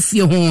ka won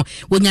fie ho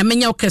wo nyame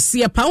nya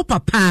okese pa o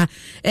papa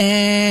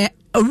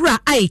Ora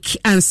Ike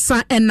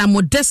ansa na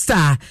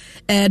Modesta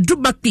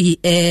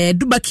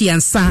Dubaki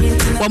ansa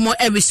wamo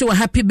ewish wa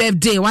happy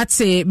birthday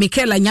wate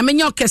Michaela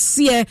nyamenya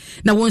okese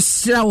na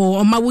wonsira wo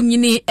oma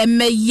wunyini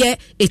emeye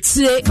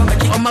etire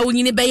oma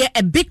wunyini beye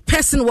a big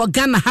person wo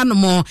Ghana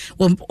hanomo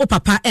o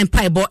papa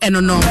empaibo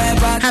enono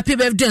happy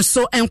birthday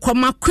so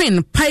enkoma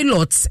Queen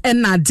Pilot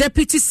na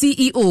Deputy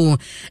CEO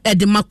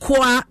the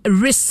Makoa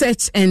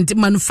Research and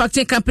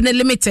Manufacturing Company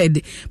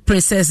Limited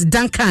Princess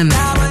Duncan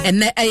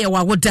ene eye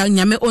wa woda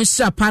nyame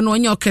onshira pa no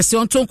onye okese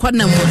onto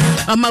nkwana mu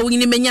ama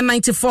wunyini menya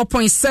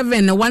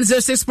 94.7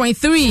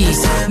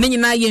 106.3 ne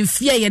nyina ye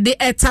mfia ye de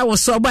eta wo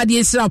so obade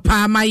nsira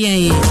pa ama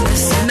yen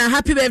na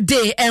happy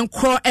birthday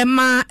enko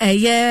ema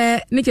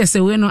eye ne kese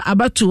we no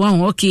abatu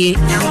won okay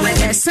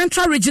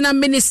Central Regional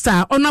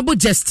Minister Honorable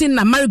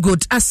Justina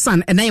Marigold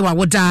Asan ena ye wa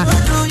woda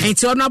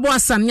enti Honorable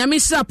Asan nyame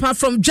nsira pa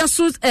from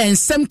Jasus and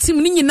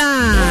Semtim ne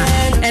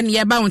nyina en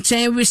ye ba won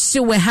wish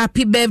you a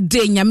happy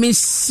birthday nyame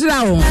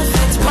nsira wo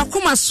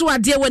wakoma so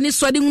ade wani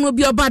so ade hunu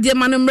bi obade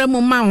ma no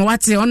mremu ma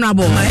wate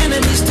Honorable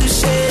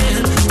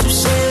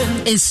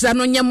Insira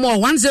no nye more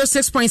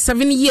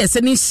 106.7 years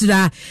and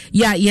insira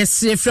ya yes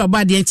free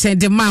obade enche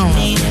de ma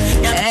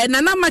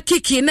nana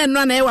makiki na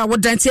no na ewa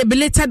wodanti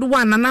belated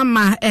one nana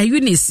ma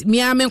Eunice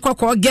mia me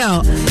nkoko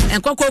girl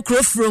nkoko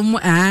kro from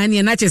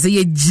ani na chese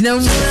ye ginam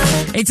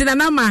enti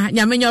nana ma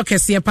nyamenyo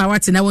okese pa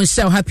wate na won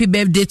show happy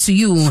birthday to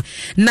you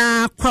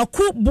na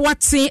kwaku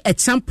boate a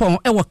champion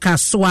ewo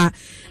kasoa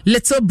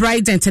Little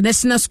Bride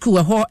International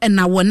School ho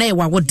na wona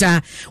ewa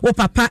woda wo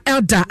papa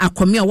elder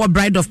akomi wo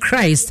Bride of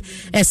Christ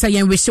esa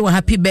yen wish you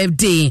happy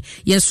birthday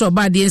yeso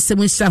obade ensem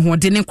nhyira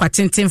hode ne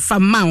kwatenten fa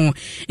mawo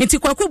enti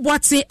kwaku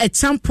boate a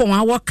champion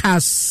awo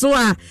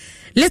kasoa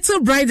Little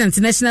Bride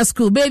International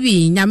School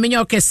baby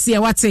nyamenyo okese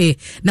wate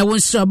na won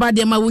show ba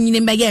de ma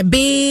wunyine meye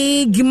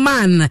big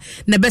man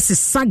na bese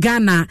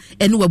sagana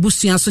ene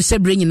wabusua so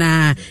hyebre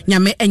nyina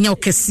nyame enya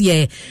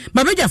okese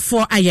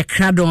babedwafo aye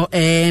krado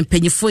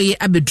mpanyifo yi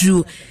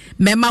abedru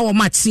mema wo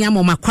matia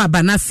mo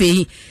makwaba na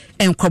fei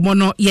enkomo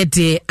no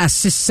yede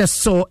asese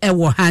so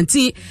ewo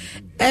hanti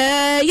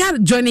ya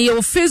join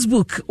your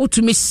Facebook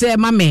utumi share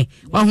mame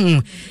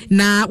wahu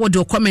na wo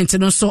do comment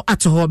no so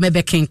ato ho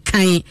mebe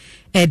kenkan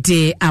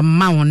de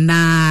amount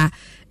na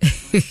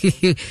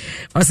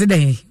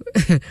oside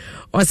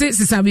osi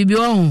sisa bibi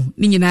wo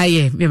ni nyina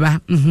ye meba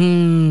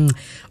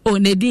o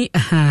nedi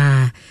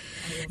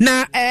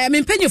na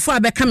mempanyefo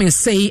abeka men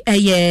say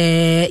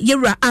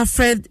Yera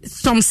Alfred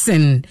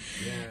Thompson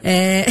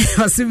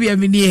osibia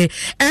mini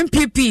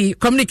NPP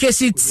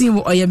communication team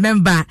or your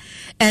member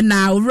and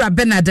now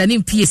Bernard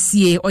Anim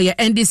PSA or your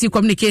NDC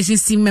communication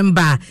team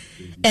member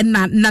and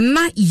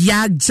Nana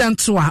Ya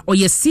Jantua or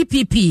your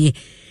CPP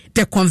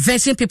the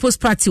Convention People's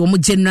Party or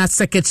General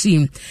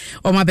Secretary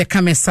or my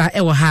bekamesa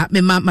ewa me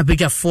ma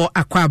bigger for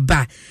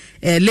akwaba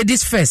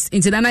ladies first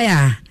into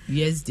Nanaya.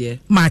 Yes dear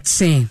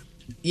Martin.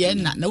 Yeah,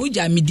 na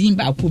uja midin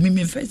ba ko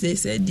me first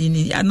say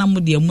dini anamu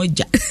de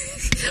moja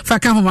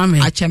faka ho mame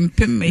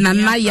achempem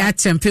na ya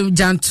achempem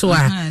janto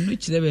a no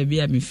chire ba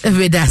bia me fi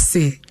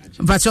vedase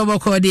bacho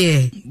boko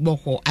de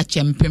boko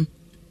achempem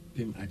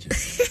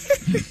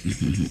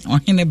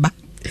ohine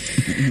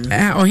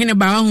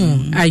ba ho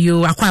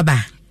ayo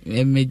akwaba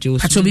mejo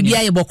acho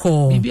bibia ye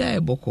boko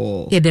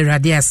ye de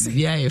radias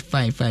bibia ye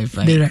fine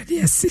de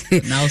radias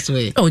now so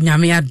o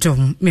nyame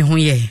adom me ho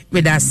ye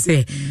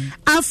vedase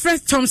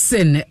Alfred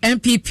Thompson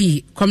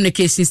NPP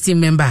communications team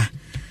member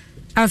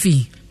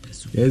Afi.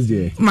 Yes,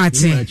 dear.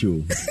 Martin. I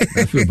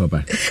feel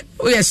papa.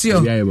 Oh, yes, you.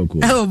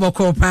 Oh,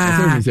 Boko,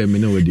 pa. I me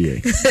know,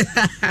 dear.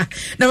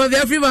 Now,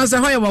 everyone say,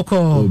 "How Boko?"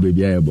 Oh,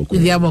 baby, I Boko.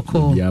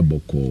 Boko.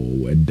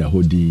 At the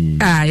hoodie.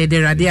 Ah, you the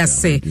radia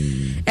say.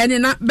 And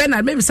in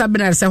Bernard, maybe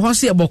Sabina say, "How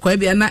see Boko?"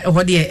 Be na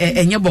hodi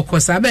and your Boko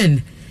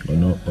Saben. Oh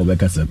no,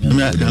 Obeka Sabi.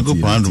 I go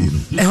pandu.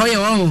 How you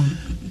own?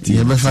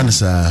 Tie be fan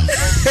sa.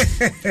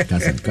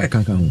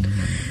 Kaka.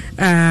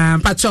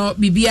 Pacho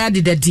bibia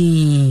de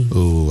dadin.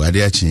 Oh,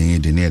 ade achi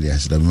de ne ade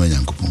asda me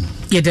Nyankopon.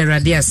 Ye de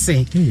radia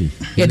say.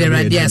 Ye de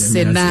radia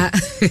say na.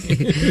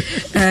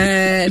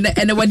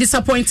 And what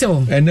disappointed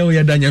oh. And now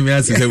you danya me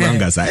ase say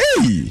wangasa.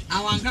 Hey.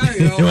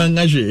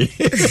 Awangaje.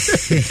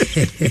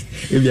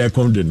 If you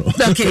come de no.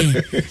 Okay.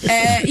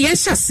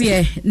 Yes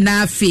chase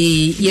na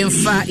fi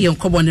yemfa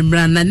yenkobo ne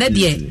mra na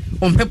de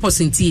on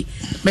purpose nti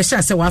me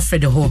sha say wa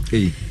Fred ho.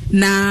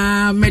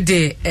 Na me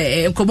de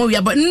enkomo wi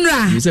aba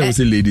nra. You say we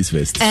say ladies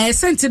first.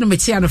 Sent no me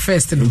chia no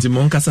first no. Nti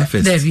mon kasa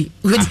first. David,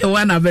 which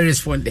one are very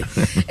responding.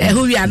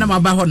 Who we are na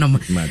maba ho no.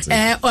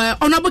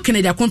 Honorable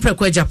Kennedy Akompre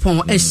kwa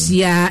Agyapong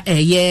ahia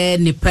ye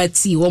ni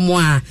party wo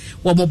mo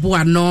bo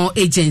ano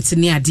agent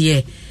ni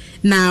ade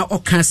na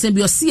okanse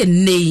bi o se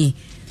nei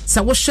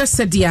sa wo hwe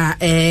se dia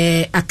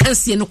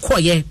akanse no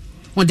koye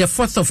on the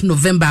 4th of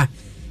November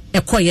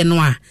koye no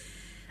a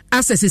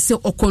access say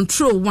o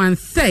control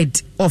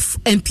 1/3 of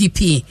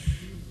NPP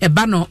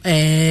eba no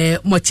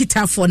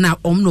mochita for na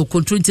no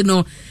control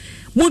no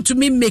want to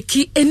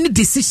make any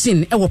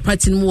decision e wo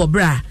party no wo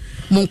bra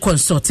mon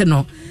consult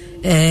no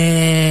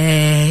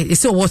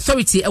it's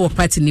authority e wo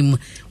party no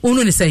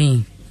unu ni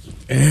saying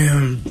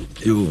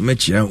you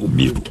mechia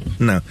obi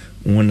na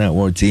wona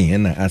worti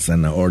na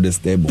asana order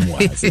stable mo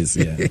assess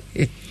ya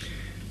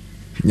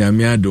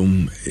nyame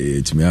adom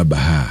etimi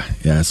abaha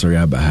ya sorry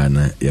abaha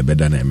na ya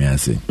beda na me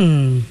ase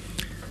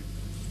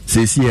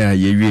says here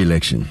ye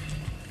election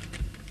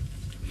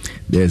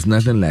there's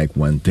nothing like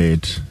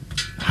 1/3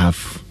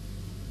 half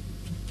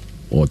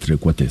or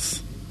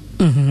 3/4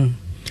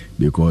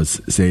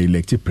 because say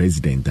elected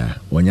president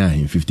onya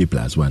him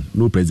 50+1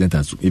 no president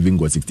has even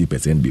got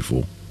 60%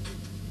 before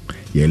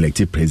the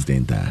elected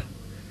president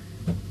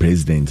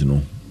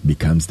no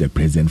becomes the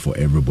president for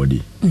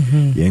everybody.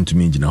 To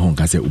me jina hon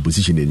say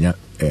opposition enya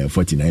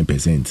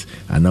 49%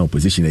 and now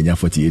opposition enya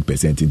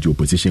 48% into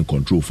opposition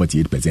control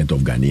 48%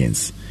 of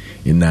Ghanaians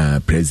in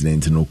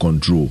president no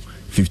control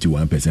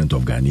 51%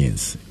 of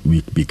Ghanaians.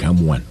 We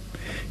become one.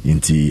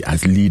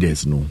 As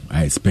leaders no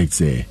I expect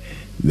say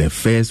the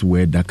first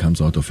word that comes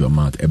out of your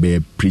mouth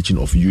be preaching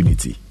of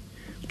unity,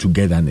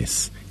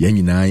 togetherness.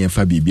 Yenina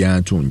yenfa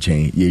bibia to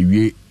nchen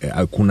ye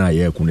akuna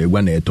ye kuna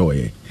egwa na eto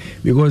ye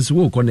because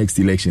we will next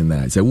election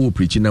now say we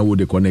preaching now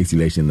the next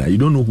election now you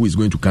don't know who is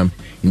going to come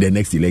in the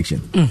next election.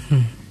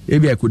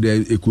 Maybe it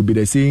could be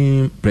the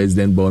same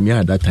President Bawumia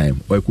at that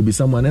time or it could be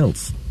someone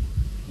else.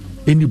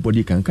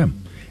 Anybody can come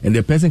and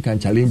the person can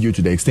challenge you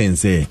to the extent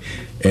say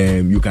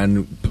you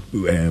can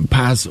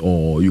pass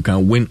or you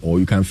can win or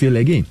you can fail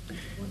again.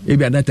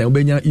 Maybe at that time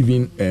we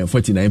even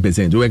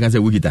 49%. We can say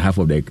we get half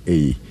of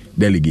the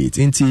delegates.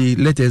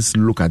 Let us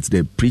look at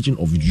the preaching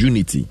of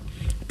unity,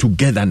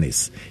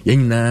 togetherness.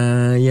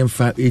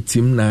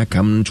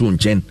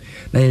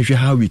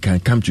 How we can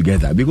come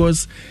together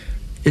because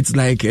it's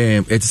like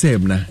it's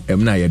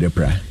emna ye de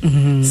pra.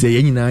 Say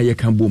yenina ye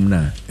kan bom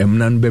na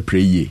emna no be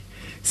pray ye.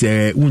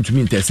 Say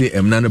wuntumi nte say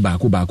emna no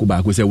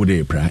baako say wo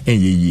de pra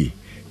enye ye.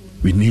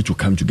 we need to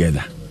come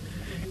together.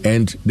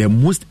 And the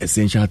most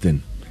essential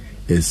thing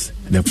is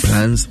the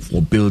plans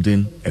for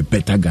building a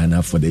better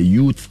Ghana for the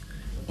youth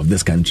of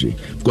this country.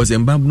 Because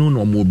no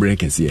more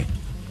breakers here.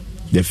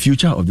 The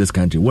future of this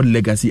country, what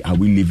legacy are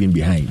we leaving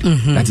behind?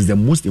 That is the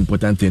most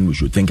important thing we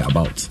should think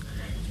about.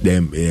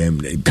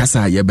 The Kasa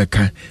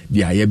Yebeka,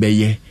 the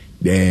Ayebeye,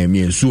 the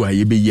Miensu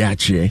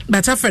Ayebe.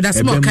 But after that,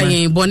 small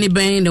Kayen, Bonnie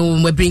Ben,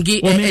 we bring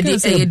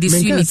it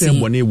disunity.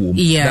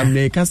 Yeah.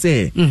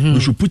 We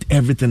should put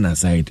everything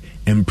aside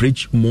and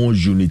preach more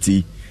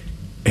unity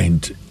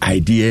and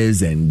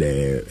ideas and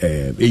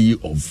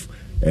of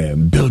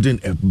building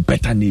a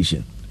better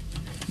nation.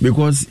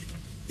 Because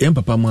Yem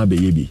Papa ma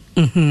baby.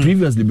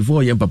 Previously,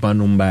 before Yem Papa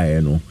no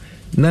mba no,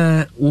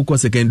 na woko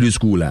secondary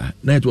school na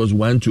it was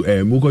 1 to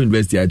woko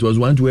university it was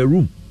 1 to a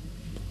room.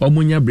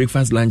 Omunya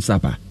breakfast, lunch,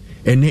 supper.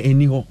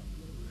 Anyhow,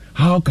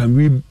 how can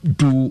we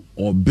do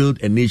or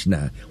build a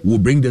nation will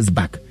bring this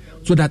back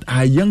so that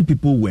our young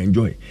people will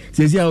enjoy?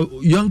 Says yeah,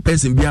 young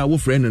person be our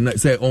friend and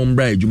say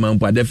ombra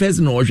jumampa. The first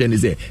no ocean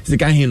is say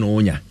sikahin no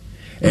onya.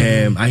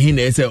 I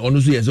hear say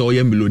honestly yes or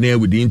millionaire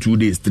within 2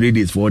 days, 3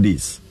 days, 4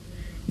 days.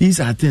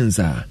 These are things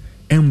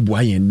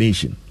emboy a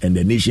nation and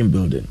the nation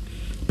building.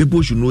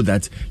 People should know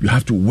that you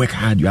have to work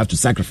hard, you have to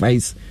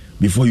sacrifice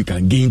before you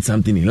can gain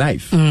something in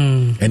life.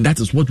 And that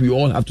is what we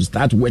all have to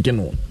start working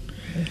on.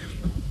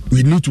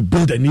 We need to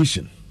build a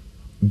nation.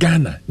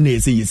 Ghana,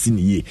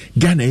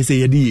 Ghana is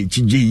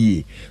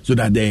a so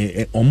that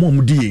they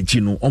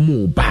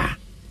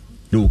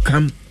will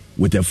come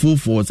with a full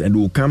force and they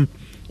will come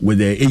with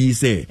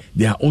the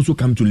they are also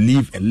come to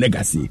leave a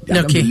legacy. They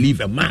are come to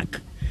leave a mark.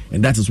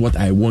 And that is what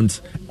I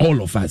want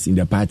all of us in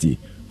the party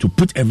to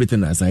put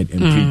everything aside and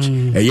preach.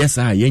 Yes,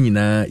 sir,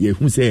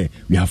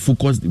 we are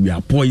focused, we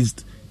are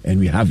poised, and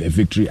we have a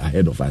victory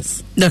ahead of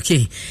us.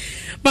 Okay.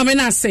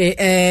 Mamena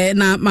say,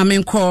 na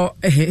mamenko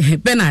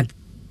Bernard,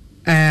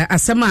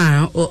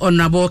 asema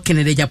honorable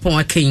Kennedy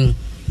Agyapong King.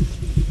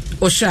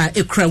 Osha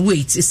ekra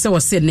wait, is so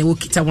said ne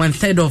wokita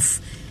 1/3 of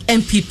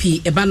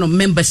NPP ebano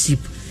membership.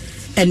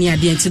 And yeah,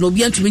 the until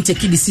we to make a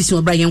decision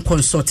of Brian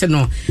consort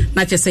no.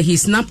 Not just say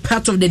he's not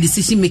part of the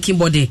decision making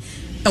body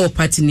or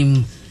party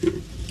name.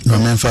 No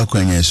man for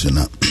question.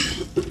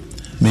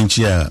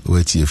 Minchia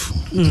wetifu.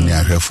 Ni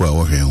ahwefo a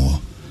wo hwen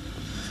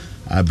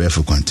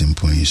abefo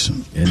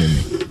contemplation.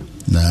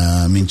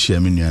 Na minchia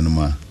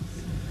menuanuma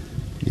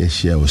ye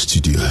share wo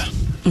studio ha.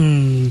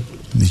 Ni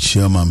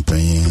chairman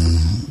pen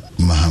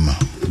Mahama.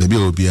 Bebi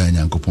obi a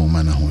Nyankopon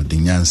ma na ho de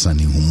nyansa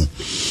ne humu.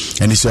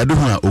 Eni so ado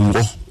ho a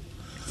owo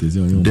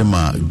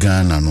Dema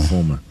Ghana no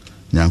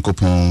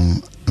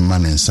Nyankopon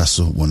man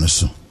nsaso wono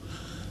so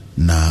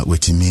na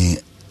wetimi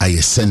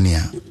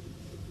ayesenia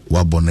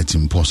waboneti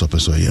mposo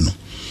peso ye no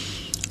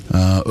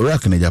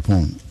Orak na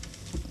Japan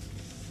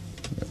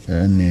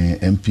ne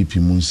NPP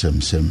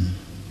munsem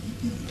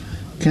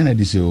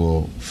Kennedy say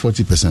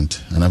 40%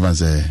 and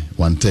avance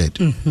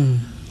 1/3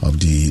 of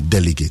the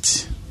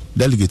delegates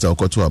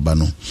okoto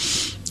abano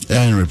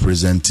and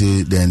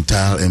represented the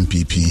entire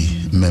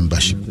NPP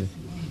membership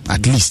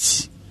at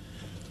least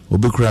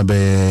obekura be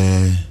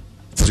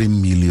 3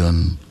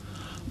 million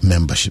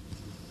membership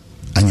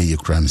anya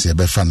yekran se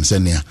be fan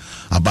senia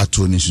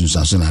abato ni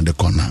sunsanso na de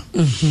kona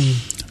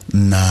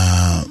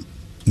na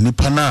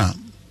nipa na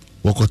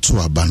wokoto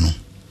aba no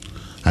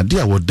ade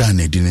a woda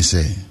na edi ne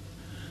se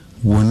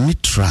woni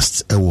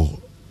trust ewo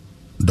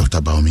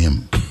Dr. Bawumia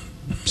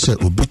se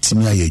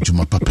obetimi aye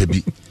adwuma papa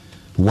bi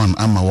one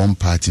ama one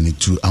party ni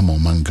two ama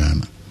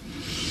Ghana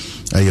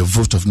a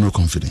vote of no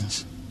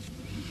confidence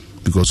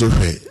because of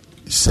her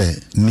say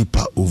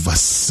nipa over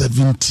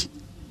 70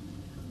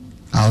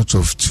 out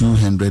of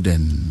 200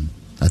 and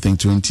I think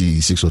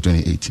 26 or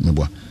 28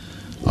 maybe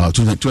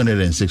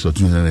 206 or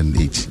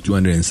 208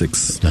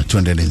 206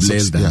 206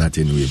 less than that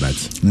anyway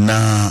but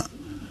na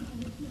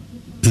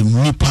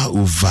nipa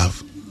over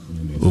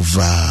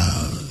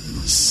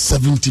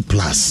 70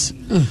 plus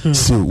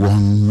so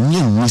one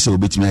new say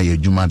obetimi aye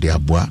adwuma de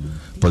aboa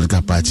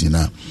political party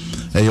na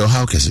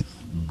how kesi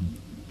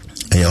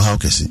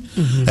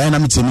and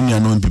I'm telling you, I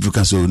know people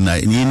can say,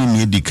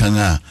 "Ni di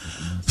kanga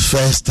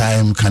first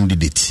time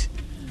candidate,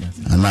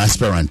 an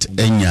aspirant,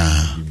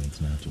 enya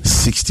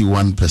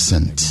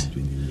 61%.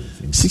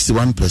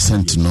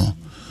 61%, no.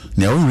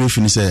 Now we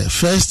finish say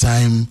first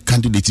time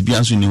candidate. Be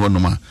answering you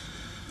one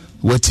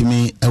what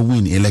me a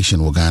win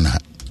election Ghana.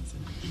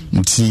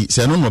 See,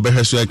 say no more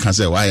better so I can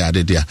say why are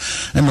they there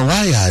and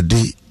why are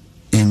they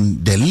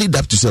in the lead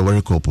up to say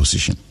very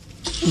opposition.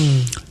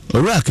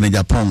 Orak na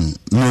Agyapong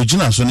no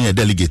gina so na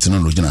delegate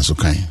no gina so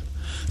kan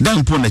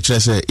dan po na kire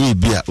say e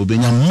bia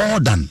obenya more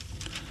than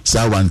say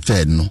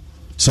 1/3 no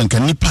so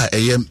kan nipa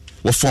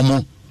wo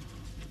form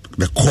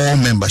the core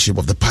membership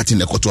of the party in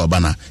the Koto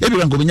Abana e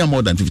bia go benya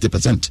more than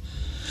 50%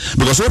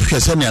 because what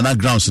person na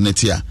grounds na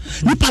tia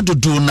nipa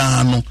dodo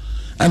na no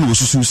and we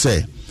susu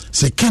say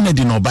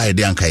Kennedy no buy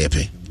de anka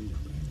yepe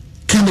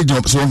Kennedy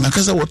so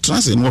nakasa what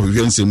translate no we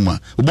nsem mu a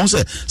obon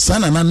say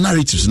sana na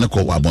narratives na ko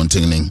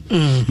abonten nen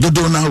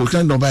dodo na we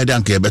can no buy de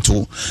anka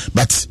yebeto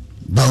but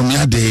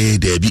Bawumia de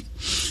bi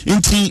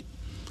inti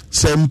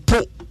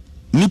sempo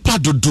nipa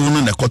dodo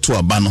no na koto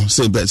abano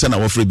say na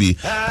wofre bi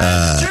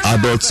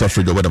adult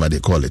suffrage or whatever they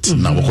call it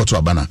na koto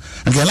abana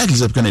and I like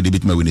this kind of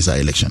debate win this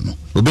election no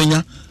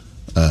obenya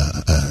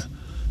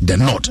the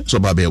not so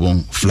babe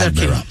won flag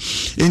bearer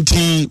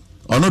enti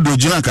ono do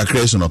jina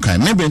kakra so no kan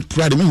maybe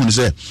pride me hu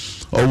say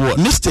or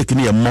mistake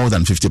near more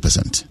than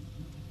 50%.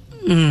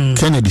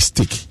 Kennedy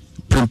stick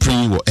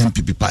prim or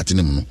NPP party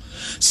no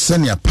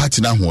senior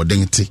party na ho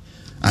dente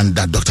and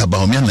that Dr.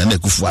 Bawumia na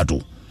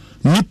Kufuado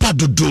nipa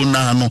dodo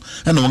na no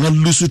and we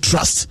going lose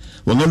trust,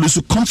 we going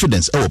lose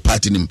confidence our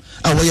party nim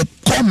our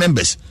core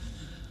members.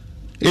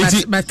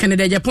 But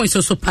Canada Agyapong is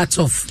also part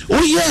of the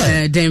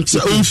MPP. So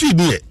on feed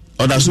me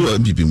or that's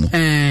MPP mo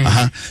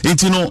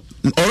it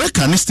or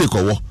can stake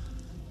or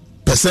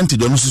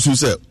percentage on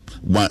say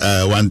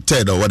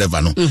 1/3 or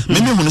whatever no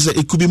maybe when say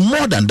it could be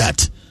more than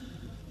that.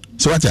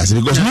 So what I say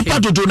because nipa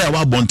dodo na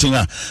wa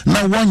bontinga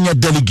na one year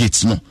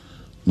delegates no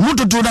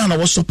mudo do na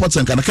was support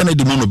and can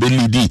Kennedy mono be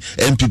leading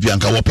NPP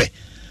and kawope.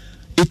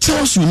 It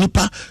tells you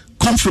nipa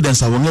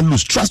confidence I will not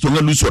lose trust will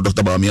not lose for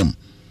Dr. Bawumia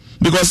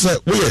because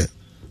we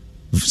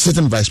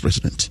certain vice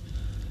president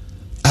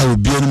I will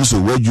be able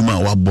to where you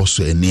man wa boss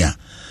so enia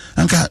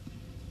anka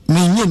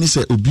me ni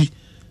say obi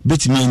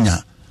betimi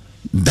anya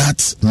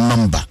that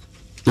number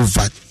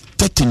over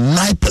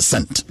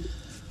 39%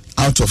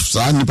 out of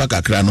nipa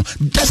kakra no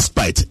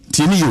despite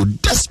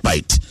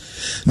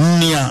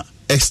near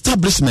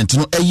establishment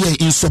no a year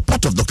in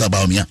support of Dr.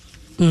 Bawumia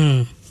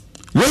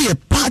where a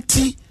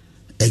party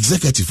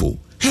executive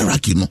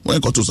hierarchy no when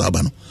go to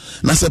sabano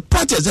na say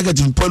party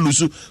executive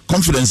policy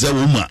confidence e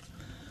woman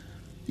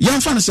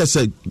yan fan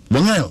say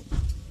wonga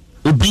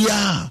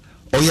obia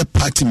or a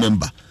party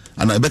member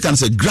and I can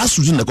say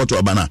grassroots in the court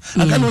abana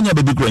I can only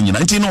baby growing you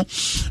know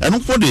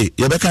and for the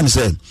you can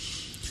say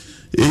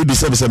be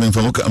 77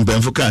 from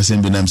Benfoka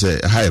and Binam say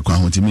higher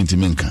quantity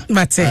minka.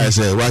 But I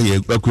say why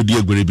you could you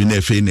agree be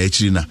near Fay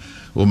Nachina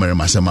or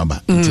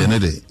Masamaba? It's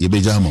you be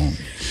jamo.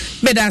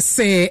 But I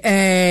say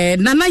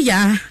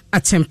Nanaya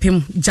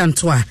Atempim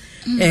Jantwa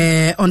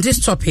on this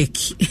topic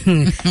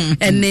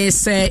and they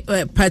say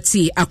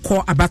party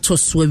akọ abato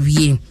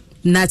swawie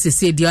na to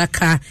say the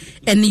aka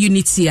any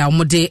unity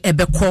amode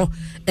ebeko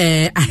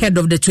ahead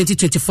of the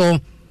 2024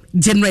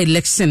 general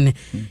election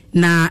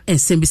na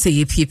ensemble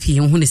say PPP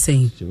hu ne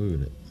say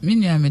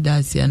minia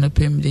medasi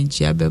anopem de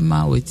nchia be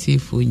ma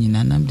wetifo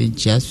nyina nam de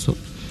nchia so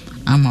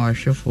ama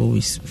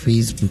wahwefo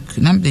Facebook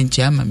nam de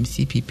nchia ma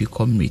CPP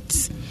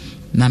comrades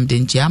nam de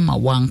nchia ma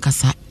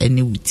wankasa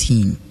ene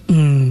wutin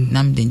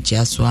nam de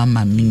nchia so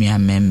ama minia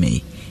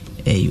meme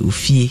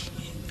ofie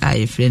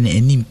ai friend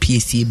Anim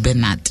PC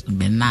Bernard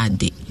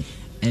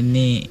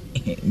ene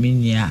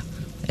minia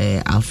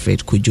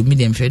Alfred Kojo mi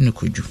dem friend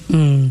Kojo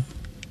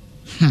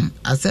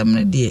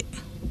asemne de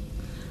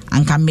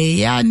anka me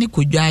ya ni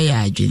Kodwa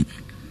ya adwen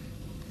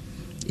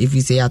if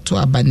you say ato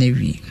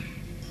abanewi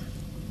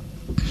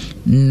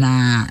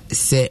na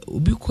se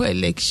obi ko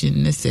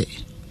election ne se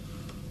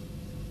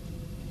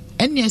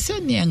ene se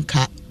ne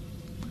anka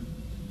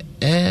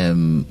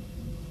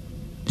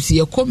si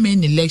a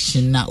main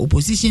election na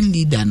opposition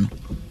leader no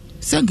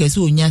sanka se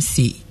onya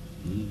se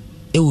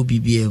e wo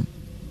bibiem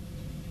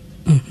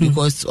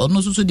because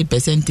ono so the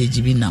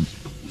percentage bi nam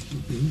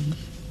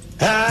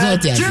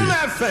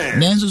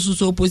then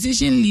so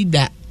opposition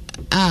leader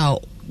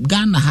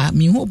Ghana ha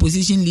mi ho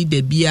opposition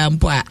leader bia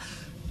mpo a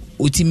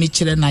otimi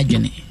kire na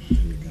adwene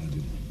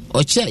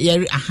oche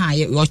yeri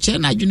oche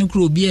na adwene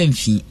kro obi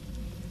amfi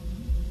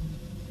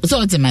so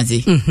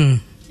otemaze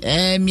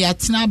mi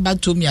atena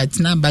batom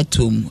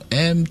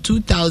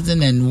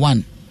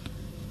 2001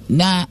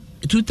 na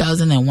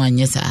 2001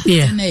 yes sir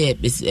na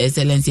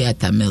excellency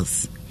at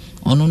Mills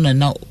onu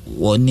na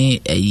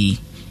woni ayi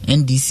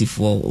NDC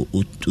for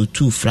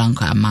two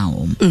franc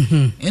amount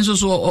enso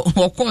so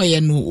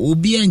okoye no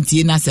obi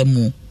antie na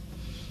semu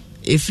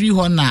efri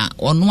ho na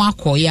ono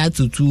akoye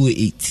to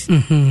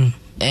 208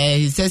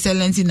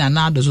 excellency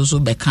na do so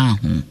beka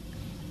ho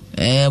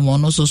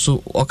mono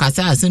so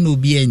okasa ase na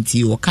obi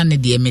antie o kan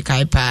de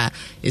mekai pa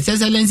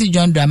excellency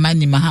John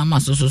Dramani Mahama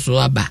so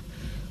aba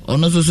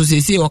ono so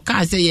say o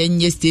ka say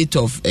yenye state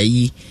of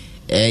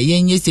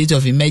yenye state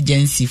of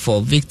emergency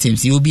for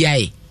victims obi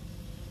aye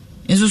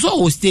enso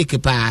so stake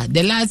pa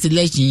the last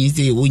election is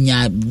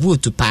onya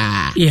vote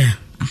pa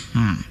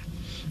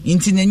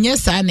intinenye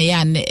sa na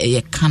ya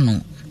e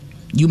kano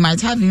you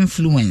might have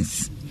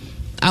influence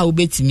a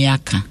obetimi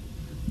aka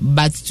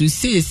but to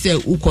say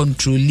who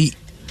control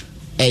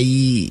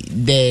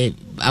the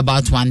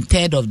about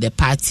 1/3 of the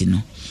party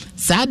no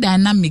sa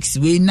dynamics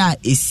we na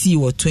esi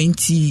or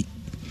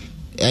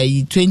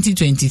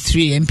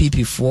 2023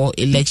 NPP 4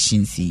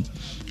 elections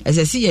as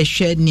I see a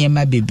shared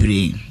niema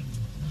bebre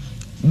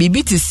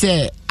bibi to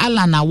say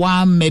ala na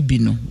one maybe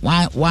no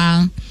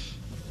one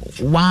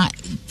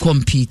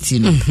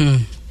competing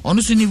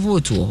ono so ni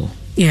vote wo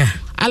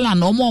ala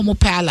na omo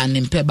pe ala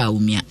ne mpe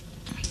Bawumia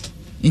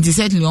nti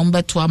certainly omo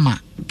beto ama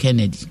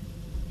Kennedy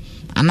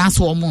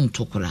anaso omo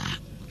ntokora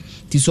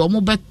ti so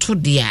omo beto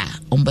dia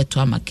omo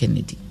beto ama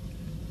Kennedy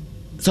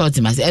So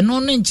it must and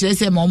no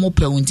interest ma omo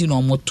pewunti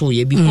no omo to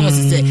ye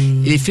because say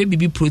if e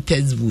be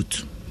protest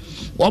vote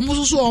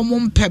omo so omo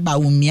mpe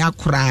Bawumia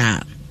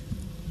kra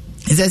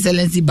His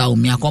Excellency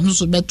Bawumia come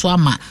so beto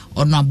ama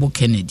Honorable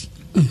Kennedy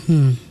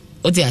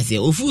oti ase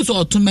ofu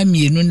so otoma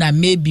mienu na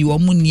maybe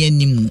omo ni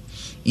animu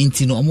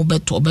inti no omo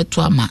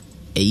beto ama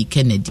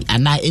Kennedy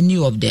and any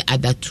of the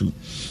other two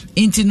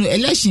inti no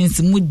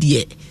elections mu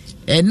de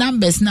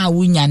numbers na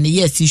wunya ne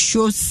yes it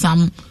shows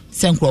some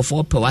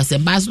Senkrofo per was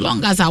as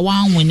long as I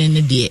want winning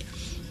the day.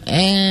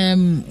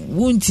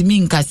 Won't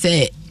mean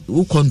say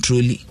who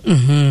control it.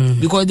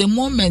 Because the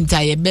moment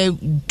I be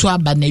to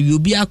abane you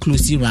be a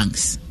close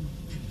ranks.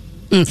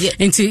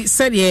 And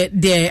said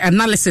the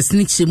analysis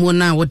niche mo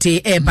na what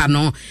eba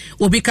no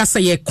will be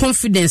say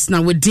confidence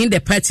now within the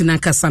party na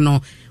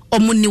kasano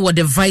omuni what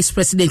the vice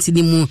president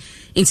ni mu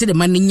into the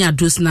maninya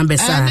those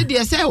numbers are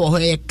they say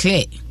we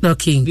clear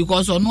okay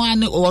because on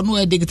one a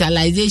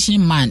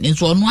digitalization man and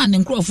so on one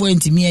crofo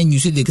ntimi and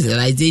use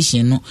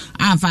digitalization no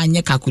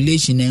amfa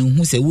calculation and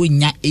who say we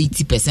nya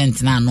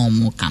 80% na no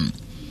more can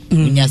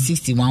we nya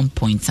 61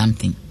 point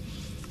something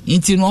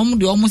into no mo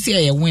de almost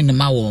say a win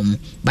ma wo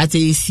but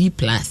a C+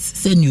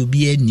 say you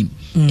be Anim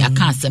ya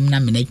kan asem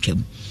na me na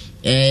twam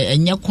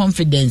your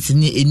confidence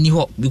ni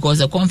ho because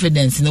the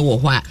confidence ni wo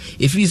ho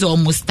if it's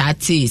almost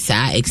started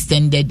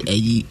extended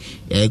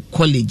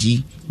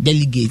college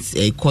delegates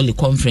call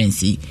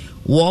conference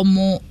wo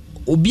mo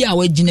obi a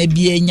wagina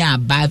bi anya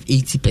above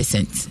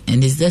 80%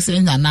 and His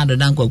Excellency another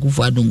than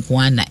Kwakufu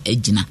Adonko na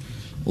agina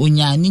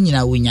onya ni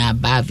nyina wonya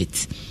above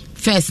it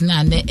first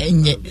na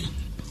enye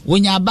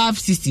wonya above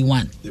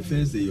 61 the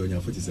first day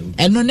onya 47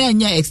 and no na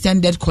enye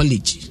extended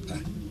college.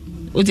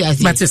 But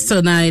it's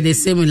still now the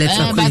same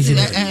electoral college.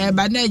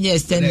 But not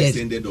extended.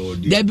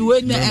 There be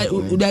when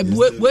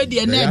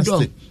the net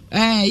door.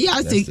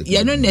 Yes,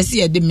 you know, they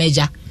see the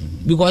measure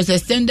because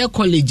extended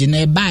college in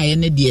a buy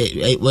any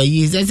day where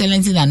His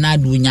Excellency and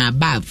not doing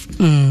above.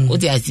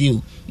 What I see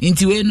you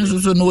into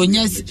no no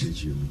yes.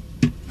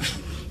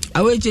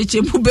 I will check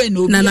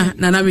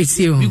Nana with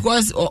you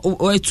because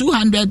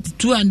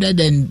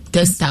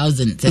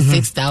 210,000 to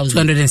 6,000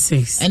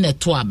 206 and a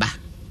twaba.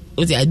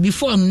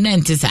 Before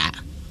 90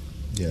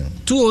 yeah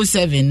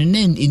 207 and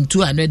then in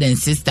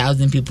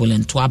 206,000 people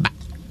in Twaba.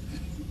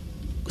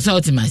 So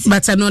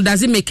but I know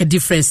does it make a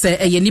difference?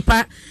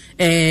 Nipa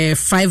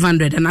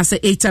 500 and I say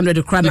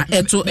 800 krana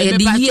to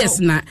the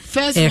years na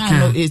first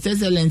one is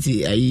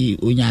Excellency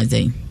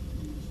Unyazen.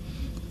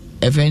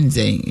 A friend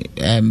saying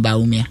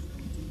Bawumia.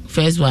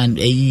 First one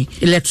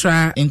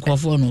electoral in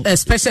Kofono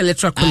special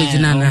electoral college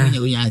na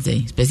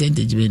Unyazen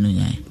percentage be no.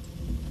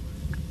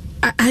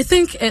 I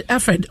think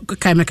Alfred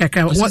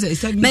Kaimekaka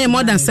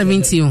more than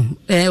 70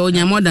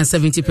 more than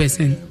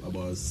 70%.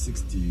 About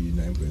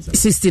 69%.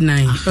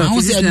 69.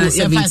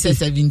 I say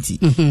 70.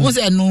 Who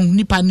say no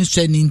nipa ni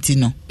strength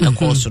no e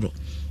course ro.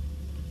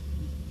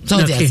 So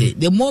they say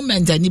the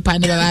moment nipa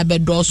never be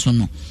doso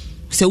no.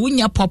 Say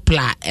wunya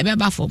popular e be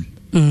ba form.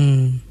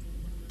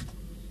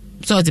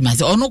 So they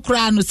say ono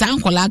kra no san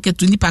kola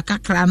ketu nipa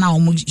kakra na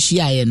omu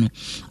hia ye no.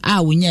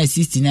 Wunya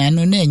 69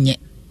 no na enye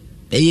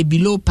e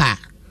below par.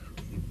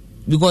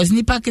 Because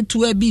nipa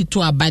ketu bi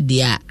to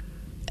abadia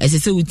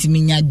esese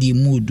wutimi nya de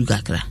mood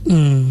kakra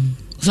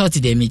so ti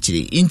dem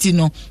chiri inti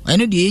no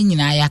eno de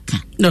enyina ya ka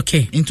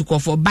okay into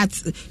for but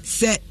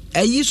say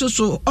ayi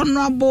so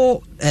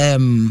honorable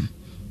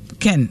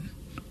Ken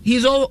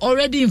he's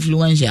already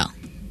influential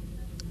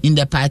in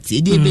the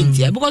party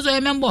because you're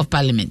a member of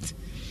parliament.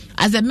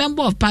 As a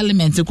member of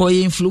parliament you're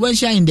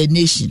influential in the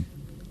nation.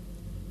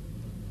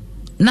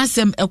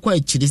 Nasem ekwa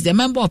chiri the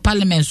member of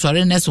parliament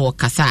soreness or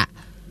kasa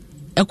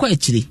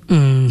actually,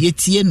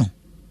 yetie no.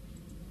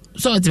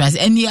 So it must,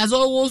 and he has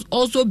always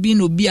also been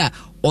obia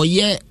or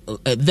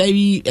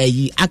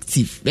very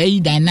active,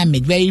 very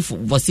dynamic, very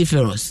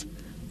vociferous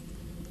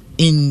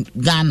in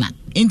Ghana.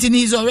 And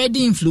he's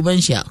already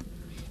influential.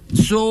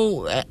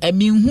 So I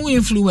mean, who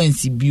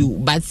influenced you?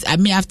 But I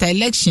mean, after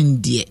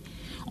election, dear,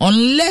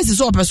 unless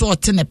it's all person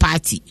attend a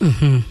party,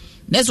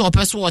 that's all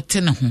person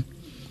attend.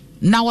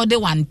 Now they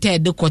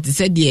 1/3 the court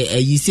said, dear,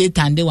 you say,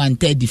 and they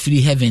 1/3 the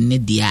free heaven,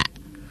 dear.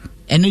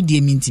 And no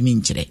dear mean to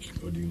mean today.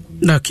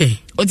 Okay.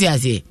 What do I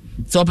say?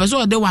 So,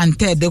 person they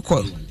 1/3 the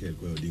call.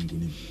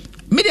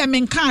 Medium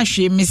in cash,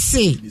 me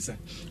say.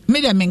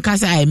 Medium in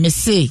cash, I may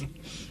say.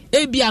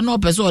 Ebi no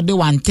person they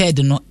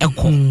 1/3 no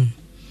echo. And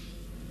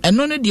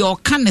none of the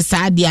orkan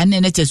side the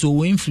NHS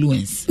will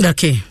influence.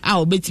 Okay.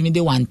 I'll bet me the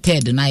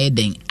 1/3 na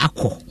yeden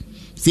echo.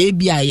 Say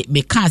be I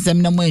me can't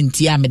some no more in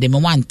tia me the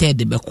 1/3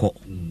 the beko.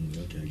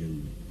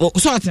 Oh,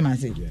 sort of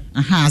say.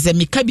 Say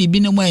me can be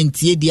no more in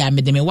tia the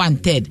me the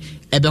 1/3.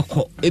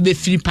 Ebe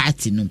free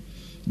party no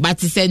but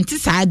senti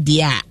sa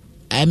dia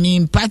I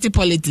mean party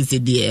politics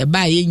dia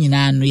ba ye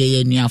nyina no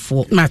ye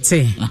nuafo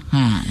mate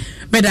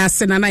beda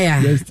senana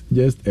ya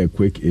just a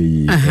quick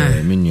me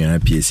nua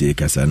PSA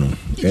kasa no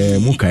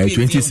mu kai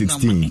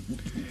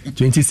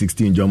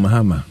 2016 John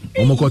Mahama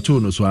omokoto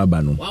no so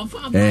aba no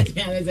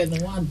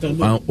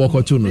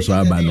okoto no so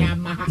aba no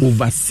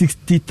over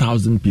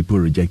 60,000 people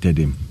rejected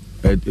him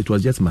it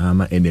was just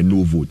Mahama and a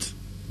no vote.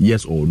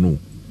 Yes or no?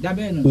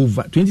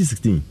 Over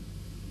 2016,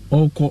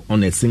 all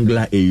on a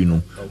singular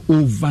A,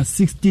 over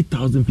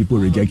 60,000 people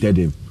rejected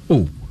him.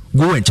 Oh,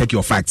 go and check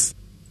your facts.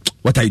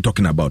 What are you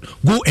talking about?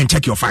 Go and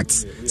check your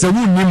facts. So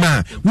who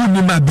nima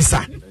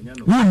bisa?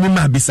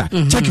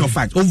 Check your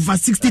facts. Over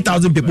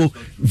 60,000 people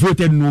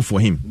voted no for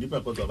him.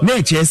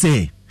 Nature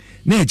say,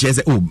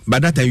 oh, by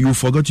that time you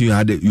forgot you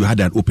had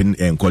an open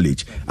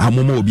college.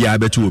 Amomo obi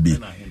abetu obi.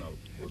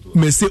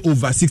 May say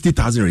over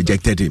 60,000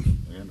 rejected him.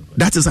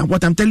 That is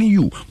what I'm telling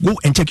you. Go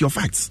and check your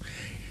facts.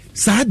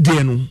 Sad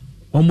day no.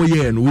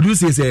 Would you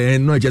say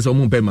no just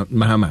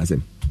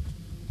Mahama?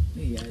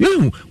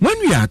 When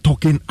we are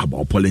talking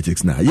about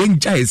politics now, young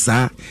guys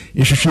are oh,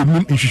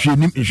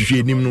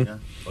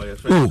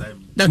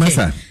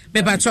 Masa.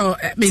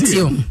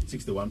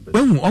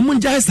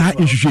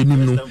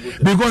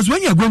 Because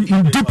when you're going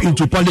deep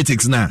into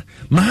politics now,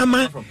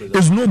 Mahama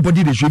is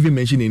nobody they should even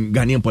mention in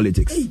Ghanaian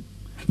politics.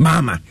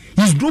 Mahama,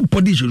 he's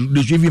nobody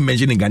they should even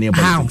mention in Ghanaian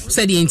politics. How?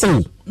 Said the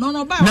answer. No,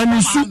 no,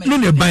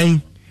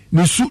 buying.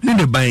 No suit in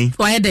the buying.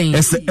 Why then?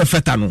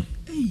 Efatano.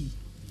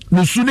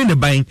 No suit in the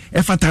buying.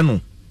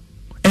 Efatano.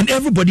 And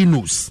everybody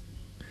knows.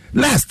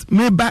 Last,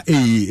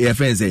 maybe a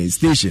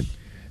station.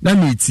 That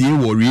means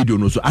you radio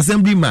no so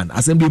assemblyman.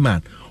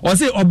 Or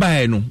say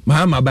Oba no,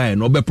 Mahama buy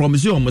no, be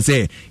promise you almost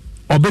say,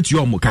 or bet you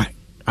omuka,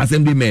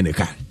 assemblyman a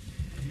car.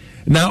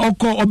 Now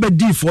Oko Oba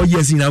D 4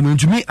 years in going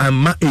to me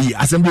and a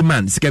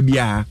assemblyman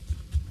skabia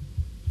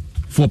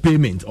for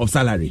payment of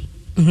salary.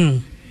 Mm-hmm.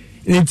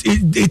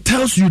 It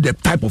tells you the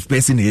type of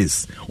person he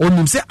is. Or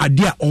you say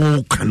adia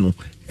all kanu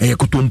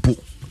kotompo.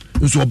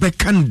 So Oba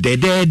can de.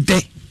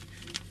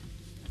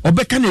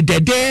 Obekane de.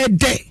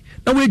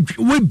 Now we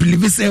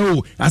believe say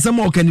oh as some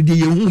more Kennedy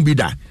you won't be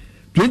that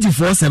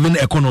 24/7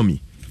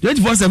 economy.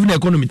 24/7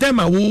 economy. Time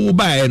I will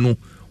buy no.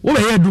 Over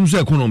here doom so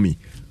economy.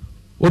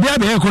 Obi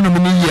abe economy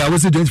ni year we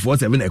say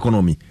 24/7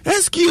 economy.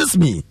 Excuse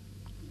me.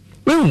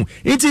 Well,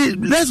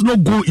 let's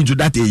not go into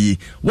that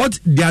what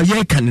their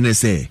year can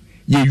say.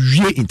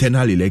 Ye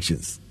internal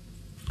elections.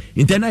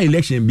 Internal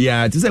election be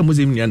a say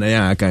Muslim na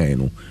ya aka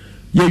no.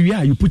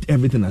 You put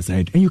everything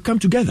aside and you come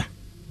together.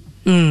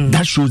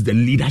 That shows the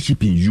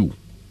leadership in you.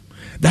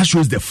 That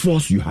shows the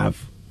force you have.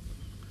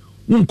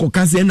 In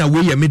a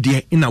way,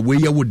 in a way,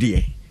 you would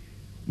dear.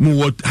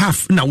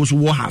 Half, now was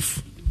war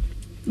half.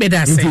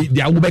 That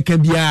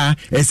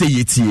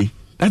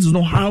is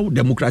not how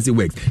democracy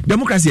works.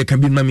 Democracy can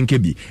be Mamin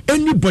Kebi.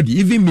 Anybody,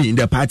 even me in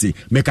the party,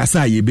 make a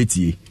say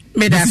beti.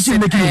 Decision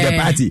making in the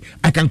party,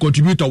 I can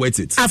contribute towards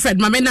it. Alfred,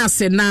 Mamena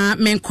said na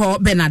menko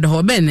Bernard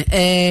Hoben,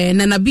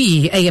 Nana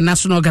B, a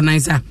national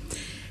organizer.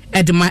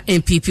 Edma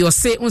NPP or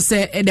say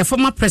the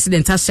former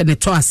president has said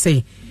it to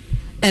say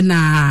and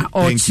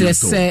or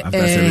just say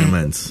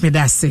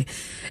medase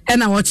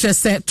and I watch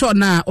say to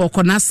na or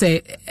kona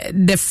say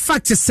the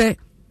fact is say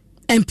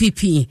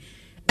NPP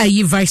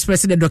a vice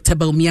president Dr.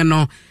 Bawumia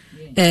no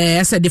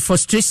said the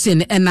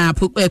frustration and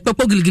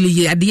popo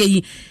gilgili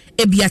ade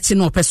ebiachi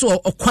no person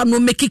or kwano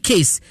make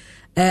case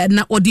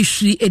na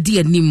odishri edi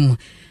anim.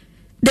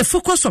 The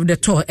focus of the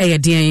tour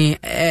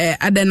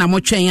adena mo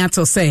twen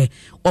ato say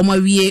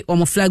omawie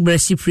omo flag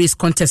bearership race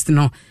contest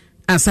no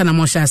ansa na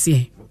mo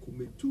hyase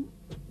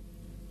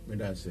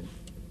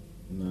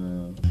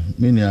na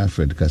mini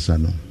Alfred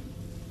Kasano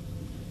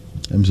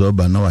emzo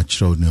ba na wa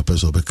chiro ne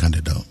person be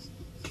candidate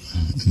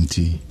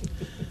nti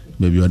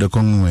baby oda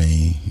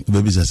konwe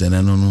baby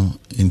sasena no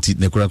nti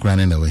ne kura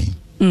na way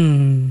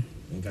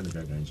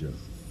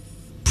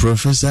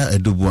Professor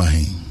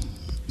Edubuahin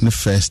the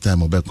first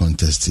time obe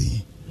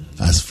contesting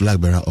as flag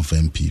bearer of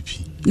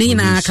NPP.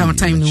 Nina account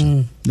time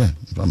no. Yeah,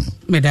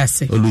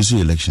 medase. Olusu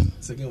election.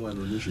 Second one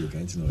Olusu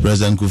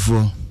President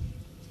Kufuor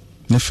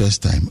the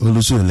first time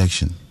Olusu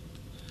election.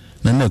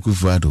 Nana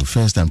Akufo-Addo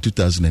first time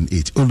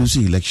 2008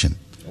 Olusu election.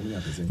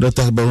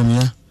 Dr.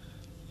 Bawumia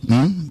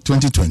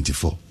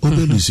 2024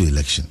 Olusu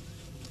election.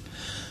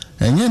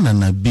 Enye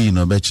Nana B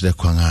no be chire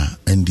kwanga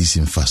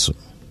NDC mfaso.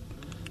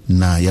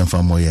 Na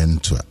yemfa moye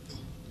ntwa.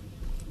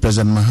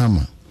 President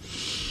Mahama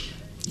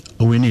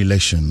win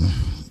election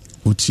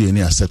uti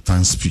any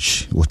acceptance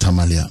speech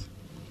watamalia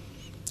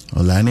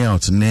olani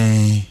out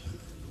ne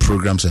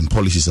programs and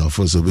policies are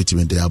for so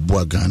between the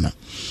abua Ghana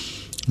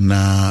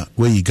na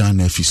where you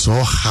Ghana if you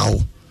saw how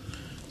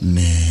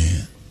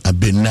ne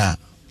abena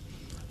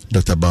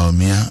Dr.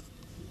 Bawumia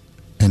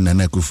and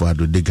Nana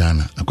Akufo-Addo de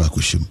Ghana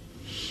akwakushim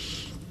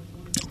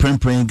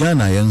prem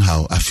Ghana young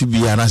how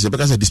afibia na se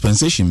because a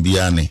dispensation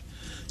bia ne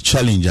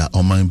challenger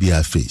or man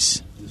bia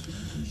face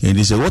and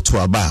they say what to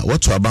aba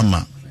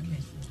ma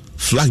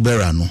flag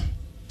bearer no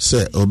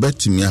say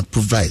obetimia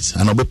provides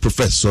and obe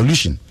profess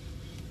solution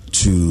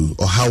to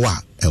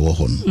ohawa ewo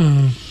ho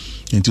no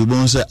into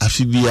bon say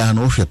afibia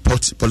no hwe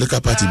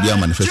political party bia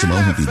manifesto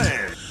ma hu bi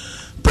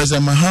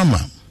President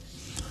Mahama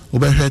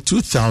obe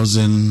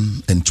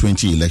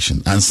 2020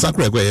 election and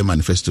sakra gwa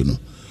manifesto no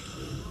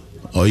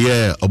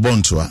oye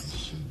obontoa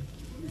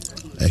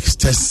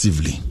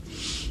extensively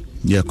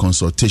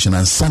consultation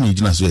and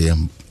sanity na so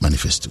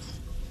manifesto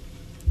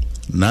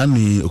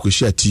Nani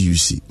Okushia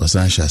TUC was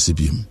Ansha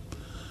Sibium.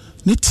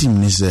 The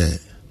team is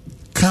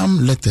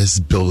come, let us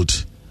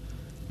build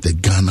the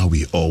Ghana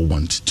we all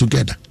want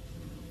together.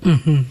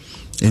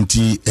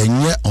 Enti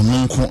enye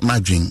ononko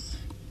nadwen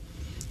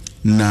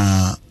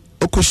na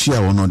Okushia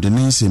ono de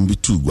nense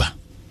mbitugwa.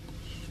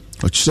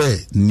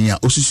 Ochse nia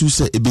osusu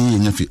se ebeye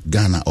nyafi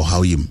Ghana or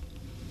how yim.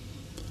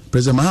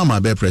 President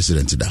Mahama be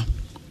president da.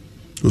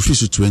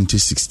 Official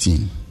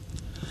 2016.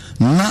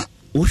 Na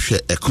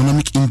ohwe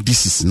economic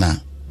indices na.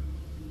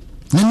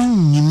 Nani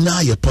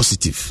nyina ye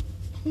positive.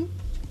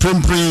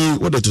 Prempre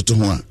what the to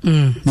ho a.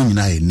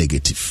 Nyina ye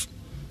negative.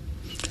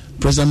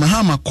 President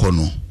Mahama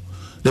kono.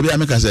 Debi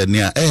America said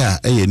nia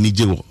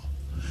nije wo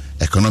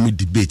economic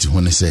debate ho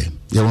ne say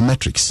ye wo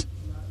metrics.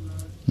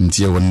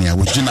 Nti ye wo nia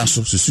wo gina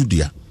so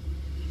susudia.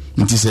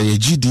 Nti say ye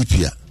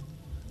GDP a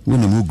wo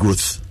ne mu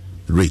growth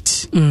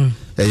rate.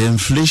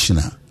 Inflation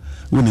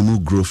when you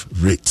move growth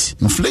rate.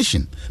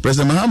 Inflation.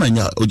 President Mahama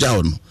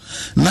Oja no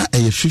na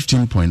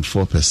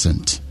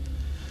 15.4%.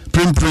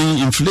 Prim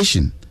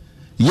inflation.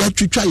 Ya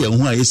twitwa ye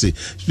ho a say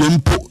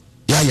mpo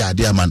ya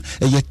dear man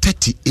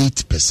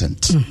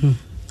 38%.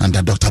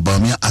 Under Dr.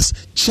 Bawumia as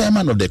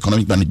chairman of the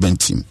economic management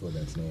team.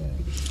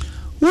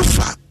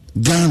 Ufa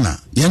Ghana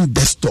yen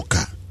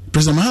destoka.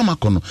 President Mahama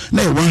kono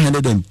na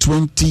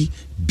 120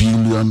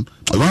 billion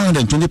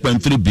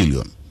 120.3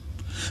 billion.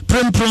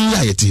 Prem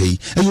ya yeti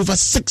over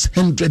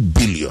 600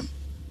 billion.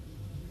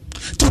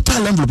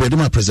 Total envelope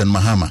of President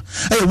Mahama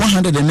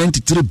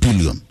 193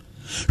 billion.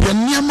 We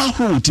nyama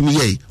ho timi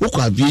ye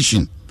woko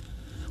aviation,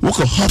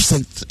 woko hub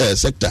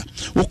sector,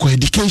 woko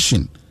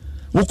education,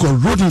 woko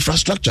road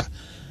infrastructure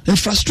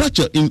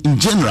in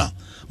general,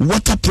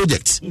 water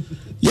projects.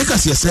 Yeka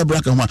se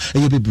sebra kan ho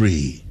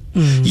bebre.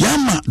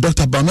 Yama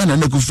Dr. Bawumia na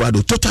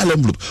Negufado total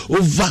envelope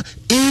over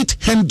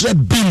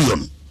 800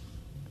 billion.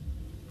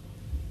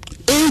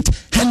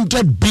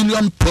 800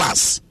 billion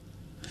plus.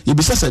 If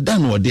you say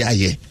dan what they are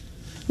here,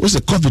 what's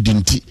the COVID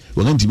inti?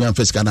 We're going to be on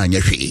first Ghana and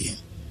Yashi.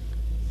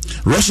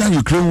 Russia and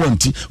Ukraine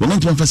want we're going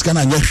to be on first Ghana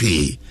and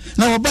Yashi.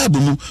 Now,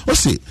 Babu,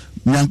 what's it?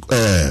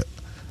 Rana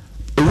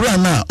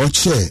or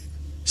chair,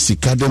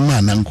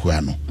 Sikadema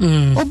Nankuano.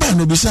 Oba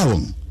no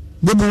Bisawon,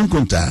 Babu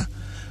Kunta,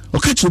 or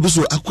catch you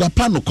so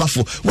aquapano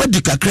quaffo, what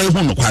did Kakray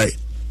Hono quarry?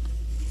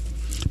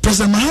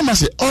 President Mahama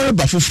said, all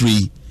but for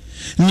free.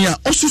 Nia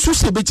osusu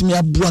se betimi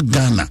abua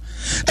Ghana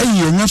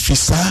enya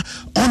fisa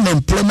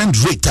unemployment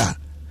rate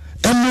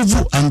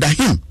move under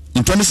him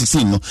in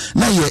 2016 no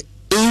na ye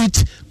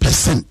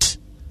 8%.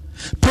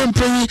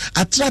 Promptly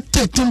at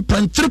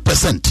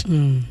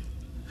 13.3%.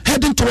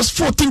 Heading towards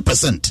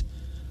 14%.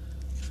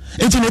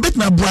 Enti no bet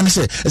na abua ne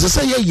se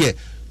say ye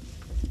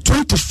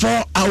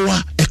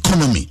 24-hour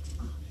economy.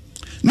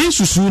 Ni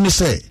susu ne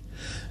say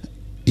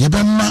ye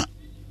be ma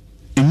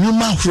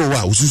enuma horo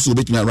a osusu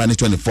betimi run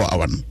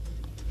 24-hour no.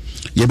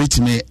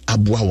 Yebetime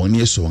abua won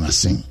yeso on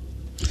asen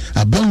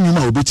aban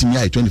nyuma obetime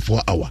ay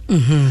 24 hour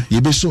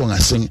yebeso on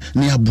asen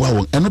ne abua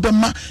won eno be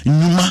ma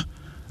nyuma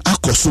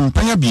akoso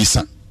mpanya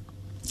biisa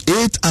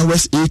 8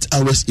 hours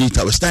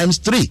times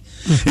 3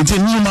 enti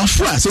nyuma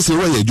fra se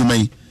we adwuma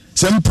yi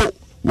sempo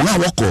won a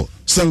woko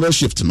single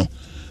shift no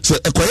so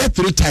ekoye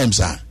 3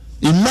 times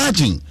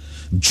imagine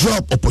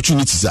job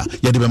opportunities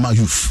ye de be ma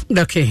youth.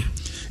 Okay,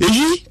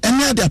 eyi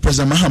enya de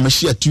President Mahama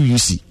share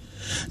TUC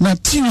na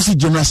TUC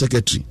general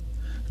secretary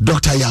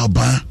Dr.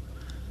 Yalba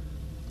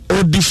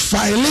or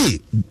defile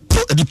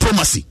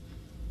diplomacy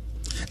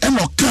and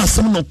no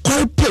some no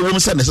quite pay women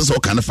say necessary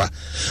kind of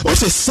or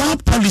say some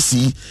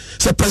policy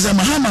say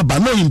President Mahama ba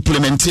no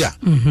implement here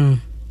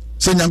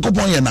say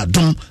nyankopon ye na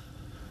dum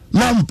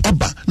na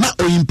oba na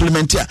o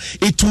implement here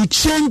it will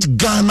change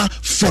Ghana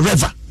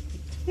forever.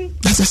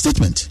 That's a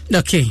statement.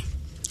 Okay,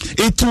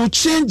 it will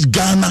change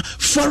Ghana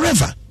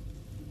forever.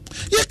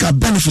 You can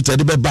benefit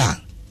the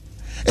beba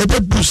e be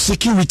boost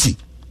security.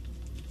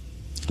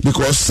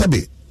 Because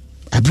Sabi,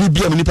 I believe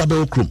be a many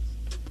people crum.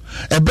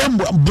 A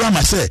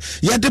Brahma say,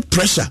 you had the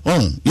pressure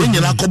on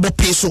Union Kobo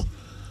peso,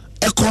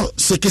 echo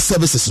security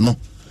services. No,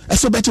 I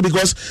so better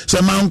because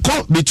so my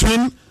uncle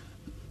between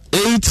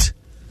 8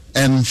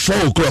 and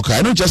 4 o'clock.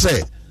 I don't just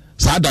say,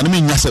 so I don't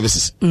mean your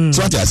services.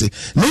 So what I say,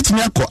 let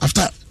me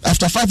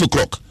after 5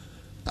 o'clock.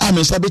 I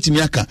mean, Sabeti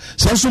Miaka,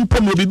 Samsung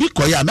Pomo be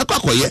Koya,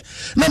 Makakoye,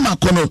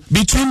 Namakono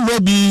between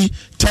maybe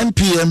 10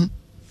 p.m.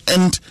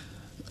 and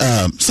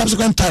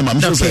subsequent time, I'm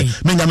sure say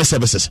many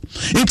services.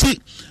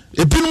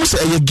 It brings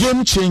a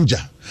game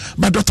changer.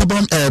 But Dr.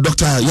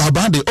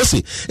 Yabande also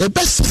a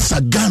best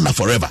Ghana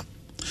forever.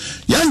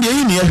 And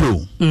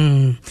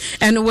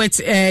with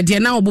the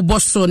now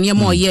Boston, near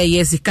more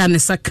years, it can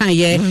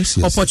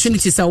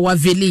opportunities are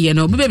what really, you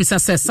know, baby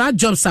says,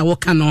 jobs are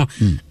working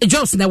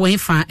jobs that we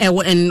find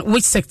and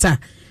which sector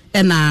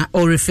and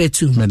or refer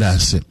to.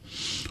 Medase,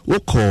 we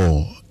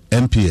call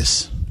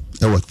NPS,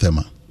 our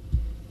thema.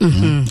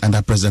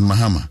 And President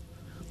Mahama,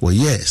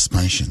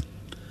 expansion.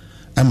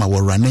 And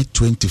our run a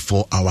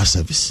 24-hour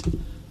service.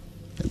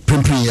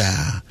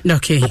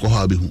 Okay.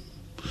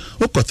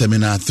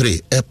 Terminal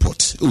 3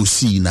 airport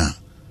see now.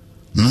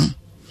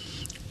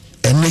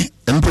 and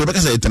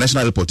because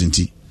international airport in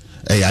T.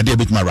 I did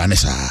bit my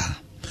runners.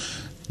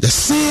 The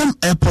same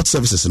airport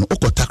services in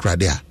Oko Takra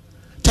there.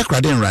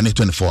 Takra there run it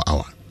 24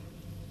 hour.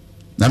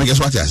 Now guess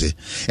what I say?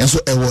 And so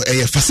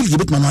a facility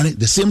bit my money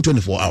the same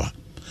 24 hour.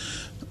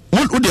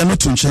 One would they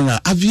not in China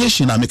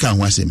aviation American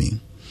was me.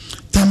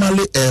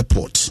 Tamale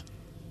Airport.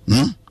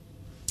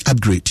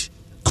 Upgrade.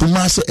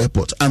 Kumasi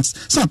Airport and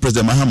some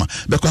President Mahama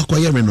because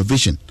acquire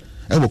renovation.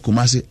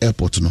 Kumasi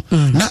Airport no.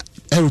 Now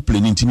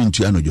aeroplane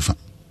into ano Jofa.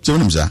 So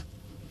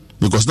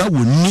because now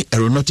we need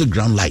aeronautic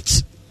ground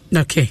lights.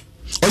 Okay.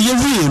 Oh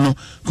yeah, no.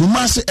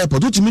 Kumasi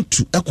Airport. What you mean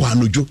to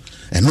Equanojo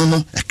and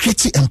no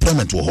creative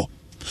employment war.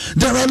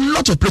 There are a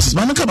lot of places.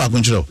 Man, come back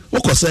control.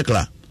 What call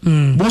circular?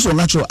 Most of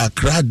natural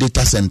Accra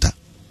Data Center.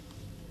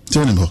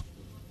 Tell them how.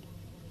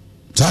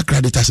 The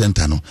Accra Data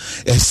Center no.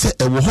 A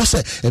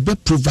be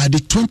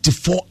provided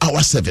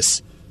 24-hour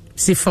service.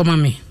 See for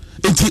mommy.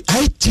 In the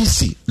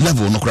ITC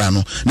level no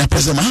krano. Na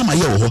President Mahama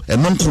ye wo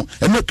and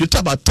no create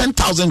about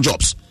 10,000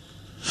 jobs.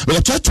 We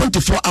have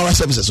 24-hour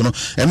services no.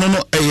 And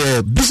no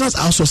a business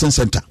outsourcing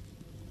center.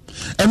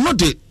 And not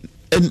the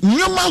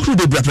new man who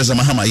the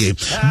President Mahama ye.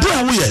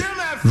 Bro we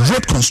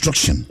road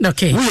construction.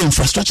 Okay. We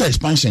infrastructure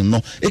expansion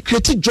no. A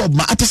creative job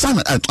ma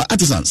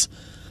artisans.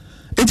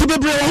 Enti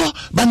bebre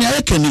bani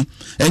ayekeni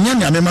enya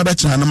nya mema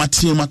betra na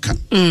matie maka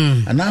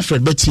and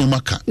Alfred betie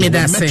maka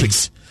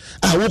metrics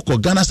woko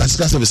Ghana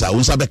Statistical Service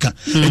unsa beka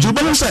enti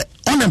be say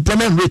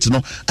unemployment rate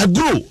no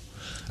grow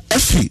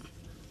every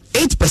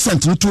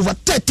 8% to over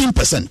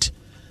 13%.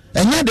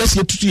 Enya this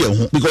year to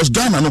year because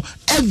Ghana no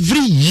every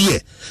year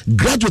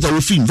graduate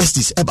will fee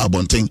investors about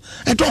bonting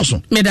and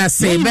also me that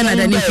say Bernard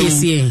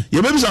NPC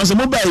ye be say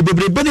mobile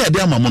bebre be na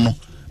dey amamo no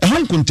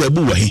ehon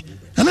kuntabu wa he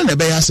ana na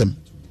be yasem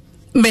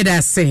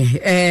Meda say,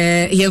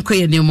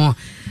 yenkoye nemo.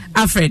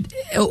 Alfred,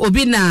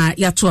 obina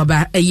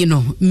yatuaba,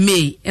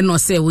 May, and no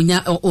say, when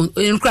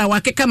cry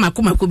wakeka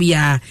makuma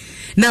kubia.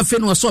 Now,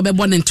 Fin was so be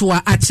born into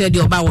a ached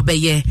your bow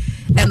beye,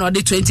 and or the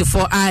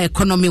 24-hour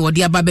economy or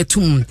the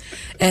ababetum.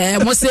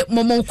 Most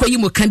momo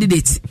koyimo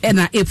candidate, and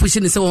a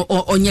pushing is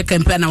on your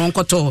campaign. I won't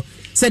koto,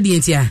 said the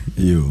entire.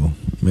 You,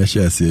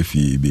 Mesha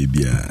Sefi,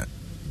 baby,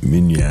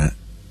 Minia,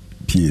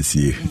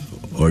 PSA,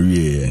 or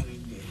ye.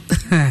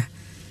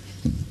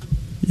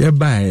 Yeah,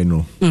 buy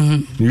no.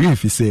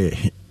 If you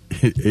say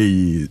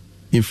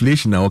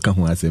inflation now can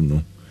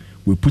no,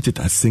 we put it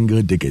as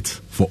single digit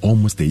for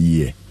almost a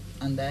year.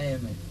 Under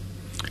IMF.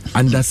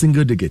 Under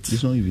single digit.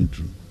 It's not even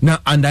true. Now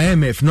under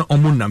IMF, not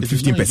almost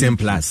 15%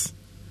 plus.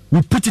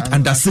 We put it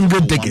under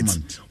single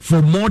digit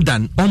for more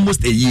than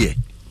almost a year.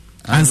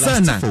 And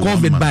sana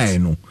COVID by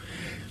no.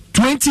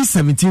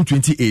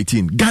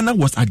 2017-2018, Ghana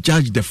was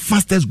adjudged the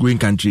fastest growing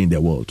country in the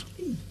world.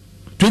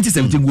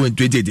 2017 going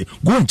 2018.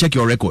 Go and check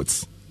your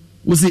records.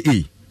 We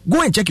say,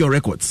 go and check your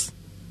records.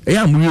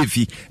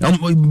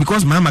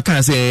 Because Mama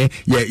can say,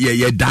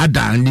 yeah,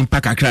 dada and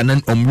impaka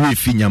kranan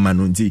omrefi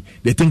nyamanunti.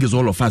 They think it's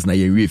all of us na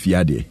yerefi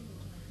ade.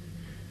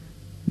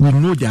 We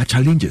know there are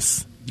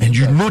challenges, and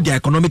you know their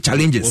economic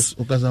challenges.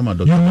 You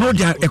know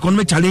their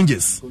economic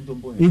challenges.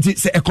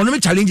 It's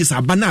economic challenges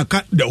are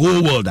banaka the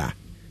whole world.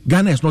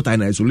 Ghana is not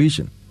in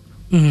isolation.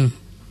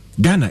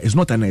 Ghana is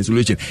not an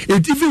isolation.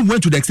 It even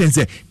went to the extent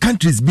that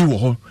countries be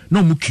no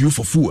queue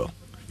for fuel.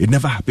 It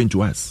never happened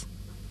to us.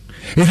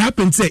 It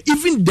happened, say,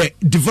 even the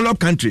developed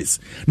countries,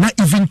 not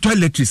even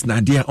toiletries,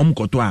 na dear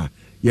omkotoa,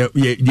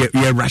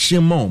 ye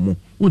Russian mom,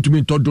 want to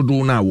be told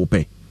na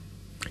wope.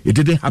 It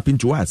didn't happen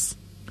to us.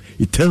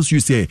 It tells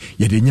you, say,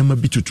 ye de nyama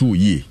bitu 2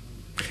 ye.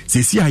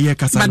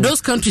 But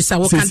those countries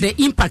are working the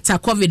impact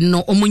of COVID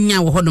no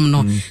omunya wo hodom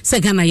no. Say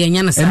Ghana ye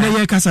nyana sa. Ene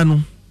ye kasa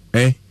no.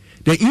 The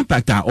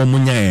impact of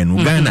omunya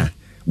no Ghana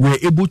were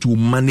able to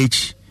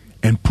manage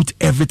and put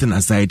everything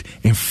aside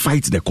and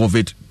fight the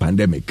COVID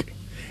pandemic.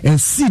 And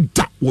see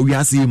that what we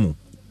are seeing,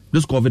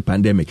 this COVID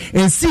pandemic,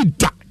 and see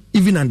that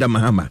even under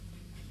Mahama.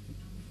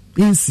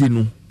 In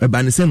Sinu, a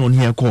banisen on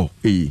here call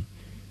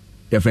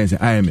your friends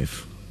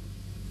IMF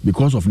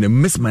because of the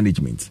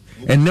mismanagement.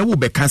 And now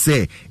we can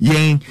say,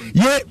 yeah,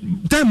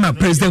 tell my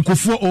President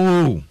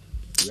Kufuor,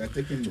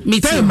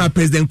 tell my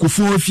President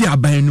Kufuor if you are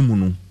buying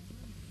no.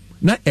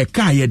 Now a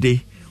car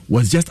day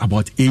was just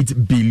about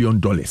 $8 billion.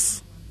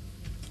 $8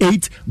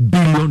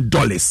 billion.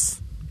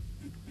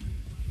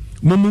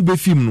 Momu be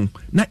film no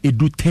na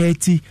edu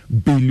 $30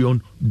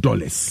 billion.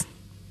 $30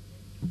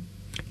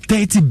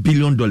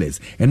 billion.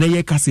 And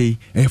na ka say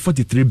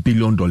 $43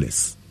 billion.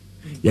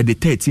 Yeah, the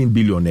 13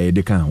 billion na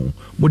de kan ho.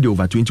 More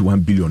over 21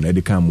 billion na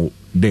de kan mo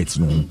debts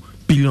no. $1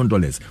 billion.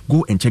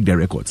 Go and check the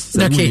records.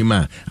 Okay.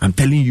 I'm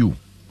telling you.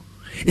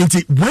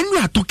 When we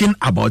are talking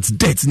about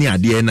debts near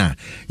the na,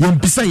 you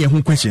bisa ye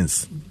who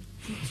questions.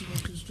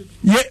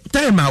 Yeah,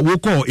 time I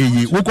woke up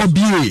BA,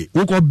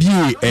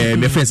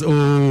 my friends.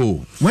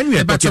 Oh, when we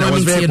were talking, I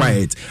was very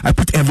quiet. I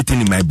put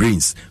everything in my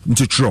brains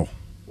into throw.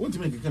 When you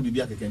came and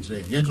you're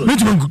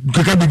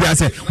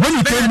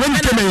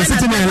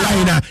sitting in a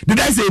line, did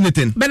I say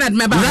anything? Bernard,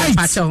 right?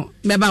 How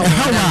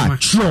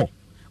sure?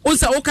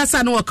 Once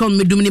okasa no come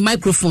medum ni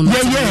microphone.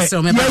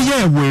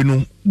 Yeah, we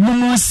no.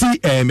 Mu see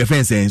my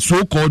friend saying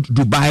so called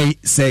Dubai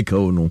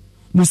circle no.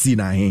 Mu see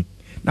na he.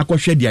 Na ko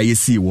hwe dia ye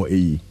see wo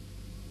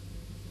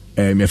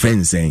my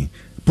friend saying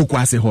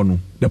Pukwase Hono,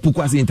 the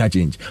Pukwase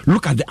interchange.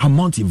 Look at the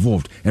amount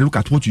involved and look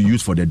at what you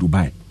use for the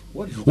Dubai.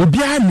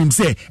 Obia nim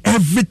say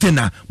everything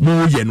na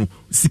mo ye no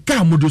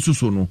sika mo do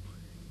so no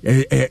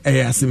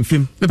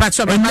asimfim. Me pa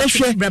so my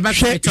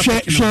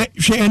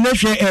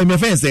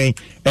friend saying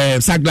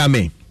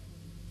Saglame.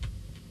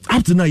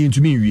 Up to now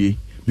into me wie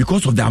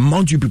because of the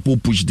amount you people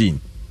pushed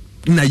in.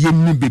 Na ye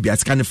mu baby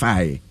as can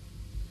fire.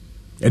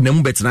 And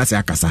then betina say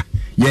akasa.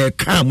 Ye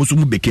ka mo so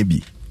mu beke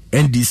bi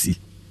NDC.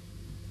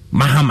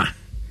 Mahama.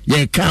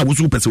 Yeah, car was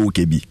super so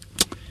okay.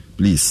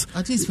 Please.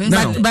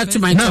 Now, back to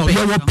my now, topic.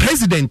 Your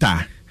president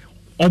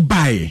or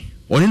buy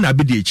or in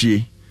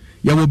Abidichi,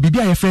 you will be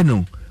a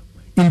friend.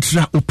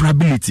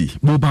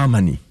 Intraoperability, mobile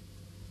money.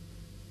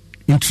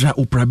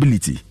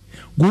 Intraoperability.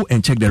 Go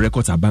and check the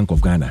records at Bank of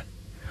Ghana.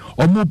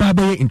 Or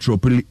mobile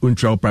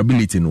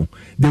intraoperability, no.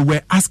 They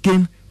were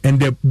asking and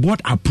the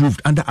board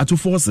approved under Atu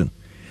Forsen.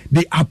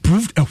 They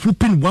approved a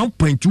whooping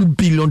 $1.2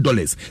 billion.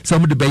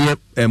 Some of the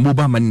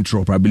mobile money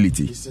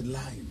interoperability. It's a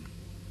lie.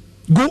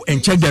 Go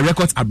and check the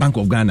records at Bank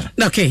of Ghana.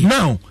 Okay.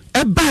 Now,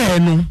 and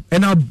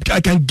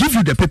I can give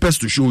you the papers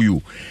to show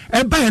you.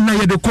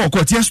 The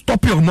court, yes,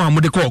 stop your mom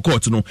with the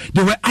court. No,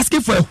 they were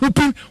asking for a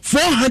whooping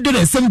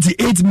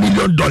 $478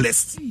 million.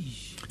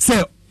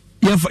 So,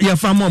 your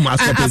farmer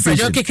must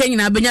compensation. Okay, can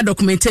you bring your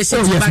documentation?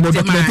 Oh, yes, more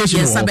documentation.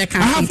 I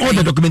have all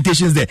the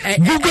documentations there.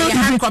 Google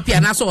hard copy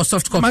and also a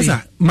soft copy.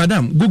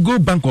 Madam, Google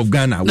Bank of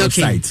Ghana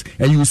website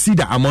and you see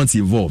the amounts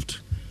involved.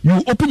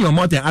 You open your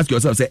mouth and ask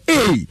yourself, say,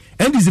 hey,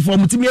 and this is for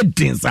Mutimia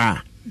Ding,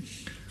 sir.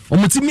 Or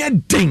Mutimia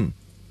Ding.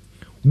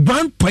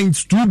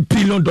 $1.2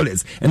 billion.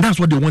 And that's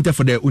what they wanted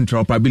for their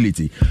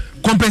interoperability.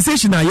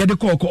 Compensation, I had the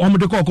call to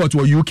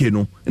UK,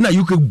 no. And now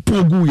UK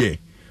Bogu,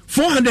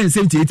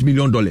 $478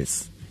 million.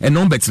 And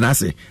non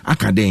betnase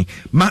akade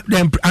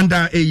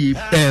under a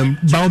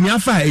Bawumia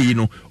fa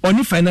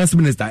only finance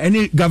minister,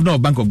 any governor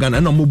of Bank of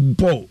Ghana, no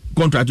more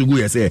contract to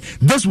go say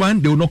this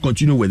one they will not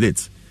continue with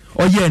it.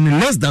 Or in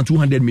less than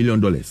 $200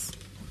 million.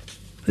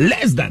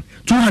 Less than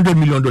 $200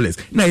 million.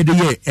 Now the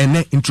year and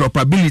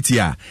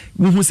interoperability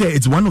we will say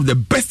it's one of the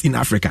best in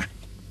Africa.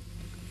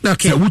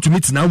 Okay. So to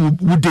meet now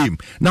would them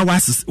now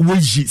was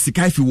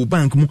Sikaifi will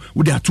bank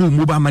with their two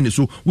mobile money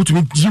so would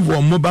meet give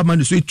mobile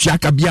money so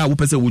chakabia would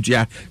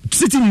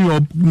sitting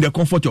in the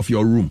comfort of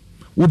your room.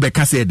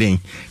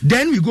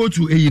 Then we go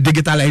to a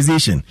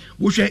digitalization.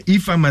 We share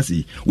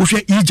e-pharmacy, we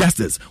share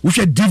e-justice, we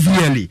share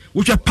DVLE,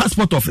 we share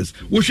passport office,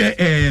 we share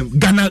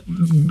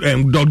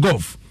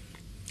Ghana.gov.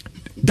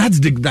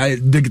 That's the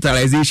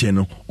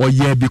digitalization. Or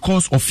yeah,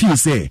 because of you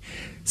say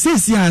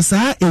yes,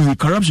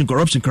 corruption,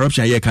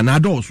 yeah,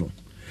 Canada also.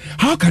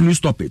 How can you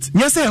stop it?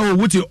 Yes, oh,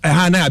 what you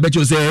I bet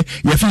you say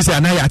you feel say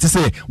na to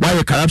say why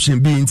your corruption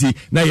be inti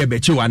na you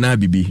bet you ana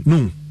bibi.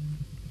 No.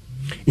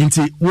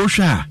 Inti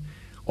wosha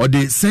or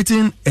the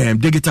certain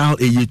digital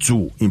AE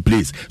tool in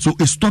place. So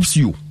it stops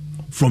you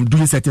from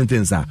doing certain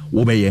things.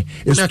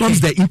 It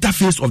stops the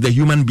interface of the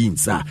human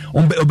beings.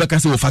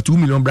 Obeka say over 2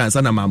 million brands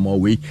and more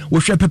way.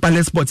 We share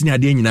paperless spots in your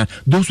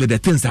those were the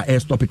things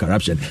that stop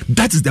corruption.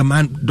 That is the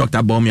man, Dr.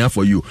 Bawumia,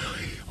 for you.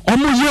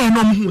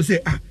 No say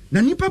na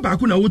nipa ba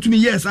ko na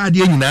wotumi yes ade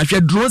nyina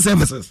hwe drone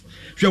services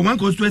hwe one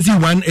constituency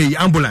one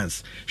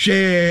ambulance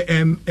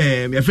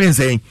hwe your friend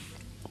saying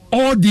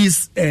all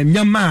these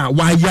nyama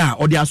waya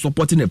or they are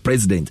supporting the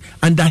president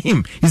under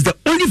him is the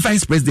only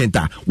vice president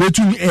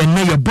wotumi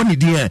na your body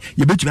there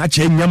you betumi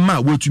ache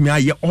nyama wotumi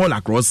aye all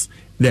across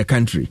the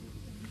country.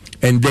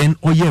 And then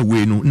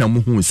we no na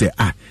muhu say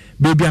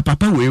baby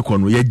papa we ko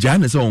no ye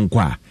jana say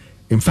onko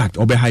in fact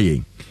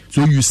obehaye.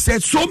 So you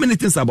said so many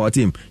things about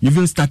him. You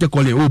even started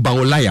calling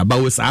Bawolaya,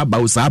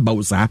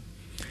 Bawusa.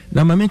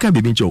 Na mamenka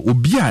bibincho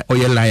obia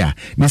oye liar.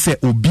 They say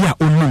obia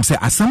onum say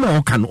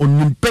asama okan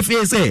onum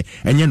pefe say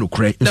enye no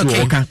kre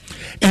so oka.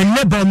 And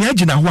ne Bawumia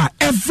gina ho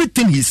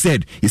everything he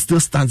said he still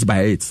stands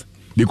by it.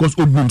 Because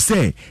onum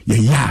say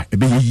yeah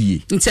ebe ye.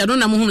 Nti ado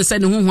na mo hu say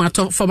ne hu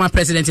ato former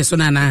president so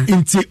na na.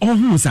 Nti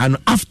ohun say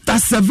after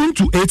 7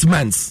 to 8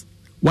 months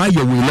while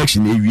your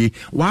election ewie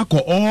wa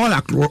call all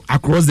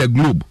across the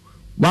globe.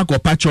 Wako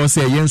patcho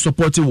say yen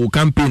supporting wo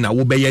campaign na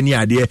wo be ye ni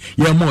ade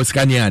ye mo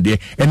sika ni ade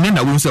and then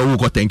na wo say wo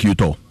go thank you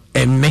to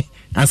and me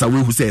answer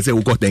we who say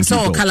wo go thank you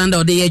to so calendar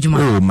of the year juma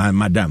oh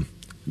madam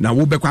na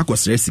wo be kwa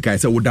akosre sika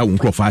say wo da wo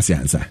nkro fa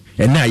answer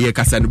and na ye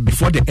kasa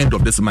before the end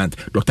of this month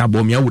Dr.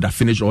 Bawumia would have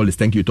finished all his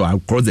thank you to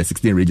across the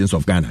 16 regions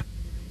of Ghana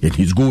and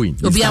he's going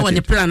obia won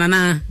the plan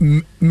na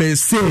me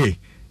say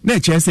na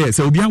che say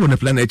obia won the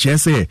plan na che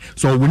say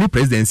so we need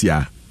presidency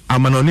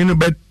amanoni no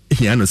be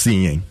here no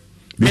seeing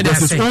because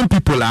his own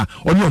people are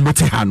on your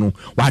motehano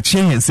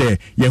watching and say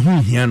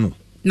yehu hiano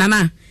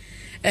nana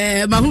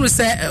mahuru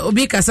say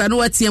obi kasa no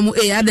watiamu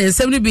ada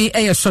some be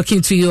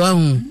shocking to you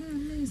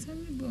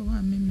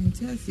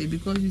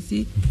because you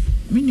see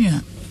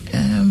minia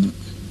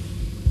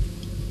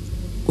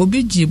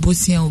obi ji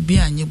bosia obi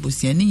anye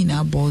bosia ni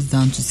na boils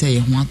down to say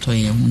ho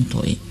atoye ho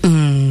ntoye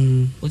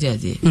what you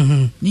say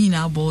ni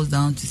na boils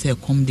down to say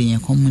come dey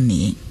come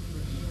ne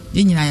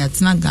ye nyina ya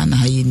tena Ghana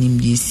ha ye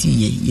nimdie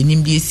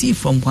si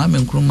from Kwame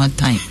Nkrumah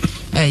time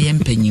ye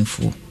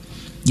mpanyimfo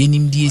ye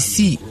nimdie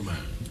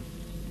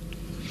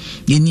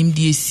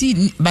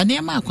si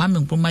bane ma Kwame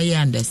Nkrumah ye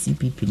under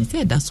CPP ni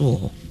say that's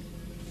all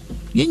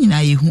ye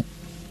nyina ye hu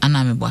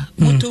anameba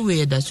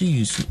motorway da so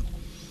use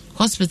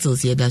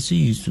hospitals ye da so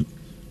use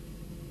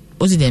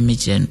what they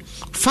mention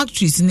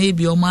factories na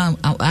be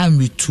am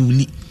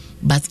retooling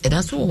but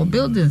that's all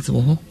buildings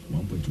what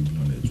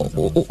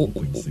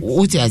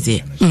you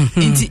say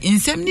in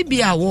some ni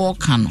be a war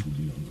cano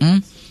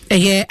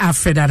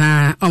Alfred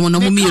na omo no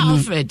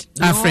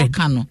Alfred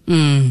cano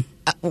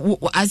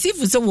as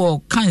if say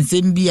war can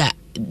sem be a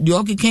the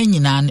okeke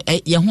nyina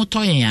ye ho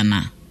toyen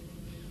na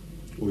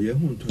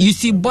you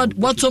see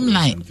bottom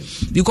line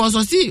because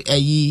I see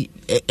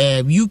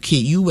UK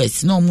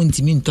US no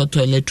muntimi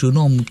ntoto electro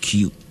no mu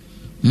Q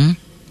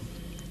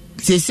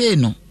say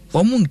no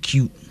omun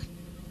Q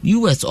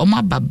US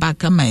oma baba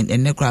kama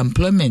and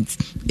employment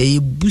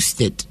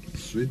boosted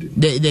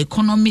the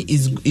economy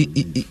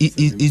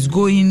is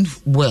going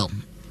well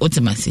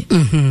ultimately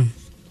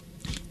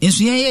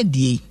inso ye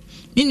die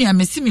minu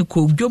amesimi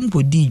ko dwom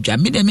ko di dwa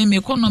me de me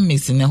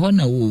economics ne ho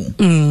na wo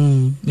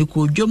me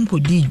ko dwom ko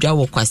di dwa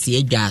wo kwase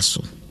adwa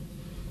so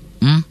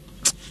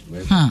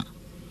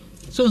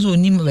so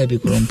ni mo be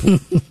krompo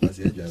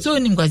so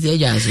ni kwase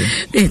adwa so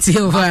eti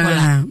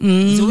over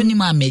so ni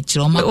ma me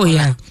kiro ma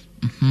ya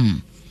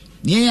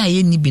ye ya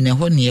ye ni bi ne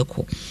ho ne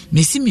ekọ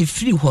mesi me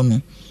free ho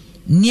no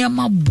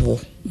niema bo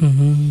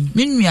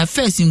minu ya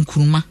first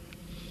nkuruma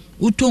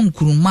uto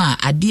nkuruma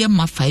ade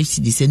ma 5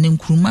 cedis ne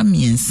nkuruma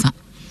miensa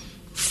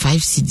 5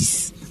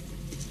 cedis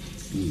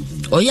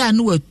oya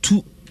no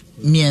watu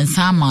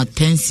miensa ma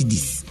 10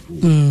 cedis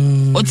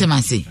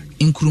otemase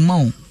nkuruma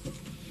o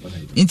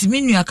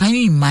intimi nu can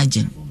you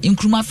imagine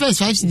nkuruma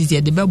first 5 cedis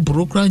ya de be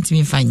broker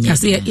intimi fanya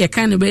kasi ya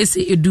kan be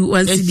say edu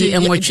 1 cedi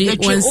and watch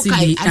 1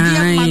 cedi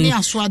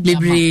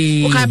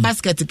libre okay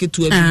basket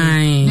ketu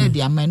abi na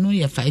de amanu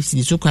ya 5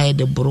 cedis so kwa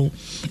de bro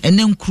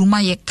ene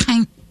nkuruma ye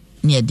kan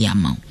ne de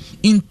amount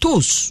in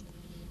toast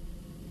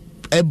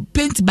a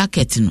paint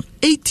bucket no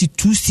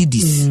 82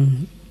 cedis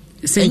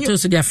sento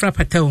so dia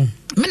frapata o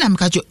me na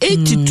mkacho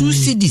 82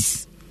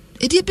 cedis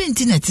e dey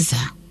paint na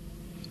tisa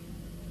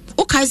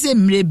o ka se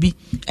mre bi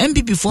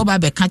NPP for ba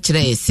be ka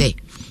kire ye se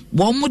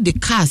wo mo de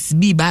cars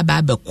bi ba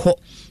be ko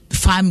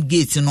farm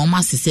gate no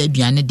ma sese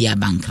aduane de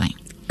abankran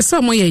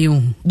so mo ye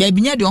yo da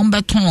binya de on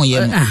beton ye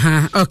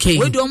no okay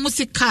we de on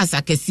se cars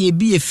akese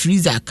bi e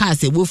freezer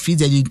cars e wo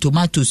freezer de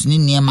tomatoes ni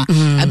niema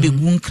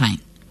abegu nkran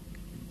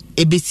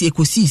ebesi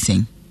ekosi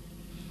sen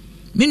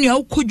menu ya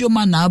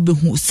ukodwoma na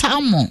abehu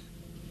salmon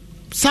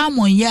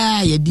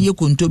ya ye de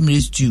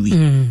kontomire stew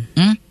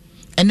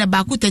ene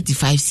ba ko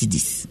 35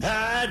 cedis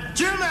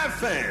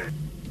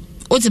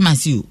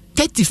otimasi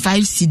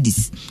 35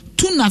 cedis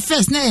tuna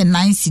first na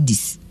 9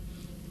 cedis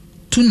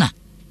tuna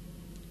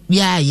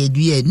ya ye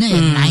duye na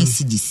 9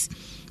 cedis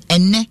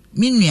ene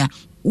menu ya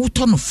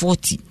uto no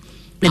 40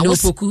 and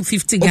opoku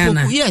 50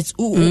 Ghana yes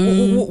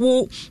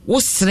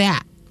wo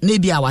srea na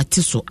bi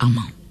awate so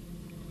ama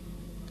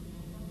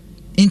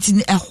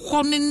intini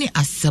ehone ni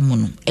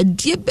asemono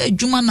edie ba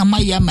adwuma na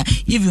mayama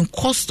even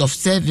cost of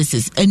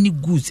services any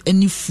goods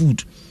any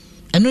food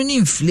and only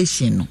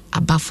inflation no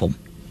abafom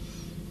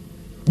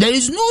there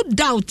is no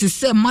doubt to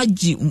say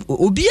maji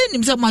obi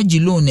enim say maji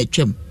loan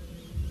etwem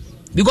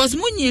because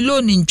munyi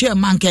loan ntwem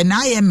man ke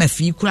na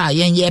IMF kura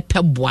yen ye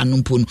peboa no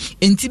mpo no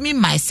intimi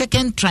my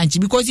second tranche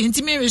because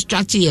intimi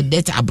restructure your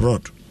debt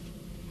abroad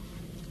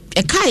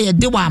e kai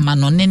de wa ma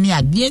no ne ne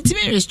ade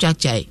ntimi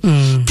restructure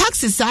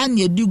taxes an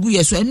ye digu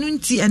ye so enu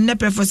nti enne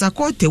professor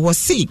Kote was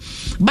say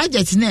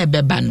budget na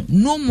ebeba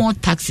no more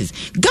taxes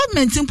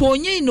government mpo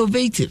onye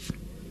innovative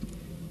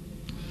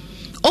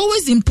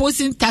always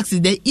imposing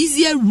taxes the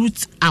easier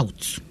route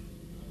out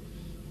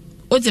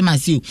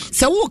otemasi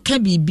se wo ka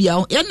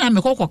bibia ya na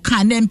me kokko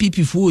kan na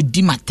NPP fo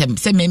di matem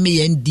se me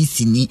ye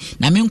NDC ni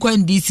na me nkwa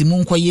NDC mu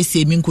nkwa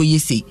yese me nkwa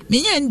yese me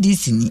ye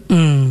NDC ni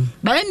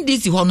ba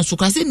NDC ho no so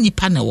ka se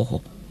nipa na wo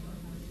ho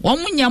wo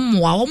munya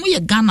mmoa wo ye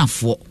Ghana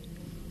fo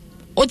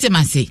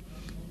otemasi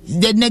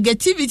the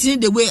negativity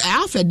the way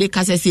I have the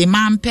ka say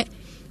mampe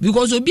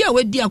because obi a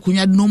wedi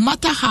akonya no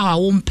matter how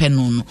a wo mpe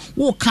no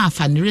wo ka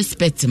fa ni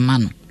respect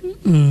man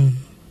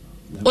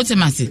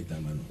otemasi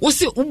wo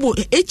se ubo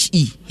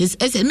HE his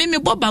me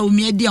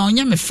Bawumia dia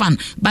onya me fan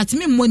but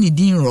me money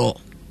din raw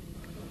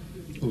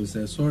oh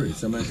sir sorry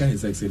someone can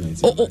his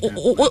excellency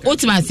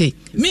otemasi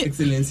me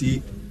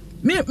excellency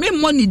me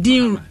money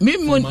din me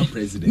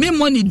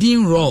money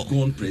din raw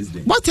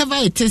whatever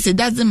it is it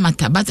doesn't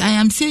matter but I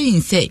am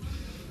saying say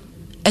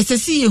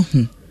SSC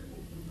hu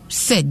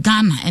say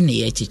Ghana ene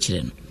ye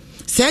chichire no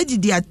say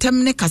di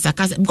atem ne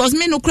kasakasa because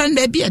me no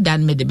kranda bia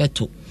dan me de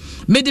beto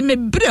me de me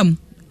brem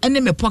ene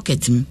me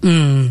pocket m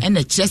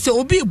ene kire say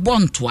obi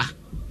bontoa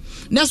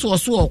na so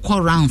so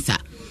okọ rounds a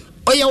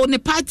oye wo ne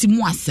party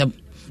mu asem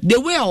the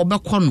way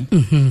obekɔ no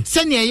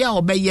sɛnea ya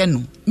obɛyɛ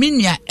no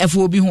menua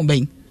ɛfo obi ho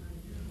bɛn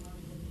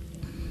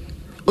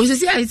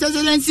osisi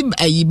excellency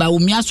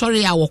Bawumia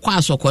sorry a wɔkɔ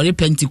asɔkɔre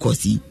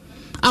Pentecost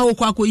a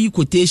wɔkɔ akɔyi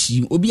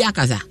quotation obi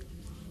akasa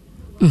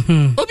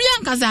obi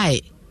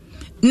ankasa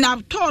na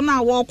to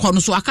na wɔkɔ no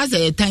so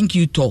akasa thank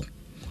you to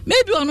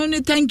maybe ono ne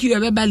thank you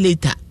ebeba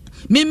later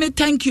me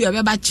thank you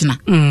ebeba china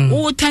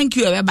oh thank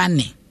you ebeba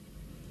ne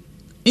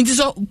Inti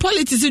so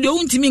politics de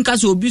untimi nka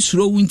so obi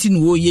suro unti no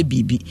wo ye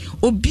bibi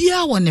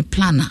obia won a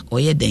planner or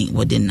ye den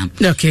wodenam.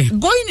 Okay,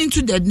 going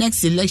into the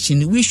next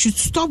election we should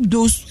stop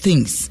those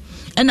things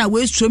and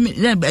away show me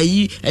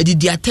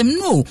the attempt.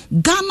 No,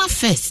 Ghana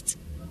first.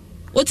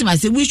 What I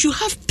say, we should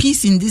have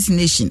peace in this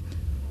nation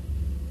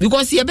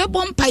because ye be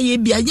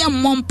bompaye bia ye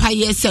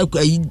mompaye se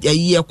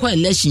ye kwa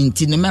election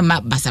ti ne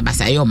mema basa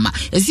yoma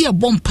esi ye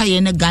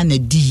bompaye ne Ghana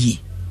di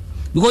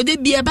because they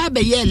be about be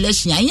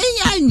election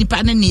ya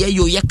nipa ne ye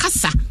ye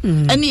kasa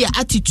and your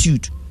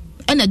attitude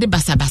and the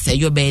basa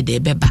yo be de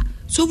beba.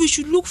 So we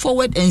should look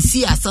forward and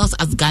see ourselves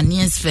as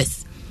Ghanaians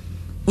first.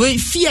 We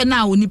fear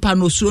now nipa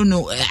no so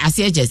no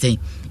ase je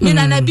me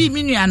na bi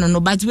minu no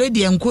but we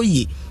de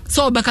enkoyi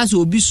so obeka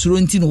so obi suro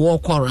nti no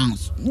walk around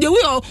the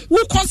way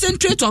we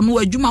concentrate on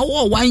adwuma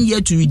 1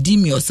 year to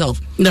redeem yourself.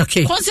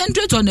 Okay,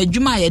 concentrate on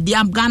adwuma ye de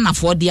Ghana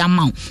for the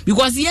amount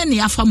because ye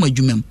na afam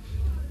adwuma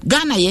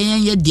Ghana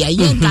ye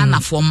Ghana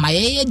for my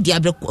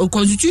the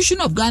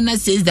Constitution of Ghana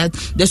says that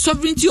the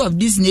sovereignty of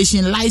this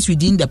nation lies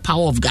within the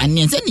power of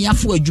Ghanaians. And ya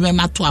for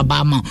adwuma to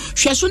abama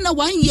hweso na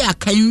 1 year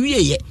kan wie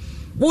ye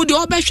wo de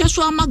obehwe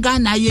so ama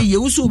Ghana ye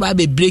usu ba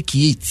be break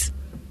it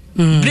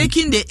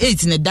breaking the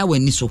 8 na da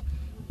wani so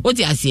what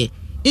you say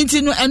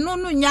inti no eno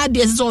no nya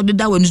de so de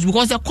da wani so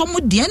because e komo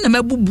de na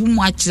mabubu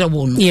mu a kire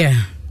wo no yeah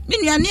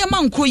mini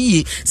anema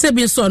nkoyi se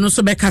bi so no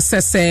so be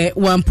kasese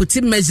one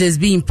put measures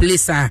be in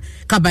place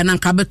kabana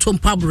kabeto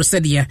mpabro se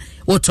de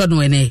woto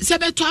no ene se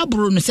beto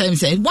abro no se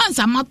once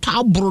amato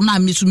abro na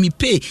mi so mi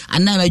pay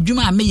ana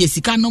adwuma me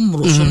yesika no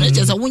mro so no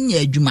je se wonya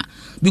adwuma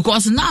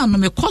because now no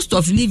me cost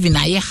of living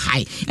are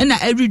high and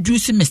I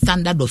reduce my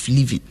standard of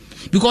living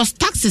because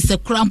taxes a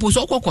crampo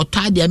so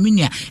kokota de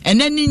amenia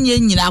ene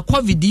nyina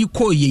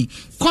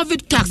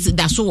covid tax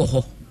da so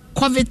ho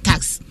covid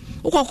tax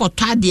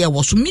ukokota de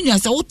was minion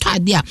say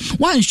utade a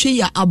wan hwe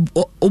ya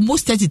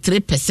almost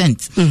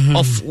 33%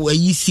 of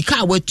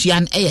sika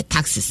watuan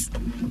taxes.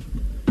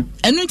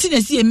 And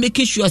nothing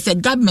making sure the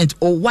government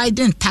or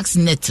widen tax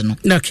net. No,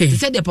 okay. He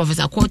said the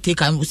Professor Korte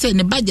can say in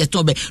the budget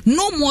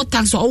no more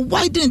tax or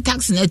widen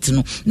tax net.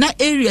 No, now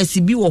areas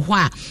be or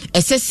why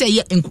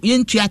say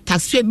into your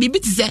tax rate. Maybe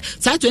to say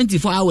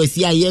 24 hours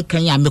here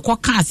can ya make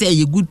can't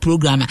say a good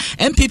programmer.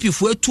 NPP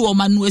for 2 or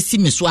man see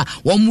me so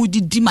one would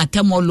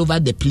dimatem all over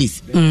the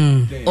place.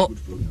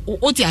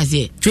 What I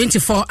say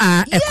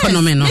 24-hour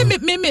economy. No,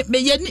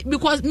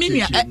 because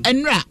me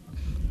and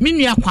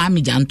Minya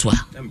Kwame Jantua.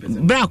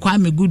 Bra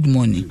Kwame, good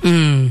morning.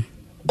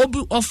 Obi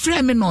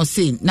ofre me no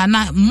say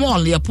nana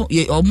mall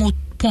ye almost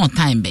pon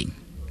time bang.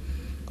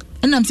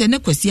 And I'm saying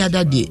nekwesi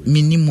other day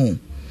minimum.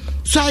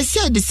 So I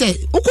said they say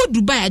uko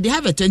Dubai they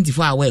have a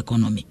 24-hour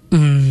economy.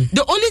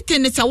 The only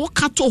thing is I walk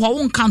to ho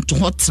won kan to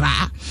ho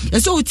tra.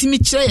 And so utimi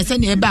kire ye say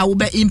na eba wo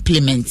be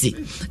implement it.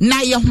 Na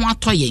ye ho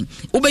atoyen.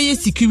 Wo be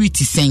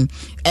security sen.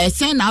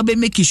 Sen na be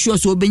make sure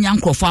so be nya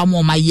nkrofo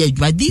am ma ye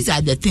adwa. These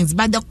are the things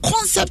but the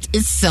concept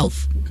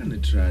itself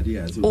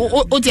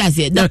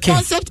the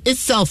concept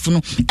itself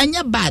no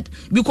anya bad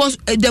because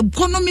the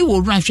economy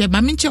will run share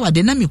but me nche wa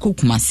de na me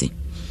kokumase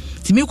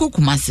ti me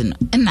kokumase no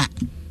na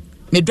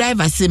me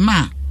driver say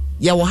ma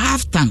ya wo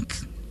half tank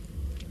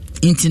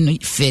into no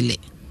fele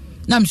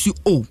na me say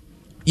oh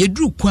ye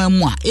dru kwan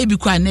mu a e bi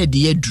kwa na de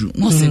ye dru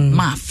no say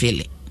ma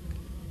fele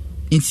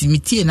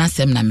intimity na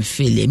sem na me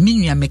fele me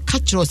nua me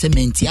catch ro say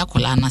menti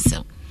akola na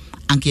sel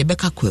anke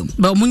beka kwam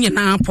ba munye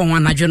na apon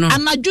anadwo no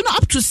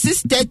up to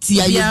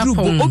 6:30 ya group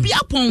obi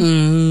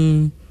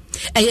apon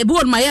e be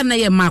won maye na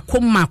ye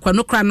makoma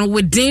no kra no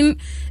within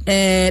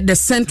the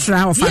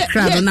central of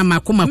Accra na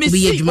makoma ko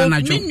be adwuma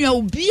anadwo menua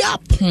obi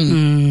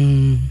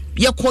apon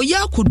ye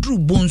koya kodru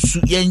bonsu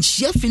ye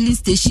nhia filling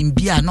station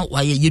bia no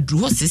waye ye dru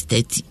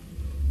 6:30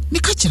 me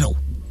ka kire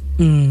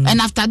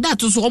and after that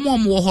so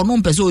omo ho no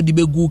mpese odi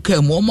be gu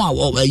kam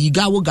omo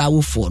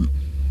yigawo phone.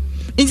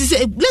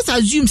 Let's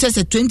assume says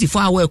a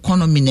 24-hour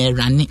economy na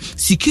running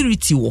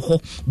security wo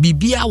ho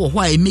bibia wo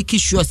ho a make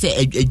sure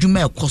say adwuma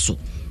ekoso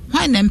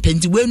why na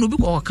mpenti we no bi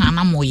ko kan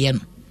na mo ye no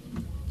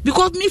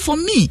because for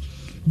me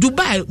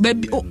Dubai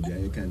baby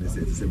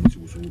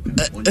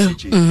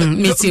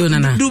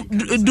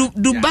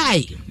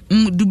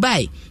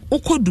Dubai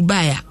oko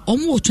Dubai a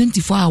omo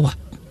 24-hour.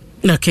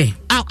 Okay.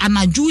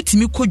 Anaju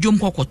timi kodwom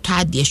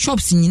kokota de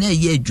shops nyina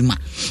ye adwuma.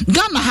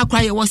 Ghana ha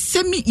kwa ye wo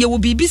semi ye wo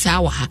bibi sa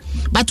wa ha.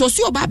 But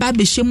osi obaba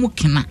be hyemu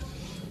kena.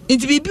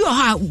 Nti bibi o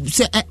ha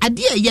say ade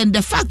ye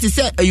the fact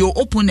say your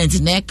opponent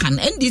na kan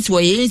and this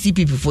way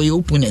NPP for your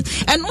opponent.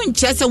 And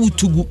unche say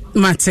wutugu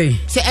mate.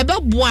 Say ebe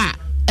boa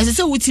ese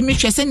say wutimi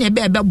hwe say na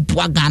ebe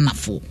boa Ghana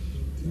for.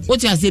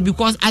 What you say,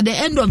 because at the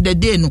end of the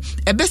day, no,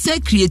 a best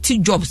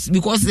creative jobs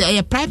because they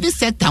are private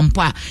sector and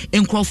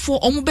for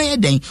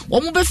omube den,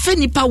 omube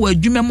feni power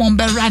jume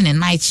mombe run a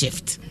night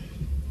shift.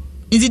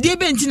 In the day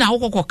bentina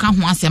oko kan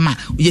ho asema,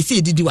 you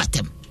say didi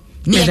watem.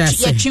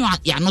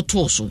 Ya no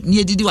to so,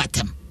 ni didi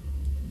watem.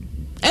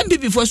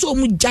 NPP for so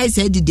mu jai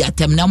say didi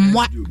atem na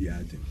mwa.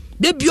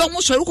 De bi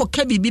omo so ro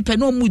ka bibi pe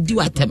no mu di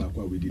watem.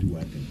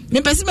 Me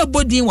pese me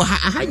body wo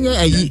ahanye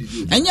ayi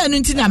anya no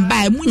nti na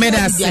mba mu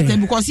nya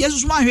because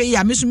yesu ma hwe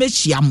ya me so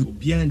mechiam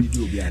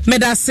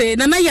medase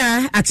nana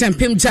ya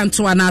atempem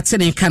janto na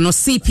atene ka no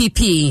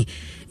CPP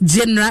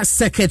General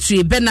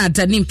Secretary Bernard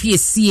Anim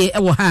PSCA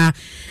ewo ha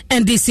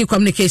NDC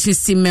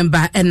Communications Team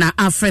Member and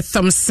Alfred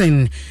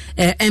Thompson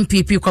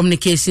NPP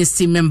Communications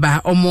Team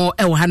Member omo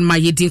ewo ha ma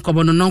yedin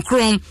kobono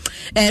nonkron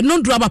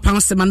no do aba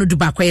pound sema no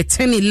duba kwa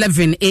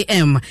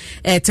 10:11 am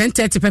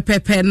 10:30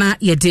 pepepe na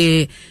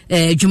yede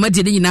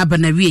dwumadi ni nyina ba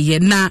na wiye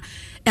na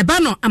eba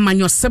no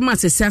amanyo sema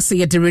sesiase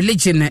yede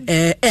religion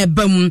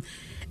ebam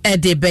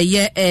de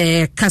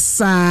beye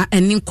kasa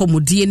enin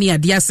komodie ni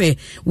ade ase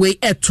we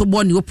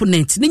etobo ni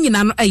opponent ni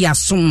nyina no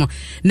eyasom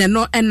ne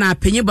no na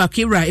penye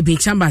bakira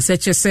ebinchamba se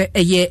chese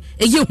eye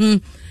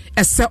hu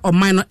ese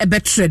oman no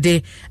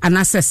ebetrede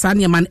anase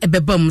sane man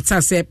ebebam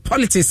tase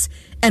politics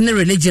and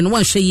religion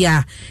wan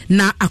hwe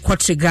na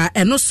akotrega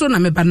eno so na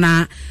meba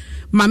na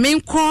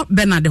mamenko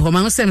Bernard ho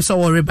man sem so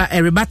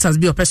rebatas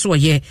bi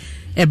opeso ye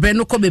ebre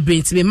no ko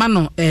bebrenti be ma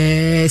no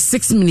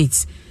 6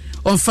 minutes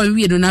on fan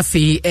we no na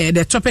fe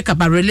the topic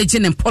about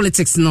religion and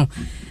politics no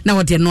na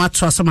what they no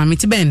atro so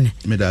mamiti ben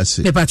me da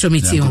se me patro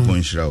miti on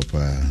point shira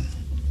pa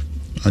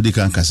odi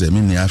kan ka se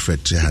me ni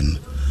Alfred Trehan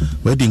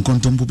we di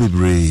nkontompo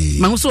bebre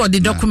ma so the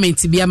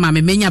document bia ma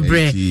me menya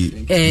bre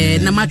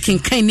na ma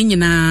kenkan ni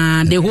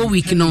nyina the whole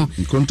week no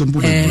nkontompo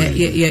bebre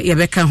ye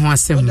beka ho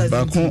asem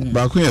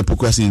ba ko ye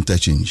pokwasi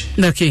interchange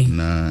okay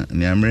na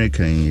ni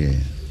American ye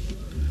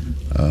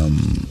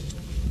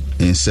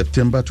in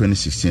September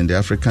 2016 the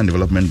African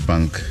Development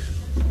Bank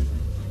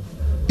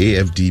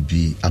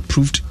AFDB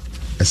approved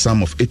a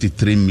sum of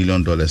 $83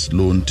 million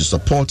loan to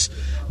support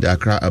the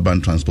Accra Urban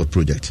Transport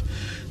Project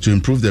to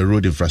improve the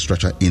road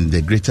infrastructure in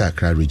the Greater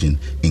Accra region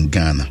in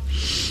Ghana.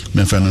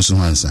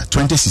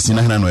 2016,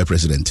 I know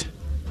President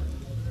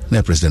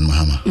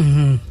Mahama.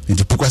 In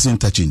the Pukwasi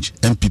interchange,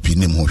 NPP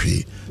name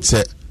Hoshi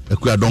say,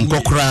 "We don't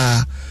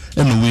kokra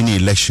and win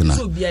election."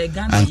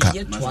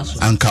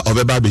 Anka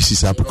Obeba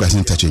besisa Pukwasi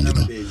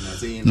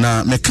interchange.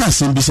 Na me can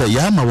say be say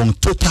yama won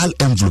total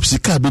envelope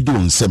sika be do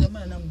nsem.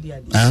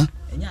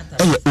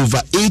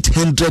 Over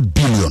 800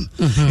 billion.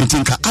 You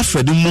think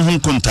Alfred Mohun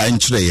konta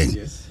nchire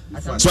yen.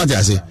 So what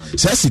I say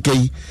sika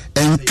yi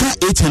enka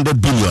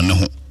 800 billion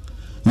no.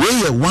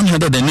 We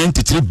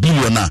 193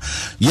 billion na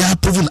ya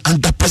proven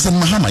under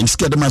President Mahama is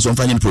scared man some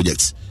financial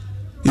projects.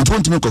 It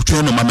won't make of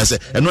train no mama say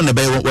and no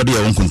be what they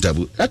won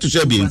kontabu. That to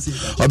share be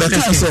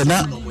Obeka say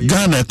na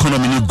Ghana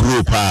economy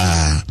grow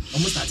pa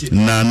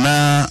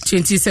na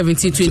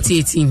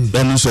 2017-2018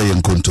 then so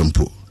yen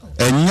kontompo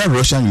enya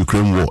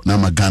Russian-Ukraine war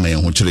na Ghana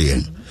yen ho kire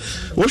yen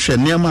wo hwe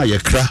niam ye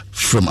kra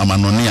from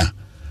Amanonia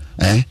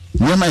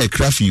niam ye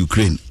kra for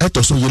Ukraine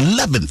eto so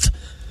 11th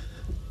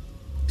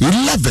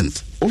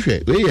wo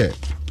hwe we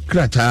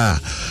krata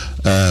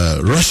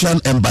Russian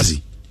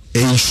embassy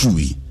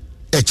enshui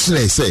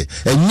exre say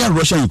enya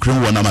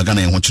Russian-Ukraine war na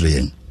Ghana yen ho kire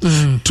yen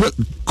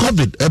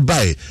COVID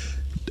by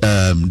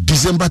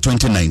December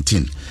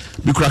 2019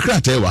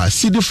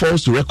 CD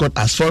falls to record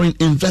as foreign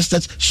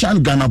investors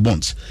shan Ghana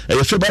bonds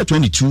February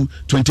 22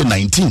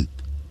 2019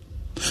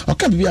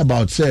 okay be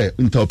about say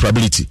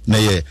interoperability na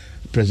ye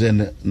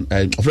president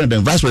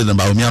vice president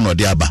Bawumia no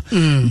de aba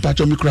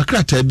mpacho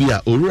mikrakra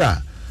bia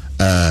owura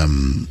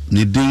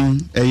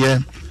nidin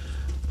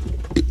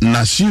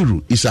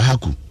Nasiru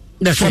Isahaku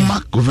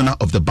former governor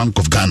of the Bank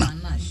of Ghana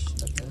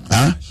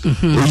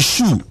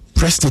issue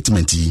press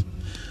statement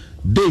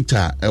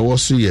data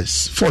was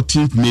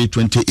 14th May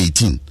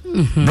 2018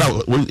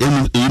 when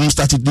you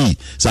started the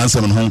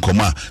Sansom Hong Kong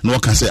no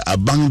can say a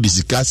bank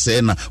discuss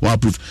say na one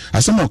proof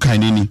as some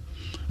kind any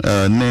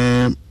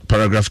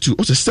paragraph 2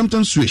 also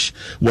symptom switch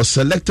was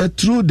selected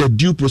through the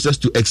due process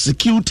to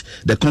execute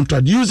the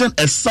contract using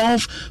a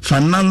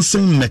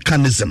self-financing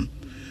mechanism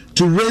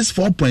to raise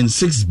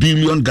 4.6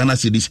 billion Ghana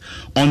cedis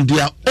on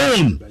their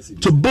own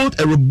to build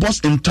a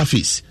robust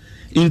interface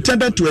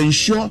intended to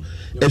ensure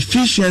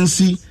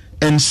efficiency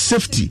and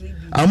safety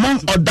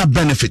among other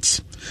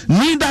benefits.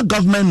 Neither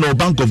government nor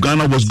Bank of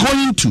Ghana was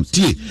going to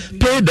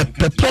pay the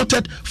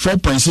purported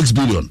 4.6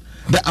 billion.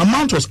 The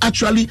amount was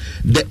actually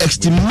the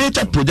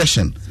estimated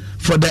projection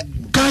for the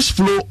cash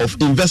flow of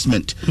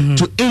investment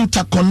to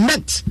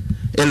interconnect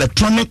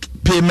electronic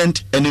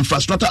payment and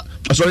infrastructure,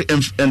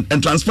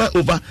 and transfer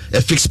over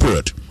a fixed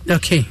period.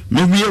 Okay.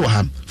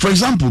 For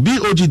example,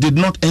 BOG did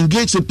not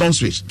engage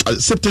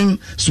Sipton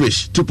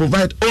Switch to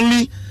provide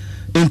only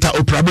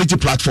interoperability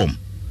platform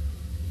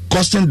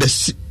costing the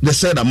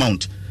said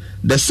amount.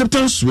 The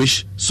Sipton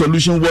Switch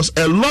solution was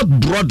a lot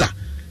broader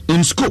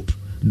in scope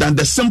than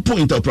the simple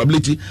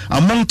interoperability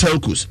among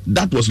telcos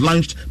that was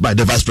launched by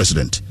the Vice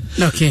President.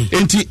 Okay.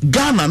 Enti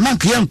Ghana na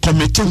can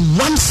commit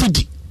one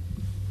city.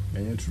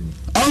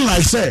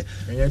 Unlike say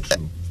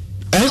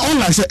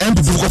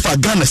NPP go for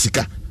Ghana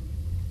sika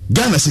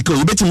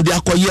you bet me dey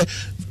akoye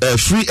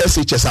free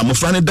SHS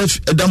amofra ne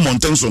da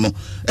mountain so no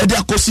e dey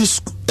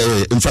akosi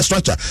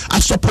infrastructure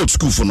as support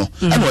school for no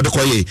and what dey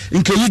koye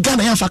nke yi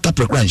Ghana yan fa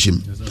capra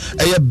nshim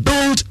e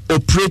build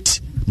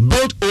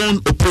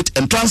own operate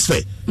and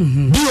transfer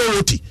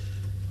BOT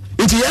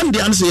it yam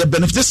the answer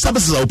benefit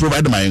services I will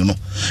provide my no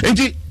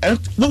it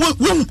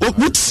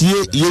what see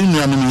ye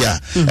nuanu ya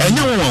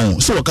enya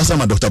won so wakasa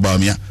Dr.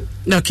 Bawumia.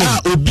 Okay.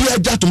 Obi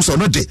ajatum so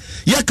no de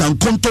ye kan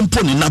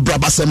kontompo ni na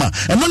brabasema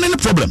and no any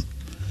problem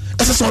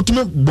ese so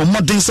to bo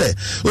modern say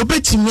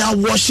obetimi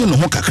awash no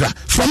ho kakra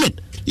from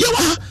it ye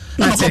wa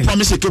na ko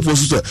promise ke for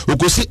so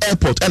okosi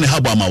airport and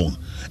habo amawo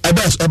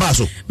eba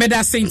so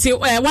meda senti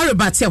worry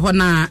about here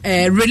na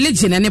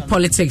religion and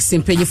politics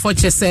in pay for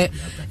chese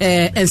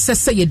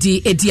ensese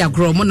yedi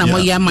agro mo na mo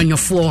ya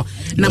manyofo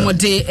na mo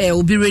de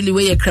obi really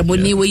we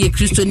kramoni we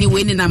kristoni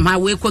we ni na ma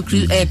we kwa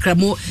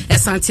kramo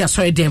esanti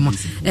asori dem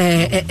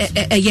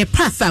ye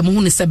path am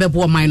hu ni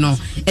sebebo man no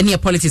any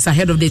politics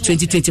ahead of the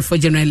 2024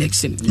 general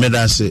election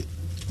meda se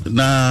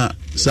na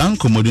san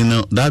komodi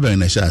no da be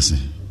na shase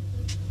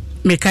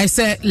make I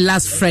say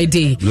last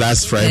Friday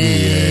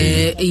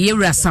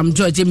Sam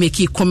George make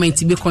a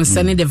comment be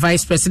concerning the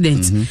vice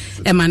president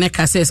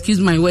Emaneka say excuse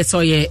my words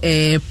so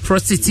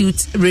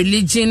prostitute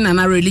religion and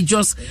a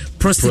religious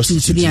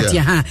prostitute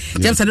yeah.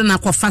 James I don't know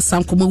kwa fast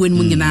sam komo wen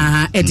mu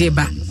nyina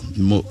edeba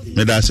mo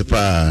me da se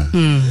pa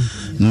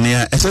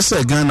ne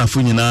esese Ghana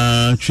fu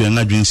nyina twen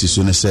adwensi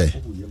so ne say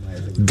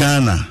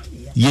Ghana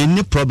ye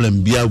ni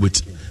problem bia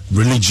with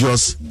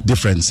religious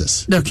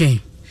differences.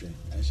 Okay.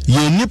 You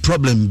any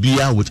problem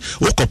bia with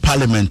oko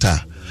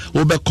parliamentar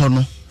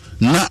obekono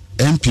na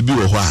NPP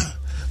wo ho a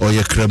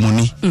oye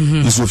kremoni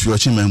iso fi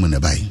ochi memu ne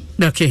bai.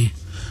 Okay.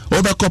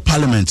 Obeko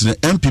parliament na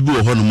NPP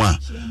wo ho no ma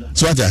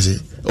so what I say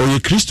oye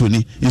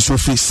kristoni iso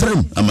fi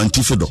srem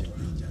amantifido.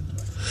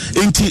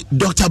 Enti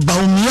Dr.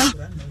 Bawumia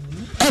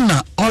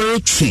ena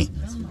oretwe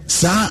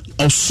sa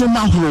osoma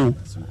horo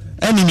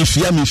eni mi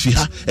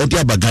fiha e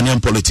dia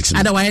Ghanaian politics.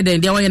 Ada wa dey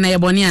dia wa na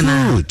yeboni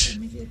ana.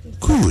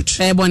 Good.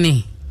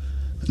 Eboni.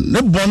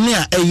 No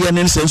bonia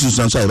ANN census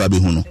and so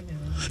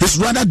it's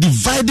rather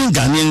dividing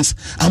Ghanaians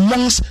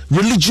amongst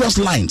religious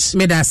lines.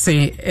 Me da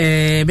say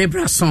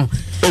bebrason.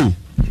 Oh,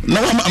 no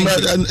I'm I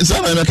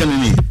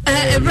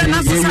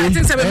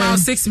think say about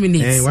 6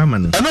 minutes. I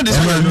know this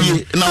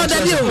now.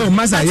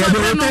 Masa you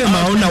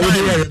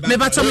me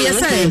bato me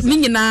say ni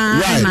nyina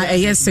na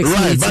 6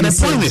 minutes. But the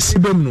point is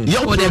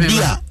your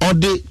idea or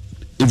the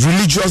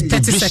religious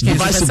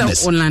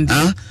divisiveness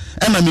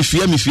and me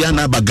fear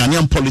na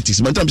Ghanaian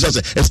politics but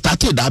it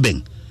started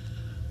dabbing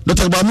not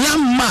about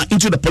Myanmar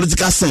into the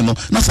political scene no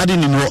na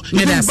suddenly no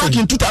back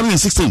in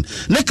 2016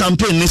 ne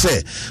campaign ni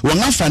say won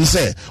afan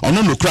say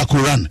ono no kura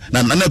Quran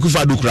na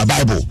kufa do kura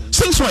Bible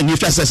since when you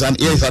first says and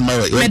yes and my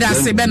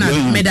medase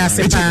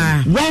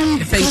pa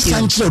thank you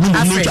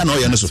no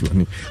ya no so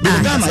the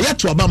Ghana yet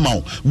to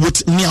abama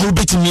with me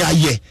obeti me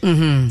aye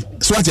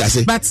so what I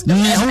say but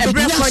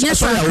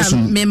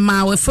me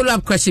ma we follow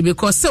up question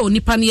because so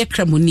nipa ne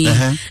kramoni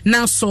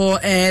now so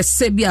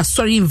say be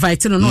sorry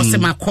invite no say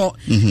makọ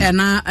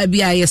na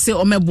bia say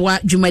omeboa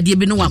dwumadie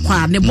bi no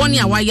wakwa ne boni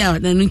a waya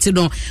na nti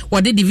no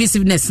wode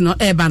divisiveness no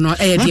eba no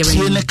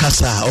dey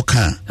kasa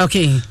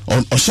okay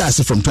on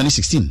share from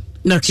 2016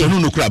 so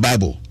no kura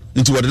Bible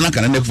into what na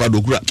kana ne kufa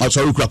do kura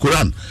sorry kura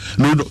Quran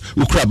no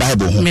kura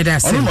Bible ho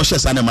ono no share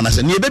sana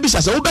manase ne bebi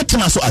say wo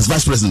betena so as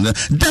vice president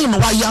then no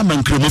waya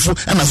man kremofo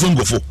na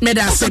zongofo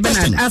medase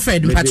Bernard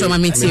Alfred Mpatoma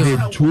meeting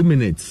 2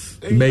 minutes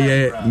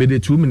me the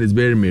 2 minutes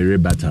very mere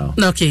battle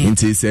okay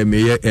into say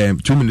me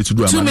 2 minutes to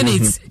do 2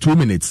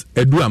 minutes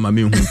edu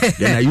amame hu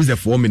then I use the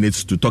 4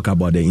 minutes to talk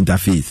about the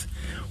interfaith.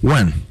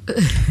 One,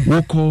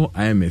 we'll call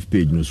IMF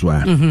page no so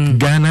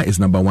Ghana is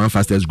number 1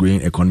 fastest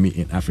growing economy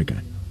in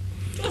Africa.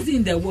 What's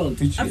in the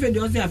world?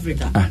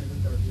 Africa.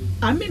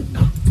 I mean,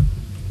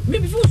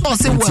 maybe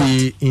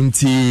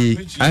into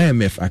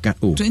IMF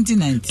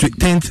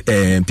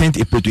 2019 10th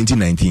April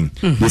 2019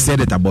 they said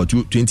that about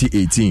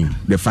 2018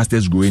 the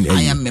fastest growing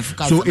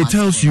IMF so it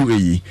tells you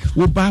we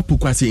ba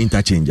pukwase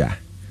interchanger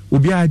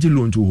obi aje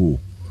loan to ho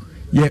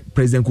yeah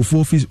President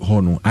Kufuor office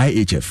hono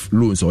IHF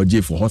loans or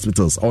J for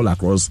hospitals all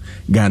across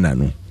Ghana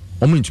no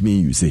to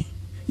me you say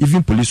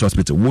even police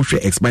hospital we share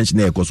expansion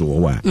there because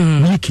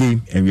we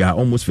came and we are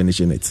almost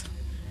finishing it.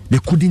 They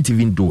couldn't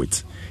even do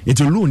it. It's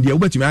a loan. The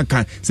Obama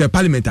can say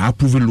Parliament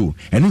approve a loan,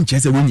 and in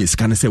Chester when you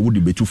scan say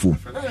would be too full.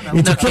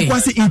 It's a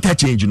frequency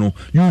interchange. You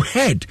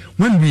heard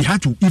when we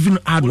had to even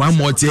add one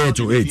more tier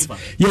to it.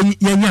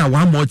 Yeah,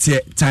 one more tier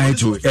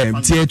to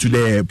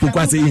the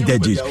frequency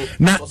interchange.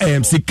 Now,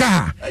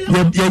 Sika,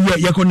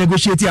 you can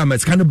negotiate a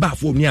kind of back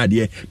for me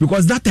idea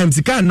because that time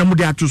Sika no more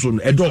to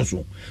soon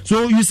also.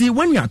 So you see,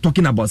 when you are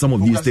talking about some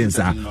of these things,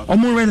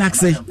 more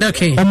relaxing.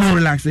 Okay, more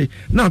relaxing.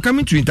 Now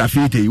coming to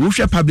interfaith, we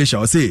shall publish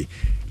or say.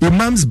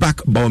 Imams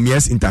back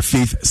Bawumia's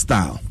interfaith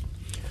style.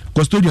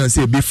 custodians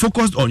say be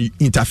focused on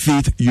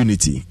interfaith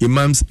unity.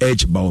 Imams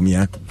urge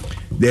Bawumia.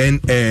 Then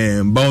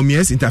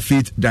Bawumia's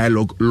interfaith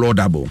dialogue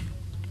laudable.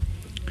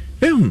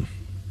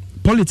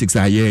 Politics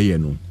are here, you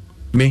know.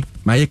 Me,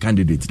 my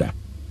candidate that.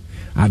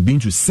 I've been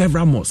to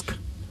several mosques.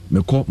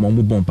 Me call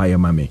Momu Bompaye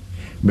Mame.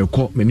 Me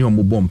call many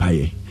Omu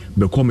Bompaye.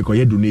 Me call me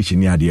koye donation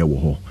near the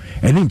wo.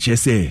 And then she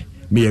say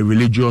me a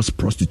religious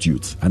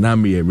prostitute and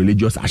I'm a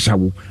religious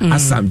ashawo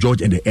as Sam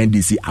George and the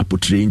NDC are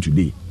portraying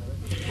today.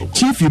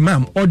 Chief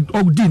Imam or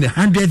din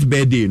 100th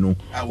birthday no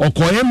or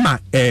koyema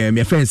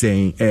my friend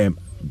saying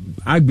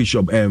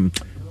Archbishop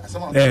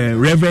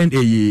Reverend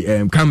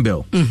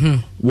Campbell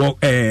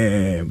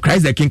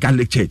Christ the King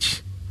Catholic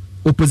Church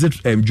opposite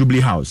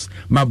Jubilee House.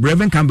 My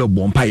Reverend Campbell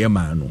Bompaye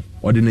Mano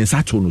or the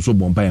Nesato no so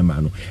Bompaye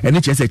Mano and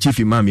it's just a chief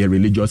imam a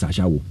religious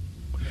ashawo.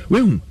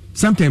 Well,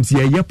 sometimes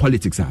yeah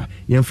politics are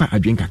in fact I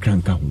drink a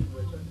cranka.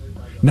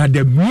 Now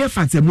the mere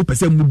fact that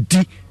person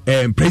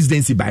would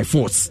presidency by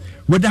force,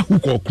 whether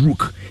hook or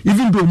crook,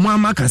 even though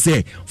Mama can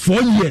say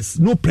 4 years,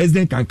 no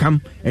president can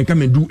come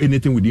and do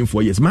anything within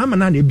 4 years. Mama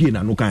na ne bi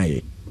na no kan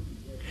ye.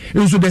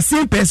 And so the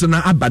same person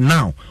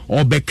now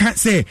or be can't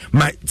say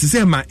my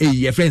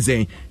friends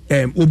saying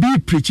obi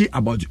preaching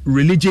about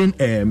religion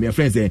my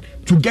friends saying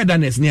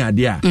togetherness near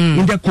there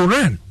in the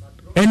Quran.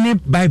 Any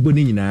Bible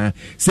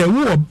say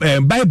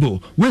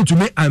Bible when to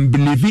make and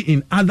believe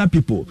in other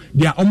people,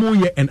 they are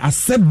almost here and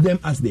accept them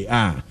as they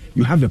are.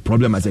 You have a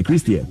problem as a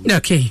Christian.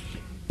 Okay.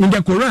 In the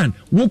Quran,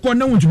 we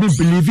want to be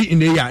believing in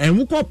the year and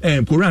we call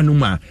Quran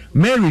Numa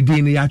Mary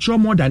Dean ya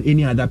more than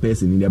any other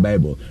person in the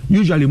Bible.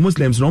 Usually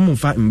Muslims don't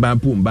fight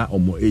mba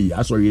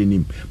or sorry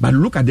name. But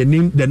look at the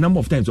name, the number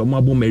of times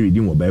Mary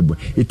Dean or Bible.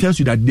 It tells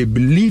you that they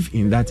believe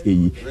in that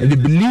and they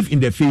believe in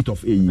the faith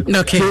of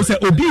Okay. So say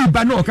Obi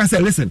Bano can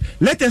say, listen,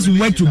 let us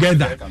work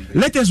together.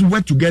 Let us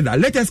work together.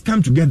 Let us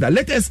come together.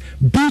 Let us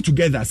be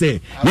together. Say,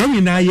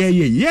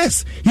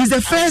 yes, he's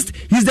the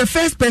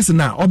first person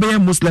now, obey a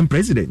Muslim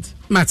president.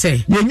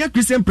 Mate.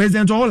 Christian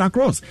president all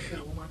across.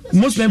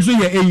 Muslims do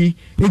it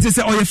is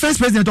your first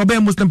president or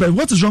Muslim president.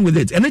 What is wrong with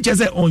it? And then just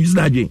say on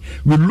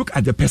we look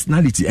at the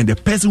personality and the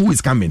person who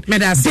is coming. Then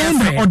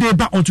they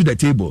back onto the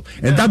table.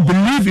 And that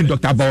belief in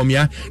Dr.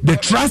 Bawumia, the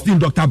trust in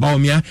Dr.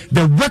 Bawumia,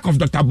 the work of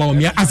Dr.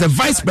 Bawumia as a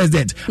vice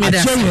president. I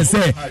tell you and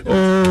say,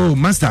 oh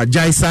Master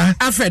Jaisa,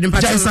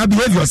 Jaisa,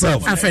 behave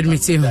yourself. Me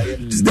too.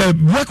 The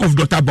work of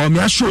Dr.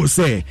 Bawumia shows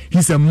say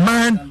he's a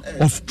man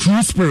of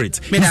true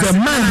spirit. He's a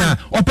man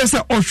or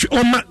person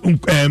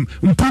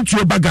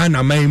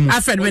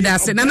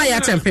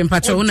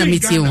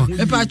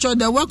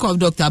the work of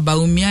Dr.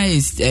 Bawumia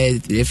is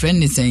the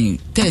friend is saying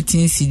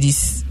 13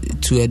 cedis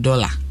to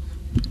 $1.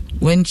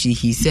 When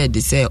he said they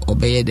say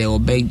obey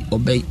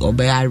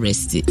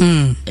arrested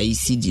a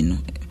CD no.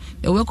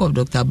 The work of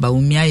Dr.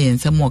 Bawumia and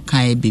some more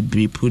kind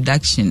of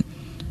production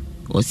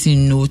or see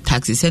no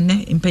taxes and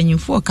in paying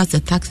for cast the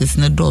taxes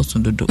in the doors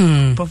on the door.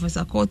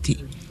 Professor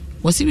Corti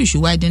was we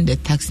should widen the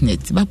tax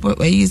net. But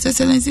His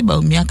Excellency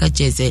Bawumia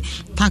say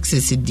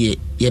taxes is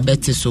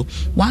better so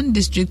one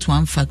district,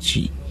 one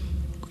factory.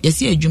 You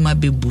see a Juma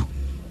Bebu.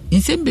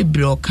 In some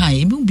baby or kind,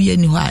 it will be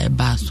anywhere a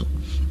basso.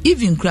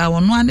 Even crowd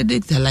on one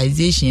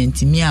digitalization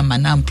to me a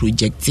manam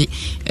project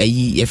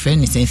a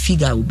friend is a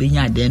figure will be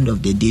at the end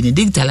of the day. The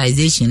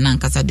digitalization and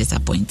casa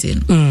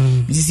disappointing.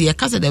 This is a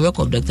casa the work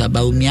of Dr.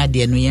 Bawumia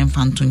the no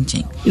phantom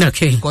chain.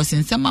 Okay. Because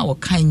in some our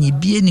kind you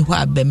be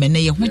anywhere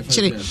bemene your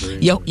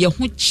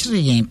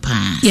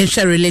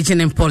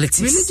religion and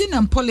politics. Religion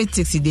and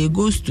politics they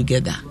goes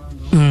together.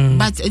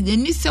 But the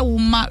Nisa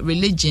Uma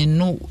religion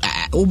no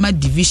Uma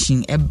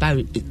division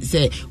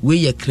say where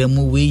you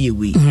cremo where you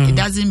way. It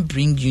doesn't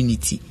bring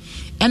unity.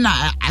 And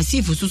I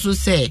see for so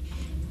say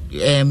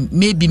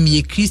maybe me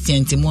a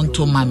Christian to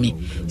monto mami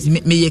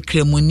me a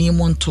cremoni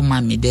monto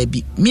mami there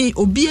be me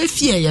obi a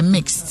fear ya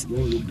mixed.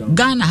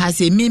 Ghana has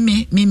a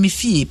me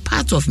fear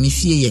part of me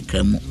fear ye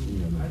cremo.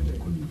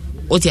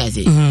 What I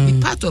say?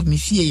 Part of me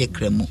fear ye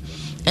cremo.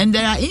 And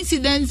there are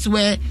incidents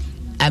where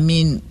I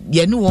mean,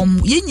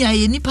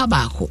 yenya nipa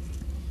baako.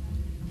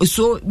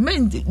 So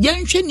men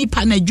yenhwe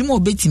nipa na adwuma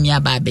obetimi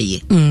aba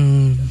abeye.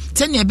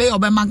 Tene ebe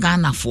obema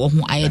Ghana fo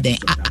ho ayeden.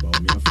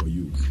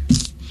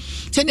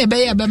 Tene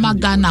ebe obema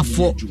Ghana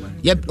fo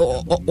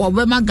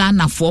obema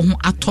Ghana fo ho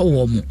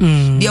atowo mu.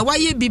 De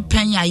waye bi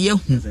pen aye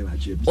hu.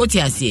 Oti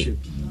ase.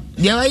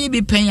 De waye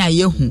bi pen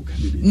aye hu.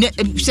 Ne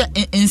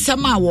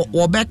nsem a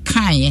wo be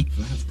kan ye.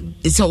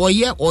 So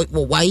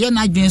waye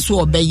na dwen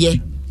so obeye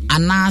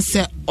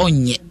anase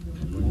onye.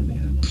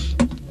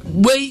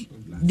 Way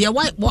there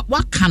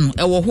what can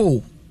our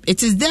whole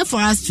it is there for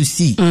us to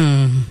see.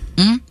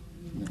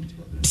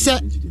 So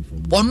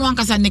one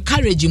can say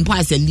courage in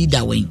as a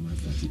leader way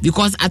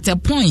because at a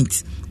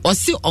point or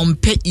see on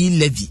pay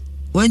levy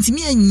when to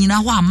me and you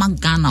know what I'm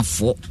Ghana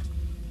for.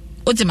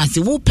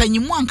 Ultimately, wo penny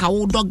one ka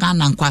wo dog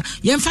Ghana nkwa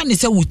yemfa ne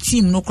say wo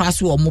team no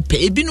class wo mo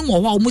pay ebi no wo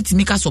wa mo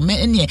timi ka so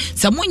me ene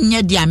some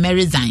nye dia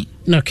American.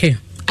 Okay.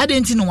 I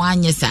didn't know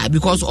one yes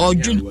because or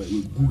June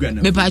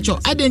me pacho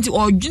I didn't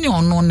or June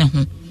or no ne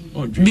ho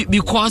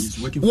because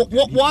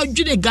what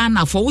do the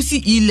Ghana for we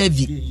see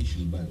e-levy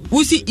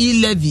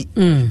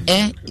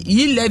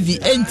e-levy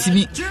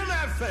entimi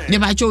me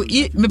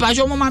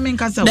bacho mama men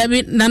kasa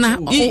David nana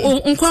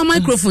unko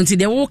microphone ti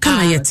de wo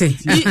kana yete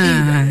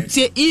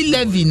say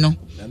e-levy no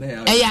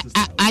eya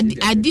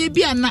ade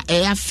bia na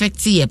eya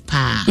affect ye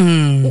pa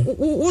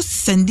wo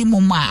sendi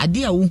mama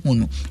ade a wo hu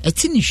no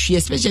eti ni hwe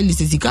especially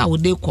sika wo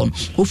de kon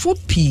ofo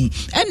pi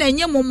na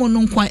enye momo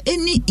no kwa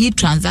any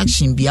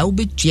e-transaction bia wo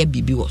betua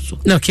bibi wo so.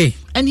 Okay.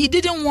 And he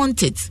didn't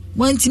want it.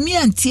 Went me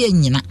and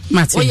Tienina.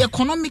 Or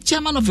economic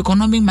chairman of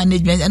economic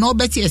management and all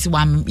Betty as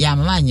one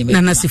Yamani.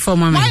 Nanasi for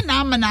Mamma. Why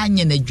now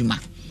Mananya Juma?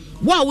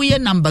 Why we are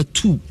number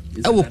 2?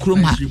 I will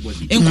crum her.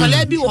 In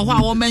Colebi or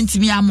how woman to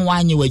me am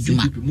one you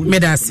Juma.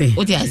 Medase.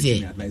 What I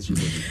say?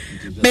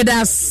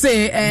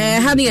 Medase,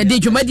 honey, a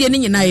did you my dear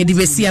and I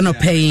divisiano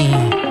pay.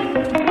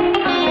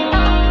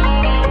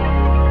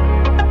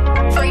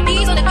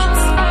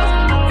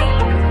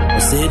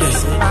 Say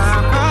this.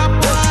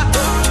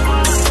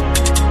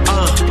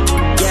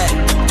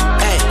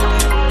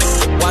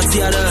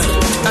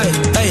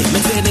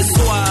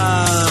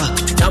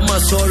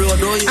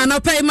 And I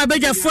pay my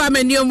bedja for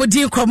me new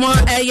mudi komo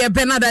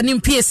Bernard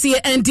Anim PSC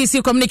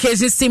NDC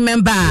communications team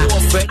member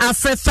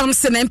Alfred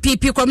Thompson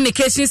NPP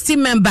communications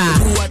team member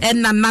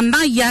and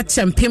Nana ya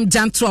Champim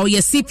Janto ye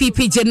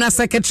CPP general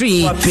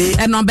secretary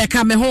and on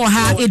beka me ho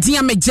ha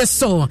edia me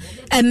jeso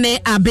ene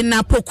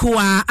abena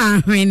pokua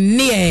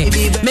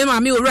ahwene me ma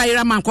me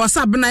ura man ko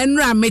sabna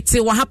enra mete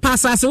wa ha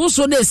pasa se wo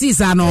so de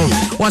sisa no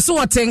wo so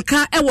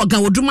wotenka e wo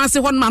gan oduma se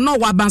hon ma no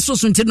wa banso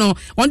so ntino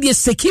on de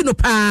sekino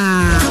pa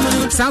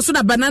sanso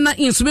da banana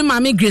insu me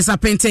mama Grace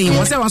Apenten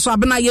wo se wo so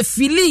abena ye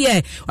fili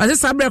ye wo se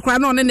sabre kra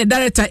no ne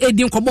director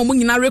edin kobo mu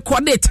nyina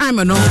record the time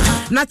no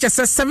na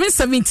chese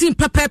 717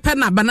 pepepe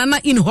na banana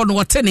in ho no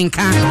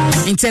wotenka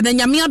ntene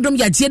nyame adom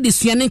ya je de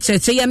suane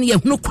cheche ye ne ye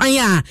hunu kwan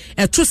a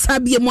eto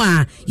sabie mu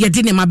a ye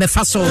di ne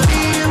mabefa so.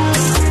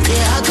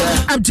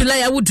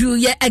 Abdullahi Awudu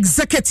ye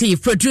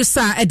executive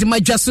producer Edema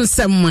Jason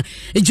Sem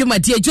Ejuma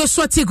Die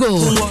Joshua Tigo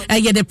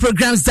ye the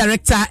programs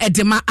director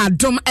Edema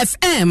Adom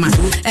FM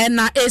and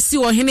AC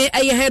Ohene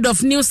ye head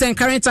of news and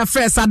current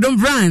affairs Adom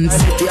Brands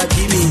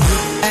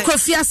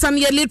Kofi Asan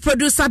ye lead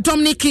producer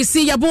Dominic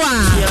Kisi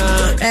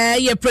Yaboa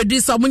ye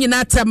producer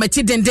Munyina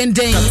Tamachi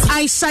Dendenden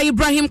Aisha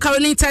Ibrahim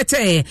Caroline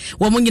Tete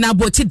wo munyina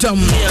boti dom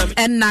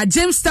and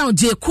Jamestown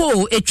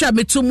Jeko etwa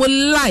metumu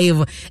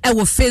live e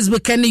wo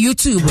Facebook and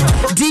YouTube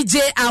DJ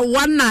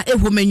Awana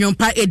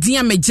ehumenyompa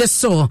edia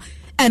mejeso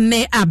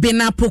ene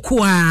abena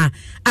pokua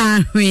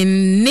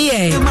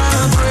ahwene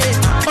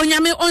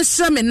onyame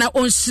onhira me na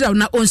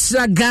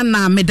onhira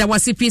Ghana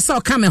medawasi pisa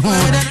okame ho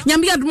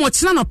nyame admo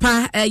kira no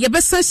pa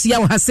yebesa hia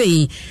wo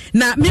hasei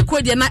na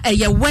mekodi na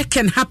work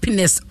and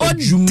happiness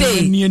ode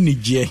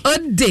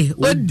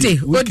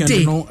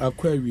no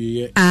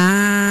akwawie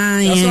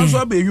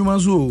yasanso ba edwuma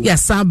so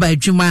yasaba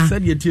edwuma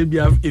said ye tie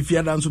bia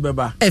efiada nso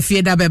beba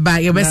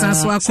yebesa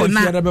so akona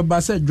efiada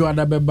beba se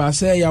dwoada beba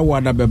se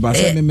yawada beba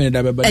se memene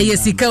da beba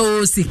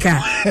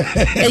sika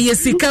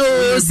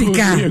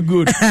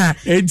good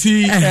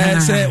enti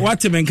say what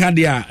menka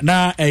dia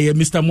na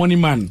Mr.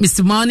 Moneyman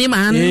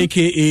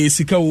aka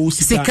sika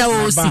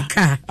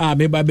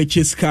meba be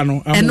sika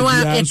no eno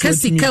a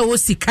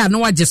sika no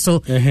wage so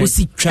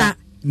ositwa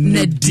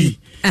nadi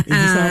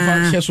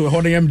fa cheso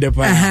ho dem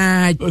depa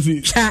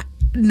cha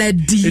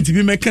nadi enti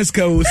bi meka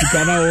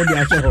sika na wo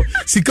dia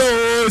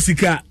so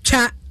sika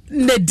cha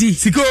nadi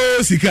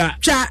sika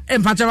cha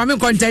empacha ma me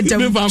content cha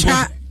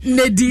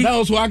nedi that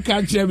was what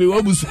can't tell me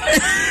what was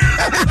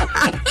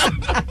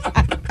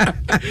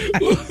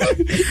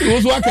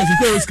was what can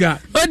Oscar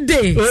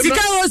ode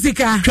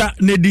sika twa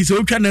nedi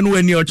so twa na no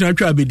ani o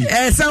twa bedi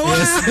so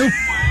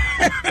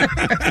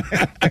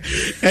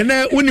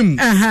ene unim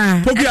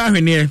pobi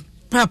ahwene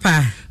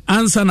papa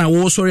ansa na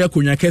wo sori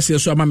akonya kese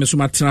so ama me so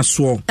matena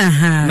so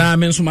na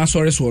me so ma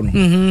sori so no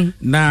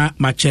na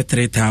ma che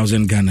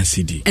 3000 Ghana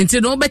cedi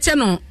enti no beche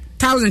no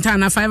 1,000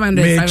 and 500.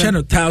 Me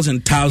channel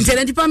 1,000.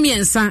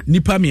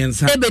 Nipa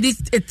miensa. Ebedi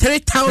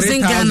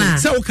 3,000 Ghana.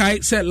 So okay,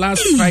 said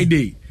last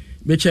Friday.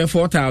 Me check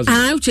 4,000.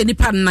 Uche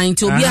nipa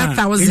 90 obi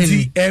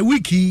 1,000. A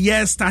week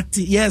year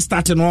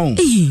starting on.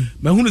 Me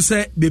hunu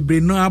say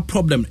bebre no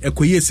problem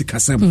ekoye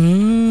sikasem.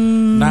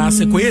 Na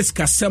se koye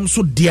sikasem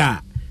so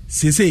dia.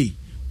 Se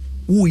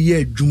wo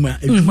ye adwuma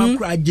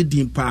kra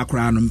agedin pa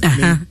kra no.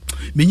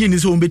 Menye ni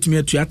so betimi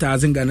atu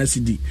 1,000 Ghana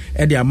cedi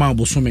e de ama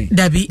obosome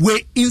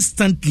we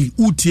instantly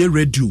utie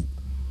radio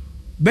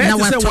be say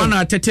 1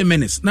 hour 30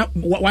 minutes na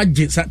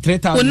waje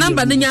 3,000 o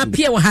number nya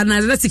pia wa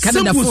hana na sika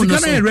da phone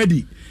so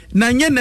ready na nye